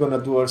guys gonna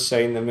do or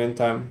say in the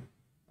meantime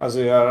as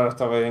you are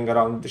traveling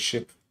around the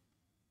ship?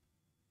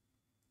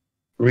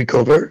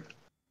 Recover?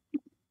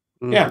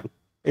 Yeah,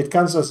 it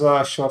counts as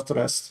a short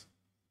rest.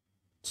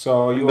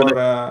 So you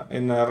are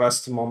in a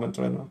rest moment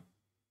right now.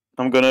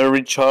 I'm gonna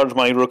recharge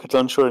my rocket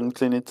launcher and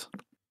clean it.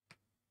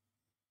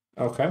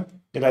 Okay,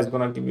 Eli's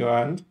gonna give you a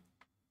hand.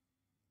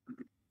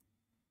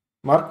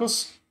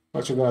 Marcus,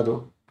 what you gonna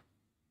do?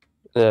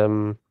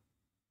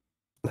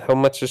 How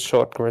much is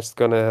short rest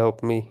gonna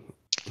help me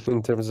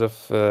in terms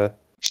of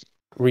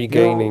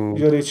regaining?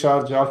 You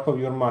recharge half of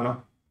your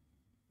mana.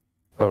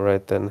 All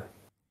right then.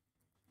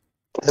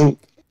 And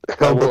I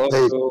how will about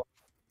also.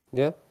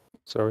 Yeah.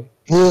 Sorry.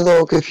 No,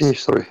 okay,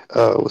 finish. Sorry.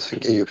 I was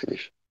thinking you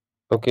finish.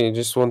 Okay,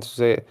 just want to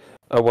say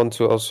I want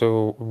to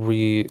also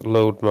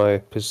reload my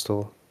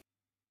pistol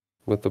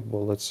with the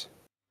bullets.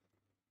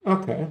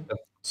 Okay,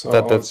 so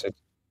That's it.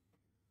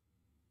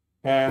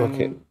 and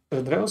Okay.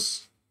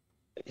 Dreus?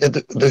 Yeah,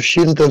 the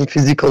shield and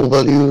physical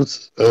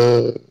values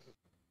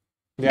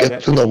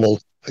get to normal.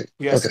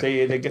 Yes,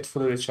 Okay. they get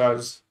fully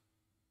recharged.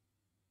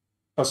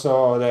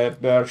 Also, the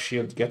bear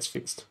shield gets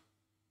fixed.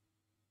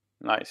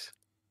 Nice.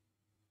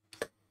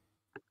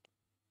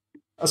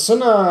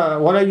 Asuna,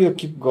 while you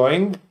keep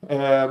going,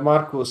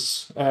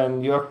 Marcus,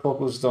 and you're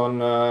focused on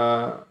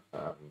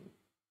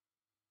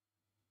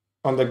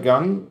the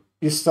gun,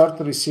 you start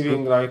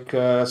receiving like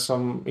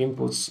some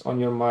inputs on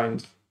your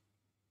mind.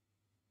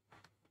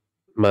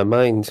 My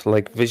mind,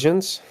 like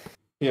visions.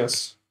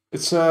 Yes,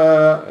 it's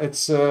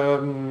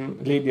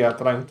Lydia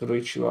trying to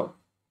reach you out.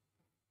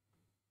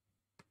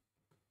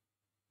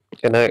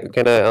 Can I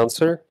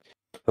answer?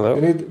 Hello.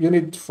 You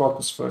need to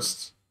focus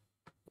first.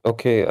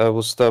 Okay, I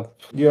will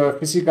stop. You are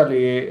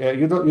physically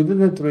you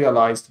didn't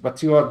realize,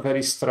 but you are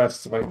very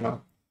stressed right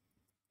now.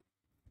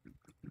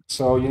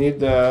 So you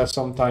need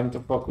some time to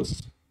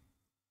focus.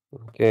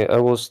 Okay, I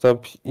will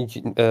stop.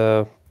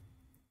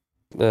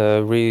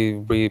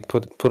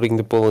 Putting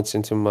the bullets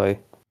into my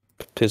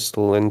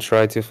pistol and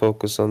try to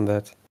focus on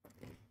that.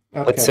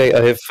 Okay. Let's say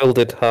I have filled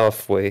it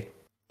halfway,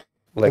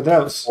 like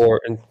Those.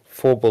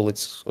 four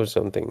bullets or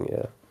something.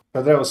 Yeah.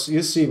 Those,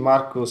 you see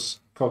Marcus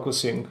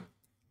focusing,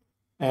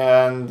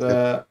 and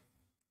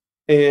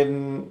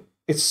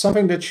it's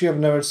something that you have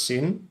never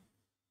seen,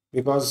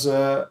 because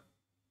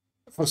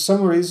for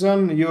some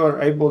reason you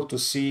are able to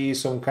see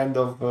some kind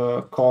of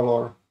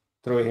color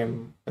through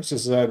him, which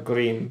is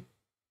green,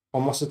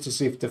 almost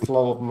as if the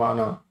flow of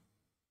mana.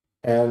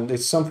 And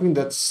it's something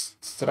that's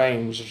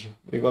strange,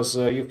 because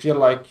you feel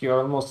like you're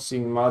almost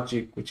seeing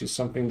magic, which is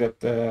something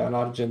that an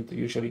Argent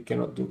usually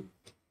cannot do.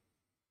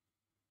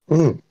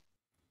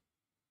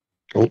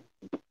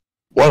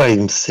 What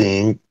I'm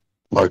seeing,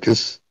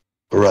 Marcus,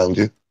 around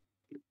you.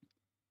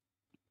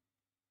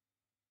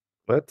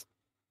 What?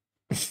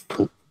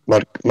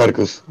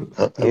 Marcus,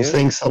 I'm Yeah?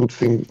 saying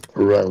something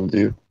around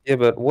you. Yeah,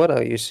 but what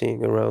are you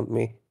seeing around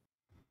me?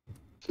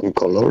 Some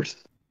colors.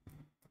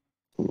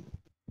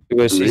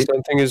 Do I see Read?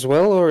 something as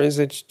well, or is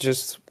it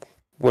just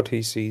what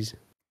he sees?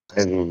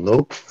 I don't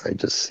know. I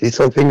just see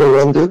something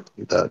around you.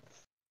 That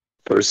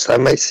first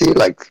time I see,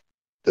 like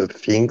the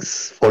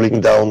things falling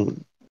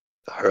down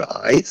her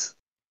eyes.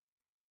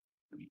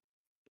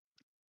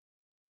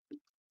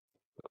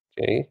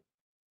 Okay.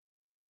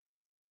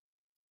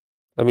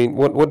 I mean,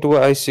 what do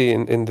I see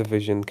in the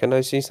vision? Can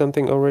I see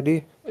something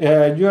already?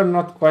 You are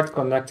not quite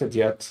connected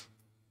yet,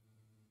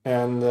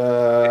 and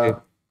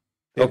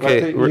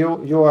Okay. but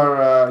you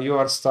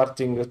are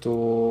starting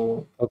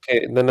to.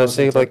 Okay, then I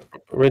say like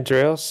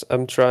Redreos,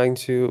 I'm trying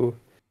to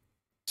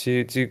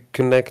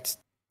connect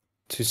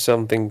to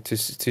something to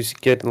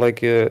get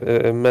like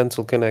a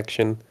mental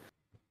connection.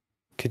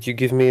 Could you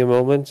give me a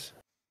moment?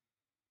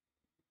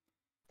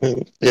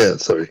 Yeah,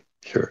 sorry.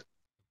 Sure.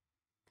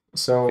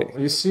 So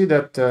Okay. you see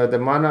that the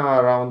mana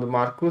around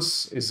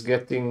Marcus is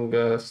getting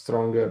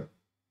stronger,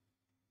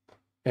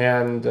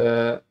 and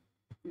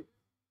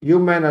you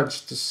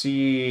manage to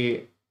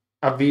see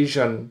a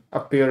vision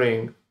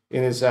appearing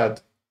in his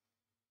head.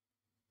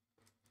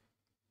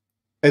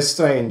 It's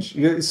strange.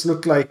 It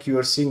looks like you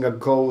are seeing a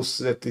ghost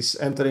that is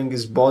entering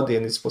his body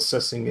and is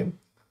possessing him.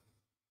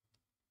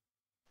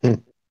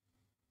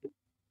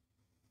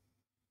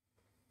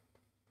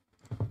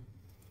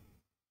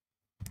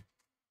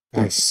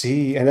 I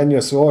see. And then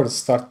your swords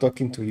start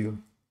talking to you.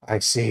 I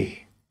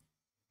see.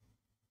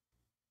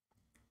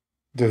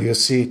 Do you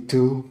see it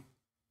too?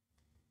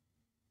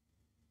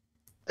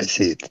 I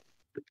see it.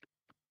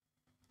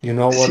 You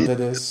know what that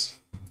is?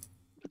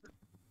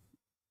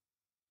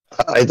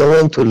 I don't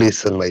want to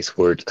listen my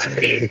sword.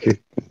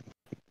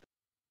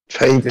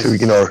 Trying to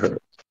ignore her.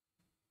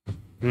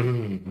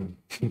 Hmm.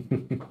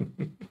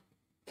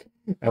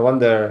 I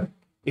wonder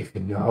if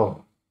you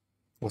know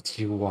what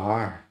you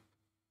are.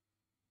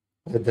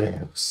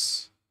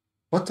 Adreus.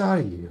 What are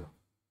you?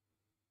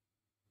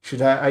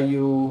 Are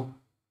you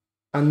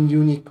an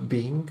unique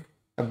being?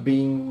 A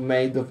being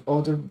made of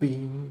other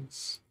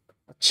beings?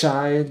 A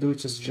child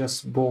which is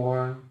just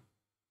born?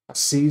 A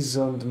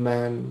seasoned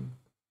man?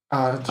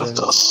 Argent?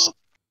 Stop.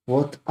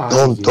 What are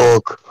Don't you?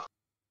 talk.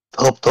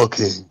 Stop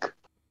talking.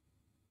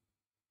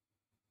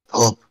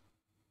 Stop.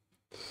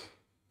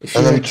 If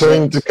And you I'm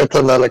throwing the reject,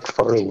 katana like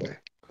far away.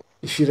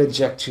 if you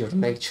reject your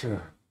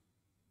nature,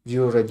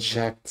 you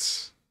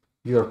reject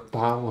your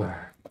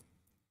power.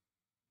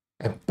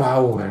 And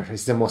power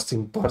is the most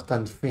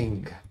important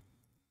thing.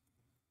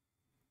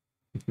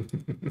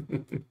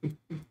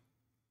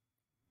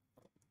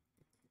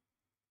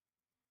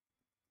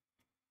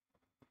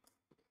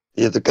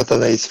 Yeah, the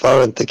katana is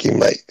far and taking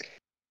my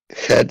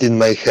head in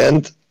my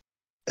hand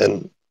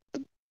and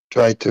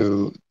try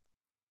to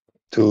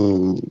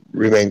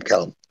remain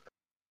calm.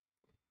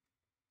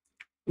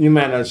 You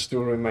manage to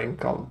remain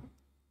calm.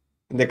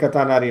 The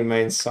katana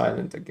remains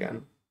silent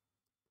again.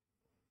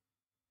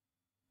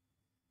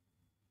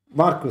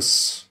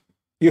 Marcus,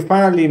 you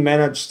finally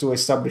managed to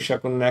establish a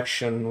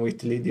connection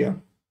with Lydia.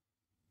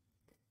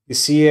 You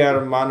see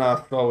her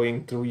mana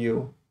flowing through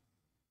you,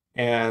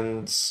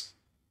 and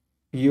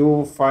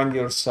you find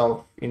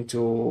yourself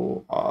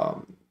into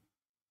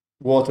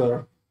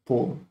water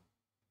pool.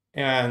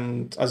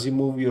 And as you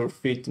move your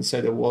feet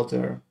inside the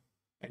water,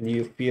 and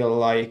you feel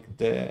like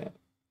the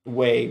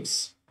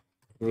waves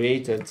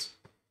created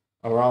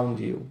around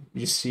you,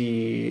 you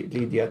see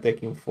Lydia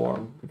taking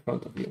form in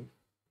front of you.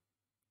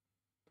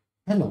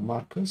 Hello,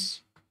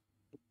 Marcus.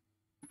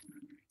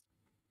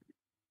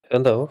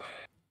 Hello.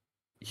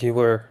 You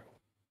were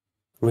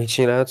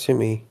reaching out to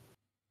me.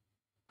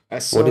 I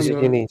What saw is it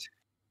you you. need?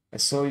 I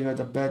saw you had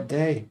a bad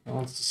day. I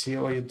wanted to see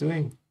how you're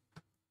doing.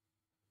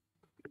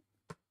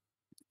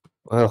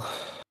 Well,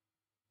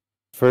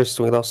 first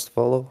we lost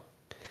Follow,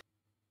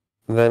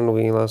 then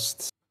we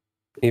lost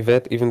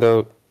Yvette, even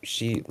though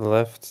she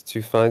left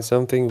to find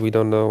something. We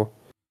don't know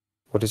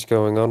what is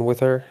going on with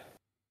her.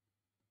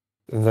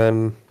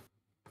 Then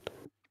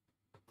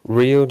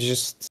Rio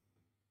just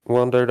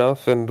wandered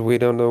off and we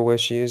don't know where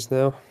she is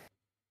now.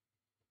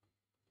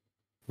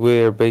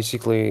 We're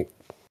basically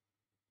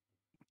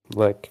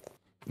like,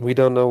 we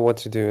don't know what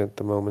to do at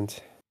the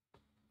moment.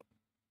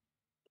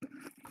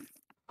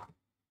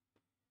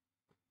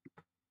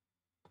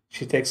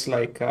 She takes she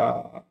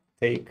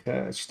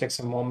takes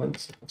a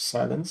moment of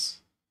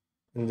silence,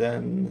 and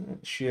then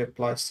she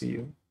applies to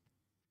you,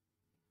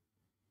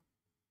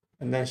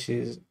 and then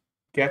she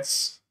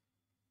gets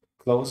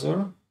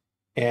closer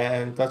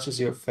and touches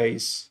your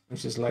face, and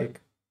she's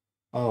like,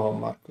 "Oh,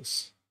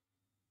 Marcus,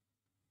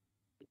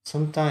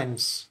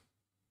 sometimes,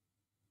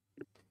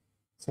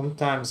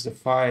 sometimes the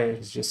fire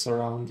is just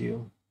around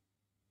you,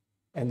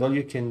 and all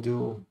you can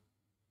do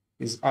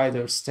is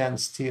either stand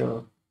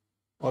still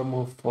or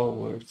move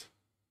forward.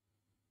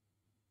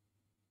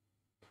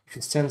 If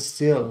you stand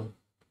still,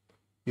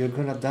 you're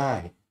gonna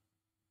die.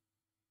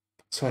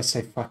 So I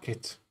say, fuck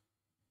it.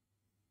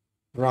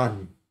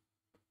 Run.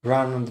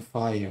 Run on the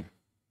fire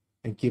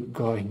and keep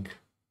going.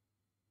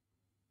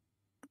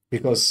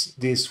 Because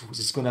this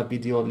is gonna be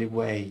the only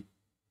way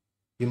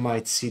you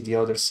might see the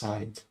other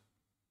side."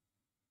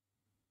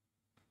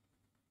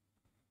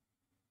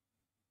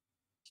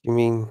 You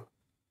mean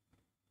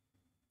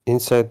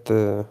inside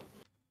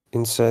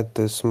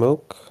the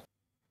smoke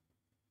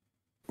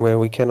where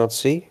we cannot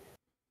see?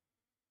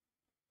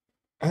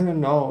 I don't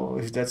know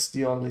if that's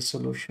the only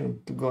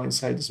solution, to go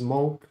inside the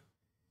smoke,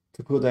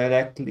 to go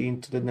directly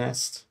into the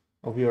nest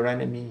of your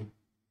enemy,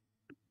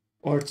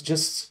 or to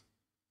just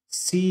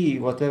see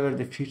whatever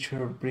the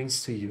future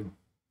brings to you.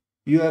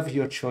 You have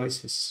your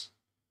choices.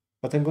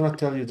 But I'm gonna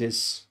tell you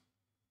this.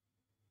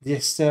 The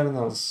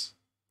externals,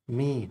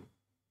 me,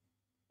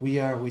 we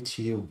are with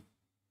you.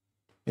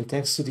 And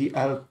thanks to the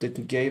help that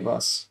you gave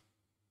us,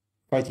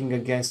 fighting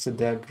against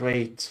the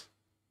great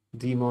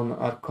demon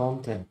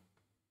Archonte,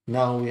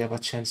 now we have a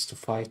chance to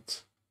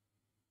fight.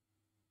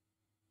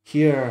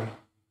 Here,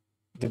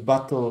 the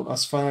battle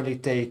has finally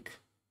taken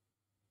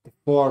the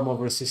form of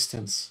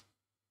resistance.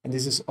 And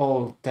this is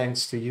all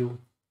thanks to you,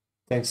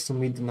 thanks to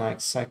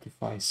Midnight's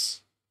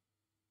sacrifice,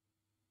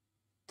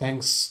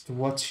 thanks to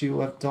what you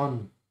have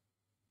done,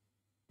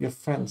 your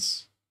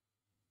friends.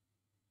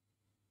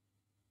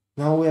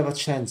 Now we have a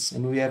chance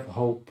and we have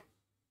hope.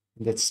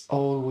 And that's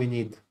all we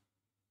need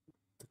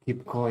to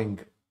keep going.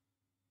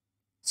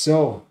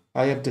 So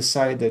I have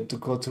decided to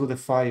go through the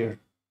fire.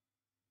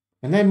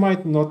 And I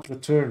might not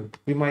return.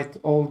 We might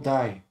all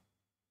die.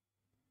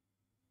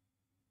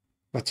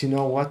 But you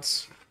know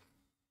what?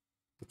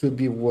 It will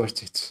be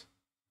worth it.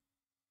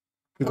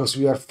 Because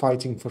we are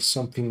fighting for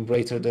something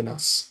greater than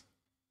us.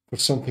 For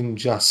something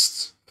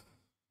just.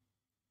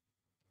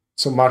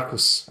 So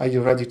Marcus, are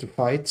you ready to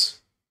fight?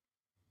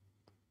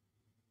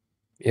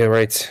 Yeah,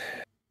 right.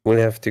 We'll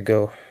have to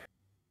go.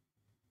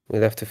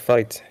 We'll have to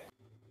fight.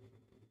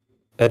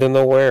 I don't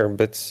know where,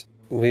 but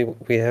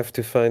we have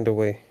to find a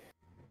way.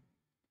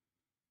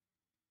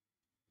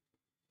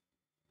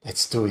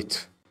 Let's do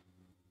it.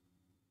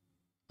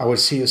 I will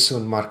see you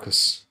soon,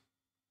 Marcus.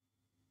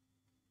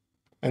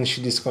 And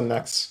she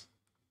disconnects.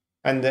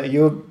 And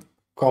you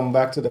come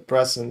back to the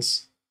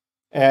presence.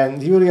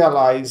 And you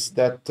realize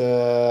that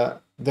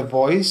the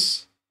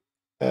voice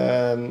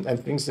and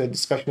things, the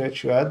discussion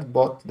that you had,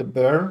 both the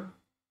bear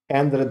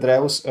and the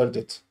Redreus heard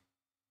it.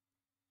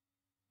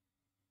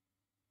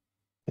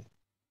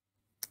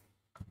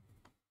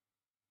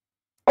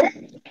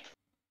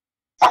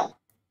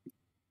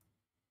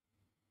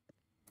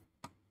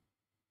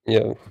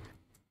 Yeah.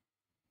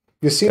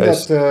 You see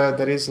Guys. that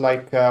there is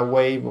like a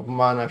wave of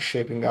mana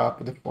shaping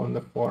up on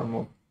the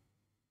form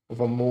of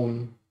a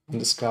moon in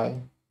the sky.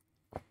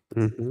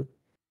 Mm-hmm.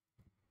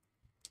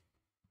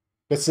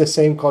 It's the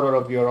same color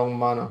of your own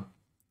mana.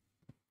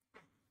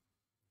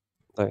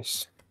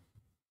 Nice.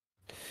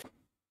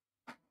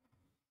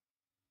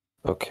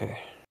 Okay.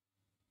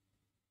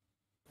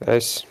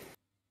 Guys,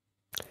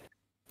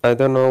 I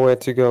don't know where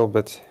to go,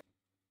 but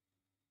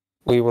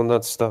we will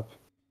not stop.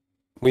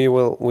 We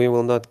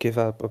will not give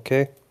up,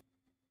 okay?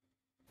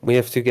 We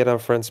have to get our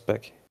friends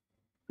back.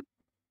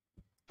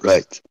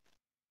 Right.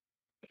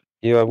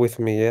 You are with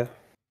me, yeah?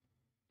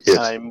 Yes.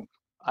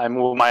 I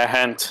move my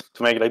hand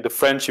to make like the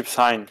friendship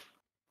sign,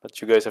 but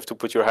you guys have to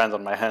put your hand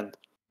on my hand.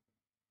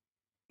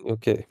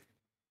 Okay.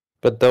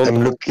 But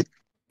I'm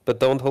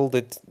don't hold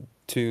it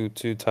too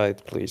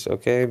tight, please,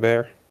 okay,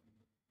 Bear?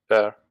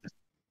 There.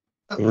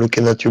 I'm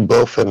looking at you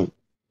both and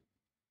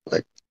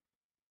like,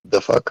 the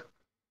fuck?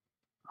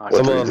 What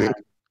Come are you on. doing?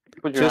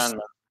 Put your hand,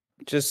 man.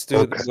 Just do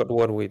Okay.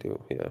 what we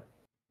do, yeah.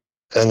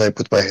 And I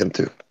put my hand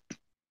too.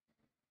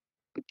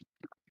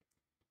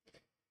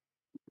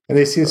 And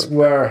this is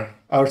where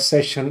our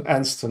session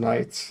ends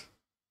tonight,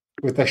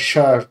 with a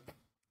sharp,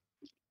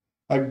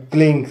 a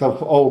glint of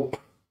hope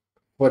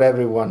for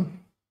everyone.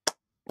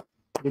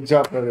 Good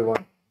job,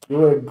 everyone. You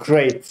were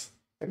great,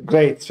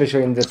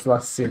 especially in this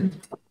last scene.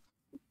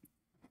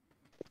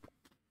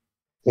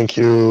 Thank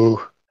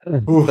you.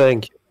 Oof.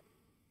 Thank you.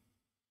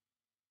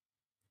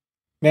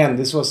 Man,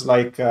 this was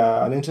like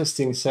an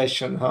interesting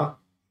session, huh?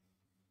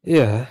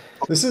 Yeah.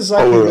 This is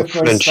actually Power the of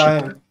first friendship.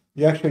 time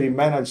you actually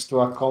managed to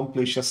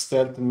accomplish a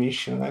stealth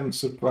mission. I'm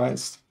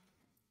surprised.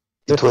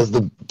 It was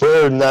the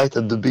bear night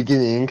at the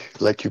beginning,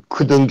 like you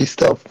couldn't be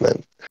stopped,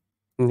 man.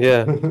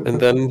 Yeah. And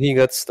then he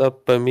got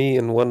stopped by me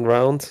in one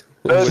round.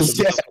 But- With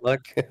a bit of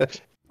luck.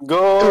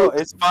 Go,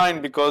 it's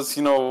fine because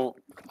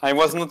I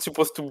was not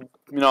supposed to.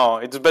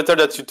 It's better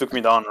that you took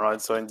me down,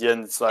 right? So in the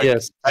end, it's like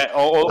Yes.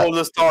 all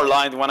the star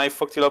lined. When I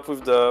fucked it up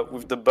with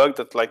the bug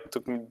that like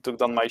took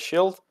down my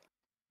shield,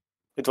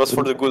 it was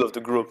for the good of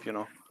the group,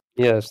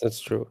 Yes, that's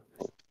true.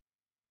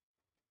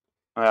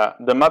 Yeah,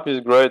 the map is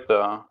great,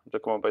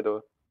 Giacomo. By the way,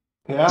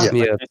 Yeah. Yeah.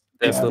 Yeah,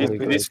 This- definitely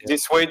this, great.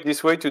 Yeah.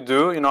 this way to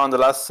do, on the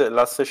last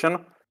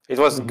session, it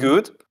was Mhm.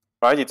 good,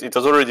 right? It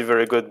was already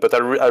very good, but I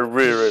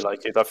really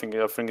like it. I think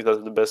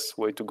that's the best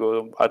way to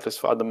go, at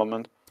least at the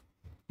moment.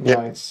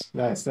 Yeah.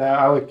 Nice.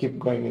 I will keep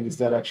going in this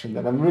direction.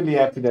 Then I'm really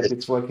happy that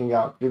it's working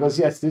out because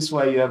yes, this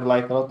way you have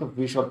like a lot of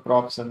visual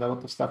props and a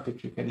lot of stuff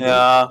that you can do.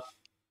 Yeah,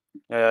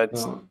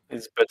 So,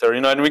 it's better,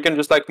 and we can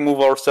just like move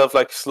ourselves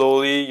like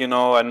slowly, and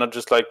not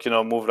just like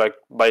move like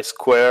by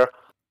square.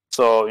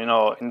 So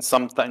in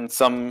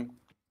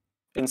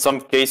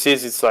some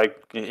cases it's like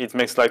it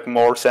makes like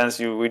more sense.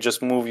 We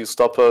just move, you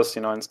stop us,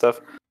 and stuff.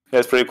 Yeah,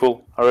 it's pretty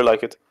cool. I really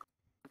like it.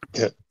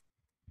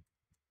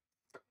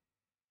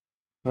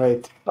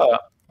 Great. Oh,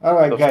 All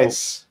right, that's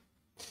guys.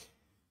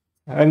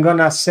 I'm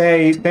gonna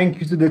say thank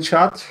you to the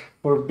chat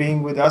for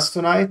being with us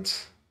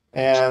tonight,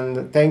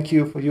 and thank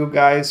you for you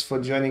guys for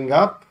joining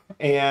up.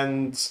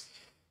 And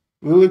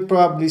we will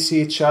probably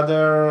see each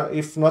other,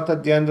 if not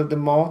at the end of the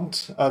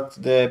month, at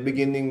the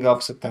beginning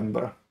of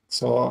September.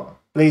 So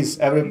please,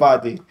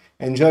 everybody,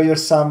 enjoy your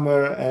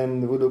summer,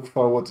 and we look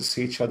forward to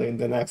see each other in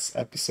the next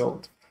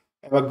episode.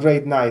 Have a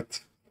great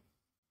night.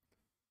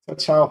 So,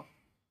 ciao.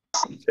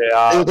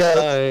 Yeah. See you guys.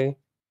 Bye.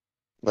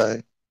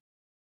 Bye.